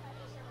play.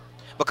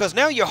 Because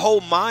now your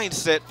whole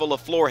mindset for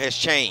LeFlore has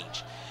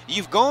changed.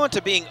 You've gone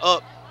to being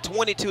up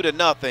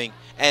 22-0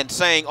 and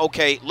saying,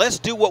 okay, let's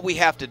do what we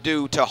have to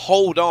do to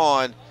hold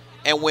on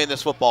and win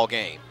this football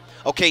game.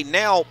 Okay,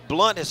 now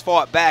Blount has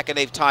fought back and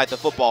they've tied the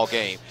football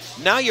game.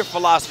 Now your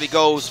philosophy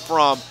goes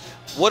from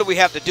what do we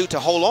have to do to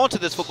hold on to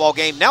this football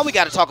game? Now we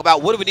got to talk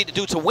about what do we need to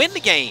do to win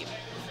the game.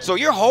 So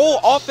your whole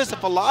offensive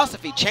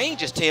philosophy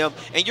changes, Tim,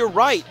 and you're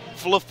right.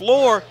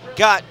 LeFlore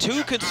got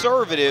too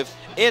conservative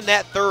in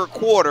that third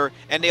quarter,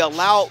 and they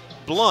allowed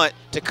Blount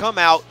to come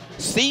out,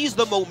 seize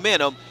the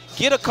momentum,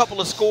 get a couple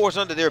of scores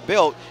under their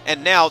belt,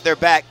 and now they're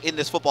back in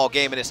this football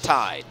game, and it's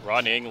tied.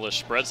 Rodney English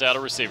spreads out a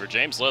receiver.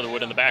 James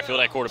Leatherwood in the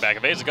backfield at quarterback.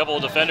 Evades a couple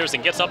of defenders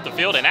and gets up the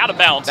field and out of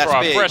bounds for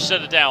a fresh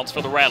set of downs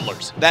for the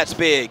Rattlers. That's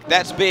big.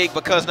 That's big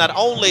because not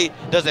only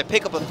does it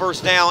pick up a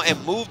first down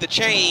and move the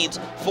chains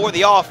for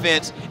the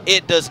offense,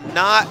 it does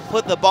not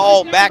put the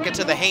ball back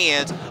into the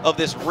hands of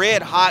this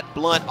red-hot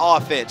Blount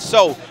offense.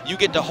 So you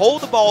get to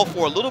hold the ball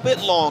for a little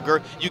bit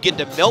longer. You get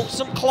to melt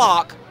some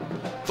clock.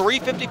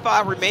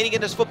 3:55 remaining in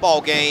this football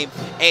game,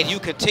 and you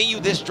continue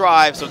this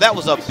drive. So that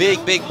was a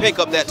big, big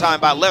pickup that time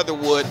by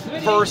Leatherwood.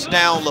 First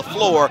down,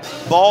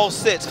 LeFlore. Ball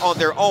sits on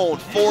their own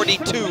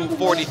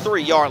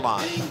 42-43 yard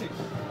line.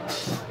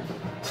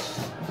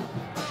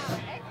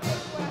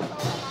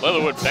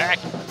 Leatherwood back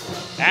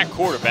at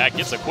quarterback,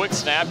 gets a quick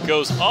snap,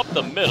 goes up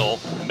the middle,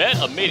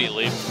 met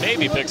immediately,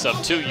 maybe picks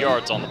up 2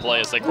 yards on the play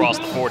as they cross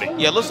the 40.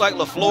 Yeah, it looks like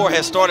LeFlore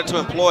has started to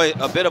employ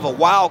a bit of a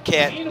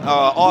wildcat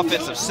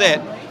offensive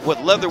set with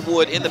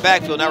Leatherwood in the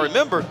backfield. Now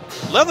remember,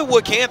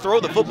 Leatherwood can throw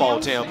the football,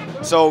 Tim.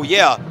 So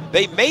yeah,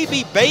 they may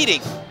be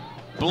baiting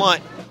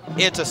Blount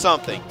into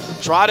something.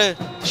 Try to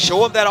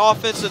show him that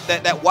offensive,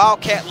 that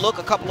wildcat look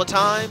a couple of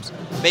times.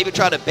 Maybe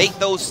try to bait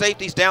those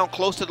safeties down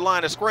close to the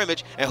line of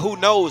scrimmage. And who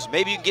knows,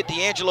 maybe you can get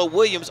D'Angelo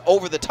Williams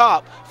over the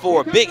top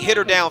for a big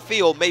hitter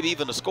downfield, maybe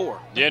even a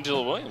score.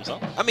 D'Angelo Williams, huh?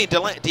 I mean,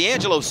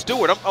 D'Angelo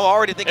Stewart. I'm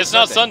already thinking it's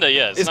not Sunday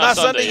yet. It's not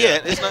Sunday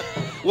yet. It's not.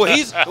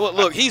 Well,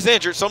 look, he's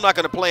injured, so I'm not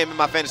going to play him in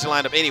my fantasy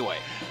lineup anyway.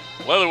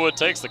 Leatherwood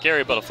takes the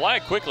carry, but a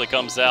flag quickly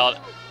comes out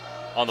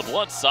on the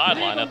Blount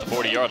sideline at the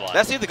 40-yard line.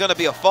 That's either going to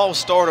be a false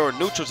start or a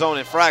neutral zone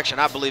infraction.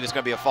 I believe it's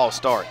going to be a false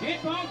start.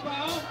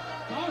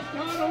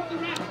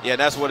 Yeah,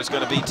 that's what it's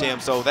going to be,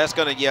 Tim. So that's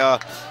going to,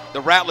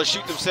 the Rattlers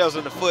shoot themselves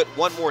in the foot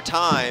one more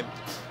time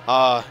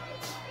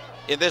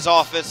in this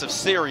offensive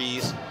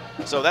series.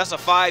 So that's a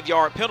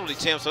 5-yard penalty,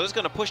 Tim. So it's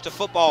going to push the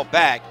football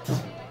back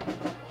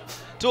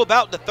to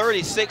about the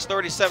 36,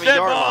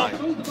 37-yard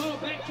line.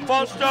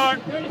 False start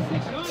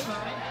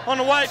on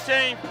the white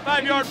team.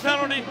 5-yard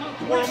penalty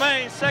will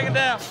remain. Second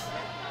down.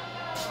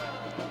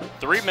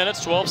 3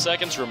 minutes, 12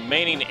 seconds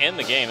remaining in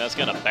the game. That's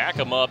going to back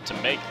them up to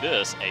make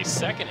this a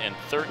 2nd and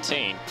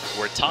 13.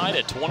 We're tied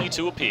at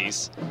 22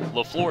 apiece.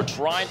 LeFlore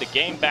trying to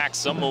gain back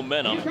some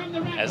momentum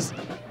as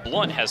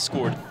Blount has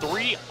scored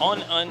 3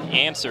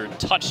 unanswered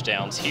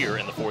touchdowns here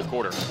in the fourth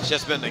quarter. It's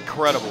just been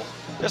incredible.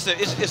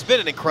 It's been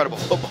an incredible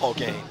football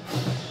game.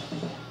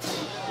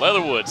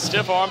 Leatherwood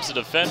stiff arms the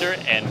defender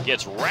and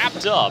gets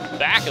wrapped up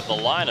back at the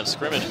line of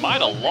scrimmage.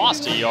 Might have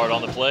lost a yard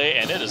on the play,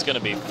 and it is going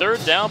to be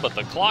 3rd down, but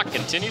the clock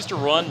continues to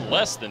run.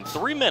 Less than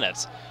 3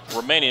 minutes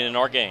remaining in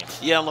our game.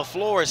 Yeah,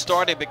 LeFlore is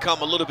starting to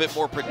become a little bit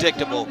more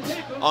predictable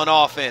on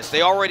offense.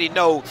 They already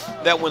know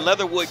that when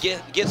Leatherwood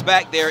gets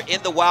back there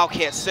in the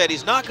Wildcat set,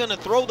 he's not going to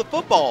throw the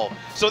football.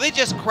 So they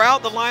just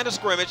crowd the line of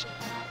scrimmage,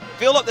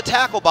 fill up the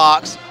tackle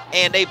box,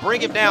 and they bring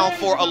him down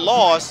for a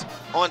loss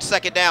on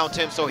 2nd down,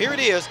 Tim. So here it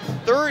is,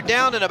 3rd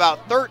down and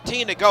about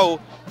 13 to go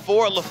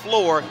for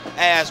LeFlore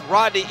as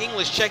Rodney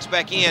English checks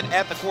back in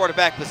at the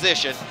quarterback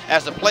position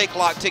as the play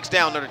clock ticks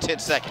down under 10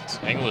 seconds.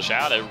 English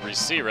out at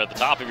receiver at the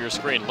top of your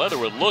screen.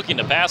 Leatherwood looking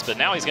to pass, but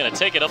now he's going to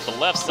take it up the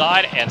left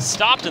side and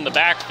stopped in the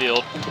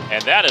backfield,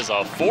 and that is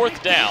a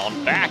 4th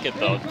down back at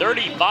the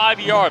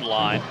 35-yard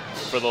line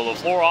for the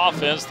LeFlore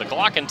offense. The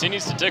clock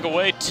continues to tick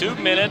away. 2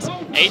 minutes,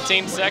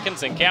 18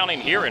 seconds and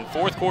counting here in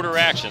 4th quarter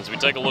actions. We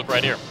take a look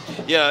right here.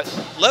 Yeah,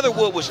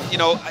 Leatherwood was, you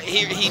know,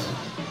 he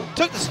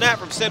took the snap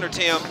from center,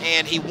 Tim,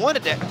 and he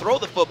wanted to throw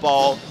the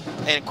football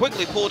and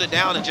quickly pulled it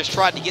down and just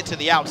tried to get to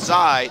the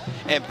outside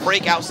and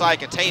break outside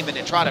containment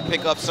and try to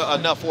pick up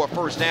enough for a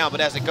 1st down. But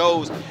as it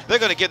goes, they're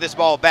going to give this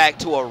ball back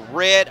to a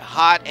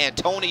red-hot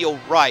Antonio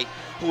Wright,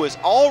 who has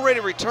already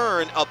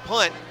returned a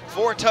punt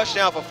for a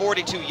touchdown for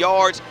 42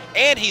 yards,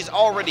 and he's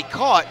already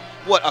caught,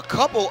 a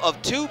couple of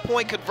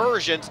 2-point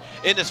conversions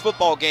in this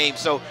football game.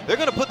 So they're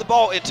going to put the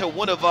ball into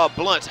one of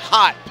Blount's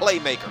hot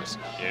playmakers.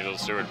 Diego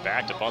Stewart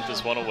back to punt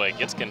this one away,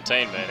 gets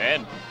containment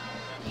and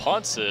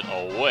punts it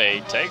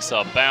away, takes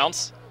a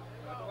bounce.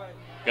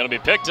 Going to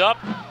be picked up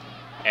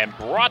and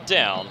brought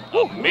down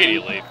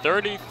immediately.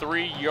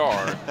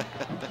 33-yard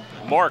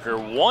marker,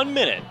 1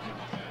 minute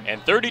and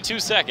 32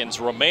 seconds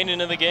remaining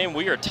in the game.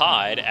 We are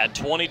tied at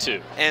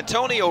 22.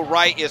 Antonio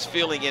Wright is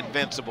feeling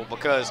invincible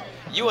because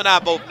you and I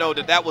both know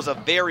that that was a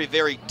very,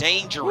 very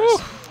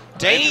dangerous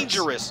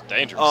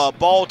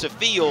ball to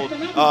field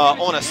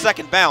on a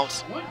 2nd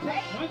bounce.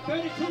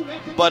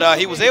 But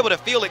he was able to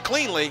field it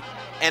cleanly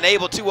and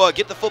able to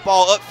get the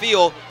football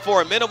upfield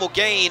for a minimal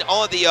gain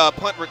on the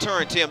punt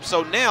return, Tim.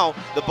 So now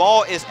the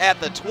ball is at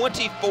the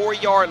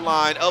 24-yard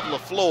line of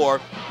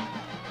LeFlore.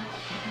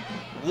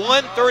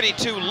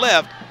 1:32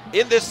 left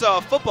in this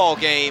football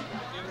game,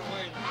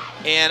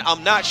 and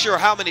I'm not sure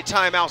how many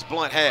timeouts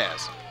Blount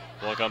has.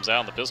 Ball comes out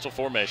in the pistol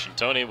formation.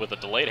 Tony with a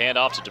delayed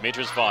handoff to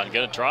Demetrius Vaughn.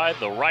 Going to try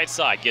the right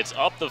side, gets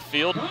up the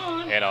field,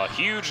 and a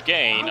huge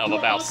gain of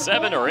about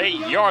 7 or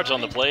 8 yards on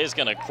the play is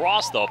going to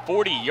cross the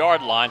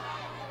 40-yard line.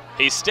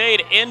 He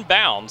stayed in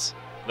bounds.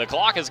 The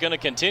clock is going to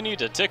continue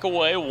to tick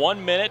away.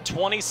 1 minute,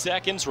 20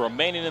 seconds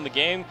remaining in the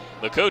game.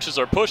 The coaches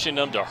are pushing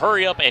them to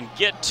hurry up and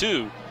get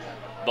to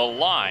the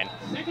line.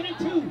 2nd and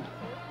 2.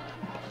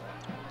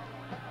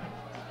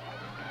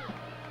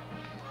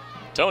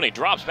 Tony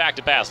drops back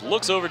to pass,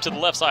 looks over to the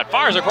left side,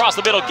 fires across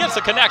the middle, gets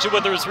a connection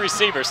with his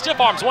receiver, stiff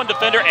arms one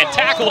defender and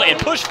tackled and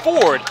pushed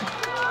forward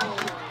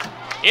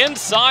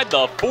inside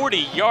the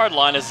 40-yard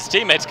line as his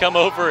teammates come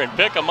over and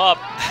pick him up.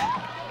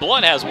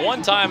 Blount has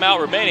 1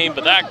 timeout remaining,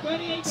 but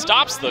that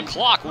stops the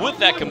clock with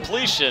that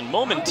completion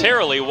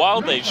momentarily while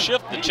they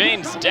shift the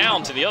chains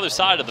down to the other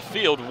side of the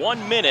field.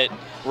 1 minute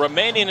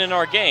remaining in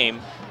our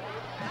game.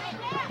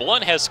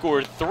 Blount has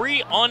scored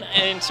 3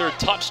 unanswered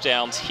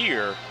touchdowns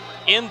here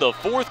in the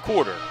 4th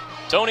quarter.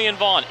 Tony and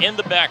Vaughn in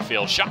the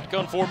backfield,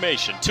 shotgun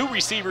formation, 2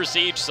 receivers to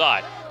each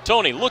side.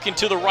 Tony looking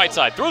to the right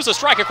side, throws a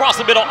strike across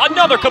the middle,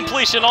 another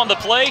completion on the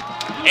play,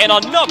 and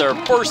another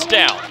 1st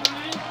down.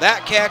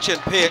 That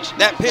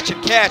pitch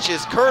and catch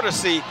is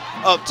courtesy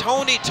of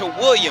Tony to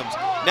Williams.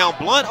 Now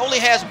Blount only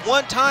has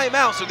 1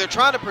 timeout, so they're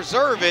trying to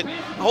preserve it.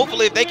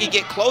 Hopefully if they can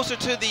get closer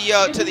to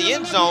the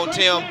end zone,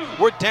 Tim,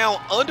 we're down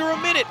under a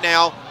minute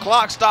now.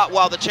 Clock stop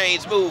while the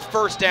chains move.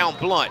 1st down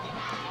Blount.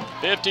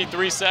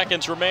 53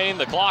 seconds remaining.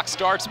 The clock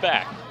starts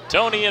back.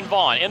 Tony and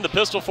Vaughn in the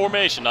pistol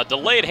formation. A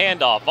delayed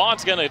handoff.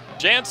 Vaughn's going to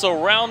dance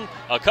around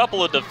a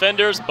couple of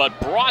defenders, but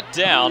brought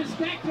down,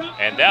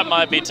 and that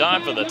might be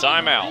time for the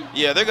timeout.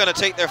 Yeah, they're going to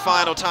take their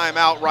final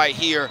timeout right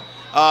here.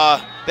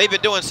 They've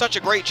been doing such a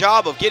great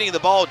job of getting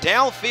the ball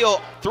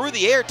downfield through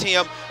the air,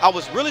 Tim. I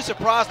was really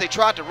surprised they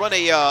tried to run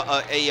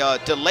a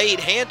delayed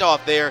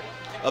handoff there,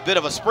 a bit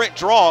of a sprint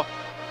draw,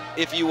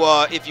 if you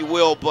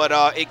will,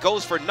 but it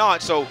goes for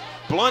naught. So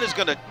Blount is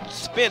going to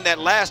spend that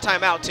last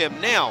time out,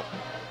 Tim. Now,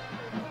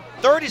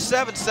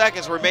 37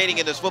 seconds remaining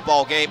in this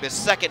football game.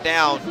 It's 2nd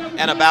down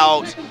and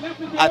about,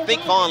 I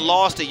think Vaughn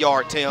lost a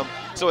yard, Tim.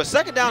 So it's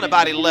 2nd down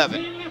about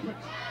 11.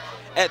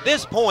 At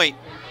this point,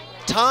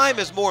 time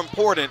is more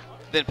important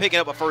than picking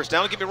up a 1st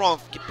down. Don't get me wrong,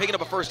 picking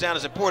up a 1st down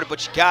is important,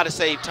 but you got to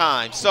save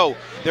time. So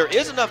there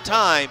is enough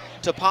time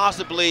to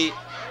possibly,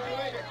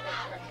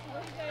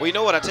 well, you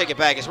know what, I take it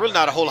back. It's really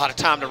not a whole lot of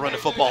time to run the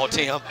football,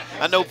 Tim.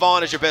 I know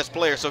Vaughn is your best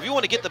player. So if you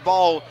want to get the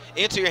ball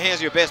into your hands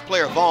of your best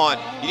player, Vaughn,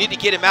 you need to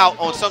get him out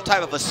on some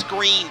type of a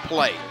screen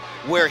play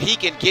where he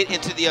can get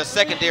into the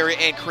secondary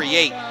and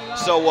create.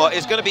 So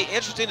it's going to be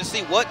interesting to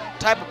see what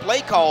type of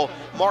play call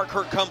Mark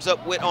Kirk comes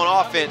up with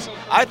on offense.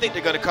 I think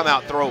they're going to come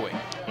out throwing.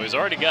 Well, he's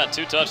already got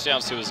 2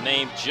 touchdowns to his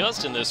name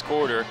just in this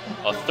quarter,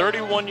 a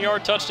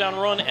 31-yard touchdown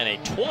run and a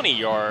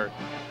 20-yard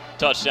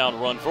touchdown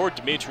run for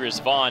Demetrius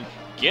Vaughn,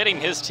 getting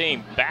his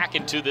team back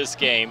into this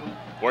game.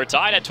 We're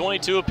tied at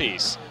 22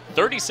 apiece.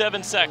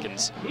 37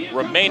 seconds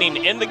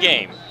remaining in the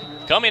game.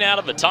 Coming out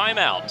of the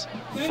timeout,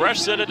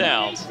 fresh set of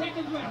downs.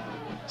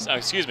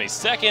 Excuse me,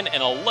 2nd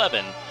and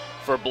 11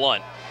 for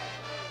Blount.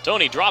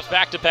 Tony drops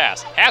back to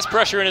pass, has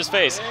pressure in his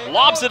face,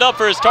 lobs it up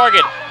for his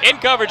target, in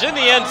coverage in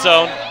the end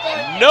zone.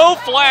 No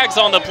flags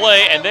on the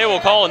play, and they will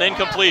call an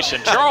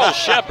incompletion. Charles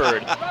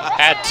Shepard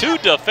had 2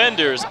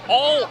 defenders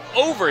all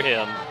over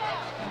him.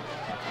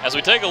 As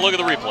we take a look at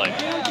the replay.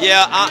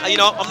 Yeah,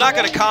 I'm not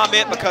going to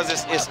comment because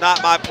it's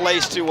not my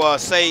place to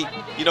say,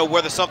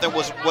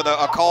 whether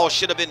a call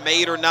should have been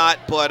made or not.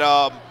 But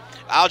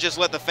I'll just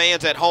let the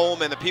fans at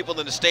home and the people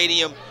in the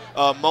stadium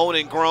moan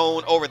and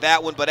groan over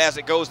that one. But as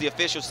it goes, the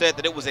official said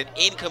that it was an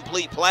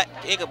incomplete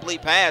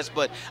pass.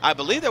 But I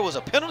believe there was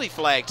a penalty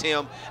flag,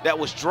 Tim, that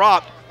was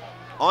dropped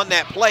on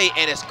that play,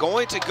 and it's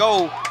going to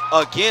go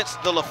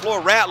against the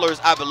LeFlore Rattlers.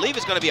 I believe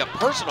it's going to be a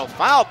personal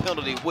foul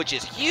penalty, which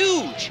is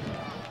huge.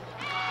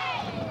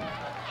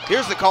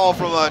 Here's the call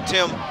from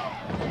Tim.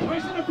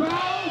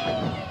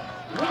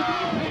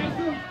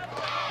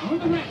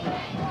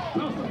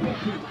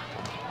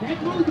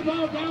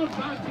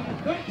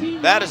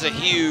 That is a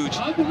huge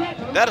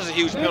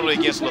penalty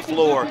against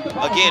LeFlore.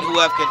 Again, who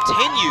have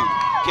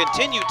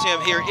continued, Tim,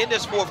 here in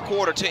this 4th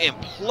quarter to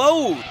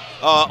implode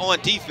on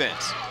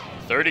defense.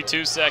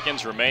 32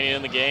 seconds remaining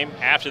in the game.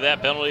 After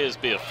that penalty, is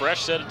be a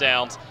fresh set of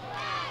downs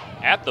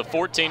at the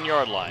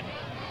 14-yard line.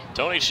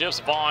 Tony shifts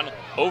Vaughn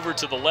over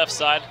to the left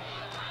side,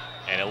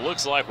 and it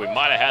looks like we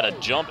might have had a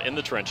jump in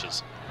the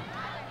trenches.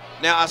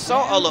 Now, I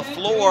saw a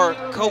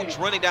LeFlore coach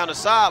running down the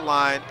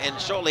sideline, and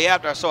shortly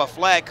after I saw a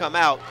flag come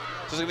out.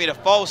 So it's going to be a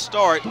false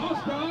start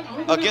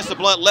against the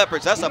Blount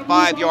Leopards. That's a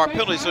 5-yard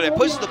penalty. So that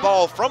pushes the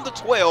ball from the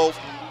 12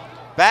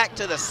 back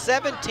to the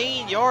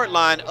 17-yard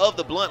line of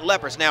the Blount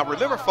Leopards. Now,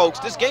 remember, folks,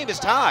 this game is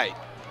tied.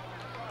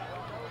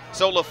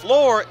 So the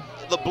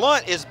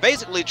Blount is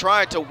basically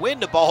trying to win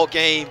the ball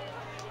game.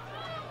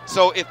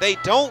 So if they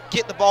don't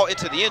get the ball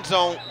into the end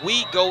zone,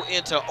 we go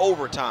into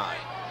overtime.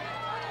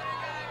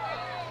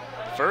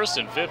 1st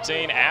and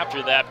 15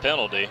 after that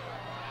penalty.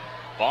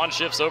 Vaughn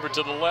shifts over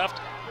to the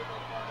left.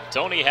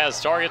 Tony has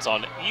targets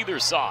on either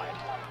side.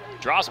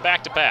 Drops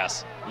back to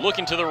pass,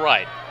 looking to the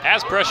right.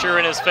 Has pressure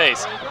in his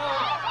face.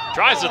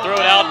 Tries to throw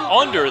it out,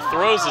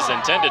 underthrows his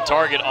intended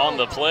target on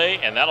the play,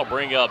 and that'll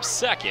bring up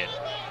 2nd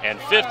and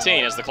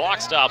 15 as the clock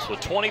stops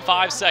with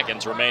 25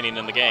 seconds remaining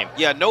in the game.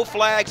 Yeah, no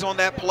flags on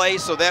that play,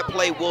 so that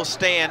play will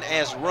stand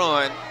as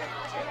run.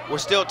 We're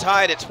still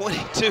tied at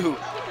 22.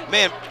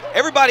 Man,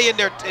 everybody in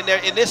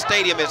this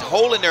stadium is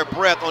holding their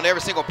breath on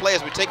every single play.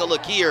 As we take a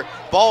look here,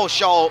 ball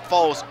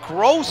falls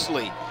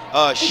grossly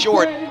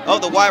short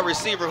of the wide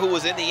receiver who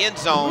was in the end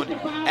zone.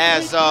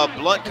 As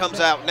Blount comes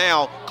out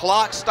now,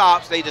 clock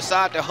stops. They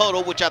decide to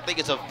huddle, which I think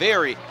is a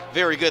very,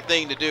 very good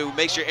thing to do.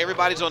 Make sure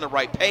everybody's on the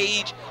right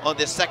page on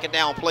this 2nd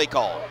down play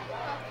call.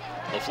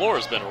 LeFlore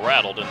has been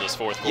rattled in this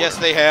 4th quarter. Yes,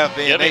 they have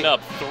been. Giving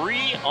up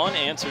 3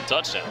 unanswered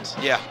touchdowns.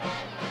 Yeah.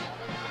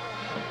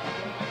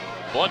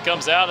 Blount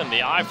comes out in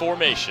the I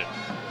formation.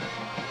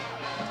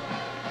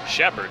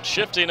 Shepard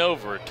shifting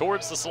over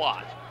towards the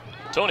slot.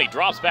 Tony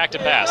drops back to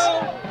pass.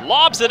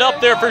 Lobs it up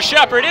there for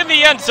Shepard in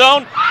the end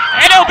zone,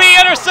 and it'll be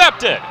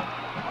intercepted.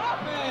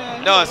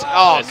 No,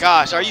 oh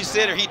gosh, are you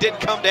serious? He didn't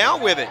come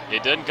down with it. He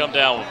didn't come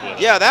down with it.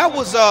 Yeah, that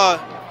was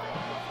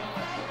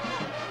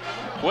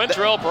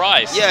Quintrell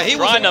Price. Yeah, he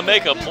trying to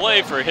make a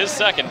play for his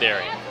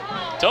secondary.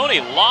 Tony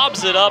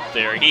lobs it up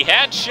there. He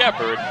had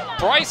Shepard.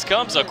 Price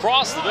comes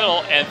across the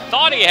middle and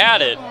thought he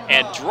had it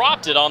and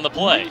dropped it on the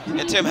play.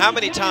 And Tim, how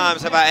many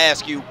times have I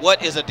asked you,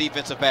 what is a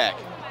defensive back?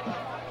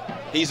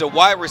 He's a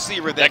wide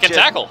receiver that can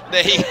tackle.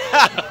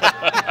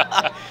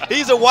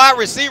 He's a wide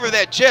receiver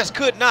that just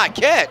could not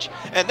catch.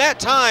 And that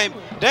time,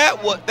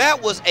 that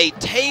was a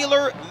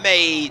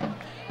tailor-made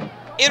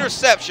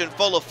interception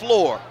for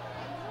LeFlore.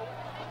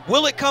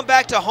 Will it come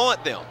back to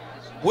haunt them?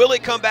 Will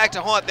it come back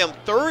to haunt them?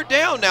 3rd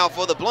down now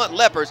for the Blount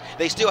Leopards.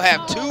 They still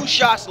have 2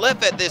 shots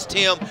left at this,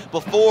 Tim,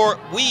 before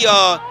we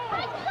end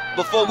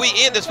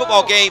this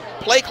football game.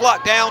 Play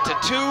clock down to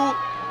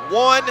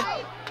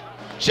 2-1.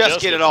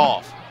 Just get it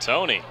off.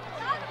 Tony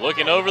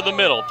looking over the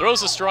middle,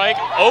 throws a strike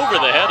over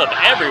the head of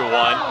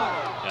everyone.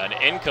 An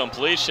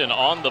incompletion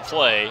on the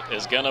play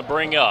is going to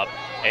bring up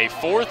a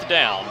 4th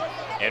down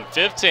and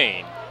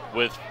 15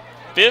 with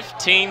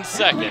 15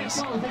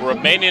 seconds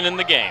remaining in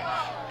the game.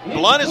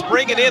 Blount is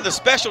bringing in the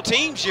special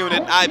teams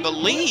unit, I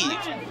believe.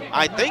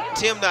 I think,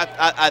 Tim,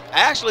 I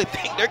actually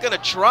think they're going to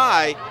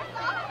try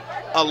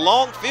a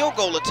long field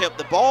goal attempt.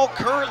 The ball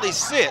currently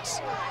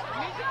sits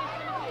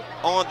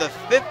on the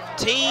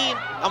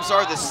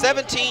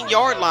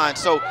 17-yard line.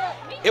 So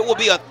it will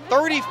be a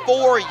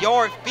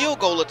 34-yard field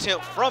goal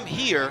attempt from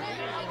here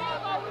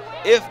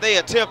if they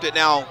attempt it.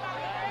 Now,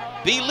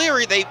 be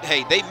leery. They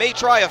may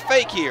try a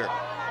fake here.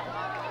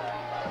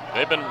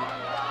 They've been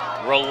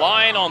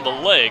relying on the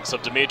legs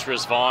of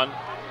Demetrius Vaughn,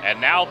 and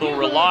now they'll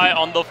rely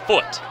on the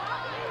foot.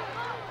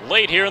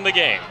 Late here in the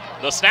game.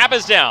 The snap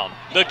is down.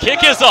 The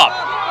kick is up.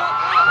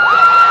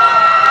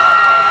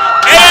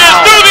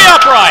 And through the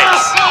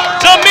uprights,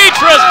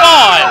 Demetrius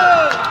Vaughn.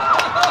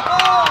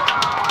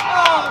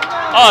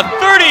 A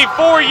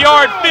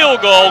 34-yard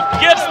field goal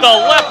gets the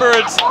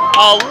Leopards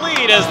a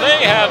lead as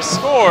they have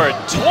scored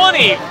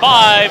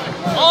 25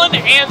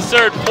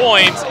 unanswered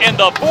points in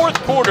the fourth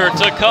quarter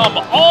to come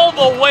all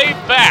the way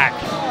back,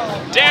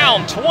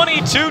 down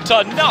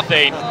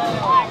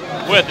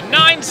 22-0 with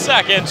 9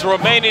 seconds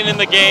remaining in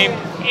the game.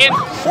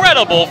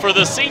 Incredible for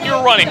the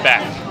senior running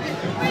back.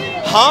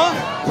 Huh?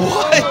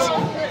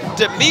 What?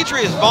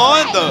 Demetrius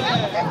Vaughn, the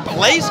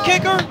place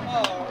kicker?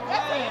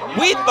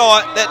 We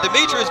thought that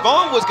Demetrius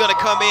Vaughn was going to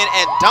come in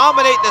and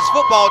dominate this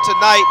football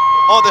tonight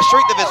on the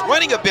strength of his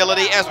running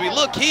ability. As we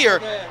look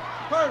here,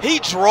 he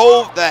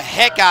drove the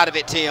heck out of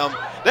it, Tim.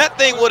 That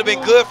thing would have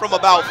been good from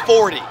about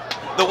 40,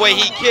 the way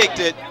he kicked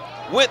it.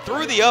 Went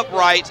through the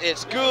uprights.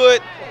 It's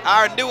good.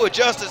 Our new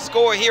adjusted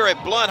score here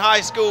at Blount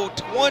High School,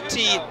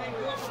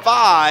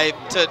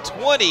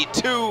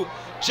 25-22.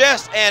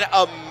 Just an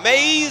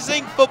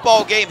amazing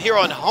football game here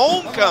on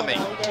homecoming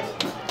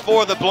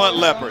for the Blount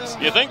Leopards.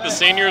 You think the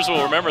seniors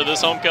will remember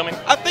this homecoming?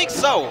 I think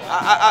so.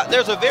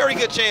 There's a very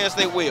good chance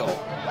they will.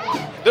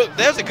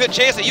 There's a good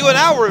chance that you and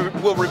I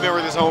will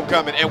remember this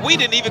homecoming, and we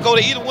didn't even go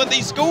to either one of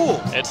these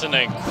schools. It's an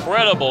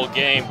incredible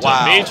game.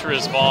 Wow.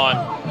 Demetrius Vaughn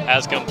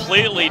has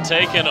completely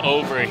taken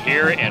over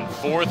here in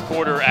fourth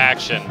quarter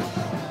action.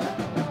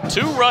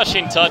 2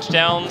 rushing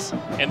touchdowns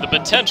and the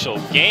potential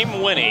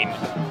game-winning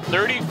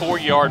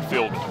 34-yard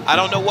field goal. I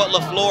don't know what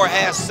LeFlore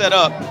has set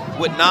up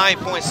with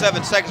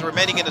 9.7 seconds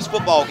remaining in this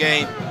football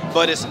game,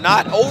 but it's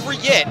not over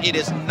yet. It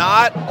is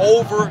not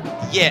over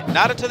yet.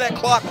 Not until that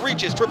clock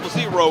reaches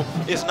 000,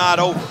 it's not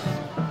over.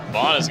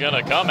 Vaughn is going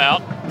to come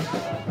out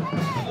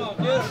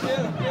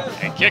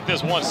and kick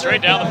this one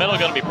straight down the middle.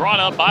 Going to be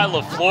brought up by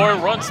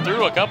LeFlore. Runs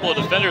through a couple of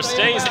defenders,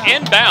 stays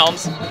in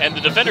bounds, and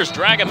the defenders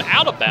drag him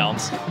out of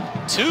bounds.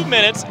 2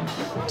 minutes,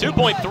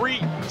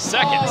 2.3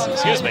 seconds,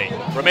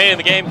 remaining in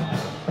the game.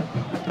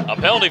 A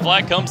penalty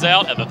flag comes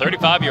out at the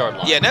 35-yard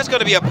line. Yeah, and that's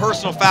going to be a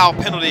personal foul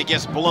penalty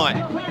against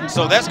Blount.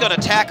 So that's going to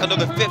tack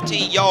another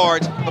 15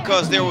 yards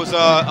because there was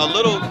a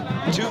little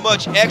too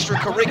much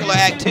extracurricular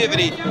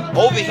activity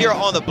over here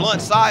on the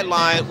Blount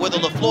sideline where the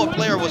LeFlore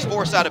player was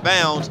forced out of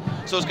bounds.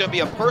 So it's going to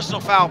be a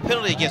personal foul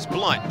penalty against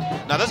Blount.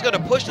 Now that's going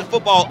to push the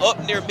football up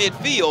near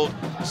midfield.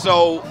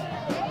 So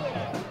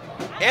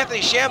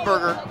Anthony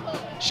Schamberger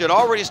should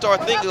already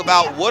start thinking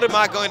about what am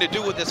I going to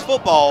do with this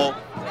football,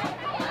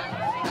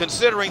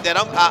 considering that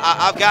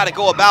I've got to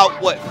go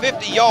about,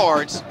 50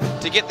 yards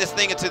to get this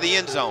thing into the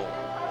end zone.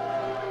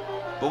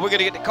 But we're going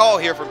to get the call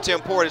here from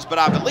Tim Portis, but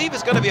I believe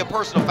it's going to be a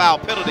personal foul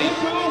penalty.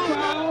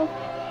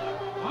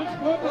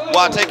 Well,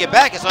 I take it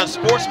back. It's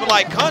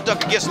unsportsmanlike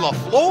conduct against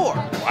LeFlore.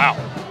 Wow.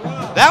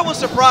 That one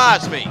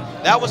surprised me.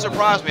 That one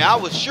surprised me. I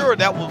was sure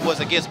that one was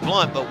against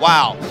Blount, but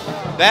wow.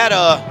 That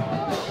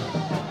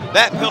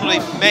penalty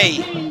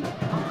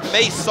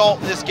may salt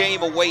this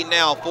game away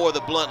now for the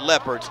Blount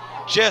Leopards.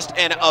 Just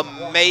an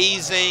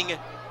amazing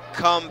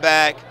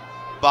comeback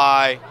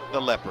by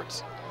the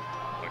Leopards.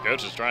 The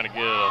coach is trying to get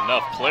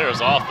enough players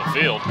off the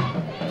field.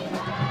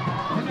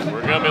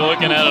 We're going to be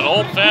looking at an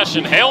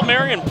old-fashioned Hail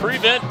Mary and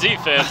prevent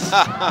defense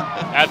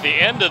at the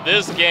end of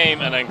this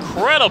game. An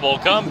incredible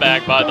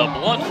comeback by the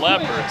Blount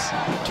Leopards.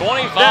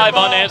 25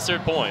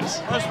 unanswered points.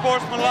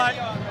 Unsportsmanlike,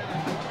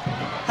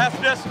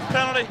 half-distance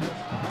penalty,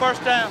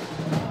 first down.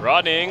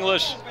 Rodney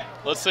English,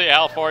 let's see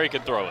how far he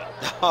can throw it.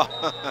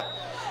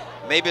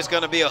 Maybe it's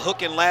going to be a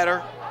hook and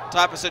ladder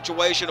type of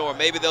situation, or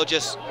maybe they'll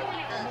just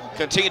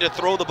continue to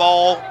throw the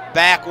ball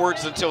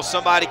backwards until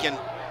somebody can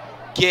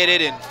get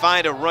it and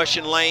find a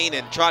rushing lane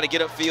and try to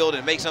get upfield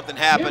and make something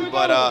happen.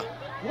 But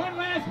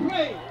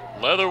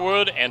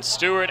Leatherwood and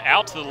Stewart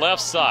out to the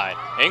left side.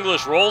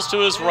 English rolls to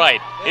his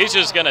right. He's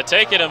just going to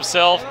take it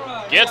himself,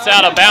 gets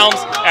out of bounds,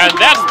 and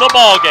that's the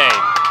ball game.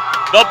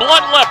 The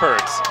Blount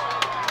Leopards,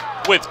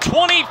 with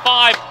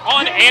 25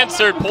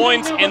 unanswered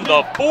points in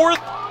the fourth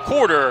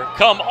quarter,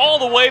 come all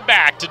the way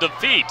back to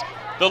defeat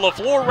the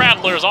LeFlore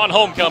Rattlers on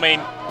homecoming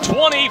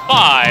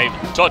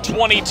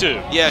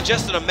 25-22. Yeah,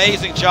 just an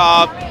amazing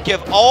job.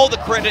 Give all the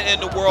credit in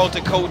the world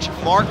to Coach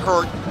Mark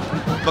Hurt,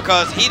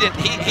 because he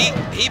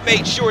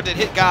made sure that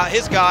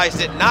his guys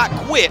did not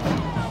quit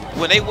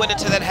when they went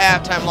into that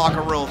halftime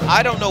locker room.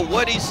 I don't know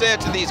what he said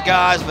to these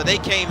guys, but they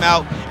came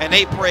out and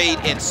they played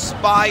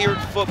inspired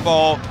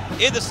football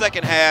in the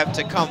second half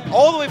to come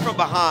all the way from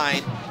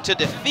behind to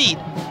defeat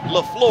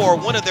LeFlore,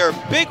 one of their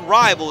big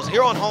rivals,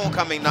 here on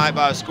homecoming night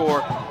by a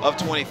score of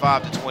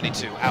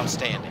 25-22.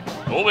 Outstanding.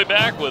 We'll be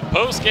back with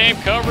post-game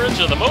coverage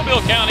of the Mobile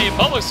County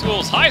Public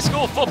Schools High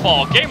School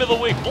Football Game of the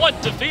Week.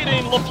 Blount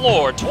defeating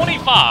LeFlore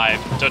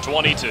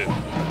 25-22.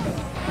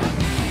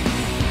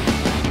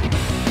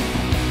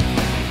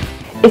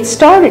 It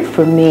started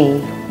for me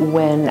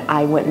when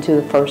I went into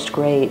the first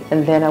grade,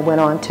 and then I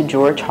went on to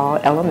George Hall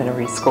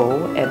Elementary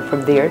School, and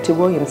from there to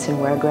Williamson,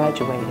 where I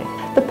graduated.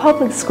 The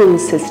public school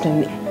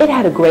system, it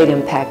had a great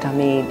impact on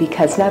me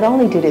because not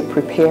only did it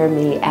prepare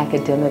me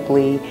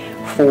academically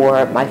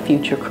for my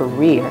future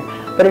career,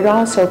 but it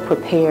also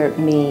prepared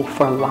me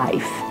for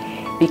life.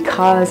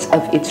 Because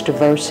of its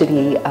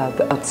diversity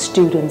of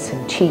students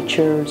and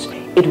teachers,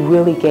 it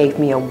really gave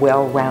me a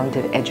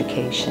well-rounded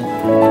education.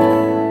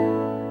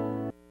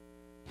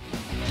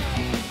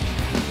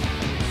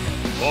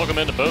 Welcome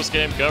into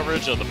post-game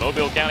coverage of the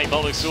Mobile County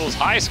Public Schools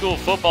High School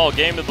Football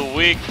Game of the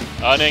Week.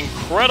 An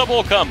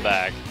incredible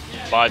comeback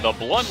by the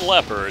Blount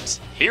Leopards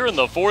here in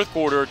the fourth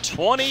quarter.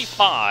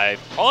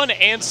 25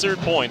 unanswered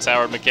points,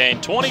 Howard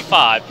McCain.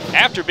 25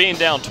 after being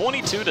down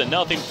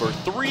 22-0 for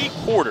 3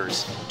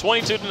 quarters.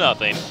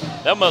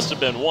 22-0. That must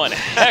have been one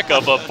heck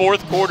of a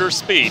fourth quarter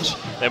speech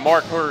that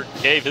Mark Hurt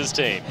gave his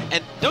team.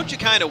 And don't you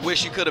kind of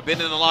wish you could have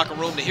been in the locker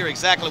room to hear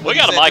exactly what we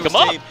got to mic him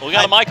up. We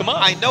got to mic him up.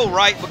 I know,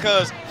 right?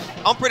 Because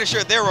I'm pretty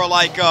sure there were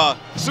like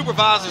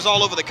supervisors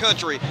all over the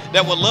country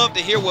that would love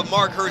to hear what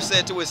Mark Hurt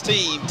said to his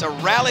team to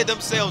rally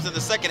themselves in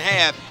the second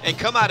half and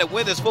come out and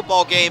win this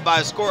football game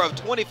by a score of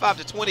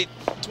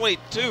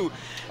 25-22.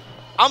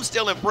 I'm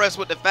still impressed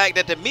with the fact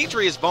that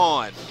Demetrius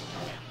Vaughn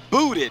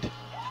booted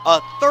a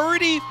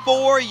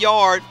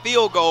 34-yard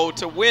field goal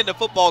to win the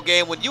football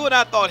game when you and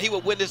I thought he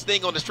would win this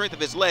thing on the strength of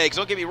his legs.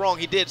 Don't get me wrong,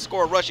 he did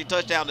score a rushing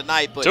touchdown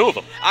tonight, but 2 of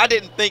them. I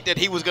didn't think that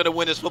he was going to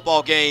win this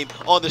football game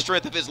on the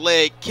strength of his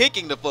leg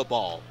kicking the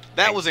football.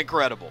 That was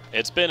incredible.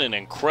 It's been an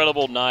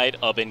incredible night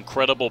of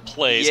incredible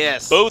plays.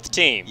 Yes. Both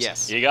teams.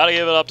 Yes. You got to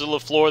give it up to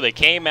LeFlore. They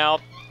came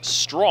out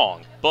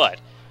strong, but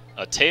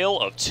a tale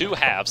of 2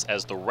 halves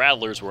as the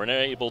Rattlers were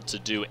unable to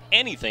do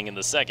anything in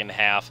the second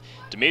half.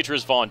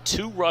 Demetrius Vaughn,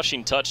 2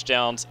 rushing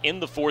touchdowns in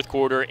the fourth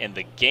quarter and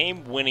the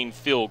game-winning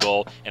field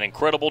goal. An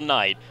incredible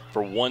night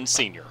for one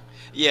senior.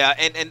 Yeah,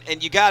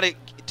 and you got to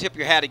tip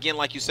your hat again,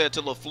 like you said,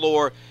 to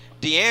LeFlore.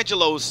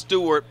 D'Angelo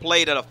Stewart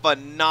played at a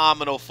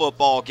phenomenal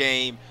football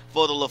game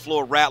for the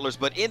LeFlore Rattlers.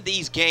 But in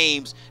these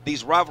games,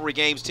 these rivalry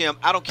games, Tim,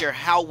 I don't care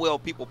how well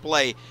people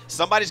play,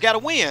 somebody's got to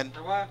win.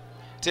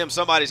 Tim,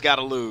 somebody's got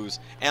to lose.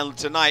 And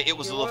tonight it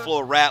was the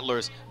LeFlore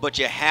Rattlers, but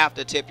you have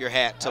to tip your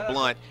hat to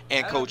Blount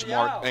and Coach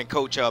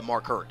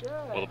Mark Hurt.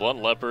 Well, the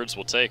Blount Leopards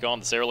will take on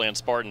the Saraland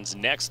Spartans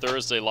next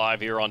Thursday live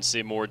here on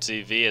Seymour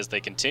TV as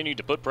they continue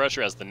to put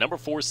pressure as the number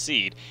 4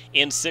 seed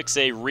in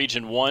 6A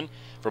Region 1.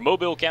 For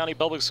Mobile County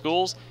Public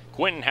Schools,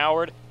 Quentin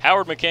Howard,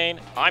 Howard McCain,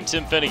 I'm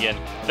Tim Finnegan.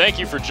 Thank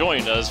you for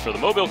joining us for the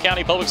Mobile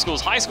County Public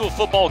Schools High School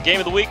Football Game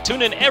of the Week.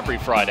 Tune in every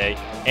Friday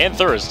and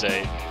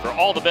Thursday for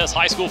all the best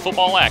high school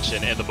football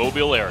action in the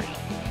Mobile area.